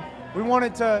music, and we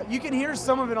wanted to. You can hear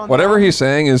some of it on. Whatever the he's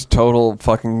saying is total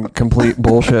fucking complete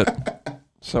bullshit.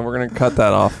 So we're gonna cut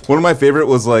that off. One of my favorite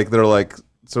was like they're like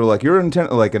so like you're in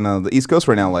the East Coast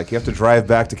right now. Like you have to drive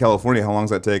back to California. How long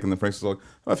does that take? And the Frank's like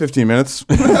about 15 minutes.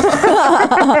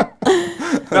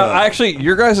 No, actually,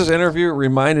 your guys' interview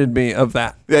reminded me of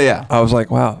that. yeah. I was like,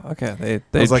 wow, okay,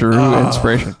 they was like, drew oh.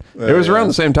 inspiration. Yeah, It was yeah. around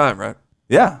the same time, right?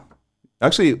 Yeah.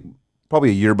 Actually, probably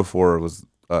a year before it was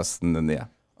us, and then yeah.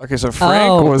 Okay, so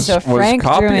Frank was so Frank drew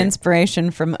copying.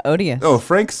 inspiration from Odious. Oh,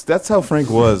 Frank's. That's how Frank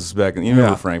was back in. You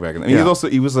remember Yeah. Frank back in. I mean, Yeah.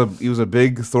 he was a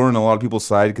big thorn in a lot of people's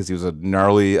side because he was a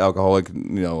gnarly alcoholic,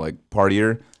 like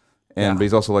partier, and but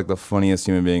he's also like the funniest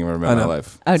human being I've ever met I in my know.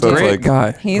 life. Oh, so dude. it's Great like,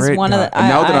 guy. He's Great one guy. of the. And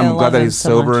now that I I'm glad love that him he's so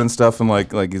sober much. and stuff, and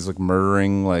like he's like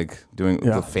murdering, like doing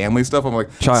Yeah. the family stuff. I'm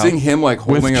like Child. seeing him like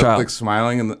With holding up, child. like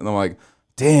smiling, and I'm like,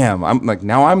 damn, I'm like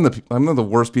now I'm the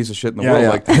worst piece of shit in the world.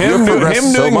 Like him, you've progressed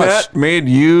him so doing much. that made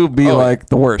you be like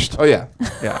the worst. Oh yeah.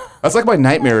 Yeah. That's like my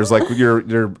nightmares. Like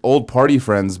your old party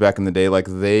friends back in the day, like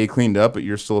they cleaned up, but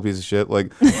you're still a piece of shit.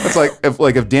 Like that's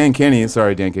like if Dan Kenny,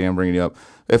 sorry Dan Kenny, I'm bringing you up.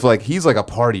 If like he's like a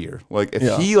partier, like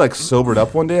if he like sobered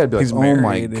up one day, I'd be like, He's oh my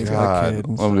married, he's got a god. kid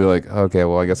and I'm gonna be like, okay,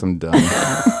 well I guess I'm done.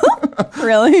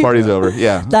 Really? Party's over.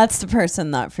 Yeah. That's the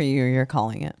person that for you you're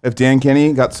calling it. If Dan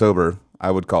Kenny got sober,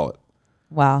 I would call it.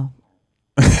 Wow.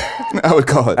 I would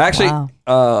call it. Actually,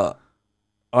 Wow.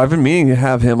 I've been meaning to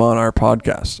have him on our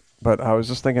podcast, but I was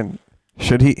just thinking,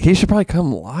 he should probably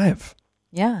come live.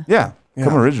 Yeah. Yeah.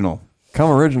 Come original. Come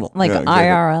original. Like Yeah, exactly.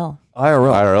 IRL.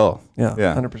 IRL. IRL. Yeah.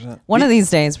 Yeah. 100%. One of these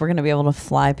days, we're going to be able to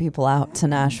fly people out to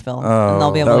Nashville, Oh, and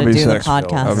they'll be that able would to be do the sick. That'd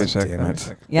be podcast. sick. Damn That'd be it.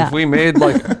 sick. Yeah. If we made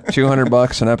like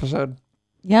 $200 an episode,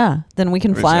 Yeah, then we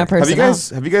can fly a Have person you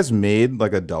out. guys made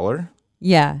like $1?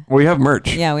 Yeah, we have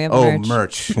merch. yeah, we have Oh, merch.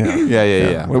 merch.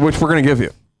 Yeah. Which we're gonna give you.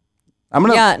 I'm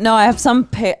gonna. Yeah, no, I have some.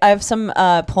 I have some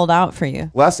pulled out for you.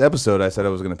 Last episode, I said I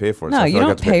was gonna pay for it. so No, I you feel like I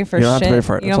don't have to pay for You shit. don't have to pay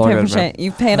for it. You It's don't all pay for good, man. shit.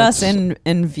 You paid us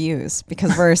in views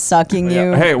because we're sucking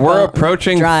you. Hey, we're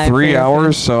approaching dry 3 for your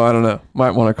hours, so I don't know.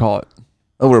 Might want to call it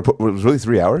Oh, it was really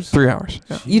 3 hours. 3 hours.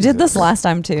 Yeah. You did this last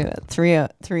time too.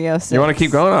 306. You want to keep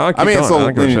going? I'll keep I mean, going. so I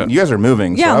don't give a shit. you guys are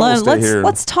moving. Yeah, so I will stay here.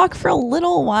 let's talk for a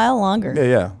little while longer.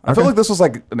 Yeah. I feel like this was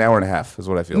like an hour and a half. Is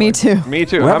what I feel. Me like. too. Me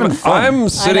too. We're having fun. I'm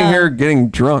sitting I know. here getting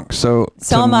drunk, so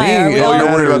So to am I. me, Are we it all- Oh, you're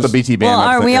worried about the matters. BT band. Well, I'm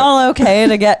are we thinking. all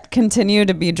okay to continue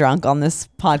to be drunk on this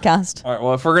podcast? All right.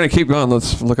 Well, if we're gonna keep going,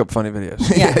 let's look up funny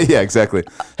videos. Yeah. Yeah, exactly.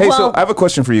 Hey, so Well- I have a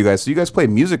question for you guys. So you guys play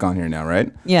music on here now,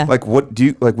 right? Yeah. Like, what do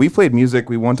you like? We played music.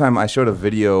 One time I showed a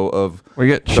video of We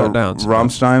get shut down. so-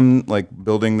 Rammstein like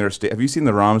building their stage. Have you seen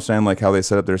the Rammstein like how they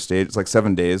set up their stage? It's like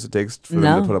 7 days it takes for them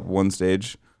No. to put up one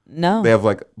stage. No. They have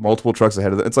like multiple trucks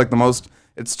ahead of them. It's like the most.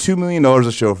 It's $2 million a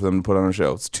show for them to put on a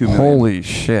show. It's $2 million. Holy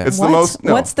shit! It's What? the most.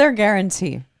 No, What's their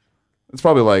guarantee? it's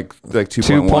probably like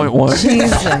 2.1. 2.1.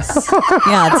 Jesus.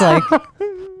 Yeah, it's like.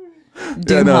 Yeah,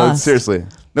 Dude, no, Haas. it's seriously.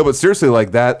 No, but seriously,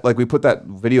 like that, like we put that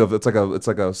video of it's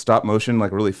like a stop motion,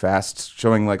 like really fast,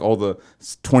 showing like all the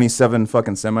 27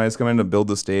 fucking semis coming in to build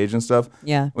the stage and stuff.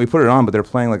 Yeah. We put it on, but they're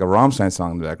playing like a Rammstein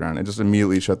song in the background. It just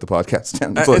immediately shut the podcast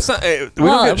down. It's like- It's not, we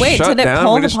Well, don't get wait, shut did it down.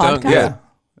 pull we the just don't podcast? get-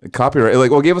 yeah. Copyright.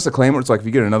 Like, well, it gave us a claim where it's like if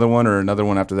you get another one or another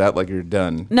one after that, like you're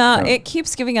done. No, You know? it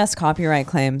keeps giving us copyright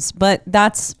claims, but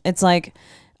it's like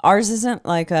ours isn't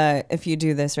like a if you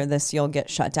do this or this you'll get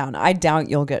shut down. I doubt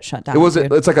you'll get shut down. It was.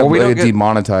 dude. It's like Well, we a don't get-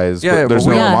 demonetized. Yeah, but there's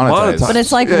but no we don't monetize. monetize. But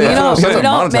it's like Yeah, we yeah, don't it's we not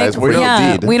don't make monetized, we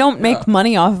don't deed. we don't make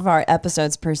money off of our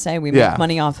episodes per se. We Yeah. make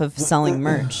money off of selling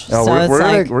merch. Oh, so it's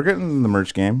like we're getting in the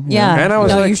merch game. you Yeah. know? And I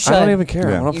was No, like, you I should. don't even care.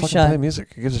 Yeah. I don't You fucking should. play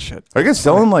music. Who gives a shit? Are you guys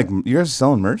selling you guys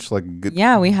selling merch like good?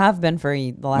 yeah, we have been for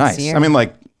the last Nice. year. I mean,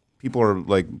 like people are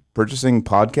like purchasing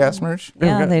podcast merch.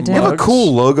 yeah, they do. You have a Mugs.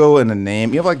 cool logo and a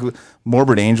name. You have like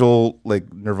Morbid Angel,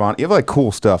 like Nirvana. You have like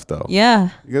cool stuff though. Yeah.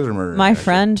 You guys are murdering. My actually.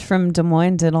 friend from Des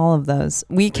Moines did all of those.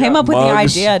 We came up with the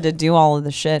mugs. idea to do all of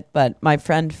the shit, but my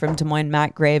friend from Des Moines,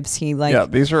 Matt Graves, he Yeah,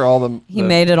 these are all the he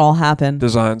made it all happen.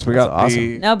 designs. We got That's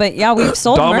the No, but yeah, we've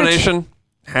sold merch. Domination,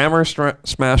 Hammer,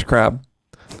 Smash Crab,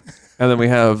 and then we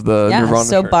have the Yeah, Nirvana.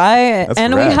 so shirt. buy That's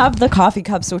and we rad. have the coffee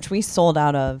cups, which we sold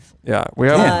out of. Yeah, we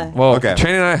have. Yeah. Well, Okay.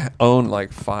 Cheney and I own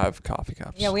like 5 coffee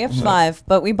cups. Yeah, we have 5,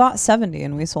 but we bought 70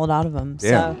 and we sold out of them.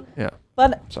 Damn. So, Yeah.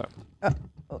 but So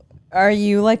are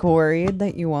you like worried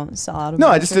that you won't sell out of? No,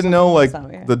 I merch just or didn't know something? like Is that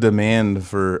weird? the demand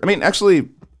for. I mean, actually,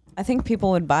 I think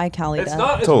people would buy Cali it's Death.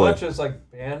 not as Totally. much as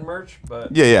like band merch,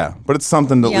 but yeah, but it's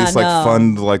something to at Yeah, least like no.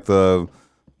 fund like the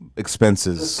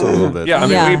expenses a little bit. yeah, I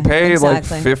mean, Yeah, we pay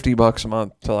exactly. like $50 a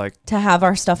month to like. to have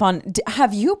our stuff on.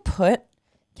 Have you put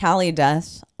Cali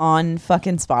Death on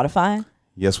fucking Spotify?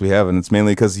 Yes, we have, and it's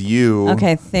mainly because you.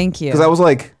 Okay, thank you. Because I was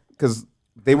like, because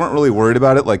they weren't really worried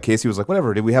about it. Like Casey was like,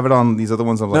 whatever. Did we have it on these other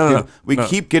ones? I was like, No, dude, no, we no.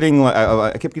 keep getting like,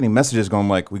 I kept getting messages going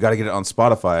like, we got to get it on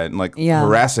Spotify and like Yeah.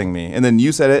 harassing me. And then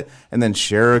you said it, and then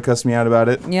Shara cussed me out about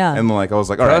it. Yeah. And like I was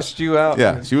like, all right. Cussed you out.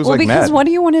 Yeah, she was well, like because mad. what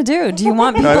do you want to do? Do you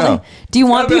want people? know. To, do you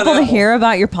want gotta be people on to Apple. hear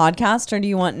about your podcast, or do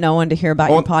you want no one to hear about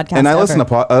your podcast? And I ever? listen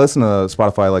to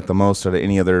Spotify like the most out of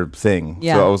any other thing.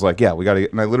 Yeah. So I was like, yeah, we got to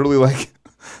get. And I literally like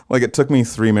it took me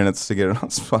 3 minutes to get it on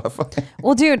Spotify.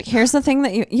 Well, dude, here's the thing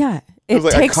that it was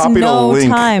like, takes I copied no a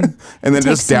link time. and then It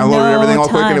just takes downloaded no everything all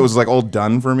quick, and time. it was like all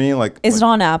done for me. Like, Is it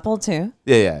on Apple too?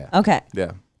 yeah. Okay.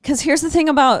 Yeah. Because here's the thing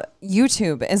about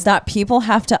YouTube is that people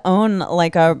have to own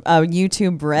like a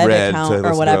YouTube Red account or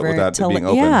listen whatever without to it being li-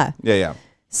 open. yeah. Yeah.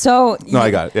 So No,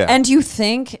 I got it, yeah. And you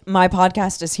think my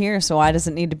podcast is here, so why does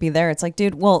it need to be there? It's like,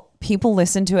 dude, well, people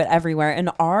listen to it everywhere, and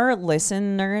our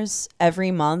listeners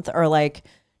every month are like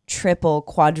triple,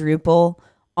 quadruple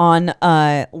on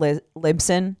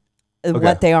Libsyn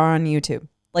what they are on YouTube.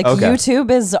 Like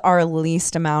YouTube is our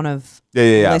least amount of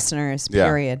listeners,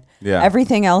 period. Yeah.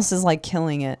 Everything else is like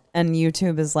killing it. And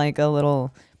YouTube is like a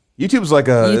little... YouTube's like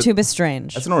YouTube is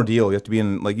strange. That's an ordeal. You have to be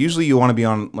in, like, usually you want to be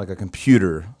on like a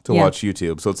computer to watch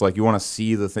YouTube. So it's like you want to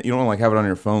see the thing. You don't want to like have it on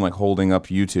your phone, like holding up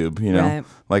YouTube, you know? Right.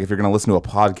 Like if you're going to listen to a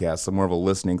podcast, it's more of a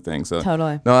listening thing. So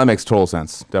Totally. No, that makes total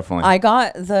sense. Definitely. I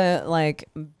got the like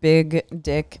big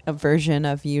dick version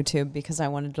of YouTube because I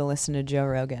wanted to listen to Joe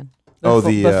Rogan.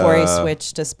 Before he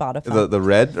switched to Spotify. The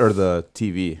red or the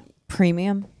TV?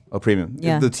 Premium. Oh, premium.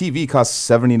 Yeah. The TV costs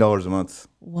 $70 a month.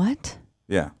 What?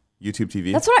 Yeah. YouTube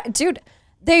TV. That's what dude.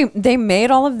 They made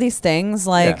all of these things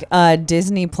like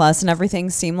Disney Plus and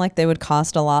everything seem like they would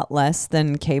cost a lot less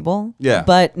than cable. Yeah.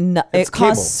 But it It's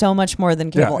costs cable. so much more than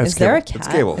cable. it's Is there a cable. cat? It's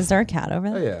cable. Is there a cat over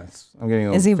Oh there? yeah. I'm getting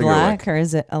a Is he finger black lick. or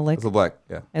is it a lick? It's a black.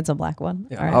 Yeah. It's a black one.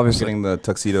 Yeah, All right. I'm obviously. getting the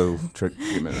tuxedo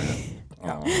treatment right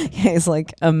now. Oh. He's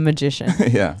like a magician.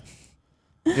 Yeah.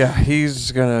 Yeah,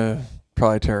 he's gonna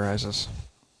probably terrorize us.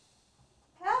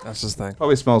 That's his thing.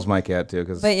 Probably smells my cat too,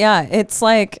 because But yeah, it's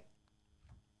like,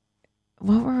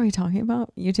 what were we talking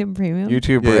about? YouTube Premium?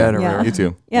 YouTube Yeah, Red or yeah. whatever.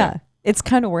 YouTube. Yeah. It's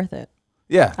kind of worth it.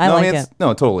 Yeah, I no, like mean, it.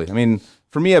 No, totally. I mean,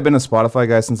 for me, I've been a Spotify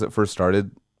guy since it first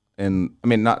started, and I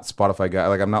mean, not Spotify guy.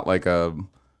 Like, I'm not like a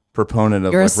proponent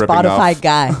of You're like a ripping Spotify off.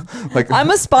 guy. Like, I'm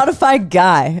a Spotify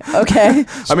guy, okay?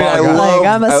 I mean, I Spotify guy. love. Like,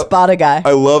 I'm a Spotify guy.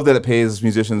 I love that it pays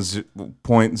musicians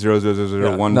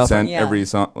 0.00001 nothing. cent Yeah. every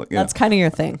song. Like, That's kind of your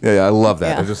thing. yeah, I love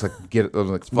that. Yeah. I just like get it. I was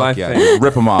like, fuck My yeah, thing.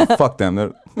 rip them off. Fuck them.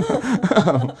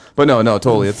 But no,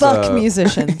 totally. It's Fuck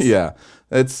musicians. Yeah,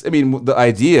 it's. I mean, the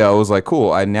idea was like,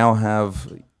 cool. I now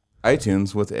have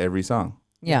iTunes with every song.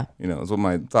 Yeah. You know, is what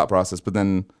my thought process. But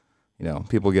then, you know,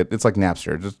 people get. It's like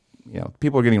Napster. Just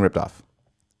people are getting ripped off.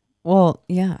 Well,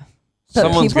 yeah. But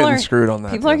Someone's people getting are- screwed on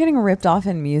that. People are too. getting ripped off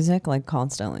in music like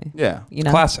constantly. Yeah, You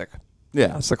know? classic. yeah,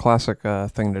 That's the classic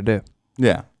thing to do.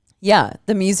 yeah. Yeah,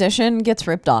 the musician gets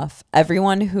ripped off.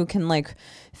 Everyone who can like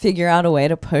figure out a way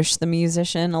to push the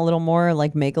musician a little more,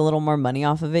 like make a little more money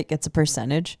off of it, gets a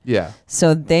percentage. Yeah.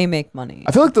 So they make money.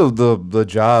 I feel like the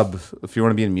job, if you want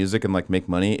to be in music and like make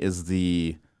money, is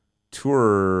the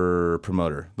tour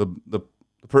promoter,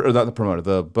 not the promoter,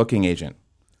 the booking agent.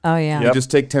 Oh yeah. You just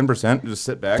take 10%, just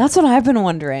sit back. That's what I've been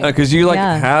wondering. Because you like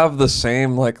Yeah. have the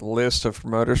same like list of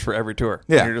promoters for every tour.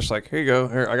 Yeah. And you're just like, here you go.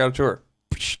 Here, I got a tour.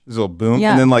 There's a little boom,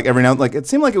 Yeah. and then like every now, like it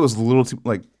seemed like it was a little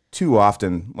too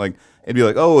often. Like it'd be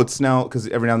like, oh, it's now because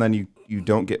every now and then you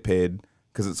don't get paid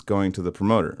because it's going to the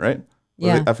promoter, right?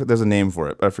 Yeah. There's a name for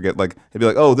it. But I forget. Like it'd be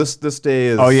like, oh, this day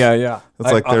is. Oh yeah.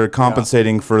 It's like they're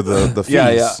compensating for the fees. Yeah.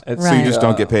 It's, So you Right. just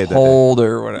don't get paid that day. hold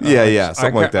or whatever. Yeah,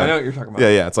 something like that. I know what you're talking about.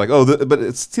 Yeah. It's like, oh, but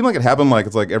it seemed like it happened like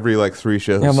it's like every like 3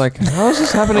 shows. Yeah, I'm like, how is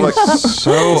this happening like,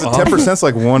 so often? 10%'s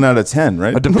like 1 out of 10,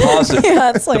 right? A deposit.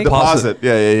 yeah, it's like Deposit.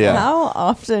 Yeah. how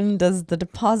often does the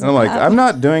deposit? And I'm like, happen? I'm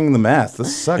not doing the math.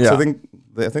 This sucks. Yeah. I think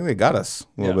they got us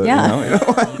a little bit. Yeah. You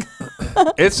know? Like,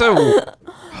 It's a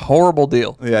horrible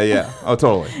deal. yeah. Oh,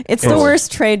 totally. It's the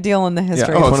worst trade deal in the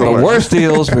history. Oh, It's it's one of the the worst. worst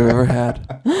deals we've ever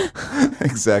had.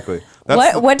 Exactly.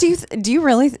 What do you do? You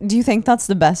really do you think that's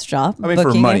the best job? I mean, for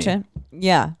booking money. agent.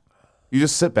 Yeah. You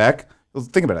just sit back. Well,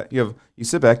 think about it. You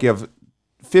sit back. You have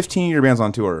 15 of your bands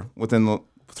on tour within the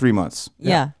 3 months.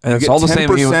 Yeah. And You it's get all the same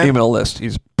 10%. email list.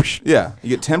 He's Yeah, you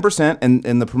get 10%,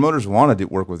 and the promoters want to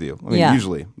work with you. I mean, Yeah.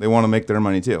 usually they want to make their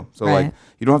money too. So Right. like,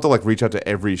 you don't have to like reach out to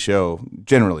every show.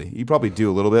 Generally, you probably do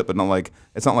a little bit, but not like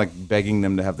it's not like begging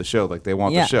them to have the show. Like they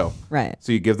want Yeah. the show. Right.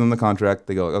 So you give them the contract.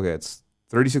 They go, okay, it's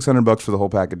 $3,600 for the whole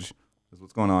package. Is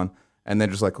what's going on. And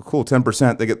then just like, cool,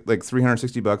 10%. They get like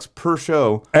 $360 per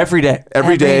show every day.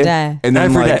 every Every day. day. And then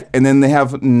Every like, day. and then they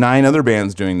have 9 other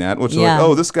bands doing that, which are Yeah. like,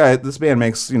 oh, this band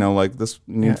makes like this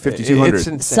Yeah, 5,200. It's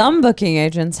insane. Some booking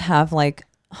agents have like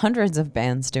hundreds of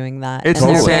bands doing that. It's and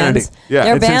their insanity. bands, Yeah.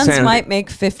 their It's bands insanity. might make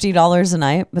 $50 a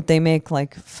night, but they make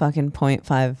like fucking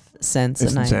 0.5 cents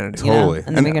It's a night. insanity. you know? Totally.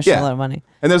 And they make a yeah. shitload of money.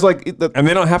 And there's like And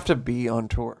they don't have to be on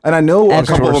tour. And I know a Every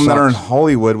couple of them that are in sucks.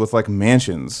 Hollywood with like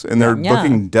mansions, and they're Yeah.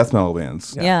 booking death metal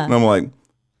bands. Yeah. And I'm like,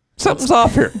 Something's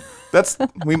off here.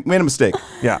 we made a mistake,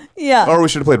 Yeah. Yeah. or we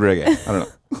should have played reggae. I don't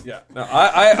know. Yeah. No,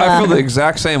 I feel the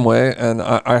exact same way, and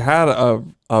I had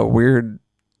a weird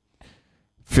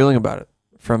feeling about it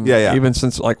from Yeah. even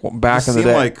since like back It in the seemed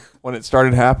day like- when it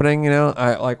started happening. You know,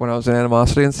 I like when I was in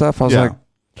Animosity and stuff. I was Yeah. like,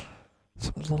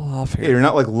 something's a little off Yeah, here. you're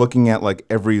not like looking at like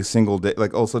every single day.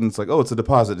 Like all of a sudden it's like, oh, it's a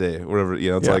deposit day or whatever.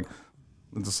 You know, it's Yeah. like,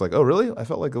 it's just like, oh, really? I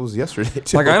felt like it was yesterday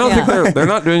too. Like I don't Yeah. think they're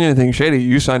not doing anything shady.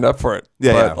 You signed up for it.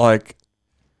 Yeah, But yeah. like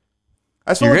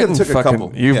I just you're felt like getting it took a fucking.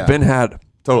 couple. You've Yeah, been had.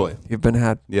 totally. You've been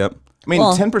had. Yep. I mean,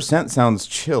 Well- 10% sounds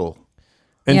chill.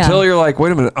 Until you're like,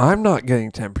 wait a minute, I'm not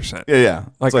getting 10%. Yeah, yeah.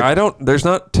 Like, It's I don't. There's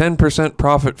not 10%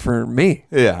 profit for me.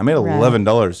 Yeah, I made Right.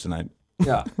 $11 tonight.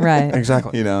 Yeah. Right.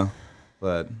 Exactly. You know,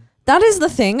 but That is the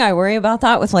thing. I worry about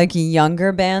that with like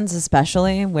younger bands,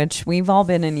 especially, which we've all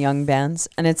been in young bands.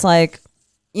 And it's like,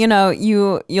 you know,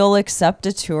 you'll accept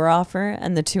a tour offer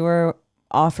and the tour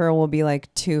offer will be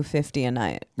like $250 a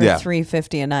night or Yeah.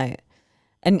 $350 a night.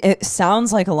 And it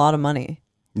sounds like a lot of money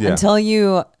yeah, until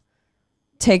you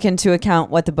take into account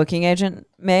what the booking agent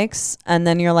makes. And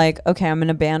then you're like, okay, I'm in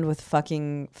a band with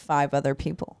fucking 5 other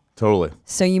people. totally.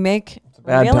 So you make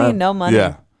bad really time. no money.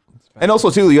 Yeah. And also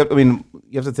too, you have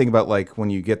to think about like when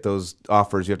you get those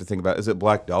offers, you have to think about, is it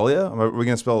Black Dahlia? Are we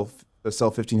going to sell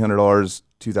 $1,500,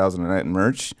 $2,000 a night in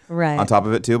merch Right. on top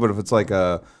of it too? But if it's like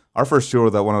our first tour,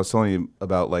 that one I was telling you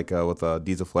about, like with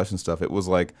Deeds of Flesh and stuff, it was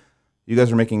like you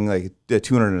guys are making like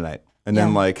 $200 a night, and then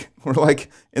Yeah. like we're like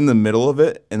in the middle of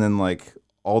it, and then like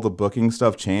all the booking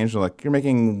stuff changed. They're like, you're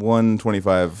making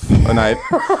 $125 a night.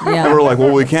 Yeah. And we're like,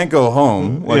 well, we can't go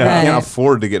home. Like, Yeah. we can't Right.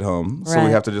 afford to get home. So we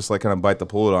Right. have to just like kind of bite the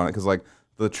bullet on it. Cause like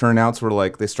the turnouts were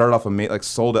like, they started off like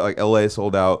sold out, like LA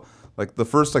sold out. Like the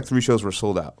first like 3 shows were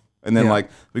sold out. And then Yeah. like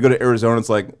we go to Arizona, it's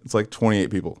like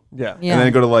 28 people. Yeah. Yeah. And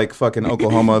then go to like fucking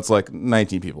Oklahoma, it's like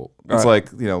 19 people. It's Right. like,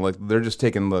 you know, like they're just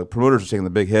taking, the promoters are taking the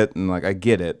big hit, and like I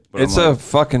get it. But It's I'm a like,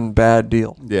 fucking bad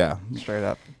deal. yeah, Straight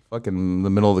up. fucking the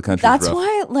middle of the country. That's rough.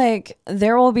 why, like,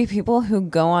 there will be people who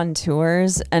go on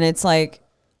tours and it's like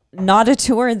not a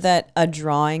tour that a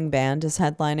drawing band is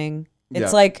headlining. It's Yeah.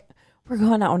 like we're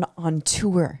going out on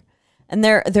tour, and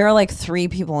there are like 3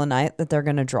 people a night that they're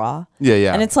gonna draw. Yeah,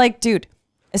 yeah. And it's like, dude,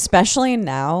 especially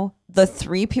now, the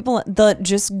 3 people, the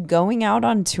just going out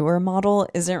on tour model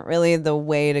isn't really the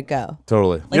way to go.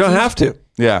 Totally. Like, You don't have to.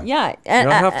 Yeah. Yeah, and,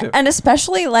 don't have to. and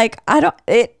especially like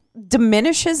it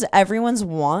diminishes everyone's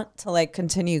want to like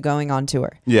continue going on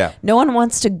tour. Yeah. No one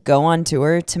wants to go on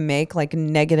tour to make like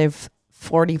negative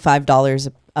 $45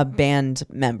 a band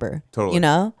member. Totally. You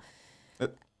know?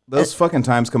 Those fucking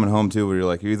times coming home too, where you're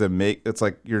like, you either make, it's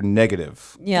like you're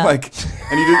negative. Yeah. Like,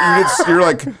 and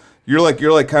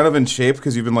you're like kind of in shape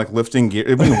because you've been like lifting gear,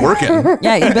 you've been working.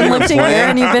 Yeah, you've been lifting sweating, gear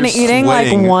and you've been you're eating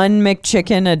sweating. like 1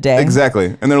 McChicken a day.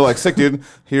 Exactly. And they're like, sick dude,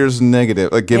 here's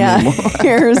negative. Like, give Yeah, me more.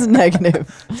 here's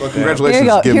negative. So Here congratulations, you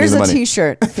go. give Here's me the a money.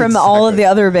 T-shirt from all of the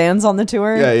other bands on the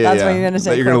tour. Yeah, yeah, That's yeah. what you're gonna That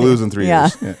take. you're gonna with you. lose in 3 Yeah,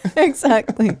 years. Yeah.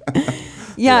 exactly.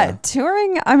 Yeah,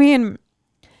 touring. I mean,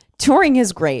 touring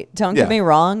is great. Don't Yeah. get me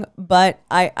wrong, but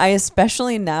I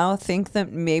especially now think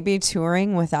that maybe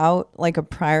touring without like a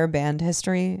prior band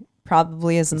history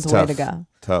probably isn't the way to go.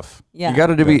 Tough. Yeah, You got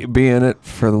to be in it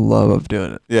for the love of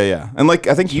doing it. Yeah, yeah. And like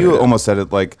I think you almost said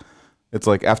it, like it's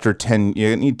like after 10,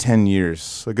 you need 10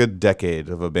 years, a good decade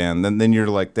of a band. Then you're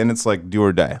like, then it's like do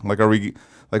or die. Like, are we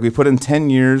like, we put in 10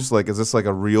 years, like, is this like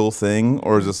a real thing,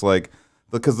 or is this like,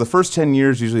 because the first 10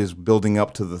 years usually is building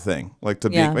up to the thing, like to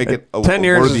Yeah. make it a 10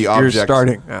 years worthy is you're object.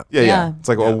 starting. Yeah. Yeah, yeah, Yeah. It's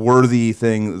like a worthy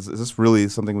thing. Is this really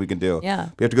something we can do? Yeah.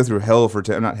 We have to go through hell for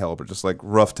 10, not hell, but just like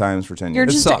rough times for 10 you're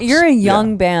years. just sucks. you're a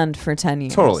young Yeah. band for 10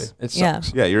 years. Totally. It Yeah.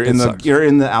 sucks. Yeah, you're It in sucks. you're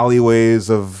in the alleyways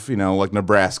of, you know, like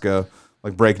Nebraska,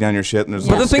 like breaking down your shit, and there's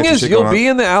Yeah. But the thing sketchy is, shit you'll going be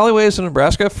in the alleyways in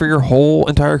Nebraska for your whole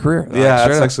entire career. on. Yeah,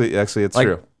 Straight that's up. actually it's Like,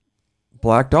 true.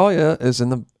 Black Dahlia is in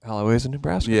the alleyways in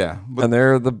Nebraska. Yeah, but And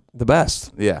they're the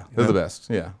best. yeah, they're know? the best.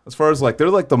 Yeah, as far as like they're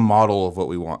like the model of what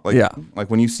we want. Like, Yeah. like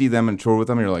when you see them and tour with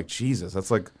them, you're like, Jesus, that's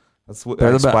what They're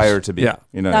I the best. aspire to be. Yeah.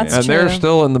 You know, That's what I mean? And they're true.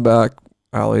 still in the back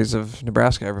alleys of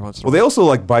Nebraska every once in a Well, while. they also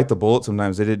like bite the bullet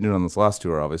sometimes. They didn't do it on this last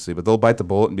tour, obviously, but they'll bite the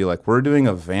bullet and be like, "We're doing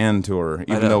a van tour,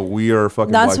 even know. though we are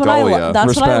fucking That's Black what Dahlia."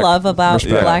 that's what I Respect. love about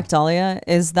Respect. Black Dahlia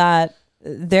is that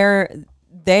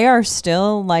they are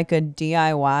still like a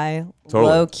DIY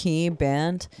Totally. low key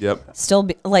band. Yep. Still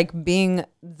like being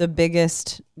the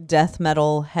biggest death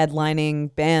metal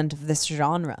headlining band of this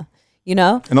genre. You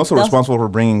know? And also They'll- responsible for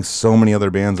bringing so many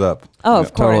other bands up. Oh, Yeah.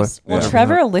 of course. Totally. Well, Yeah.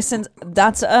 Trevor listens.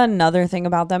 That's another thing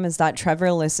about them is that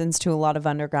Trevor listens to a lot of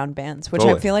underground bands, which I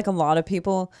Totally. feel like a lot of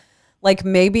people, like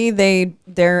maybe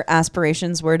their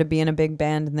aspirations were to be in a big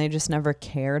band and they just never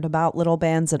cared about little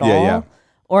bands at Yeah, all. yeah.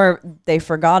 Or they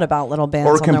forgot about little bands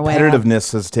Or on their way up,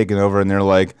 competitiveness has taken over, and they're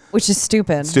like, which is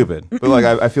stupid. stupid. But like,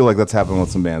 I feel like that's happened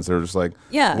with some bands. They're just like,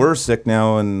 Yeah. we're sick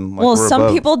now, and like, Well, we're some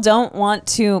above. people don't want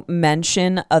to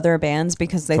mention other bands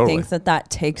because they Totally. think that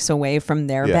takes away from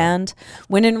their Yeah. band.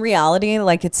 When in reality,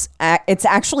 like it's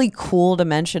actually cool to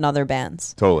mention other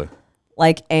bands. Totally.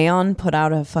 Like Aeon put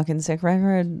out a fucking sick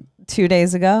record 2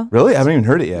 days ago. Really, I haven't even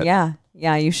heard it yet.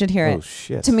 Yeah, you should hear Oh it.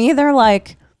 shit. To me,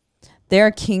 they're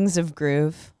kings of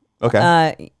groove.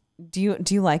 Okay. Do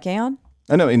you like Aeon?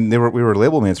 I know, and we were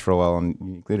label mates for a while on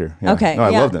Unique Leader. Yeah. Okay. No, I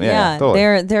loved them. Yeah,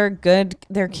 totally. They're good.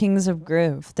 They're kings of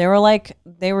groove. They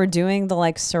were doing the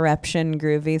like Surreption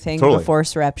groovy thing before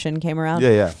Surreption came around.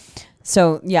 Yeah.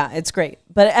 So yeah, it's great.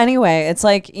 But anyway, it's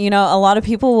like, a lot of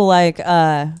people will like,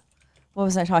 what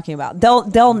was I talking about?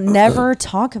 They'll never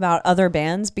talk about other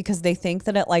bands because they think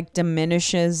that it like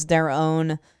diminishes their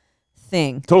own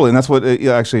thing. Totally. And that's what,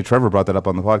 actually Trevor brought that up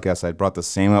on the podcast. I brought the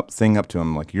same thing up to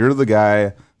him. Like, you're the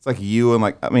guy. It's like you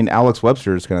and Alex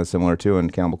Webster is kind of similar too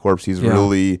in Cannibal Corpse. He's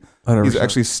really, 100%. He's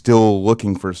actually still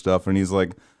looking for stuff, and he's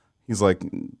like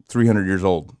 300 years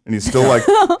old, and he's still like,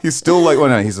 well,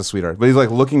 no, he's a sweetheart, but he's like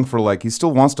looking for he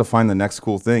still wants to find the next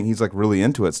cool thing. He's like really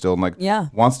into it still,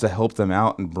 and wants to help them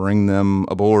out and bring them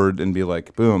aboard and be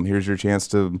like, boom, here's your chance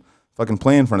to fucking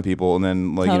play in front of people. And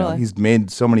then he's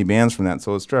made so many bands from that.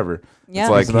 So it's Trevor. Yeah.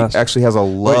 It's like he actually has a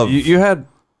love. Wait, you had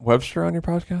Webster on your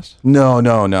podcast?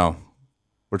 No.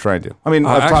 We're trying to. I mean,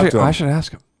 I've talked to him. I should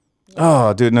ask him.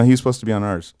 Oh, dude, no, he's supposed to be on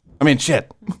ours. I mean,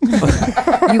 shit.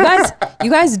 You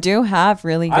guys do have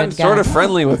really good guys. I'm sort of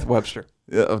friendly with Webster.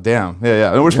 Oh, damn.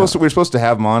 Yeah. And we're supposed to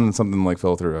have him on, and something like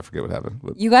fell through. I forget what happened.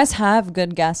 But. You guys have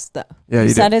good guests, though. Yeah, you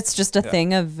said it's just a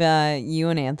thing of you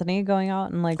and Anthony going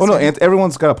out and like. Oh no,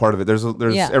 everyone's got a part of it. There's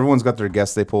everyone's got their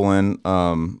guests they pull in.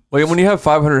 When you have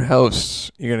 500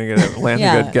 hosts, you're gonna get a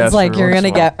good guest. It's like you're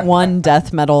gonna get one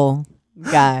death metal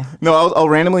guy. No, I'll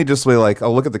randomly just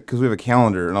I'll look at because we have a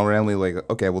calendar, and I'll randomly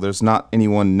okay, well, there's not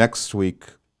anyone next week,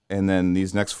 and then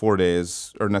these next 4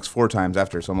 days or next 4 times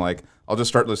after. So I'm like, I'll just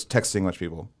start texting a bunch of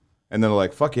people, and then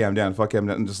like, fuck yeah, I'm down. Fuck yeah, I'm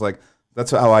down. And just that's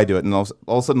how I do it. And all of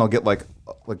a sudden I'll get like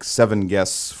 7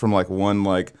 guests from one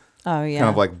kind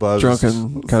of buzz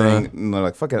drunken thing, and they're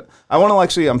like, fuck it. I want to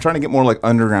actually. I'm trying to get more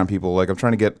underground people. I'm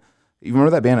trying to get. You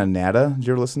remember that band Anata? Did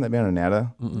you ever listen to that band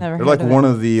Anata? Never. They're like one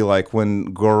of the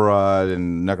when Gorod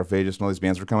and Necrophagus and all these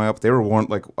bands were coming up. They were one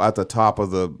at the top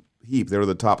of the heap. They were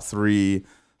the top 3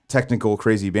 technical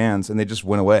crazy bands, and they just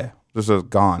went away. Just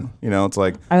gone. It's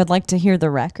like. I would like to hear the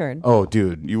record. Oh,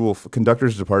 dude, you will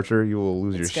Conductor's Departure. You will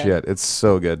lose your shit. It's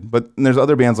so good. But there's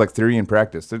other bands like Theory and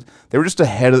Practice. They were just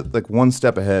ahead, one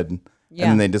step ahead, and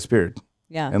then they disappeared.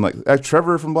 Yeah. And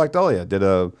Trevor from Black Dahlia did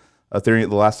the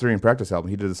last Theory and Practice album.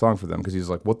 He did a song for them because he's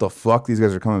like, what the fuck, these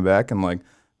guys are coming back, and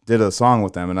did a song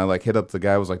with them. And I hit up the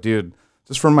guy. I was like, dude,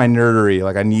 just for my nerdery,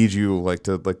 I need you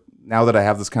to now that I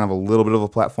have this kind of a little bit of a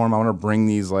platform, I want to bring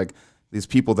these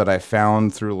people that I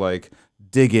found through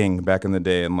digging back in the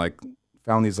day, and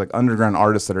found these underground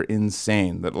artists that are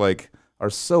insane, that are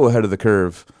so ahead of the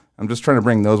curve. I'm just trying to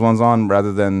bring those ones on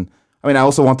rather than. I mean, I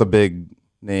also want the big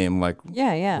name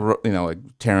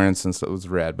Terrence and stuff. It was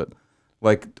rad, but.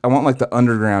 I want the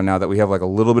underground now that we have a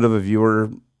little bit of a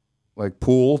viewer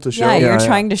pool to show. Yeah, you're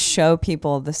trying to show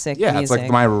people the sick music. Yeah,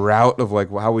 it's my route of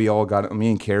how we all got it.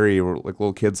 Me and Carrie were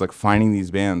little kids finding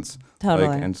these bands.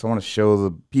 Totally. And so I want to show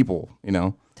the people,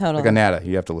 Totally. Anata,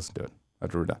 you have to listen to it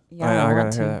after we're done. Yeah, I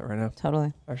gotta hear that right now.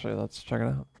 Totally. Actually, let's check it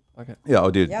out. Okay. Yeah, oh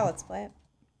dude. Yeah, let's play it.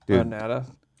 Dude, Anata.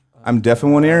 I'm deaf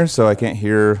in one ear, so I can't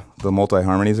hear the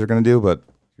multi-harmonies they're going to do, but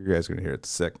you guys are going to hear it. It's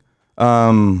sick.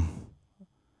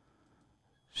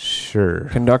 Sure.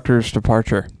 Conductor's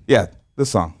Departure. Yeah, this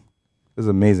song is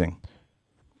amazing.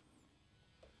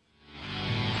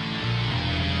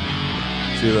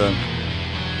 See they're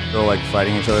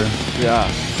fighting each other. Yeah.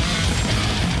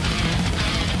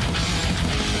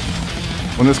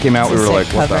 When this came out, we were like,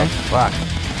 what the fuck?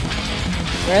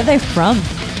 Where are they from?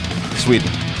 Sweden.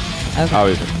 Okay.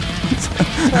 Obviously.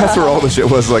 That's where all the shit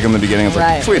was in the beginning. It's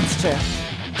right. Sweden. It's true.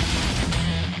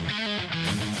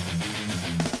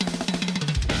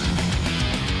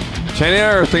 Shani and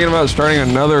I are thinking about starting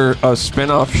another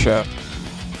spin-off show.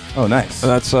 Oh, nice.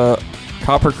 And that's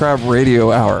Copper Crab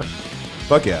Radio Hour.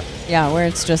 Fuck yeah. Yeah, where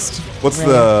it's just. What's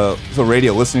the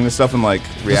radio? Listening to stuff and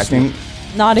reacting?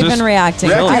 Not even reacting.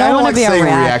 I don't want to be a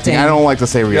reacting. I don't like to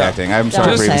say reacting. Yeah. I'm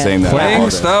sorry for even saying that. Playing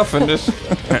stuff and just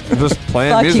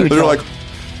playing music. They're like.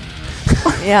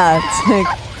 Yeah, it's like.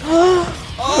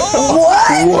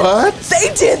 What?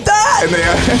 They did that? And they.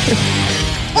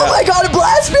 Oh my god, a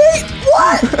blast beat?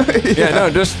 What? Yeah, no,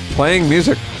 just playing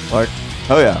music.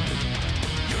 Oh yeah.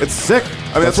 It's sick.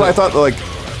 I mean, that's why I thought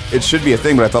it should be a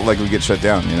thing, but I thought we'd get shut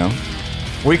down,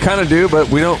 We kind of do, but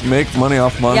we don't make money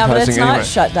off monetizing Yeah, but it's anyway. not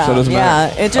shut down. So it doesn't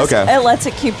matter. It just it lets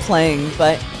it keep playing,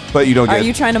 but you don't get. Are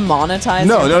you trying to monetize?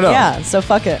 No. Yeah, so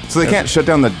fuck it. So they can't shut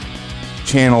down the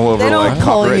channel over they don't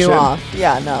pull you shit? off.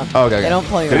 Yeah, no. Oh, okay. They don't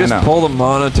pull you They off. just pull the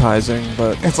monetizing,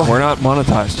 but we're not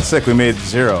monetized. Sick. We made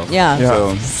 0. Yeah.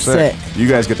 So sick. You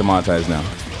guys get to monetize now.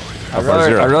 I'd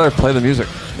rather play the music.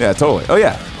 Yeah, totally. Oh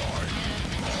yeah.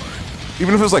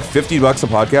 Even if it was $50 a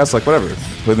podcast, whatever,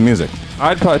 play the music.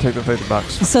 I'd probably take the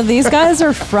 $50. So these guys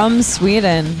are from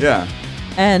Sweden, Yeah.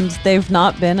 and they've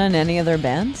not been in any other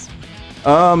bands.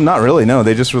 Not really. No,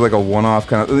 they just were like a one-off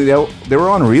kind of. They were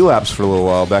on Relapse for a little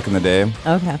while back in the day,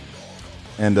 Okay.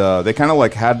 and they kind of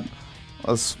like had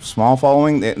a small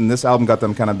following. And this album got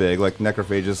them kind of big, like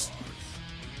Necrophagus,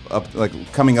 up like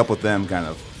coming up with them kind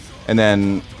of. And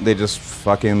then they just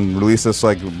fucking released this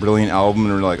like brilliant album,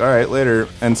 and we're like, all right, later.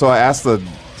 And so I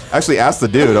actually asked the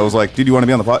dude. I was like, dude, you want to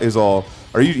be on the pod? He's all,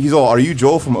 are you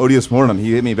Joel from Odious Mortem?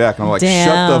 He hit me back, and I'm like, Damn.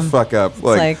 shut the fuck up.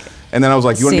 like, and then I was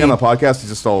like, you want to be on see. the podcast? He's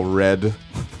just all red.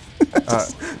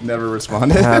 Never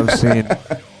responded. Have seen.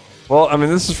 Well, I mean,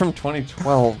 this is from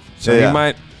 2012, so Yeah. he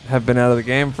might have been out of the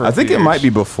game for. I think it might be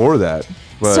before that.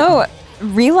 But So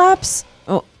Relapse,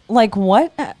 like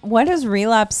what has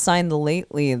Relapse signed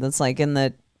lately? That's like in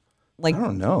the, like I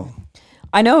don't know.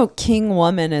 I know King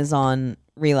Woman is on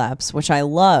Relapse, which I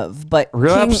love, but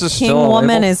Relapse King, is King still a Woman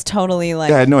label? is totally like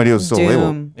Yeah, I had no idea it was still a label.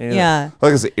 Doom. Yeah. Yeah.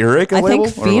 Like, is Eric a I label?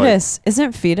 think Or, like- Fetus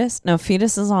isn't Fetus. No,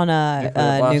 Fetus is on Nuclear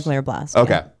Blast. Nuclear Blast.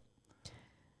 Okay. yeah.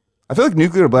 I feel like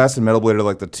Nuclear Blast and Metal Blade are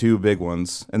like the two big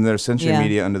ones, and there's Century Yeah.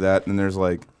 Media under that, and there's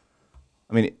like,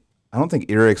 I mean, I don't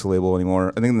think Eric's a label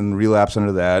anymore. I think then Relapse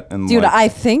under that, and Dude, like, I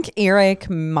think Earache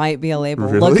might be a label.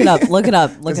 Really? Look it up. Look it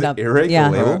up. Look Is it it up. Earache a yeah,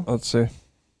 label? Let's see.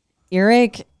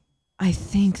 Earache. I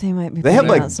think they might be. They had, putting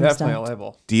like, out some Definitely stuff. a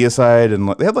label. Deicide, and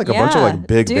like, they had like a bunch of Yeah, like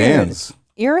big dude. bands.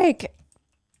 Earache.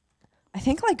 I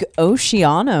think like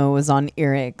Oceano was on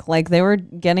Earache. Like they were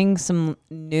getting some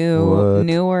What?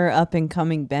 newer up and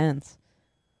coming bands.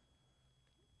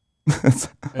 Oh, it's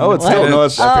What? still no,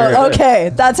 it's Oh,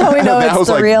 okay. That's how we know That it's was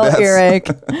the like- real that's- Earache.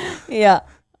 Yeah.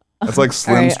 It's like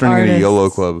Slim Alright, stringing a artists. Yellow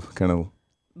Club kind of.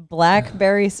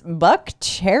 Blackberries, Buck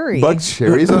Cherry. Buck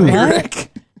Cherries on What?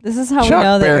 Eric. This is how Chuck we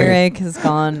know that Berry. Earache has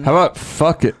gone. How about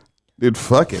Fuck It? Dude,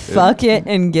 fuck it. dude. Fuck it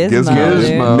and Gizmo. Gizmo. dude.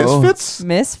 Gizmo. Misfits?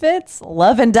 Misfits,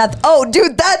 Love and Death. Oh,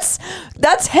 dude, that's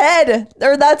Head,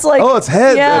 or that's like Oh, it's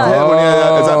Head. Yeah. That's Head when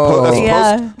is that that's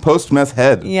Yeah. post meth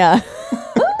Head. yeah.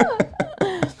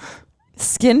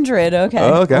 Skindred, okay.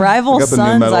 Oh, okay. Rival I got the new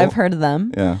Sons, metal. I've heard of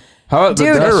them. Yeah. How about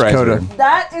Dude. the Dust Terrorizer.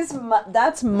 Coda?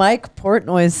 That's Mike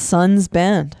Portnoy's son's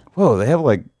band. Whoa, they have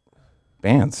like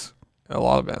bands. A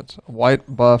lot of bands. White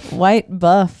Buff. White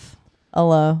Buff,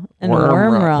 Hello, and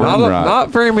Wormrot. Not, Wormrot. not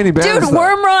very many bands. Dude, though.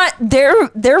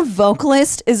 Wormrot, their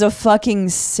vocalist is a fucking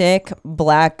sick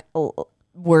black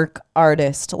work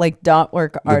artist, like dot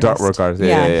work artist. dot work artist,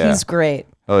 yeah. he's great.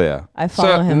 Oh yeah. I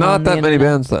follow So him. not on that the many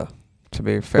internet. bands though. To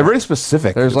be fair, They're very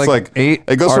specific. There's It's like 8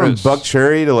 It goes artists. from Buck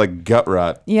Cherry to like Gut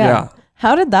Rot. Yeah. Yeah.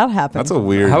 How did that happen? That's a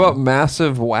weird. How about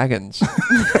Massive Wagons?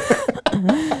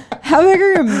 how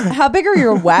big are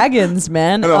your wagons,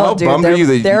 man? I know, how dude, bummed are you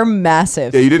that they're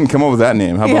massive. Yeah, you didn't come up with that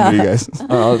name. How about you guys?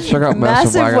 Let's check out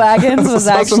Massive, Massive Wagons. Wagons was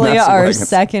Sounds actually Massive our Wagons.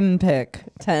 second pick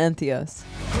to Entheos.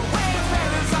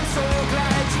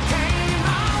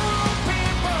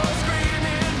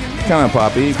 Kind of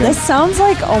poppy. This sounds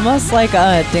like almost like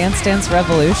a Dance Dance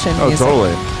Revolution Oh, music.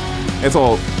 totally. It's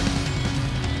all.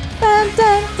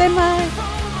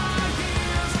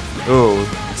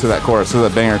 Oh, to that chorus, to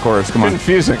that banger chorus. Come on.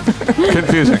 Confusing.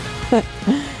 Confusing.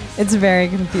 It's very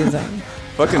confusing.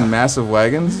 Fucking Massive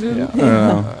Wagons, dude. Yeah. I don't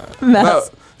know. No,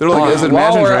 Mass- they're like, is it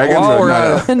Imagine Dragons while or we're not?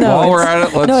 at it, No, while we're it's-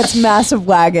 at it, let's. No, it's Massive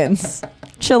Wagons.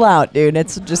 Chill out, dude.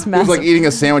 It's just He's Massive. like eating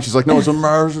a sandwich. He's like, no, it's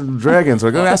Imagine Dragons.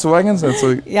 Like, oh, Massive Wagons? That's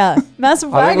like, yeah,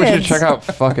 Massive I think Wagons. we should check out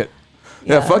Fuck It.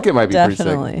 yeah, fuck it might be pretty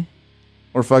Definitely. sick.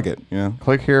 Or fuck it, you know.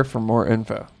 Click here for more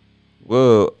info.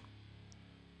 Whoa.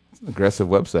 It's an aggressive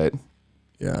website.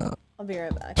 Yeah. I'll be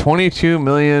right back. 22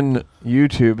 million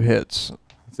YouTube hits.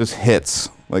 It's just hits.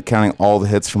 Like counting all the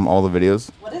hits from all the videos.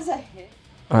 What is a hit?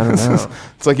 I don't know.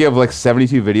 It's like you have like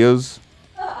 72 videos.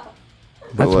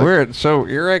 But, That's like, weird. So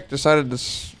Earache decided to.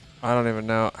 I don't even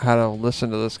know how to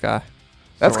listen to this guy.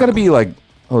 That's got to be like,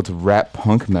 oh, it's rap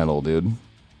punk metal, dude.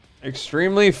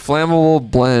 Extremely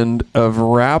flammable blend of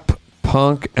rap,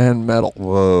 punk, and metal.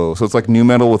 Whoa. So it's like new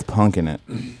metal with punk in it.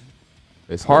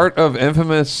 Basically. Part of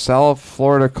infamous South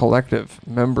Florida collective,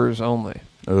 members only.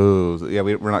 Oh, so- yeah,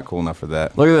 we're not cool enough for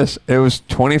that. Look at this. It was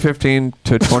 2015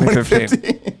 to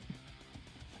 2015.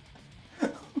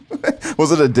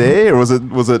 Was it a day or was it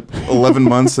 11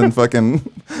 months and fucking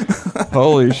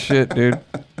Holy shit, dude.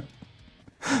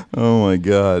 oh my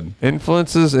god.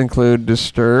 Influences include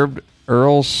Disturbed,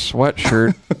 Earl's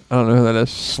Sweatshirt. I don't know who that is.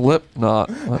 Slipknot.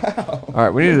 All right,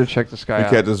 we need to check this guy You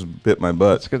out. can't just bit my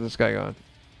butt. Let's get this guy going.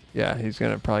 Yeah, he's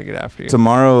gonna probably get after you.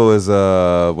 Tomorrow is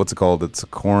what's it called? It's a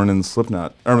Korn and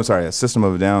Slipknot. Or I'm sorry, a System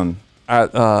of a Down.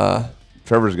 At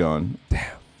Trevor's going. Damn.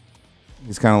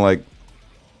 He's kind of like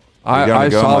I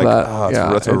saw that. Oh,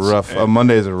 yeah, that's a rough.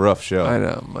 Monday is a rough show. I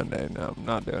know Monday. No, I'm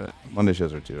not doing it. Monday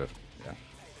shows are too rough. Yeah.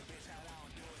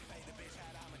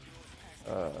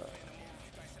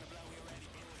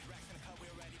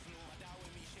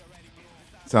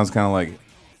 Sounds kind of like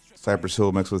Cypress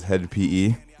Hill mixed with Head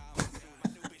PE.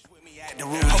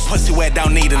 Pussy wet,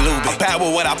 don't need a lube. I'm bad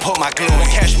with what I put my glue in.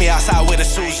 Catch me outside with a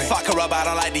Susan. Fuck her up, I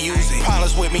don't like to use it.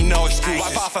 Problems with me, no excuse.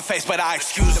 Wipe off her face, but I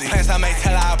excuse it. The plans I make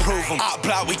till I approve them. Out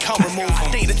block, we come remove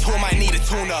them. Need a tool, might need a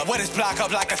tune up. What is block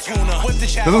up like a tuna? Whip the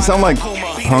shadow. Doesn't sound like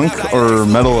punk or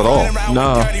metal at all.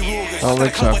 No, I don't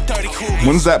think so.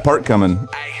 When's that part coming?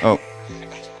 Oh,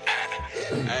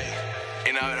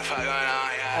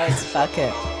 It's fuck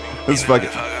it. it's fucking.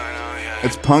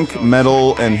 It's punk,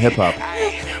 metal, and hip hop.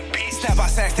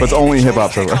 But it's only hip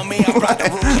hop so far.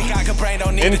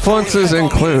 Influences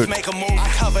include. I think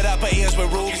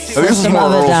this is more System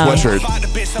of a Earl Down. Sweatshirt.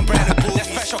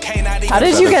 How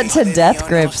did you get to Death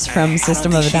Grips from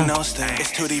System of a Down?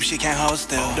 It's too deep, she can't hold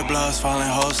still. The blood's falling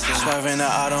hosted. Swerving the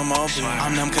automobile.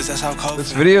 I'm numb cause that's how cold.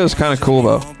 This video is kind of cool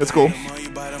though. It's cool.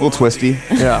 A little twisty.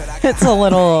 Yeah. It's a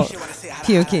little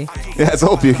pukey. Yeah, it's a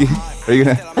little pukey. Are you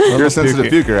gonna? You're a sensitive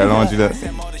pukey. puker. I don't want you to.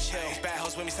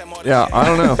 Yeah, I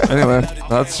don't know. Anyway,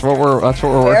 that's what we're working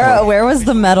on. Where was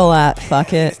the metal at?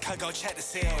 Fuck it.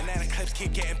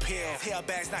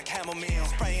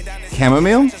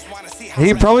 Chamomile?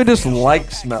 He probably just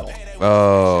likes metal,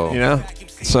 Oh. you know.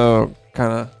 So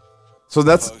kind of. So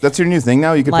that's your new thing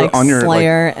now. You can Like put on your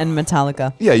Slayer and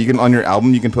Metallica. yeah. You can on your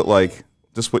album. You can put like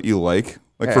just what you like.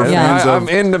 Like for Yeah. fans I'm of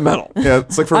into metal. yeah.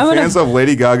 It's like for I'm gonna- fans of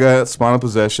Lady Gaga, Spawn of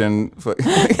Possession.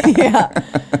 Yeah.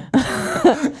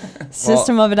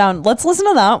 System of a Down. Let's listen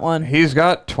to that one. He's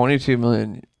got 22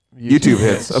 million YouTube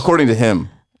hits, according to him.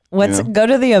 Let's Yeah. go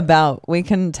to the About. We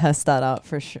can test that out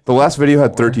for sure. The last video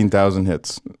had 13,000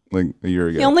 hits like a year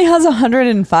ago. He only has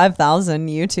 105,000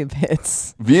 YouTube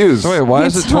hits. Views. So wait, why He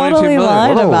is it 22 totally million?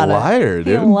 lied What a about liar, it.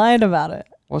 He dude. lied about it.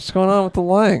 What's going on with the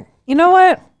lying? You know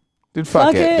what? Dude, fuck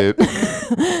Fuck it, it. dude.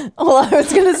 Well, I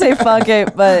was gonna say fuck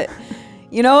it, but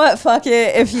you know what? Fuck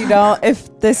it. If you don't,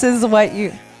 if this is what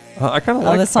you, I kind of oh,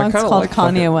 like. this song's I kinda called like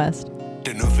Fuck Kanye It. West.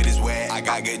 The new fit is wet. I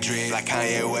got good dreams like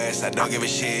Kanye West. I don't give a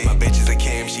shit. My bitch is a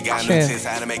Kim. She got True. no tits. I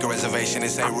had to make a reservation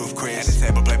and say Ruth Chris. At the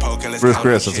table play poker. Let's Ruth count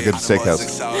Chris, the that's a good shit.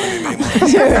 steakhouse.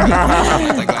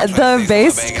 The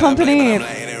bass company,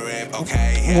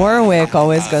 Warwick,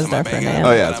 always goes there for a name.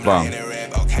 Oh yeah, it's bomb.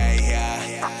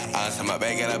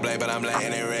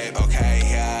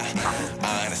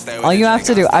 All you have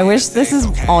to do, I wish this is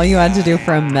all you had to do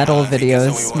for a metal video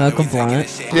is smoke a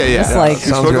blunt. Yeah, yeah. Just like You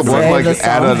smoke a good. blunt, say like the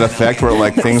add song. an effect where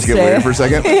like things get Say weird it. for a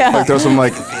second. Yeah. Like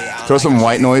throw some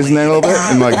white noise in there a little bit,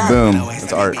 and like boom,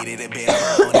 it's art.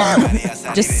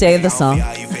 Just say the song.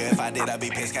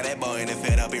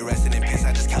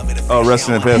 Oh,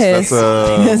 resting in piss. Piss.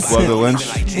 That's Piss. Blood the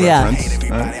Lynch Yeah. reference.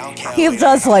 Alright. He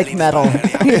does like metal.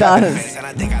 He does.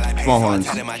 Small horns.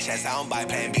 He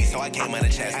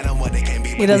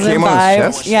He doesn't came on his buy.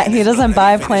 chest? Yeah, he doesn't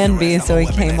buy Plan B, so he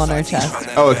came on her chest.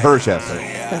 Oh, it's her chest.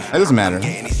 It doesn't matter.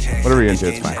 Whatever you're into,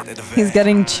 it's fine. He's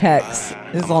getting checks.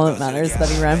 Is all that matters. That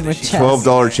he rhymed with checks.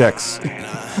 $12 checks.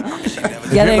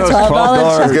 Getting those $12 $12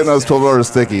 He's checks. getting those $12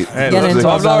 sticky. Hey, Get those into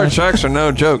 $12 $12. checks are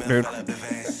no joke, dude.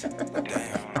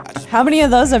 How many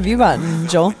of those have you gotten,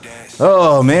 Joel?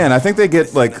 Oh man, I think they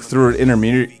get like through an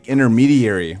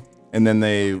intermediary, and then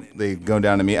they go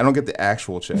down to me. I don't get the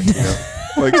actual check. You know?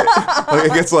 like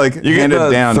it gets like You get handed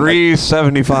the down.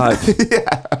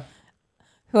 $3.75.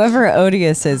 Whoever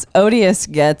Odious is, Odious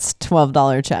gets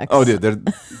 $12 checks. Oh, dude, they're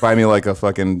buy me like a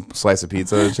fucking slice of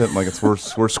pizza and shit. Like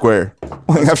we're square.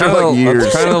 Like after like years.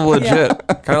 That's kind of legit.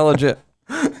 Kind of legit.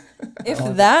 If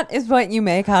that is what you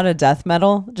make out of death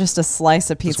metal, just a slice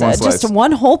of pizza, one just slice.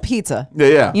 one whole pizza.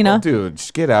 Yeah. You know? dude,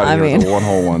 just get out of I here with mean- the one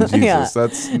whole one. Jesus, Yeah.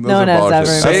 those No are one has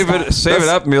politics. ever- Save it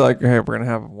up and be like, hey, we're gonna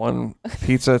have one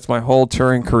pizza. It's my whole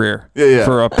touring career. Yeah.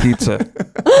 For a pizza.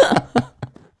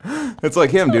 It's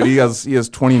like him, dude. He has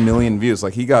 20 million views.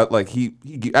 Like he got like he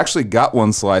actually got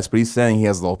one slice, but he's saying he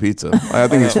has the whole pizza. I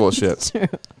think he's full of shit.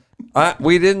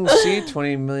 We didn't see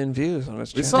 20 million views on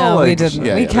his We channel. saw No, we like didn't.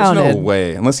 Yeah, We there's no counted.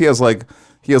 way unless he has like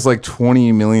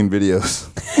 20 million videos.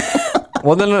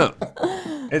 Well, no.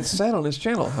 It said on his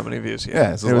channel how many views he had.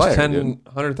 Yeah, it's a it was liar,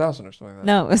 100,000 or something like that.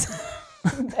 No, it was.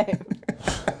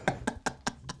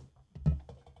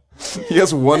 He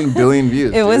has 1 billion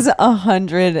views. It was dude.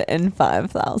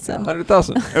 105,000.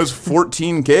 100,000. It was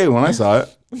 14K when I saw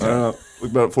it. I don't know.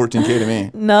 Looked about 14K to me.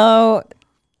 No,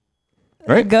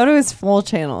 Right? go to his full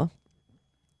channel.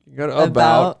 You got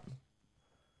About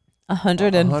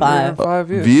 105. 105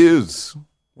 views. Views.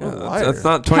 Yeah, What a liar. that's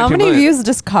not 22 How many million. views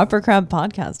does Copper Crab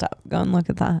podcast have? Go and look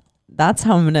at that. That's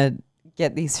how I'm gonna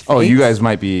get these fakes. Oh, you guys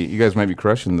might be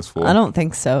crushing this fool. I don't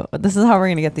think so. This is how we're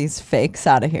gonna get these fakes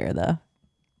out of here, though.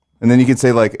 And then you could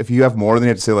say like, if you have more, then you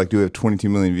have to say like, do we have 22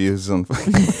 million views on?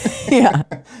 Yeah.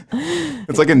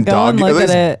 It's like in Go dog and look at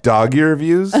these it. dog ear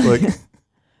views. Like,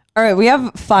 All right, we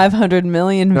have 500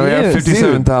 million No, we have views.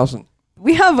 57,000.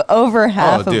 We have over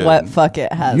half dude. of what Fuck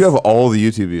It has. you have all the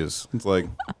YouTube views. It's like,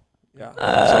 Yeah.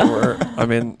 So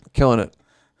we're, killing it.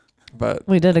 But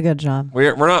We did a good job.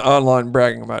 we're not online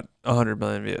bragging about 100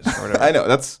 million views or whatever. I know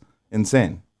that's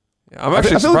insane. Yeah, I'm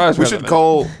actually I feel surprised. we got should that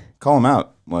call him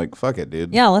out. Like, fuck it,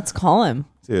 dude. Yeah, let's call him.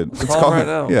 Dude, let's call him right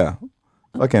now. Yeah,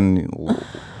 fucking.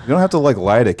 You don't have to like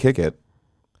lie to kick it.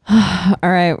 All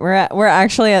right, we're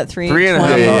actually at 3:20.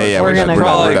 3.5. Yeah, We're we're gonna done,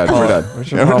 call we're it. done. Call We're it. done. We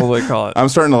should probably call it. I'm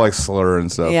starting to like slur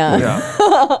and stuff. Yeah.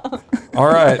 Yeah. All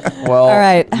right. Well, All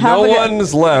right, have no a good-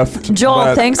 one's left. Joel,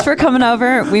 but thanks for coming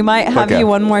over. We might have Okay. you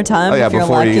one more time Oh, yeah, if you're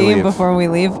before you lucky leave. before we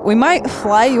leave. We might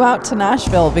fly you out to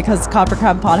Nashville because Copper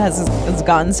Crab Pod has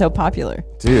gotten so popular.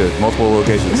 Dude, multiple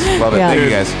locations. Love it. Yeah. Thank you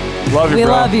guys. Love you, We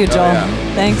bro. love you, Joel.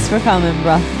 yeah. Thanks for coming,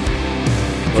 bro.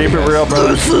 Keep it real, bro.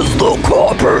 This is the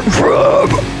Copper Crab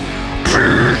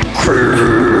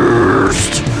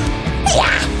Podcast.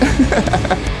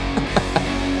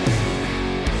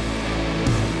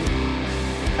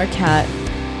 Our cat